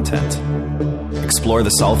original content. Explore the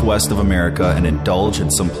Southwest of America and indulge in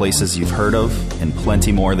some places you've heard of and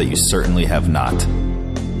plenty more that you certainly have not.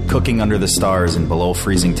 Cooking under the stars and below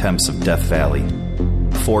freezing temps of Death Valley.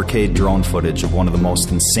 4K drone footage of one of the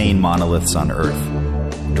most insane monoliths on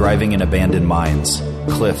Earth. Driving in abandoned mines,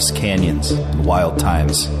 cliffs, canyons, and wild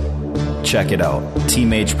times. Check it out.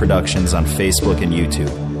 Team H Productions on Facebook and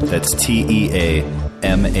YouTube. That's TEAMAGE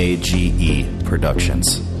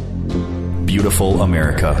Productions. Beautiful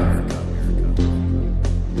America.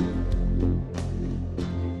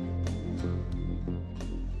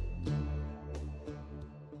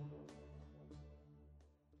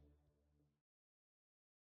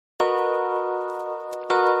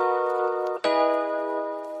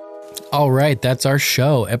 All right, that's our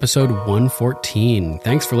show, episode 114.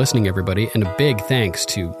 Thanks for listening, everybody, and a big thanks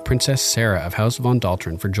to Princess Sarah of House Von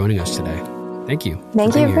Daltron for joining us today. Thank you.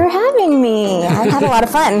 Thank you for having me. I had a lot of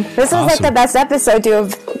fun. This was like the best episode to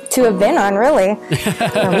have been on, really.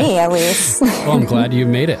 For me, at least. Well, I'm glad you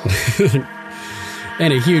made it.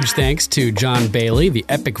 And a huge thanks to John Bailey, the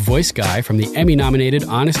epic voice guy from the Emmy-nominated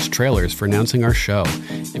Honest Trailers, for announcing our show.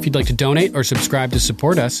 If you'd like to donate or subscribe to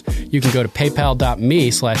support us, you can go to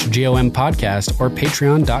paypal.me/GOMpodcast or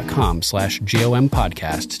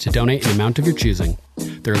patreon.com/GOMpodcast to donate an amount of your choosing.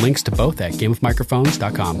 There are links to both at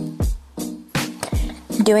gameofmicrophones.com.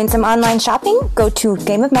 Doing some online shopping? Go to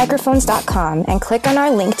gameofmicrophones.com and click on our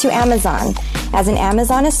link to Amazon. As an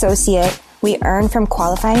Amazon associate, we earn from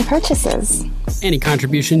qualifying purchases. Any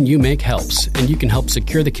contribution you make helps, and you can help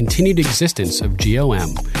secure the continued existence of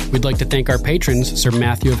GOM. We'd like to thank our patrons, Sir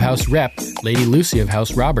Matthew of House Rep, Lady Lucy of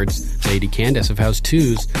House Roberts, Lady Candace of House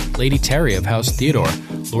Twos, Lady Terry of House Theodore,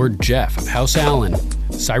 Lord Jeff of House Allen,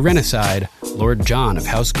 Sirenicide, Lord John of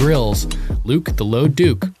House Grills, Luke the Low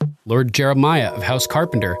Duke, Lord Jeremiah of House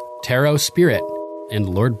Carpenter, Tarot Spirit, and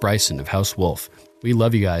Lord Bryson of House Wolf. We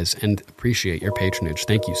love you guys and appreciate your patronage.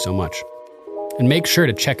 Thank you so much. And make sure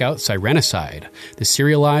to check out Sirenicide, the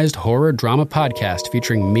serialized horror drama podcast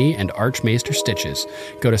featuring me and Archmaester Stitches.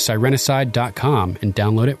 Go to sirenicide.com and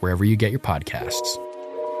download it wherever you get your podcasts.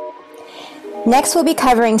 Next, we'll be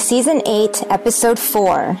covering Season 8, Episode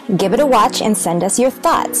 4. Give it a watch and send us your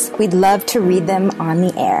thoughts. We'd love to read them on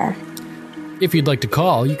the air. If you'd like to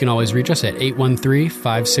call, you can always reach us at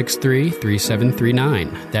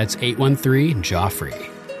 813-563-3739. That's 813-JOFFREY.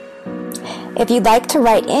 If you'd like to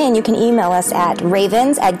write in, you can email us at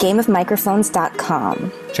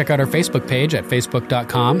ravens@gameofmicrophones.com. Check out our Facebook page at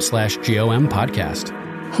facebook.com/GOMpodcast.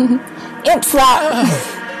 Imp slap!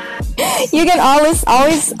 You can always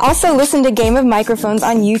also listen to Game of Microphones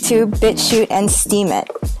on YouTube, BitChute, and Steemit.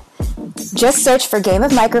 Just search for Game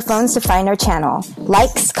of Microphones to find our channel.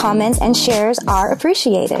 Likes, comments, and shares are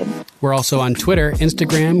appreciated. We're also on Twitter,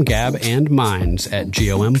 Instagram, Gab, and Minds at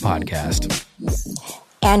GOM Podcast.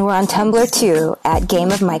 And we're on Tumblr too at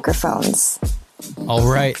Game of Microphones. All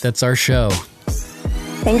right, that's our show.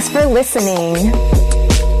 Thanks for listening.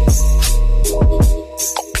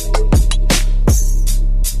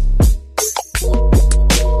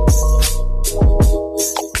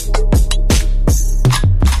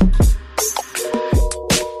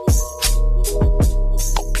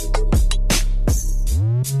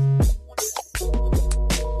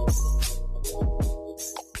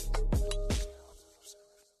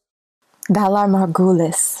 Valar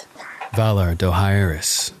Morghulis. Valar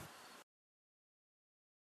Dohaeris.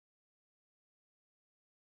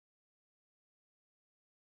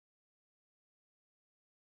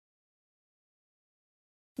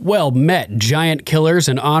 Well met, giant killers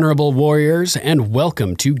and honorable warriors, and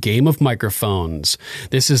welcome to Game of Microphones.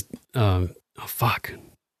 This is, fuck.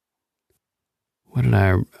 What did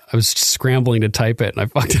I was scrambling to type it and I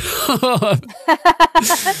fucked it up.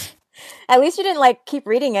 At least you didn't keep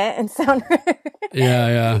reading it and sound.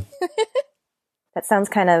 Yeah. That sounds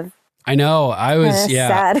kind of. I know. I was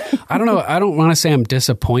sad. I don't know. I don't want to say I'm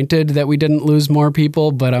disappointed that we didn't lose more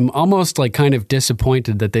people, but I'm almost kind of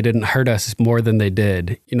disappointed that they didn't hurt us more than they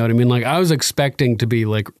did. You know what I mean? I was expecting to be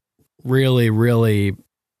really, really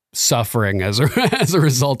suffering as a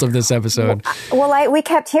result of this episode. Well, we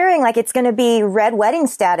kept hearing it's going to be Red Wedding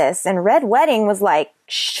status, and Red Wedding was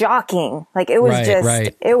shocking. It was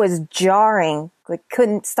it was jarring.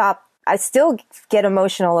 Couldn't stop. I still get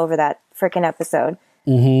emotional over that freaking episode.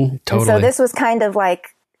 Mm-hmm, totally. And so this was kind of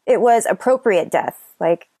like, it was appropriate death.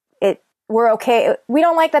 Like, we're okay. We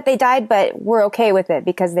don't like that they died, but we're okay with it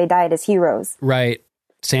because they died as heroes. Right.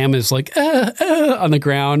 Sam is like on the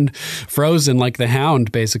ground, frozen like the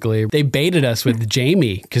Hound, basically. They baited us with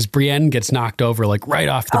Jamie because Brienne gets knocked over like right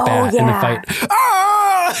off the bat in the fight.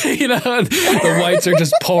 Ah! You know, the whites are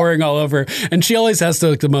just pouring all over. And she always has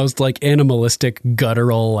the most like animalistic,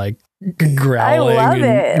 guttural, like growling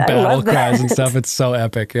and battle cries and stuff. It's so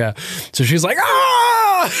epic. Yeah. So she's like,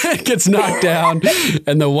 gets knocked down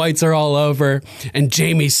and the whites are all over and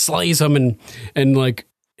Jamie slays him and like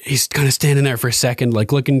he's kind of standing there for a second,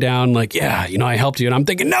 like looking down, like, yeah, you know, I helped you. And I'm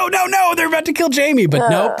thinking, no, they're about to kill Jamie. But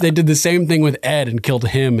nope, they did the same thing with Ed and killed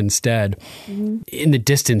him instead. Mm-hmm. In the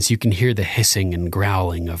distance, you can hear the hissing and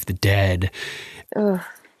growling of the dead. Ugh.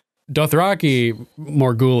 Dothraki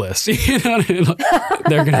Morghulis, you know,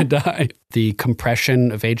 they're going to die. The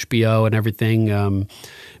compression of HBO and everything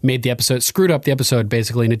made the episode, screwed up the episode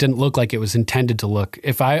basically, and it didn't look like it was intended to look.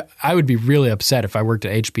 If I would be really upset if I worked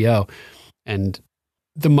at HBO and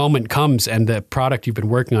the moment comes and the product you've been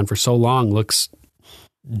working on for so long looks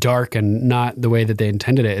dark and not the way that they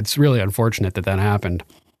intended it. It's really unfortunate that happened.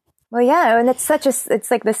 Well, yeah, and it's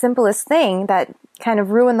it's like the simplest thing that kind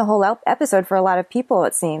of ruined the whole episode for a lot of people,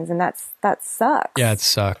 it seems, and that sucks. Yeah, it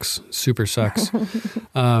sucks. Super sucks.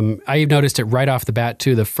 I noticed it right off the bat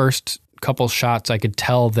too. The first couple shots, I could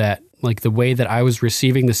tell that like the way that I was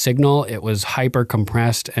receiving the signal, it was hyper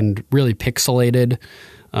compressed and really pixelated.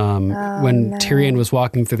 When Tyrion was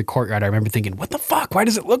walking through the courtyard, I remember thinking, what the fuck? Why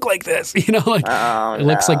does it look like this? You know, like it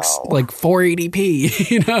looks like 480p,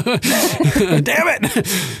 you know, damn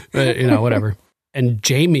it. But, you know, whatever. And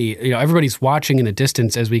Jamie, you know, everybody's watching in the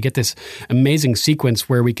distance as we get this amazing sequence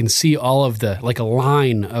where we can see all of the, like a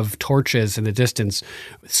line of torches in the distance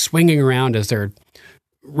swinging around as they're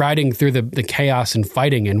riding through the chaos and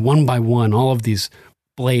fighting. And one by one, all of these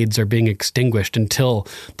blades are being extinguished until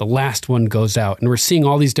the last one goes out. And we're seeing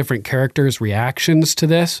all these different characters' reactions to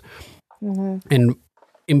this. Mm-hmm. And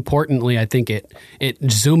importantly, I think it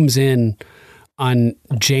zooms in on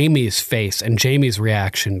Jamie's face and Jamie's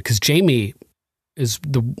reaction, because Jamie is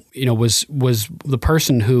was the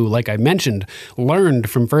person who, like I mentioned, learned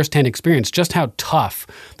from firsthand experience just how tough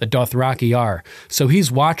the Dothraki are. So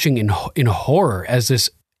he's watching in horror as this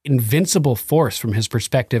invincible force from his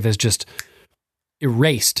perspective is just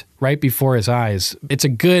erased right before his eyes. It's a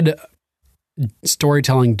good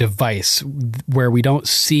storytelling device where we don't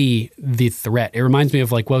see the threat. It reminds me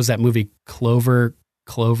of like, what was that movie,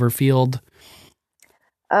 Cloverfield?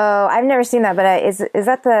 Oh, I've never seen that, but is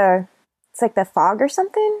that it's like the fog or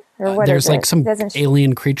something? Or what there's is like it? some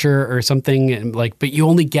alien creature or something, and like, but you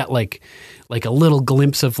only get like a little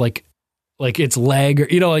glimpse of like its leg, or,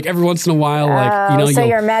 you know, like every once in a while, like, you know, so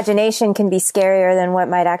your imagination can be scarier than what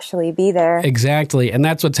might actually be there. Exactly. And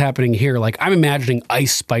that's what's happening here. Like, I'm imagining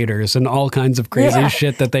ice spiders and all kinds of crazy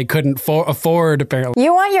shit that they couldn't afford, apparently.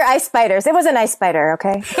 You want your ice spiders. It was an ice spider,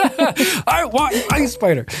 okay? I want an ice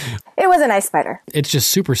spider. It was an ice spider. It's just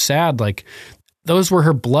super sad. Like, those were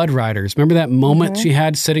her blood riders. Remember that moment she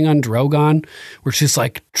had sitting on Drogon where she's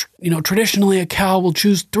like, you know, traditionally a cow will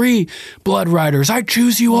choose 3 blood riders. I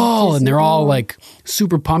choose you all. And they're all like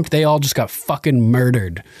super pumped. They all just got fucking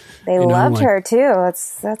murdered. They loved her too.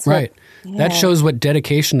 That's right. That shows what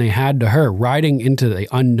dedication they had to her, riding into the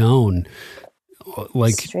unknown,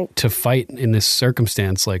 like to fight in this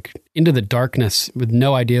circumstance, like into the darkness with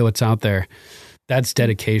no idea what's out there. That's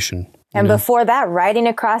dedication. And before that, riding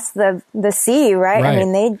across the sea, right? I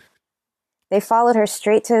mean, they followed her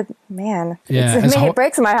straight to, man. Yeah, it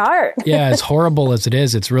breaks my heart. Yeah, as horrible as it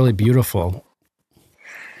is, it's really beautiful.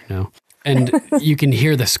 You know, and you can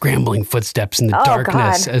hear the scrambling footsteps in the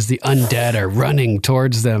darkness as the undead are running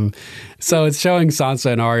towards them. So it's showing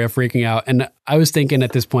Sansa and Arya freaking out. And I was thinking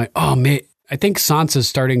at this point, oh man, I think Sansa's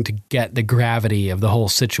starting to get the gravity of the whole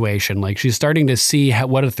situation. Like, she's starting to see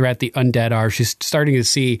what a threat the undead are. She's starting to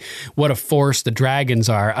see what a force the dragons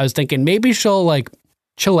are. I was thinking maybe she'll like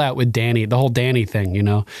chill out with Dany, the whole Dany thing, you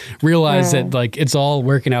know, realize that like it's all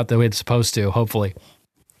working out the way it's supposed to, hopefully.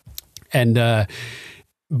 And,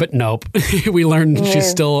 but nope, we learned she's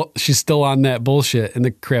still on that bullshit in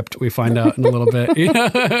the crypt. We find out in a little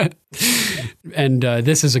bit. And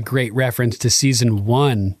this is a great reference to season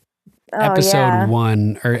 1. Episode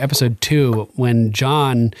 1 or episode 2, when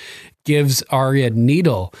Jon gives Arya a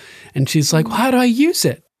needle and she's like, well, how do I use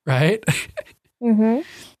it? Right? Mm-hmm.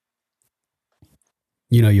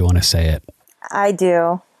 You know, you want to say it. I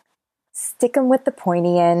do. Stick them with the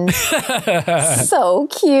pointy end. So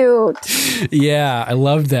cute. Yeah, I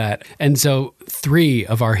love that. And so 3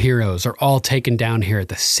 of our heroes are all taken down here at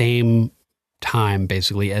the same time,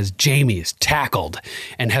 basically, as Jamie is tackled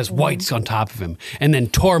and has whites on top of him. And then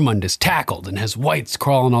Tormund is tackled and has whites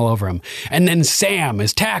crawling all over him. And then Sam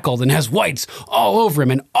is tackled and has whites all over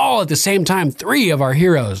him. And all at the same time, 3 of our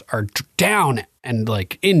heroes are down and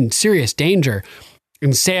like in serious danger.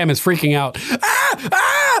 And Sam is freaking out,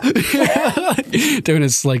 doing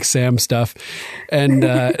his like Sam stuff. And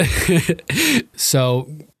so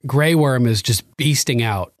Grey Worm is just beasting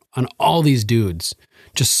out on all these dudes,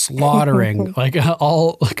 just slaughtering like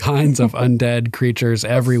all kinds of undead creatures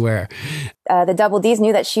everywhere. The Double D's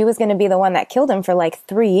knew that she was going to be the one that killed him for like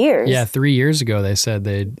 3 years. Yeah, 3 years ago they said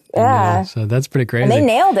they'd. Yeah. So that's pretty crazy. And they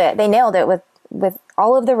nailed it. They nailed it with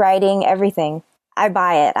all of the writing, everything. I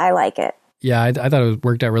buy it. I like it. Yeah, I thought it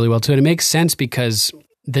worked out really well too. And it makes sense because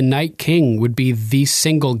the Night King would be the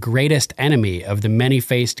single greatest enemy of the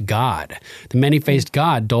many-faced god. The many-faced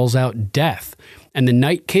god doles out death. And the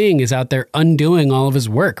Night King is out there undoing all of his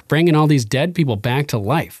work, bringing all these dead people back to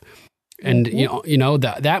life. And, you know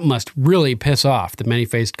that must really piss off the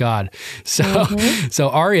many-faced god. So so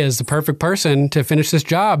Arya is the perfect person to finish this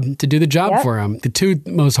job, to do the job for him. The 2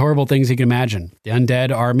 most horrible things he can imagine. The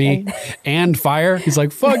undead army and fire. He's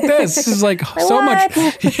like, fuck this. This is like so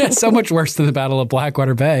much worse than the Battle of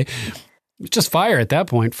Blackwater Bay. It's just fire at that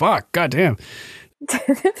point. Fuck, goddamn.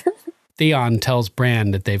 Theon tells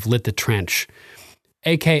Bran that they've lit the trench.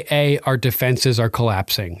 AKA our defenses are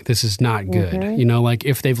collapsing. This is not good. You know, like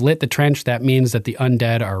if they've lit the trench, that means that the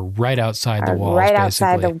undead are right outside the walls. Right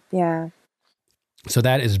basically. outside yeah. So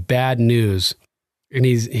that is bad news. And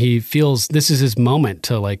he feels this is his moment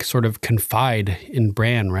to like sort of confide in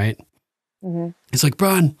Bran, right? He's like,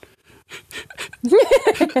 Bran,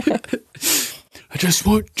 I just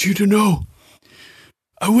want you to know,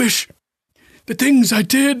 I wish the things I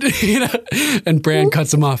did, you know? And Bran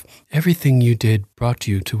cuts him off. Everything you did brought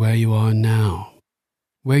you to where you are now,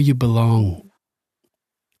 where you belong,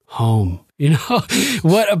 home. You know,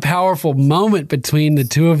 what a powerful moment between the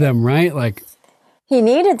 2 of them, right? Like he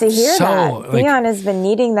needed to hear that. like, Theon has been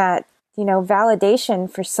needing that, you know, validation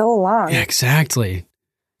for so long. Yeah, exactly.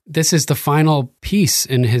 This is the final piece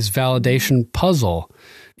in his validation puzzle.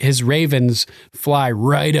 His ravens fly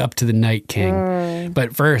right up to the Night King.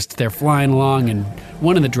 But first, they're flying along, and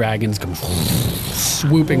one of the dragons comes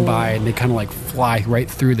swooping by, and they kind of like fly right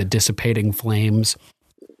through the dissipating flames.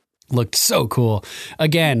 Looked so cool.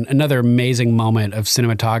 Again, another amazing moment of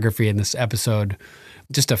cinematography in this episode.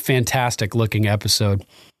 Just a fantastic looking episode.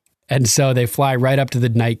 And so they fly right up to the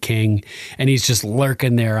Night King, and he's just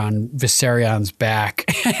lurking there on Viserion's back.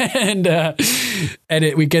 And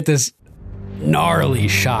we get this gnarly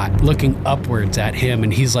shot looking upwards at him,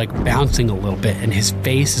 and he's like bouncing a little bit, and his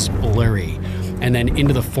face is blurry. And then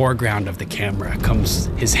into the foreground of the camera comes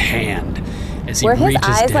his hand as he reaches down. Were his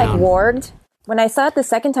eyes like warged? When I saw it the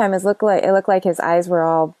second time, it looked like his eyes were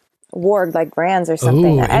all warged like Bran's or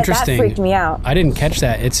something. Ooh, interesting. That freaked me out. I didn't catch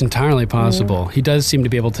that. It's entirely possible. He does seem to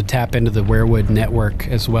be able to tap into the Weirwood network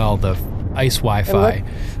as well, the ice Wi-Fi.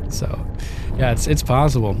 So yeah, it's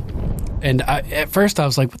possible. And at first I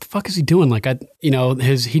was like, what the fuck is he doing? Like,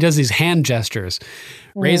 he does these hand gestures.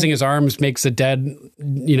 Raising his arms makes the dead,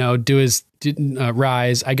 do his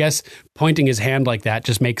rise. I guess pointing his hand like that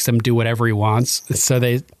just makes them do whatever he wants. So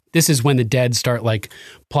this is when the dead start like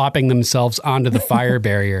plopping themselves onto the fire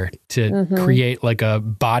barrier to create like a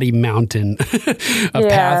body mountain,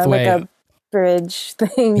 pathway. Like a bridge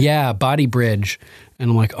thing. Yeah, body bridge. And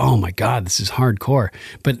I'm like, oh my God, this is hardcore.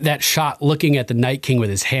 But that shot looking at the Night King with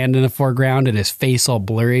his hand in the foreground and his face all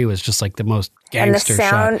blurry was just like the most gangster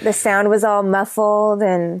shot. The sound was all muffled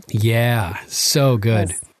and... Yeah, so good.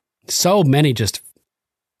 Yes. So many just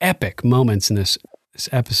epic moments in this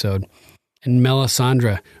episode. And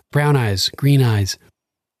Melisandre, brown eyes, green eyes,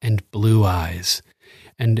 and blue eyes.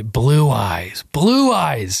 And blue eyes,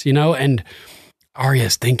 and...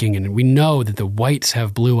 Arya's thinking, and we know that the whites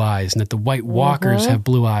have blue eyes, and that the White Walkers have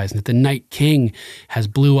blue eyes, and that the Night King has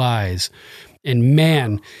blue eyes. And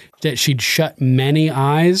man, that she'd shut many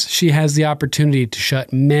eyes. She has the opportunity to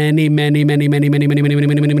shut many blue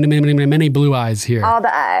eyes here. All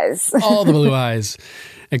the eyes. All the blue eyes.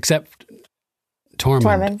 Except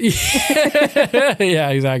Tormund. Yeah,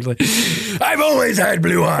 exactly. I've always had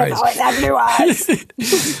blue eyes. I've always had blue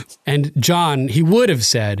eyes. And Jon, he would have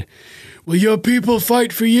said, will your people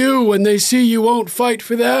fight for you when they see you won't fight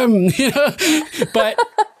for them? But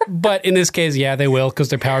But in this case, yeah, they will because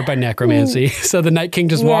they're powered by necromancy. So the Night King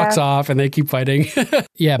just walks off and they keep fighting.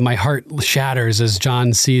 Yeah, my heart shatters as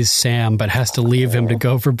Jon sees Sam, but has to leave him to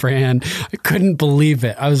go for Bran. I couldn't believe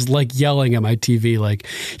it. I was like yelling at my TV, like,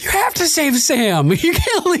 you have to save Sam. You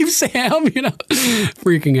can't leave Sam, you know,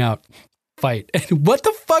 freaking out. Fight. And what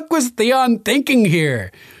the fuck was Theon thinking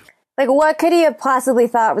here? Like, what could he have possibly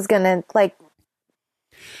thought was going to, like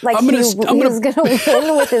he was going to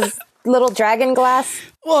win with his little dragon glass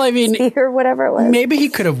well, I mean, spear, whatever it was. Maybe he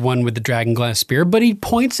could have won with the dragon glass spear, but he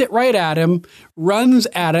points it right at him, runs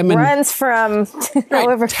at him, and runs from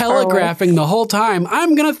however telegraphing the whole time,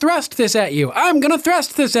 I'm going to thrust this at you. I'm going to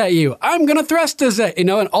thrust this at you. I'm going to thrust this at you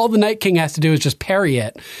know, and all the Night King has to do is just parry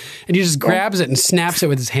it. And he just grabs it and snaps it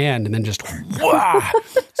with his hand and then just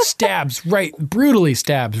brutally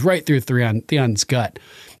stabs right through Theon's gut.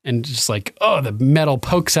 And just like, the metal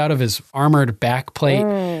pokes out of his armored back plate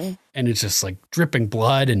and it's just like dripping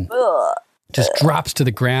blood and just drops to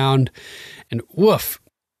the ground. And woof,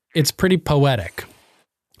 it's pretty poetic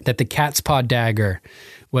that the cat's paw dagger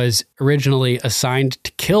was originally assigned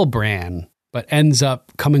to kill Bran, but ends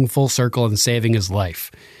up coming full circle and saving his life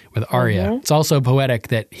with Arya. Mm-hmm. It's also poetic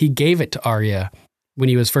that he gave it to Arya when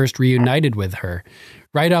he was first reunited with her.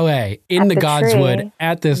 Right away, in the Godswood,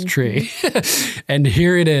 at this tree. And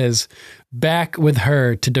here it is, back with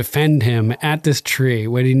her to defend him at this tree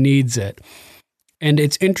when he needs it. And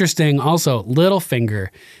it's interesting also, Littlefinger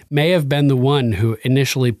may have been the one who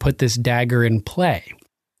initially put this dagger in play.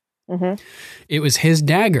 Mm-hmm. It was his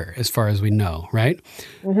dagger, as far as we know, right?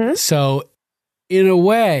 Mm-hmm. So, in a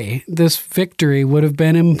way, this victory would have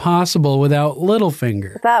been impossible without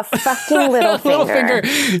Littlefinger. Without fucking Littlefinger.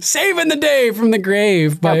 Littlefinger saving the day from the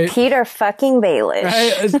grave. By Peter fucking Baelish.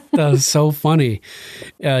 Right? That was so funny.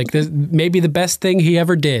 Like this, maybe the best thing he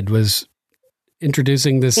ever did was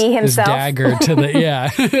introducing this dagger to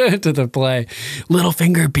the to the play.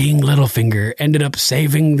 Littlefinger being Littlefinger ended up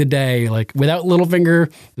saving the day. Like without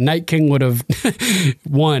Littlefinger, the Night King would have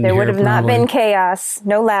won. There would have not been chaos.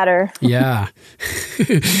 No ladder. Yeah.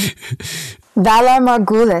 Valar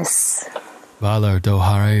Morghulis. Valar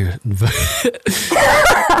Dohaeris.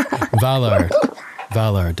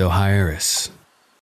 Valar Dohaeris.